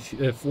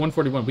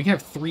 141. We can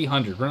have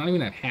 300. We're not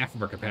even at half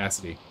of our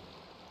capacity.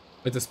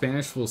 But the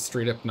Spanish will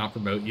straight up not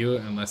promote you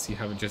unless you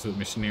have a Jesuit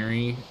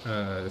missionary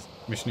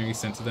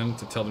sent to them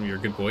to tell them you're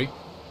a good boy.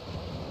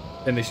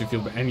 And they should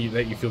feel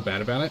that you feel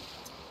bad about it.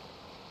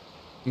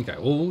 Okay,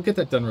 well, we'll get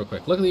that done real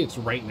quick. Luckily, it's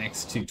right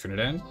next to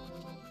Trinidad.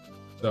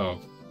 So,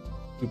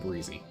 super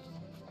easy.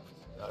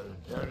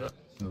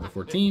 Another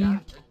 14.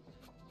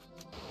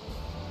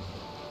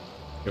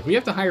 If we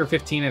have to hire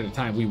 15 at a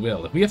time, we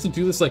will. If we have to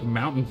do this like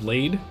Mountain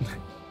Blade,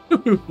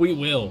 we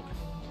will.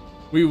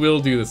 We will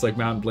do this like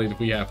Mountain Blade if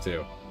we have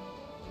to.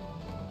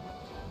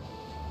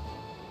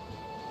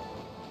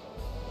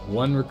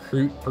 One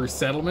recruit per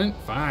settlement?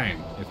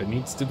 Fine. If it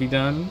needs to be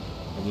done,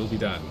 it will be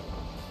done.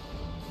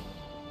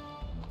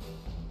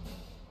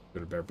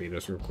 Go to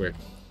Barbados real quick.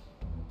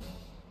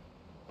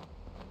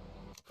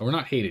 Oh, we're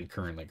not hated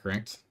currently,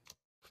 correct?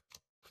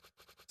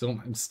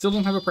 Still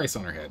don't have a price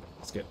on our head.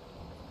 That's good.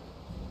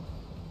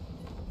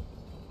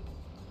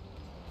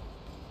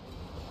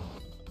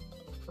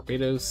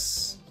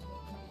 Barbados.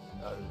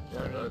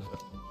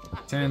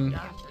 10.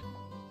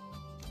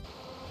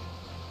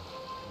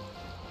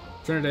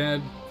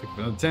 Trinidad. Pick up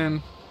another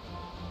 10.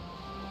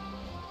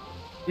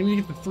 We need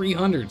to get to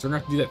 300, so we're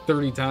going to have to do that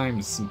 30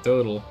 times in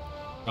total.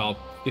 Well,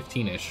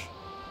 15-ish.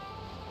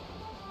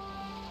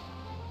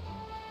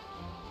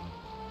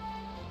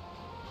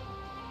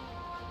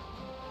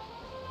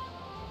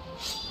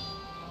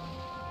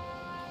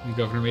 New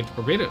governor made to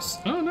Barbados.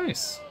 Oh,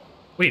 nice.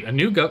 Wait, a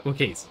new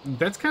okay,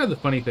 that's kind of the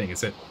funny thing,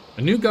 is that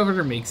a new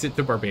governor makes it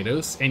to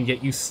Barbados, and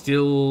yet you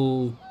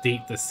still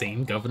date the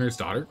same governor's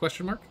daughter,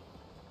 question mark?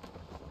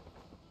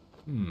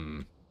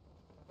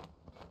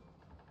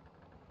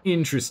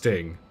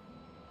 Interesting.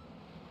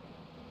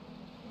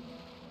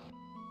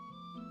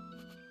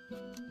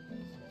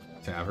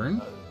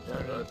 Tavern.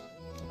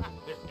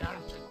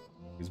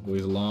 These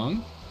boys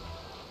along.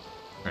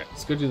 Alright,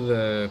 let's go to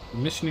the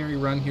missionary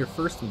run here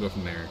first, we'll go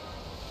from there.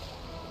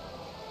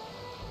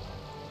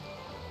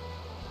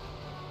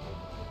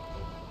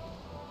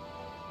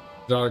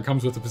 Daughter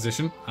comes with a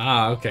position.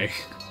 Ah, okay.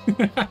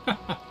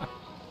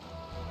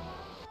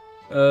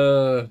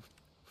 Alright,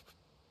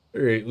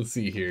 let's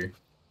see here.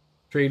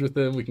 Trade with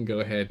them, we can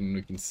go ahead and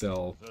we can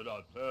sell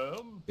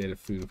a bit of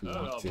food if we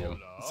want to.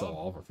 Sell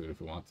all of our food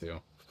if we want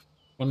to.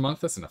 1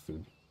 month, that's enough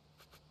food.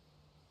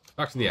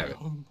 Talk to the abbot.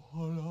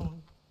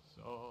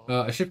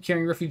 A ship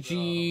carrying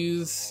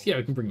refugees. Yeah,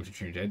 we can bring them to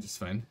Trinidad, just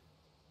fine.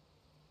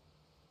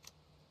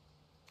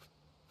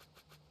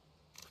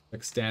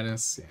 Like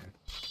status, yeah.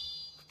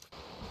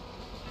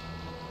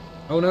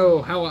 Oh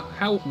no, how,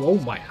 oh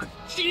my,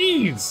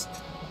 jeez!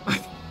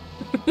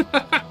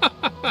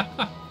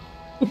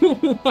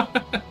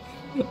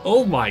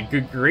 Oh my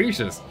good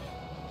gracious.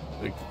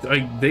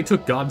 They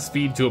took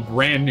Godspeed to a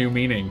brand new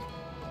meaning.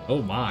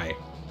 Oh my.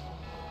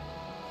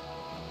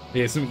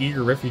 Yeah, some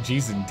eager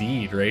refugees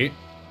indeed, right?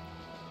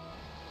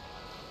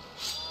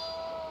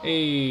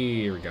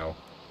 Hey, here we go.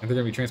 And they're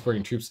going to be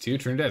transporting troops too.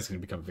 Trinidad's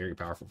going to become very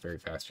powerful very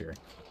fast here.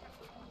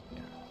 Yeah.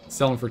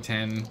 Sell them for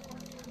 10,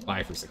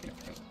 buy for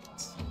significant.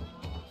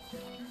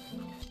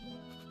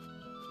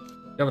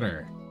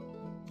 Governor.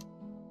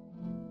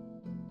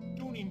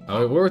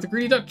 Oh, war with the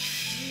greedy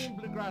Dutch.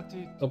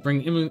 They'll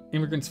bring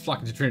immigrants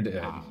flocking to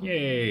Trinidad.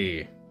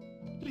 Yay.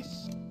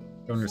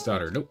 Governor's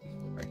daughter. Nope.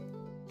 Right.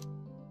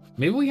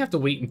 Maybe we have to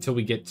wait until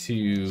we get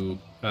to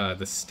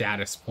the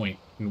status point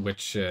in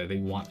which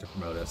they want to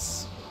promote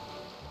us.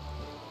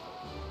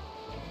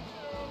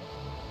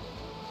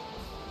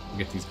 We'll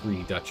get these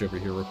greedy Dutch over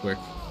here real quick.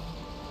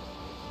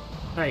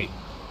 Hey.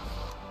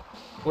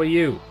 What are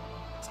you?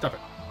 Stop it.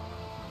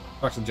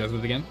 Watch the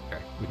Jesuit again?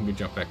 Okay, we can go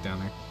jump back down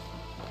there.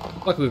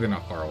 Luckily, they're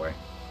not far away.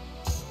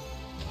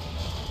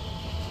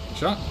 Good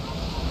shot.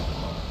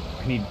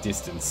 I need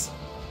distance.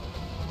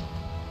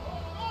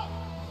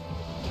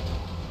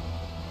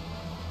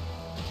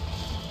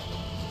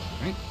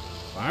 Alright,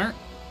 fire.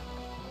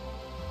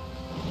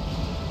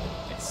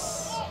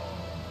 Yes.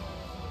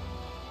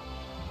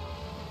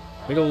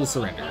 Big ol'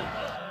 surrender.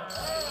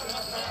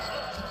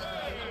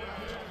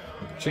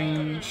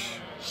 Change.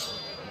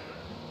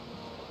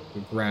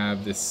 We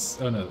grab this.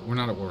 Oh no, we're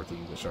not at war with the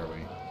English, are we?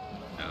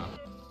 No.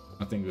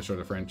 Not the English or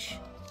the French.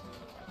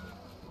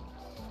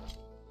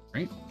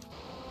 Right.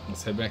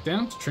 Let's head back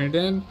down to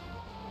Trinidad. And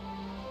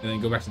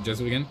then go back to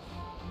Jesuit again.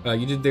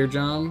 You did their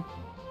job.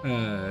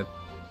 They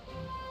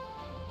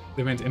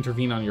meant to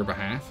intervene on your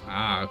behalf.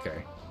 Ah,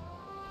 okay.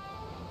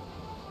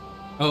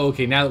 Oh,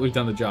 okay, now that we've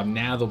done the job,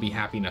 now they'll be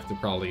happy enough to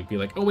probably be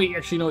like, oh wait,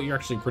 actually, you know what, you're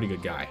actually a pretty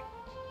good guy.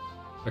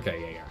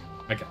 Okay, yeah.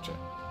 I gotcha.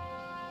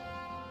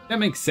 That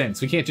makes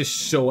sense. We can't just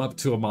show up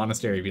to a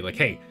monastery and be like,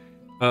 hey,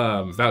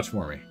 vouch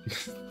for me.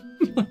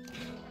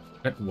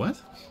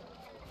 What?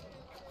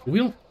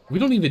 We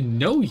don't even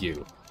know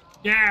you.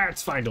 Yeah,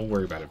 it's fine. Don't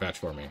worry about it. Vouch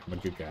for me. I'm a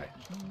good guy.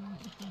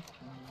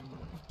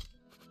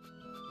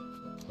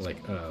 Like,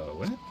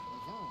 what?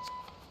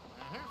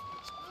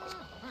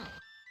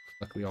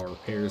 Luckily, all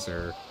repairs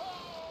are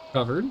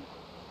covered.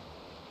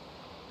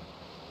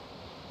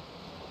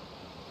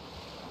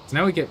 So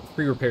now we get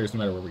free repairs no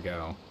matter where we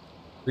go.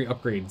 Free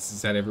upgrades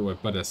is at everywhere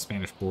but a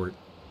Spanish port.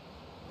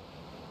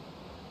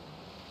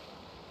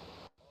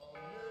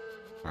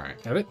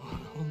 Alright, have it.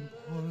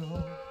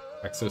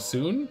 Back so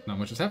soon? Not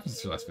much has happened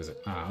since your last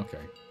visit. Ah, okay.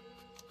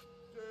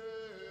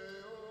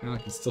 Now I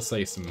can still sell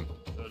you some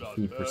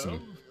food for some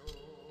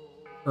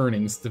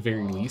earnings at the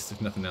very least,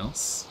 if nothing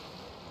else.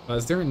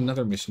 Is there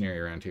another missionary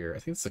around here? I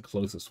think it's the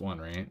closest one,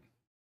 right?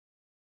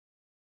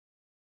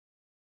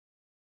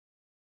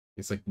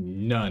 It's like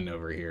none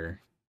over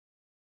here.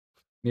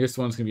 Nearest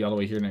one's gonna be all the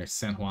way here near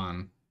San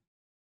Juan.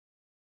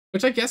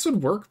 Which I guess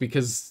would work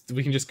because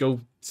we can just go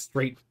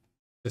straight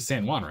to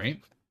San Juan,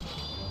 right?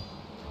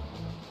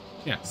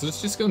 Yeah, so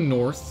let's just go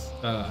north,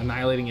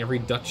 annihilating every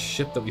Dutch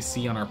ship that we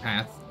see on our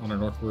path, on our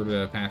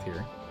northward path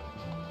here.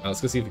 Let's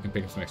go see if we can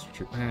pick up some extra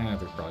troops. There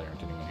probably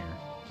aren't anyone here.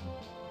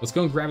 Let's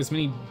go and grab as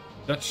many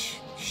Dutch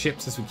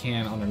ships as we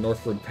can on our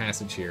northward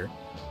passage here.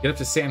 Get up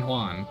to San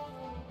Juan,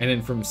 and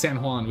then from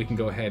San Juan we can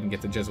go ahead and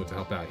get the Jesuit to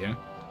help out, yeah?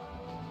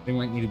 They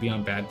might need to be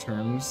on bad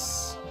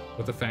terms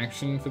with the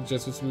faction for the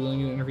Jesuits to be willing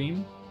to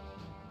intervene.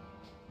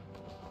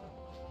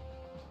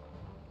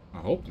 I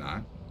hope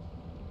not.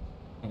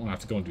 I don't want to have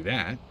to go and do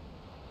that.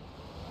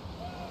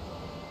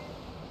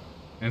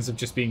 Ends up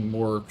just being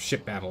more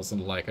ship battles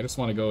and the like. I just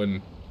want to go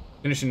and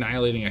finish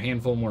annihilating a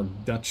handful more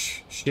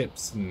Dutch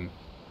ships and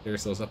get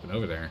ourselves up and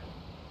over there.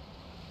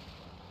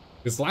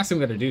 Because the last thing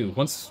we gotta do,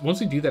 once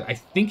we do that, I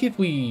think if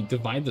we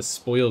divide the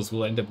spoils,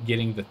 we'll end up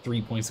getting the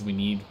 3 points that we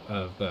need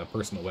of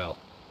personal wealth.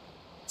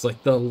 It's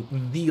like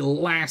the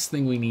last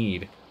thing we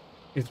need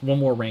is one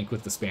more rank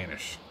with the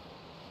Spanish.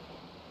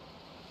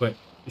 But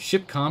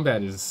ship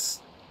combat is...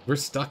 We're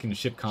stuck in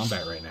ship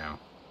combat right now.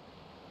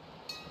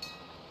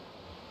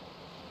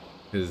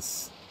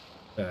 Because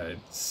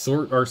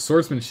our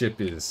swordsmanship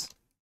is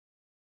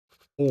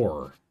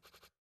poor.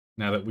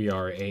 Now that we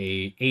are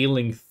a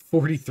ailing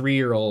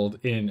 43-year-old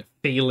in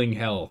failing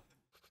health.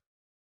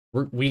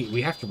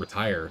 We have to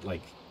retire,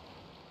 like,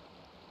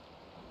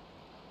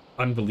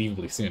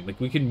 unbelievably soon. Like,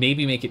 we could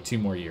maybe make it 2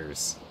 more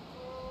years.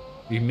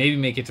 We can maybe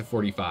make it to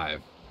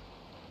 45.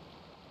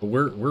 But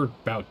we're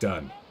about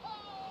done.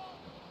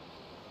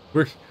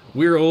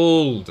 We're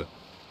old.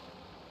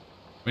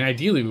 I mean,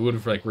 ideally, we would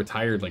have, like,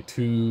 retired, like,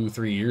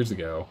 2-3 years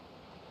ago.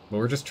 But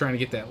we're just trying to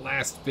get that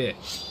last bit.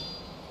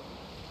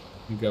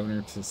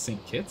 Governor to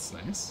St. Kitts,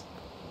 nice.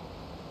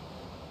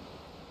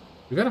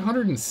 We've got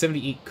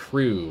 178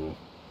 crew.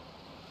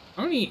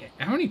 How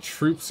many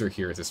troops are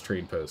here at this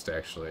trade post,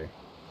 actually?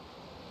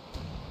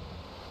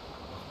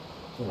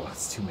 Oh,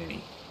 that's too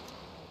many.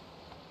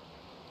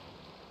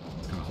 I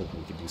was kind of hoping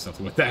we could do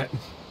something with that.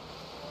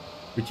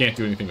 We can't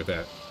do anything with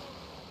that.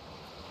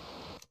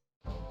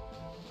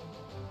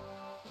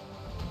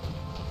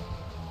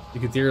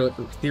 You could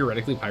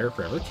theoretically pirate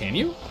forever, can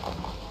you?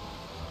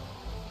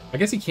 I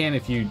guess you can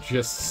if you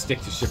just stick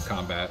to ship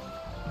combat.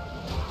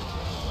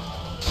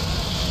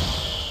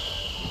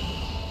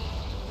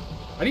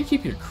 How do you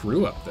keep your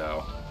crew up,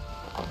 though?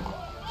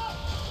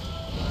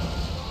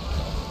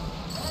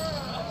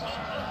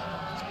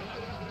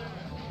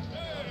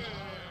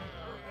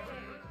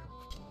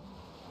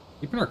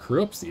 Keeping our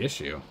crew up's the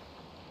issue.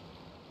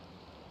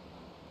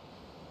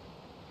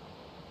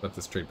 Let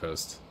this trade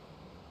post.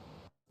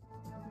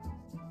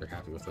 They're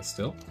happy with us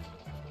still.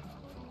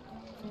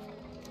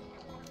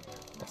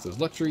 Lots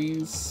of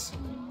luxuries.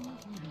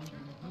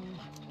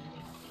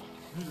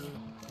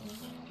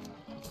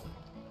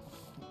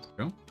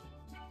 Go.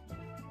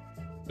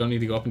 Don't need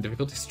to go up in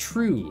difficulties.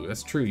 True,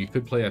 that's true. You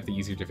could play at the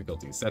easier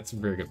difficulties. That's a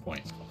very good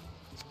point.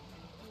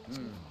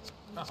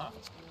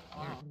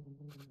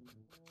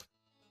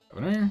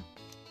 Governor.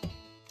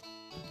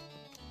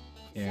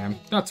 Yeah, I'm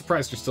not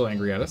surprised you're still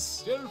angry at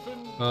us.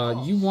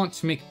 You want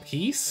to make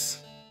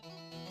peace?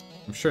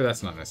 I'm sure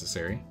that's not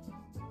necessary.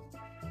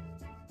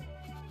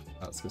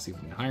 Let's go see if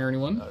we can hire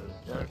anyone.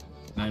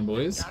 9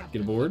 boys,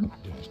 get aboard.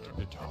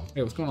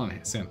 Hey, what's going on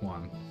at San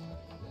Juan?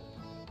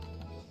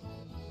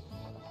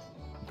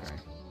 Okay.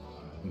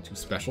 Nothing too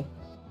special.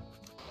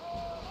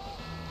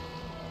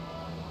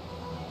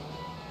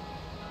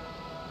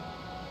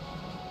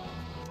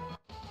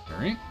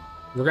 Alright.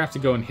 We're gonna have to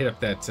go and hit up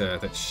that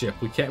that ship.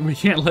 We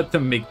can't let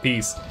them make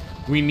peace.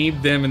 We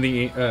need them and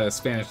the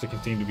Spanish to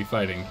continue to be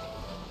fighting.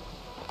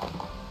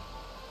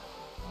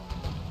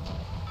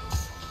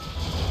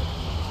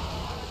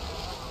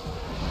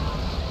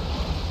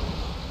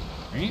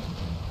 Right.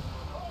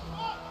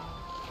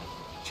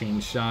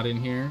 Chain shot in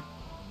here.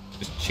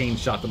 Just chain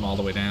shot them all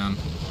the way down.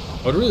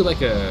 I would really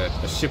like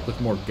a ship with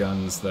more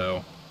guns,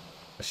 though.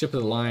 A ship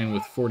of the line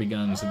with 40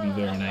 guns would be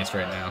very nice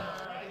right now.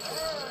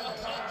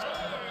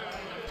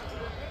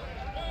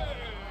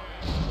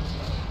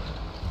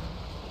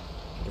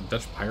 A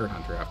Dutch pirate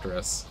hunter after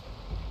us.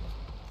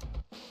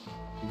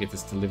 We'll get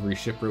this delivery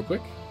ship real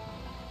quick.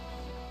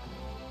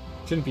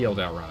 Shouldn't be able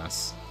to outrun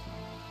us.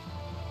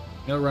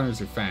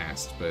 Outrunners are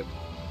fast, but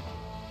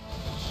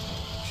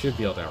should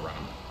be able to outrun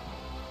them.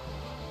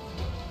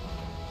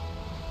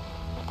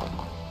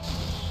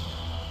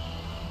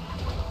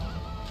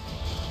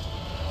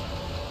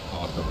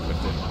 Oh, I probably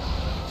whipped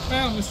it.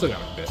 Well, we still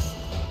got a bit.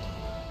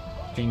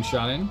 Chain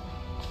shot in.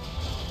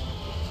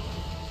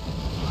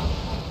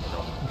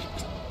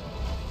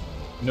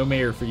 No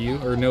mayor for you,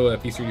 or no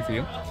peace treaty for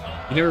you.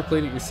 You never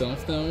played it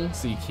yourself though,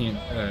 so you can't.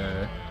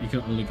 You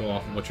can only go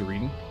off of what you're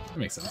reading. That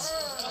makes sense.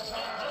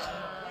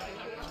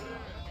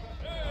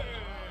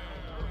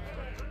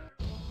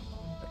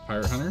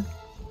 Pirate hunter.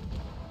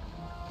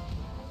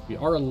 We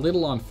are a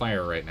little on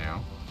fire right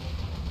now.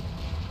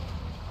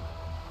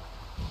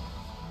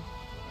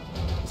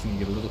 Just need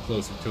to get a little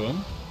closer to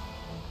him.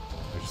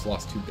 I just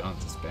lost 2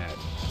 guns. It's bad.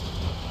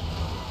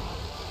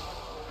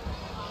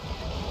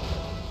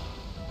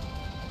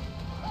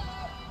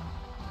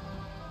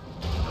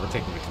 We're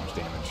taking way too much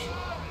damage.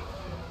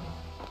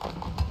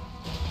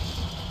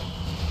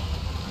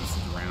 This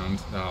is around.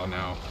 Oh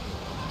no.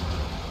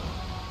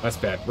 That's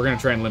bad. We're gonna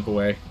try and limp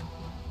away.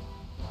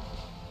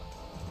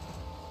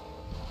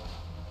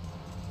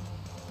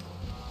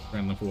 Try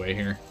and limp away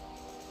here.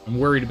 I'm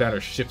worried about our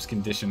ship's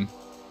condition.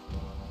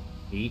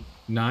 8,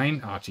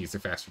 9. Oh, jeez, they're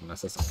faster than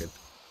us. That's not good.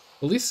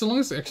 Well, at least so long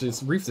as actually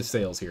let's reef the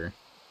sails here.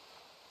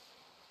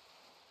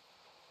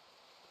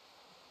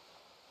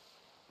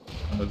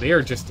 They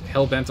are just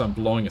hell-bent on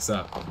blowing us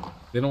up.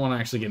 They don't want to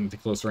actually get into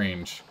close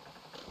range.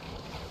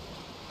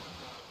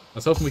 I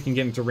was hoping we can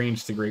get into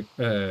range to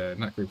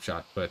not grape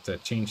shot, but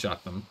chain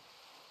shot them.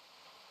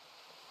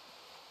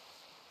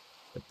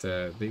 But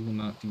they will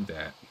not do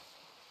that.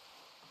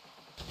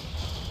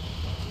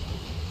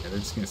 Yeah, they're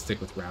just going to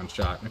stick with round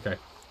shot. Okay.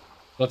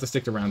 We'll have to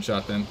stick to round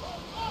shot then.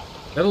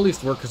 That'll at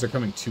least work because they're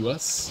coming to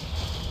us.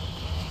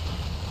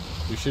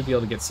 We should be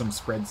able to get some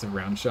spreads of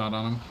round shot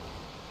on them.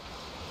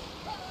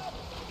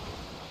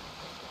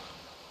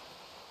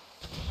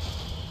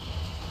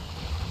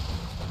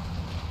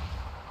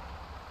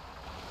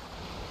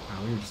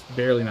 Oh, we were just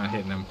barely not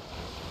hitting them.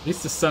 At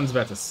least the sun's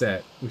about to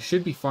set. We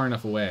should be far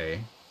enough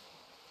away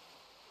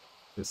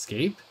to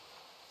escape.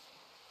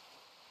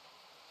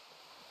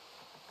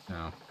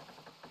 No.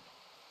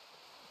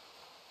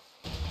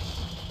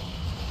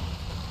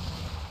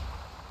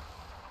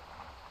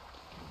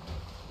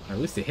 Or at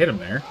least they hit him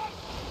there.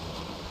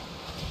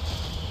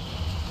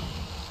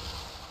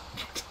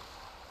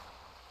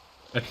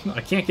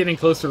 I can't get in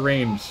closer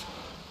range.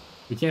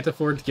 We can't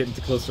afford to get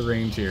into closer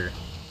range here.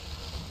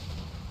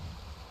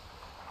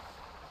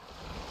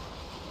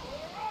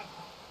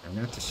 I'm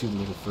gonna have to shoot a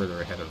little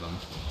further ahead of them.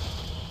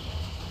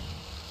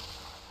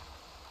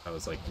 That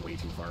was like way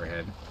too far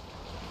ahead.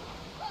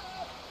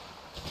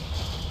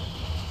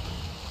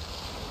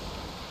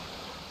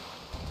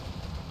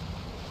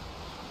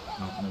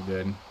 No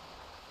good.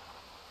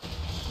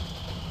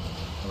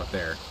 How about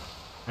there?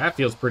 That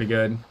feels pretty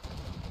good.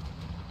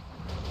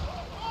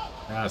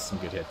 Ah, some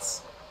good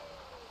hits.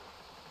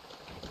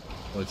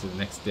 Go to the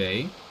next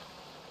day.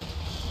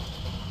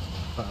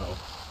 Uh-oh.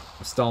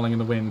 I'm stalling in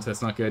the wind.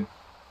 That's not good.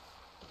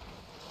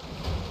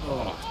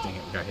 Oh, dang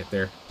it. We got hit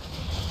there.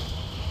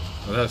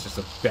 Oh, that was just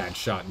a bad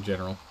shot in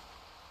general.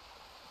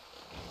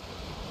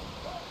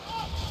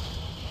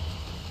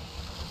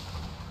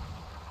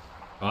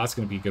 Oh, that's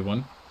going to be a good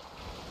one.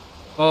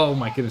 Oh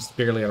my goodness,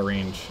 barely out of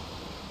range.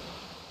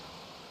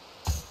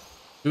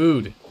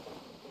 Dude.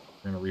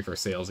 We're going to reef our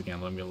sails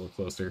again. Let me get a little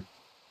closer.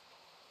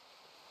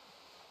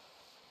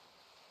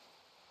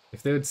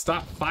 If they would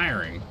stop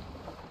firing.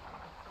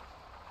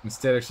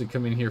 Instead, actually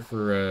come in here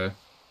for,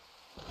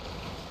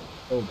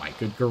 oh my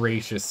good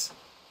gracious.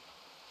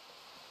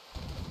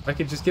 If I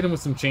could just get him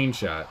with some chain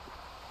shot.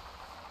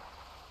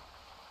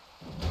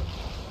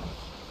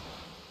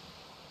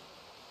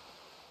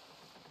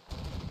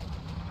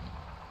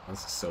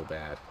 This is so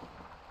bad.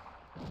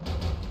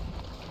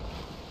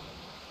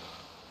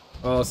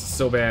 Oh, this is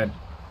so bad.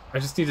 I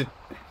just need to...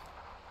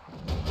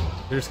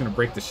 They're just gonna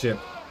break the ship.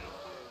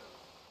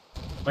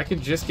 If I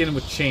could just get him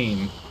with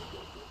chain...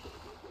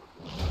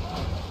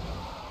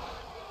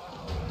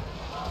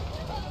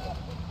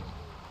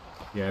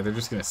 Yeah, they're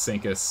just gonna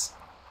sink us.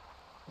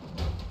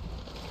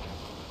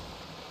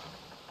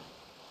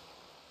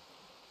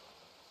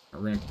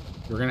 We're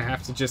gonna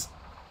have to just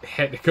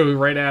go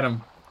right at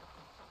them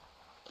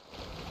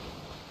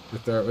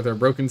with our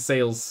broken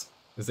sails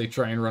as they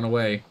try and run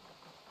away.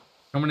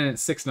 Coming in at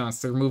 6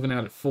 knots, they're moving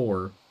out at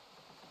 4.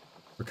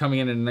 We're coming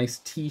in a nice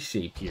T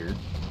shape here.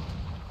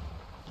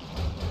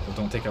 But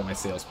don't take out my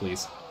sails,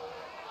 please.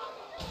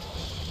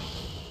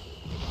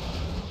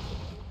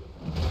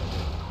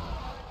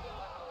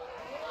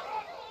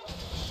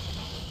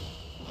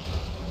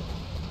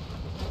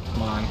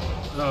 Come on.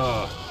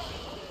 Oh.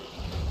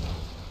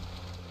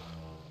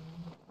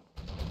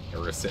 Yeah,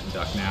 we're gonna sit and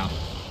duck now.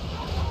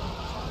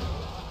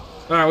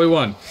 Alright, we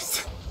won.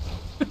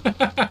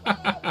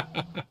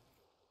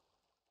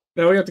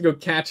 Now we have to go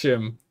catch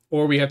him,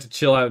 or we have to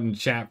chill out and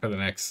chat for the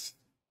next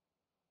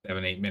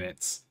 7-8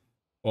 minutes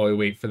while we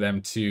wait for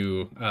them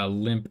to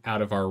limp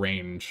out of our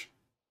range.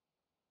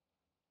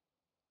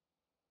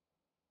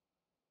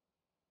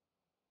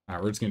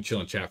 Alright, we're just gonna chill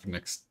and chat for the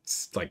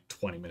next, like,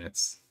 20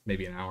 minutes.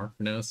 Maybe an hour,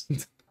 who knows?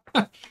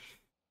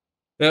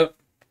 Yep.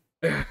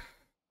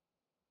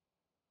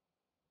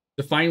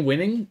 Define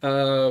winning?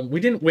 We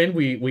didn't win,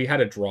 we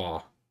had a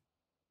draw.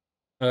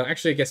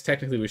 Actually, I guess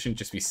technically we shouldn't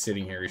just be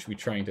sitting here. We should be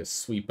trying to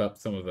sweep up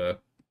some of the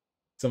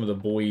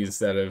boys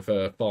that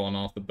have fallen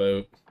off the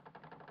boat.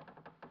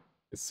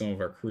 Get some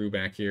of our crew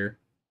back here.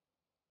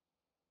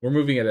 We're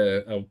moving at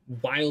a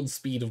wild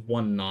speed of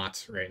 1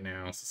 knot right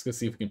now. So let's go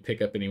see if we can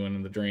pick up anyone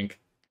in the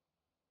drink.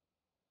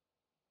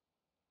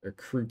 Our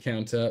crew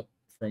count up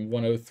from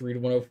 103 to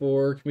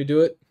 104. Can we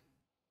do it?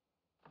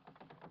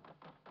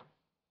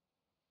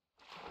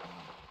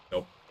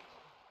 Nope.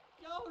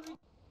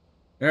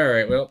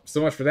 Alright, well,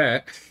 so much for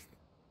that.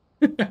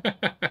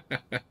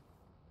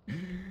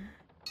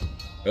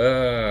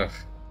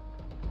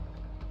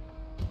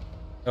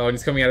 Oh, and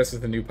he's coming at us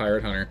with a new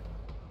pirate hunter.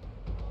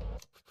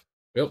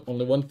 Well,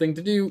 only one thing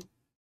to do.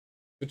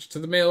 Switch to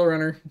the mail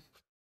runner.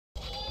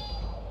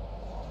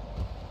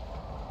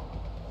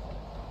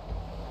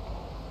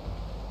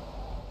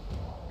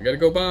 We gotta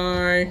go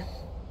by.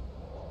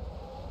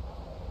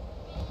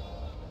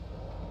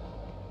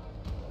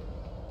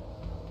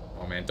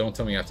 Oh man, don't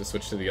tell me I have to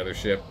switch to the other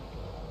ship.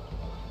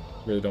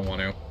 Really don't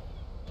want to.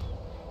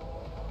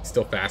 He's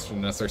still faster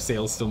than us. Our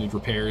sails still need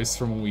repairs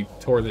from when we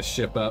tore this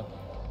ship up.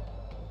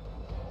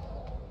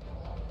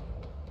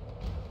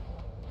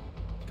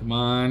 Come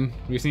on.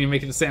 We just need to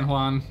make it to San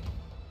Juan.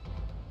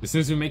 As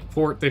soon as we make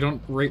port, they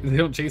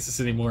don't chase us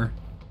anymore.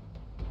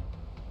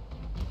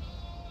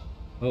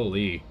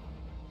 Holy.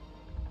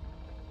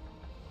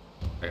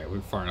 Okay, we're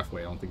far enough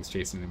away. I don't think he's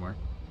chasing anymore.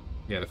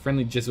 Yeah, the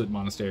friendly Jesuit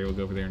monastery will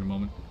go over there in a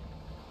moment.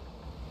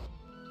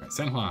 Alright,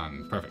 San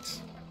Juan.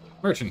 Perfect.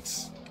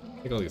 Merchants.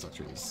 Take all these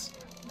luxuries.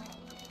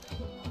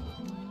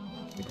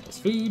 Take all this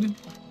food.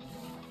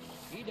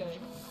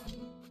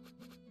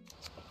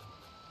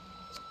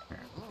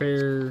 Alright,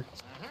 repair.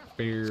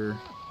 Repair.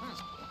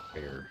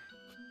 Repair.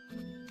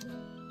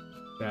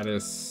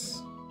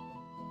 Status.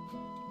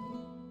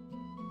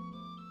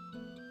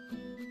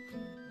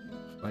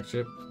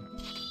 Flagship.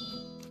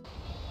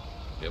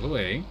 The other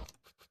way.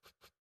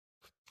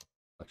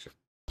 Flagship.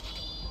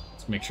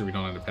 Let's make sure we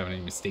don't end up having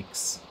any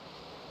mistakes.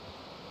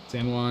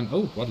 San Juan.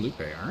 Oh,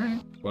 Guadalupe.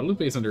 Alright.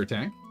 Guadalupe is under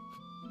attack.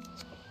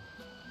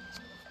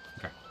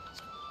 Okay.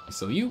 We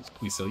sell you.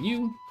 We sell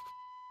you.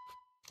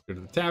 Go to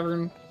the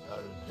tavern.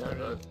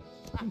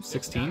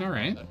 16,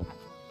 alright.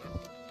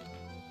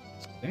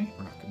 Okay,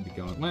 we're not going to be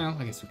going... Well,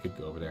 I guess we could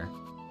go over there.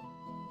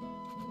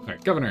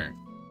 Alright, Governor.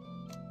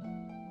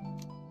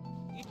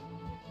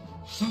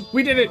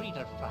 We did it!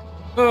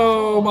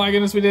 Oh my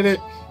goodness, we did it!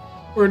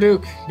 We're a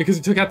Duke. Because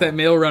he took out that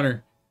mail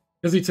runner.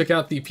 Because he took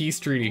out the peace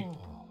treaty.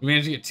 We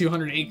managed to get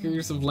 200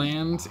 acres of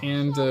land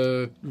and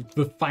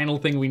the final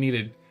thing we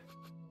needed.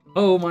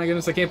 Oh my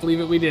goodness, I can't believe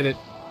it. We did it.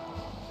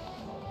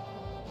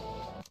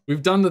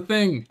 We've done the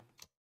thing.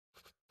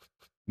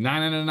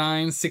 9 out of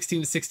 9,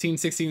 16 to 16,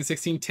 16 to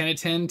 16, 10 to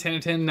 10, 10 to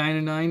 10, 9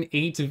 to 9,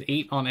 8 of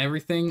 8 on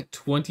everything,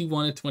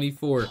 21 to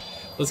 24.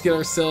 Let's get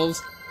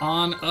ourselves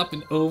on up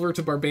and over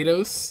to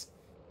Barbados.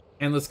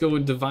 And let's go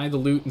and divide the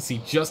loot and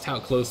see just how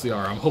close we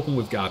are. I'm hoping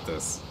we've got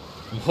this.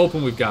 I'm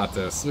hoping we've got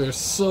this. We're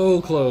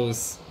so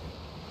close.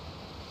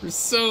 We're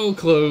so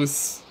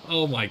close.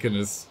 Oh my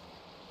goodness.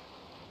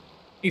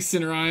 Hey,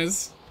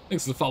 Cinnerize.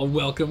 Thanks for the follow.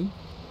 Welcome.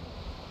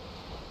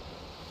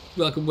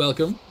 Welcome,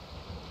 welcome.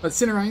 But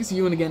Cinnerize,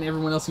 you and again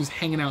everyone else who's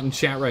hanging out in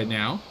chat right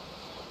now.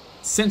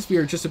 Since we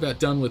are just about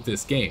done with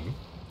this game,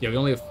 yeah, we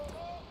only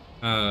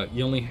have,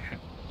 you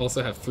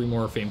also have 3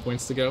 more fame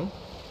points to go.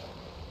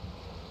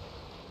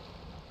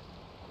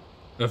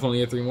 I've only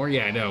had 3 more?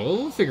 Yeah, I know.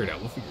 We'll figure it out.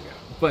 We'll figure it out.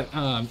 But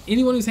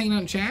anyone who's hanging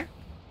out in chat,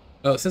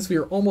 since we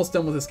are almost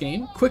done with this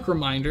game, quick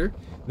reminder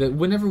that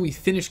whenever we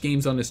finish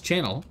games on this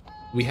channel,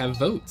 we have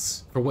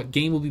votes for what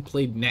game will be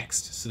played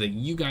next, so that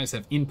you guys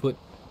have input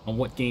on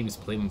what game is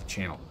played on the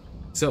channel.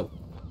 So,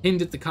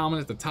 pinned at the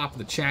comment at the top of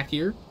the chat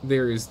here,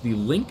 there is the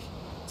link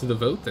to the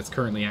vote that's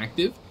currently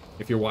active.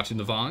 If you're watching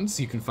the VODs,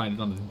 you can find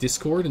it on the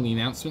Discord in the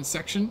announcements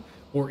section,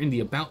 or in the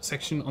About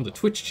section on the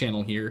Twitch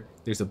channel here,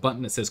 there's a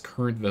button that says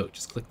Current Vote.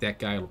 Just click that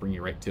guy, it'll bring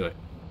you right to it.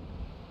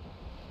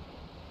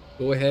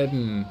 Go ahead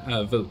and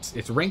vote.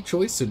 It's ranked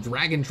choice, so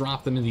drag and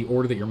drop them in the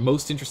order that you're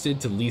most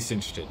interested to least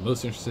interested.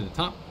 Most interested at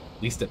top,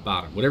 least at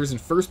bottom. Whatever's in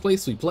first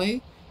place, we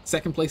play.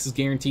 Second place is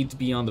guaranteed to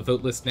be on the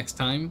vote list next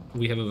time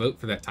we have a vote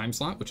for that time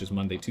slot, which is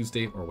Monday,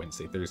 Tuesday, or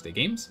Wednesday, Thursday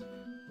games.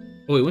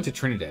 Oh, we went to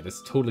Trinidad.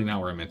 That's totally not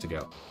where I meant to go.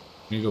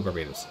 I'm gonna go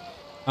Barbados.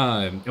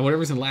 And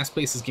whatever's in last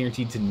place is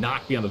guaranteed to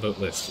not be on the vote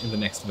list in the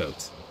next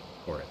vote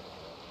for it.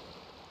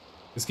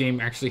 This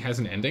game actually has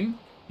an ending.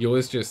 You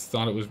always just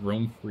thought it was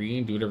roam free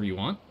and do whatever you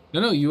want.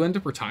 No, you end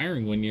up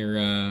retiring when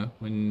you're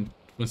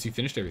once you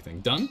finished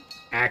everything. Done?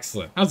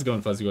 Excellent. How's it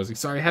going, Fuzzy Wuzzy?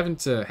 Sorry, I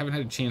haven't had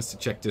a chance to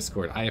check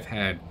Discord. I have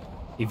had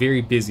a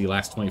very busy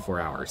last 24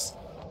 hours.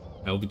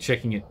 I will be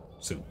checking it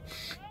soon.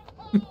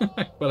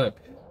 But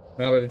I've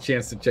not had a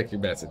chance to check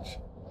your message.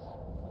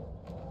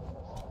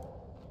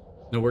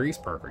 No worries,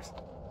 perfect.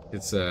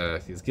 It's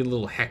getting a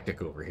little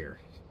hectic over here.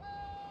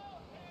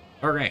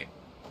 Alright.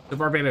 The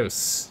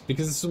Barbados.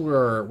 Because this is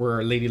where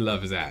our lady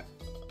love is at.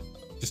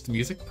 Just the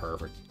music?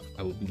 Perfect.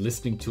 I will be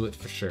listening to it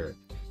for sure.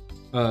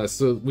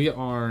 So we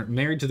are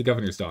married to the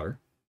governor's daughter.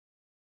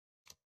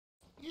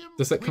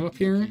 Does that come up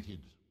here?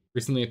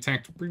 Recently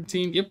attacked breed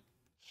team. Yep.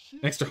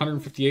 Next to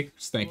 150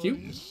 acres. Thank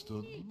you.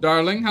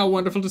 Darling, how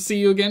wonderful to see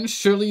you again.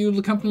 Surely you'll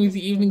accompany me to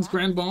the evening's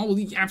grand ball?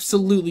 Well,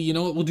 absolutely. You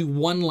know what? We'll do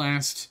one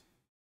last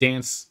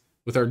dance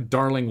with our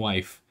darling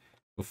wife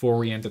before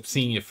we end up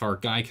seeing if our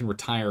guy can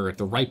retire at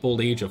the ripe old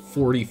age of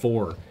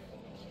 44.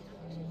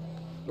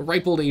 The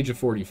ripe old age of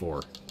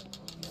 44.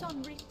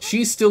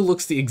 She still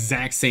looks the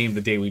exact same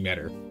the day we met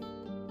her.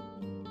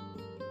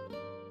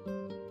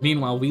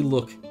 Meanwhile, we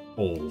look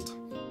old.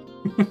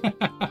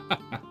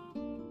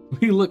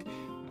 We look...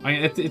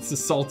 it's the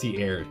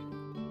salty air.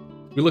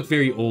 We look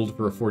very old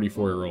for a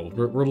 44-year-old.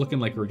 We're looking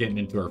like we're getting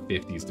into our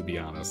 50s, to be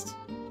honest.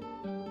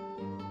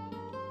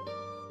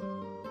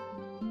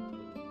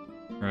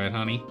 Alright,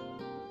 honey.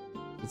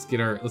 Let's get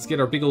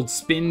our big old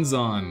spins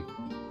on.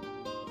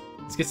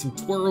 Let's get some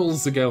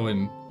twirls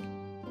going.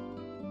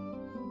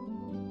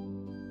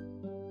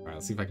 Alright,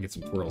 let's see if I can get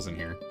some twirls in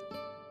here.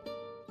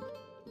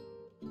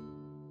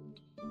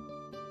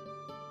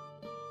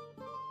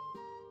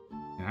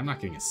 And I'm not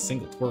getting a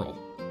single twirl.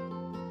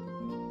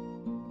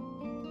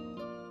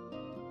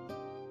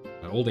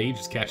 My old age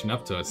is catching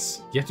up to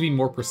us. You have to be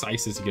more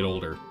precise as you get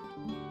older.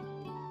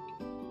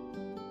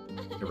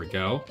 There we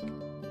go.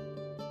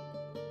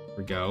 There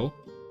we go.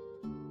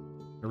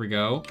 There we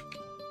go.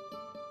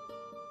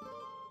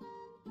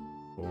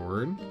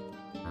 Forward.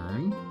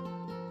 Turn.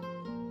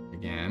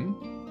 Again.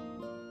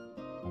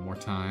 One more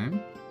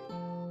time.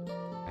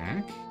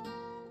 Back.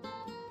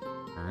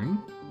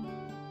 Turn.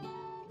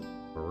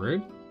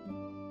 Forward.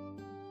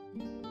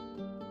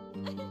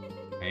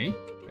 Okay.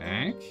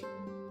 Back.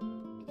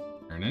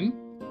 Turning.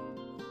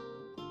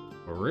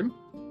 Forward.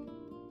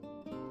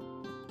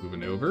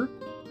 Moving over.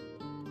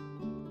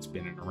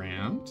 Spinning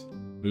around.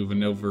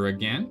 Moving over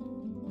again.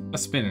 A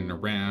spinning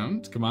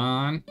around. Come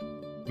on.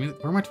 Where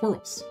are my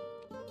twirls?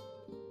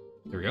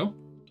 There we go.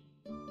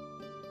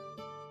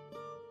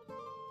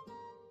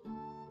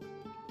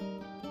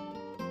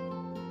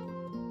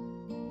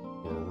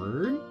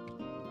 Forward.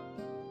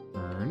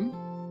 Turn.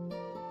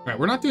 Alright,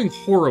 we're not doing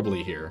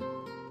horribly here.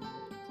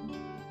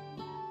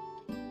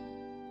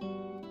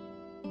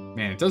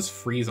 Man, it does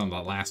freeze on the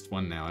last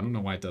one now. I don't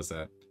know why it does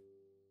that.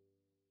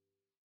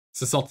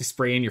 It's a salty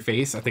spray in your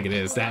face. I think it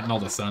is. That and all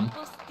the sun.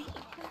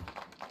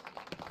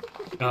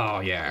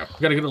 Oh yeah,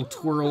 we got a good little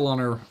twirl on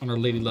our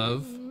lady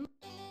love.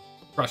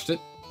 Crushed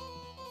it.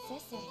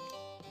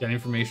 Got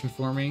information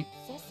for me?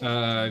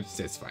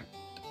 It's fine.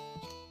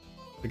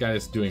 The guy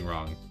is doing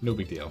wrong. No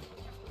big deal.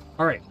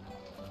 All right,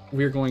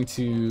 we're going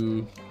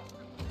to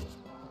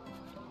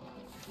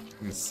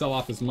sell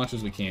off as much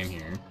as we can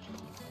here.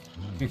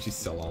 Actually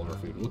sell all of our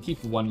food. We'll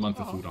keep 1 month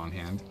of food on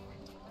hand,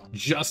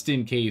 just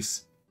in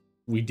case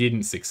we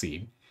didn't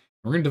succeed.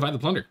 We're going to divide the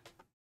plunder.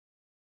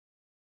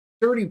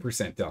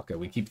 30% Delca.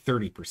 We keep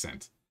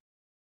 30%.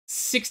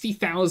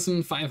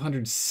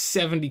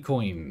 60,570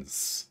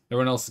 coins.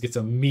 Everyone else gets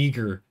a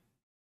meager...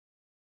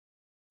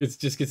 It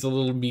just gets a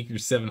little meager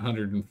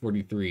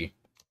 743.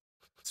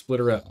 Split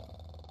her up.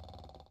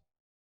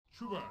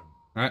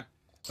 Alright.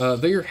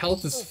 Though your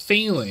health is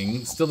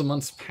failing, still the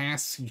months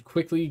pass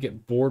quickly, you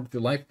get bored with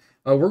your life.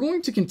 We're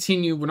going to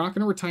continue. We're not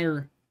going to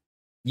retire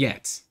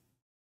yet.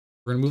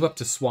 We're going to move up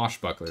to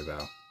Swashbuckler,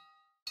 though.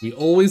 We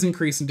always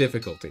increase in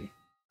difficulty.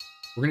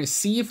 We're going to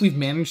see if we've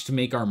managed to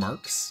make our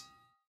marks.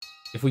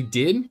 If we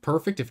did,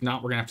 perfect. If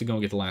not, we're going to have to go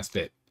and get the last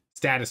bit.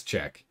 Status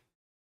check.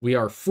 We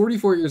are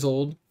 44 years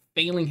old,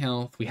 failing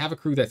health. We have a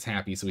crew that's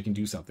happy, so we can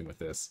do something with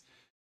this.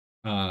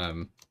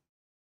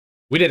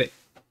 We did it.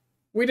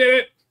 We did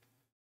it.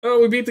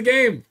 Oh, we beat the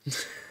game.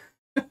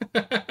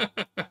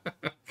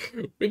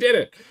 We did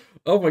it.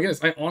 Oh my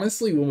goodness. I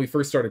honestly, when we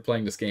first started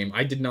playing this game,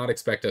 I did not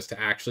expect us to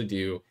actually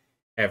do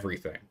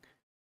everything.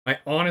 I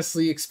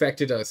honestly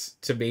expected us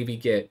to maybe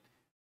get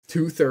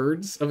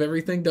 2/3 of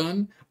everything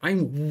done.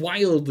 I'm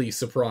wildly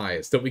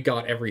surprised that we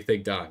got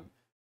everything done.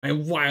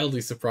 I'm wildly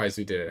surprised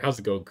we did it. How's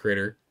it going,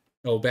 Critter?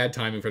 Oh, bad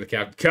timing for the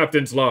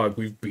captain's log.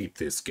 We've beat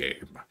this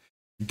game.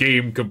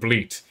 Game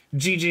complete.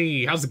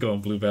 GG. How's it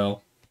going,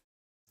 Bluebell?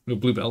 No,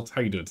 Bluebelt,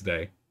 how you doing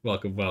today?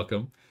 Welcome,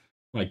 welcome.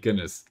 My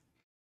goodness.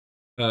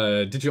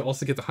 Did you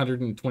also get the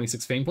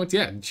 126 fame points?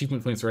 Yeah,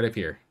 achievement points right up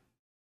here.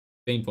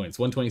 Fame points,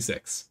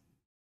 126.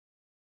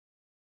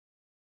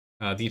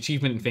 The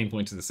achievement and fame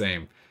points are the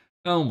same.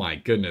 Oh my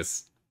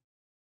goodness.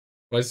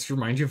 Does this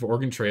remind you of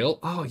Oregon Trail?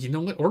 Oh, you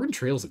know what? Oregon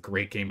Trail is a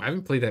great game. I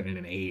haven't played that in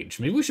an age.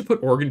 Maybe we should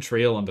put Oregon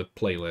Trail on the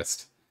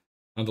playlist.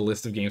 On the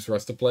list of games for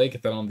us to play.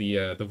 Get that on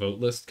the vote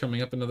list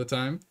coming up another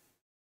time.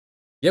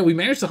 Yeah, we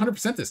managed to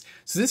 100% this.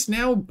 So this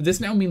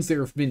now means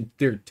there are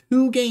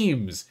 2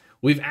 games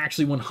we've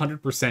actually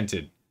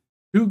 100%ed.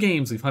 2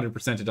 games we've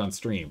 100%ed on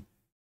stream.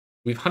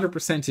 We've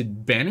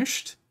 100%ed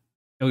Banished,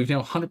 and we've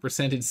now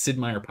 100%ed Sid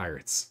Meier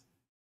Pirates.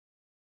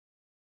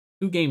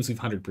 2 games we've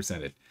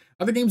 100%ed.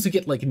 Other games we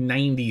get like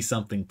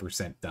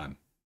 90-something% done.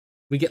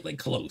 We get like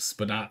close,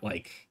 but not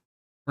like...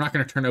 We're not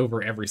going to turn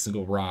over every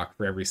single rock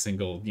for every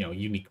single, you know,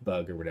 unique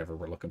bug or whatever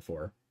we're looking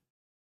for.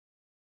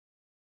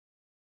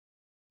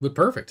 But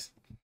perfect.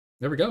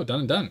 There we go. Done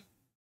and done.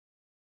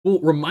 Well,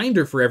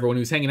 reminder for everyone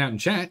who's hanging out in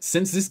chat,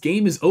 since this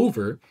game is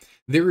over,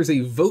 there is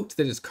a vote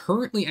that is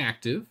currently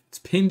active. It's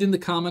pinned in the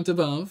comment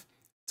above.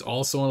 It's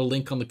also on a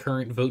link on the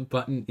current vote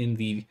button in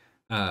the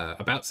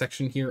About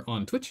section here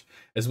on Twitch,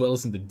 as well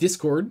as in the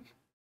Discord.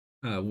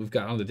 We've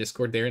got on the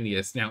Discord there in the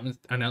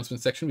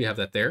announcement section. We have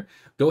that there.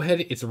 Go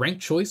ahead. It's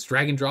ranked choice.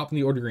 Drag and drop in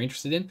the order you're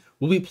interested in.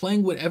 We'll be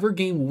playing whatever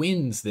game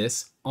wins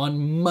this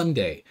on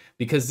Monday,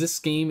 because this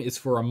game is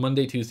for a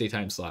Monday, Tuesday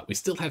time slot. We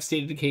still have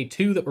State of Decay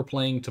 2 that we're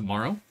playing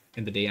tomorrow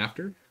and the day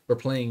after. We're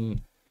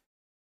playing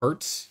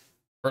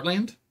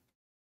Heartland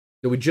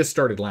that we just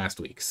started last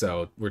week.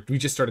 So we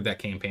just started that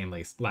campaign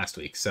last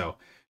week. So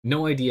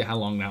no idea how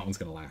long that one's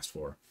going to last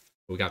for.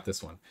 But we got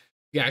this one.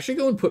 Yeah, I should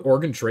go and put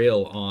Oregon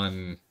Trail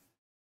on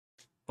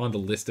the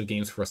list of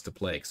games for us to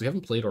play, because we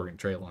haven't played Oregon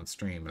Trail on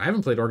stream. And I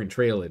haven't played Oregon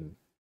Trail in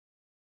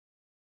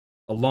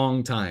a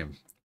long time.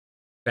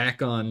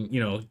 Back on, you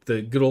know,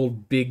 the good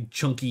old big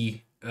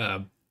chunky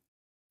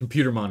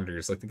computer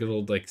monitors, like the good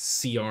old like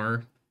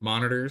CR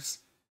monitors,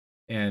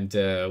 and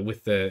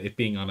with it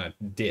being on a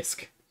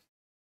disc,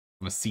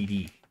 on a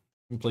CD. I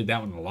haven't played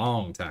that one in a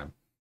long time.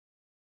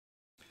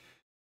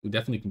 We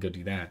definitely can go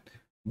do that.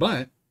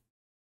 But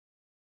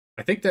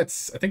I think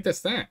that's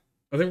that.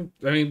 I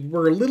mean,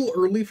 we're a little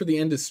early for the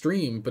end of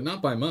stream, but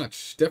not by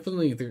much.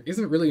 Definitely, there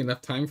isn't really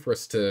enough time for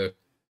us to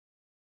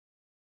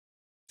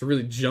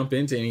really jump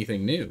into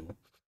anything new.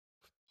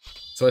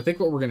 So I think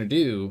what we're going to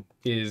do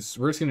is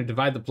we're just going to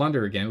divide the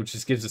plunder again, which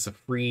just gives us a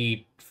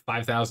free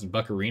 5,000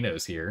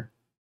 buccarinos here.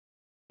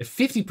 At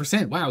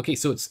 50%, wow, okay,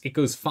 so it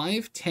goes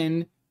 5,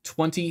 10,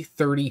 20,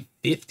 30,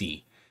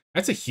 50.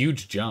 That's a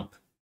huge jump.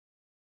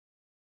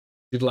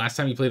 Dude, the last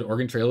time you played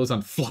Oregon Trail was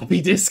on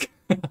floppy disk?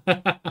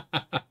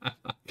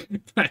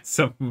 That's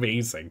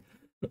amazing.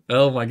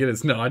 Oh my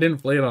goodness. No, I didn't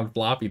play it on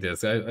floppy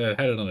disk. I had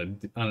it on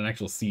an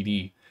actual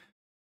CD.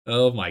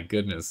 Oh my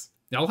goodness.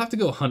 I'll have to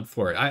go hunt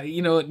for it.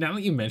 You know, now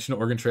that you mention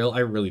Oregon Trail, I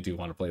really do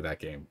want to play that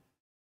game.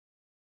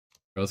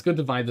 Right, let's go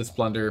divide this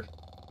plunder,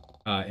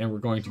 and we're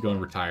going to go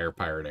and retire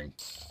pirating.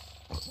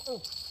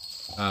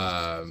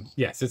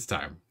 Yes, it's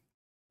time.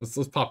 Let's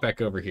pop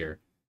back over here.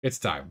 It's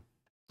time.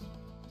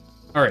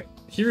 All right,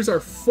 here's our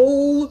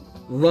full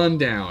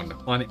rundown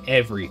on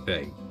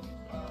everything.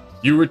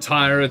 You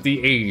retire at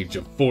the age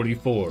of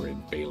 44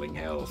 in failing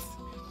health.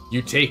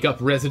 You take up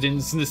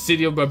residence in the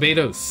city of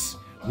Barbados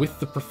with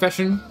the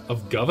profession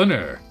of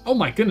governor. Oh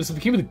my goodness, I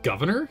became the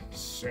governor?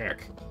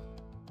 Sick.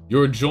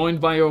 You're joined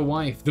by your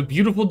wife, the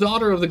beautiful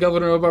daughter of the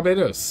governor of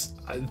Barbados.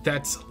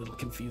 That's a little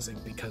confusing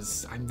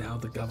because I'm now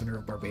the governor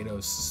of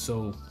Barbados,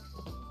 so...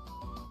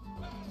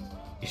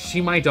 Is she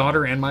my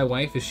daughter and my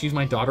wife? Is she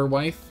my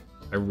daughter-wife?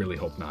 I really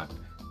hope not.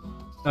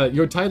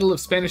 Your title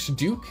of Spanish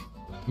Duke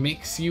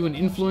makes you an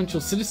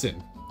influential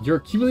citizen. Your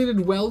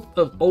accumulated wealth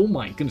of, oh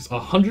my goodness,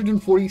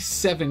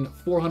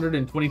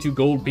 147,422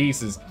 gold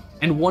pieces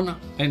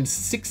and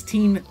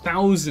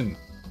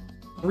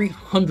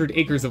 16,300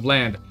 acres of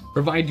land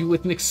provide you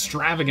with an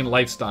extravagant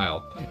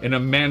lifestyle in a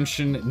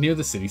mansion near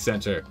the city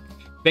center.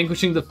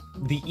 Vanquishing the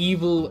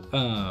evil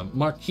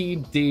Marquis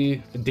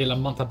de la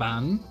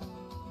Montalban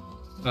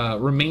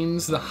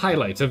remains the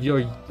highlight of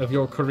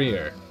your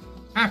career.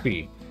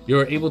 Happy,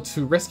 you're able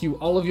to rescue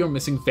all of your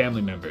missing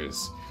family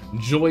members.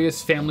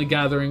 Joyous family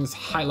gatherings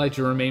highlight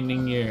your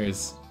remaining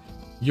years.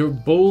 Your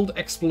bold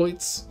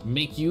exploits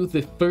make you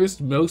the first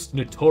most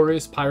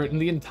notorious pirate in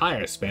the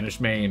entire Spanish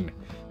Main.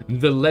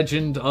 The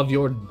legend of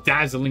your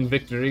dazzling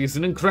victories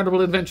and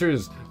incredible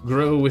adventures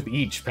grow with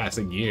each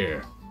passing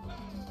year.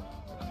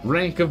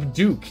 Rank of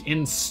Duke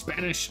in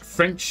Spanish,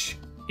 French,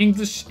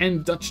 English,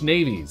 and Dutch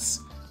navies.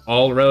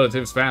 All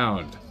relatives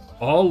found.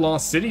 All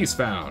lost cities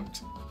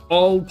found.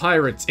 All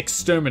pirates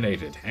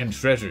exterminated and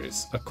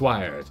treasures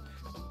acquired.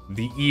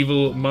 The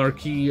evil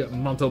Marquis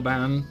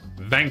Montalban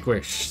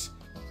vanquished.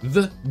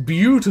 The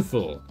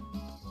beautiful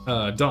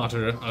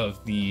daughter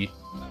of the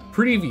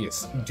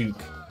previous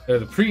Duke, or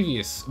the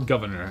previous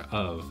governor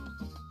of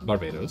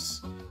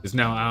Barbados, is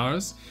now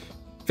ours.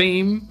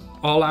 Fame,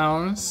 all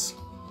ours.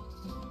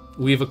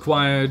 We've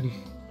acquired...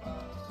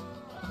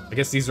 I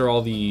guess these are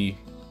all the...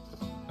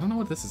 I don't know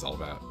what this is all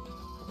about.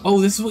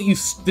 Oh, this is what you...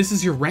 This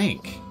is your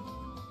rank.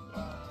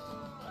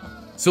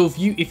 So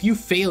if you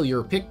fail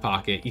your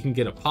pickpocket, you can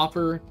get a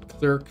pauper,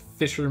 clerk,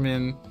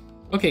 fisherman.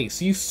 Okay,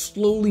 so you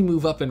slowly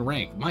move up in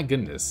rank. My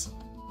goodness.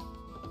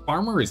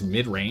 Farmer is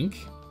mid-rank?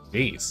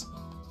 Jeez.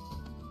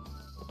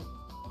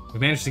 We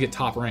managed to get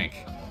top rank.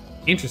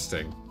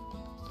 Interesting.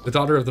 The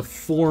daughter of the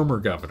former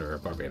governor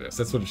of Barbados.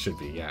 That's what it should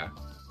be, yeah.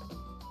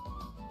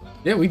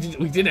 Yeah, we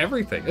did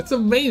everything. It's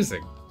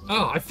amazing.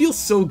 Oh, I feel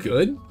so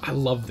good. I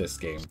love this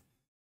game.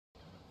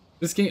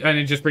 This game, and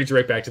it just brings you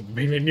right back to the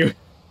main menu.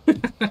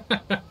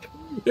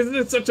 Isn't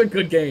it such a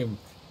good game?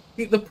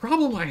 The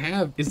problem I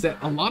have is that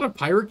a lot of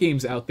pirate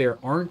games out there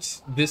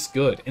aren't this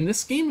good. And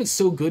this game is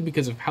so good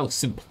because of how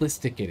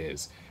simplistic it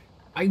is.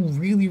 I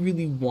really,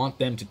 really want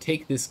them to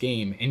take this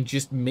game and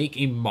just make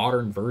a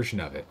modern version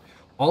of it.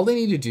 All they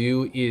need to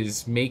do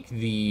is make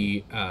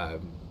the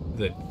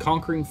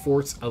conquering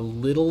forts a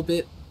little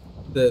bit,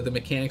 the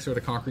mechanics for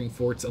the conquering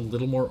forts a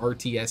little more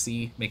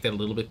RTS-y, make that a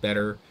little bit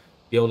better.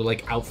 Be able to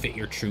like outfit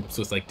your troops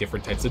with like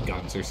different types of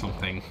guns or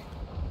something.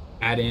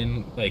 Add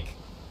in like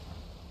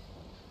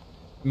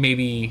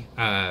maybe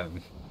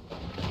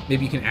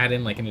you can add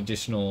in like an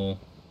additional,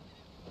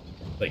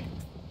 like,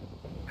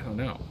 I don't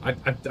know.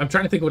 I'm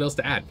trying to think of what else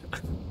to add. I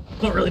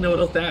don't really know what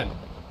else to add.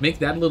 Make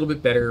that a little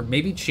bit better.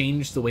 Maybe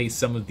change the way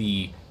some of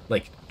the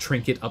like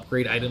trinket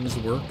upgrade items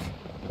work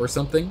or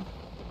something.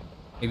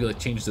 Maybe like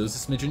change those a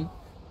smidgen.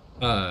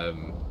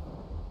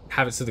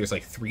 Have it so there's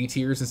like 3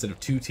 tiers instead of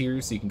 2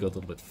 tiers, so you can go a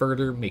little bit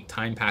further. Make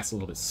time pass a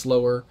little bit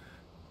slower.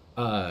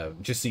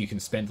 Just so you can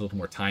spend a little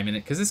more time in it,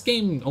 because this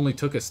game only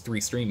took us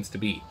 3 streams to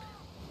beat,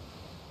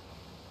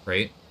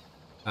 right?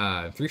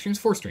 3 streams,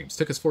 4 streams,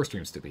 took us 4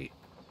 streams to beat.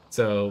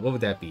 So what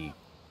would that be?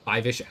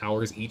 5-ish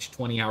hours each,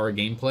 20-hour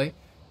gameplay.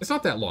 It's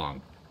not that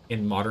long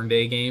in modern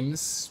day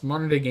games.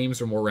 Modern day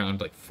games are more around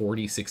like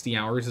 40-60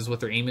 hours is what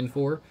they're aiming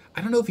for.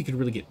 I don't know if you could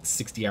really get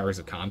 60 hours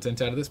of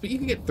content out of this, but you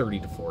can get 30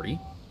 to 40.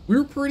 We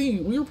were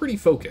pretty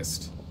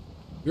focused.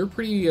 We were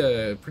pretty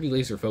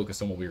laser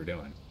focused on what we were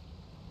doing.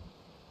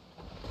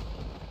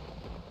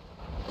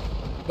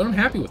 But I'm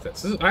happy with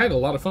this. I had a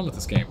lot of fun with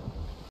this game.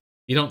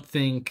 You don't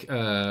think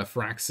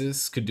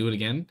Firaxis could do it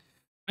again?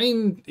 I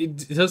mean,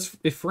 it does.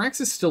 If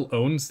Firaxis still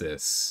owns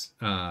this,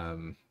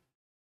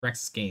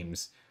 Firaxis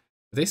Games,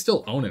 they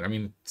still own it. I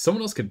mean,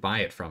 someone else could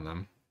buy it from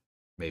them,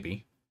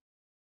 maybe.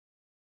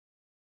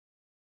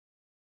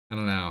 I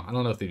don't know. I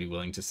don't know if they'd be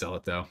willing to sell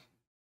it though.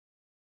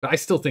 But I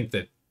still think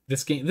that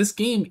this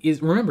game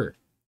is. Remember,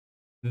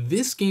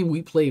 this game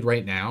we played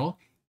right now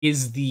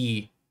is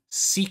the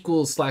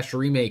sequel /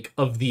 remake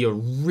of the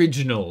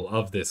original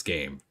of this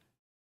game,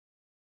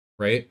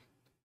 right?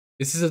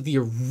 This is of the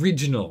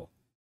original,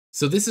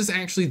 so this is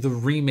actually the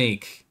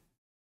remake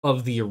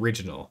of the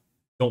original.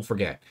 Don't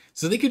forget.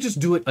 So they could just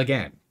do it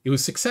again. It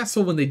was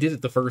successful when they did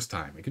it the first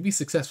time. It could be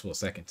successful a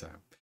second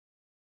time.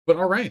 But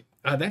all right,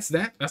 that's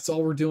that. That's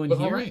all we're doing here.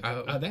 All right,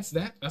 that's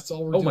that. That's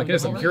all we're doing. Oh my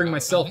goodness, I'm hearing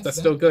myself.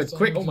 That's so good.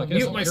 Quick,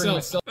 mute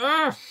myself.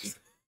 Ah!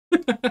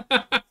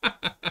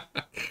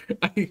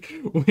 I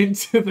went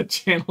to the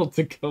channel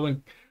to go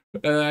and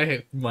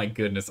my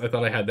goodness, I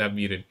thought I had that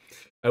muted.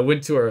 I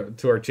went to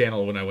our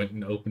channel when I went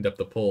and opened up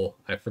the poll.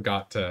 I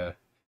forgot it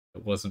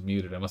wasn't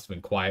muted. I must have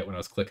been quiet when I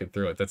was clicking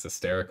through it. That's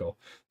hysterical.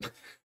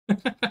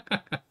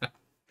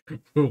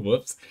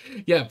 Whoops.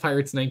 Yeah,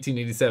 Pirates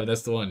 1987.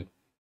 That's the one.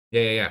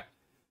 Yeah.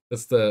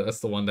 That's the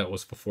one that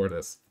was before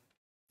this.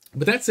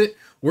 But that's it.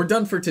 We're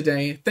done for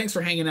today. Thanks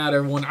for hanging out,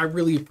 everyone. I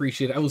really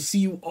appreciate it. I will see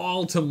you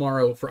all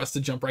tomorrow for us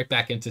to jump right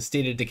back into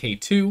State of Decay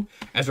 2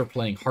 as we're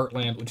playing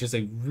Heartland, which is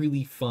a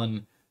really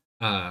fun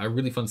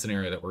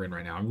scenario that we're in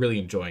right now. I'm really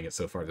enjoying it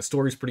so far. The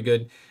story's pretty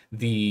good.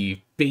 The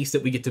base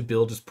that we get to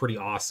build is pretty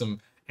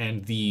awesome.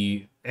 And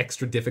the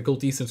extra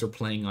difficulty, since we're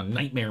playing on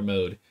Nightmare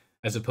mode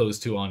as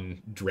opposed to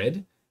on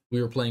Dread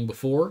we were playing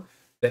before,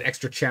 that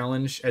extra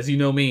challenge, as you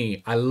know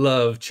me, I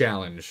love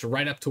challenge,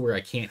 right up to where I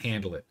can't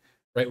handle it.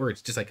 Right where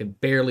it's just I can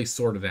barely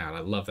sort it out.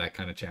 I love that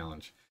kind of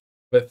challenge.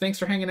 But thanks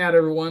for hanging out,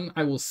 everyone.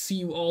 I will see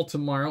you all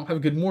tomorrow. Have a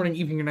good morning,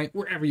 evening, or night,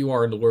 wherever you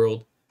are in the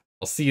world.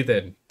 I'll see you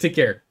then. Take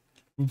care.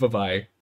 Bye-bye.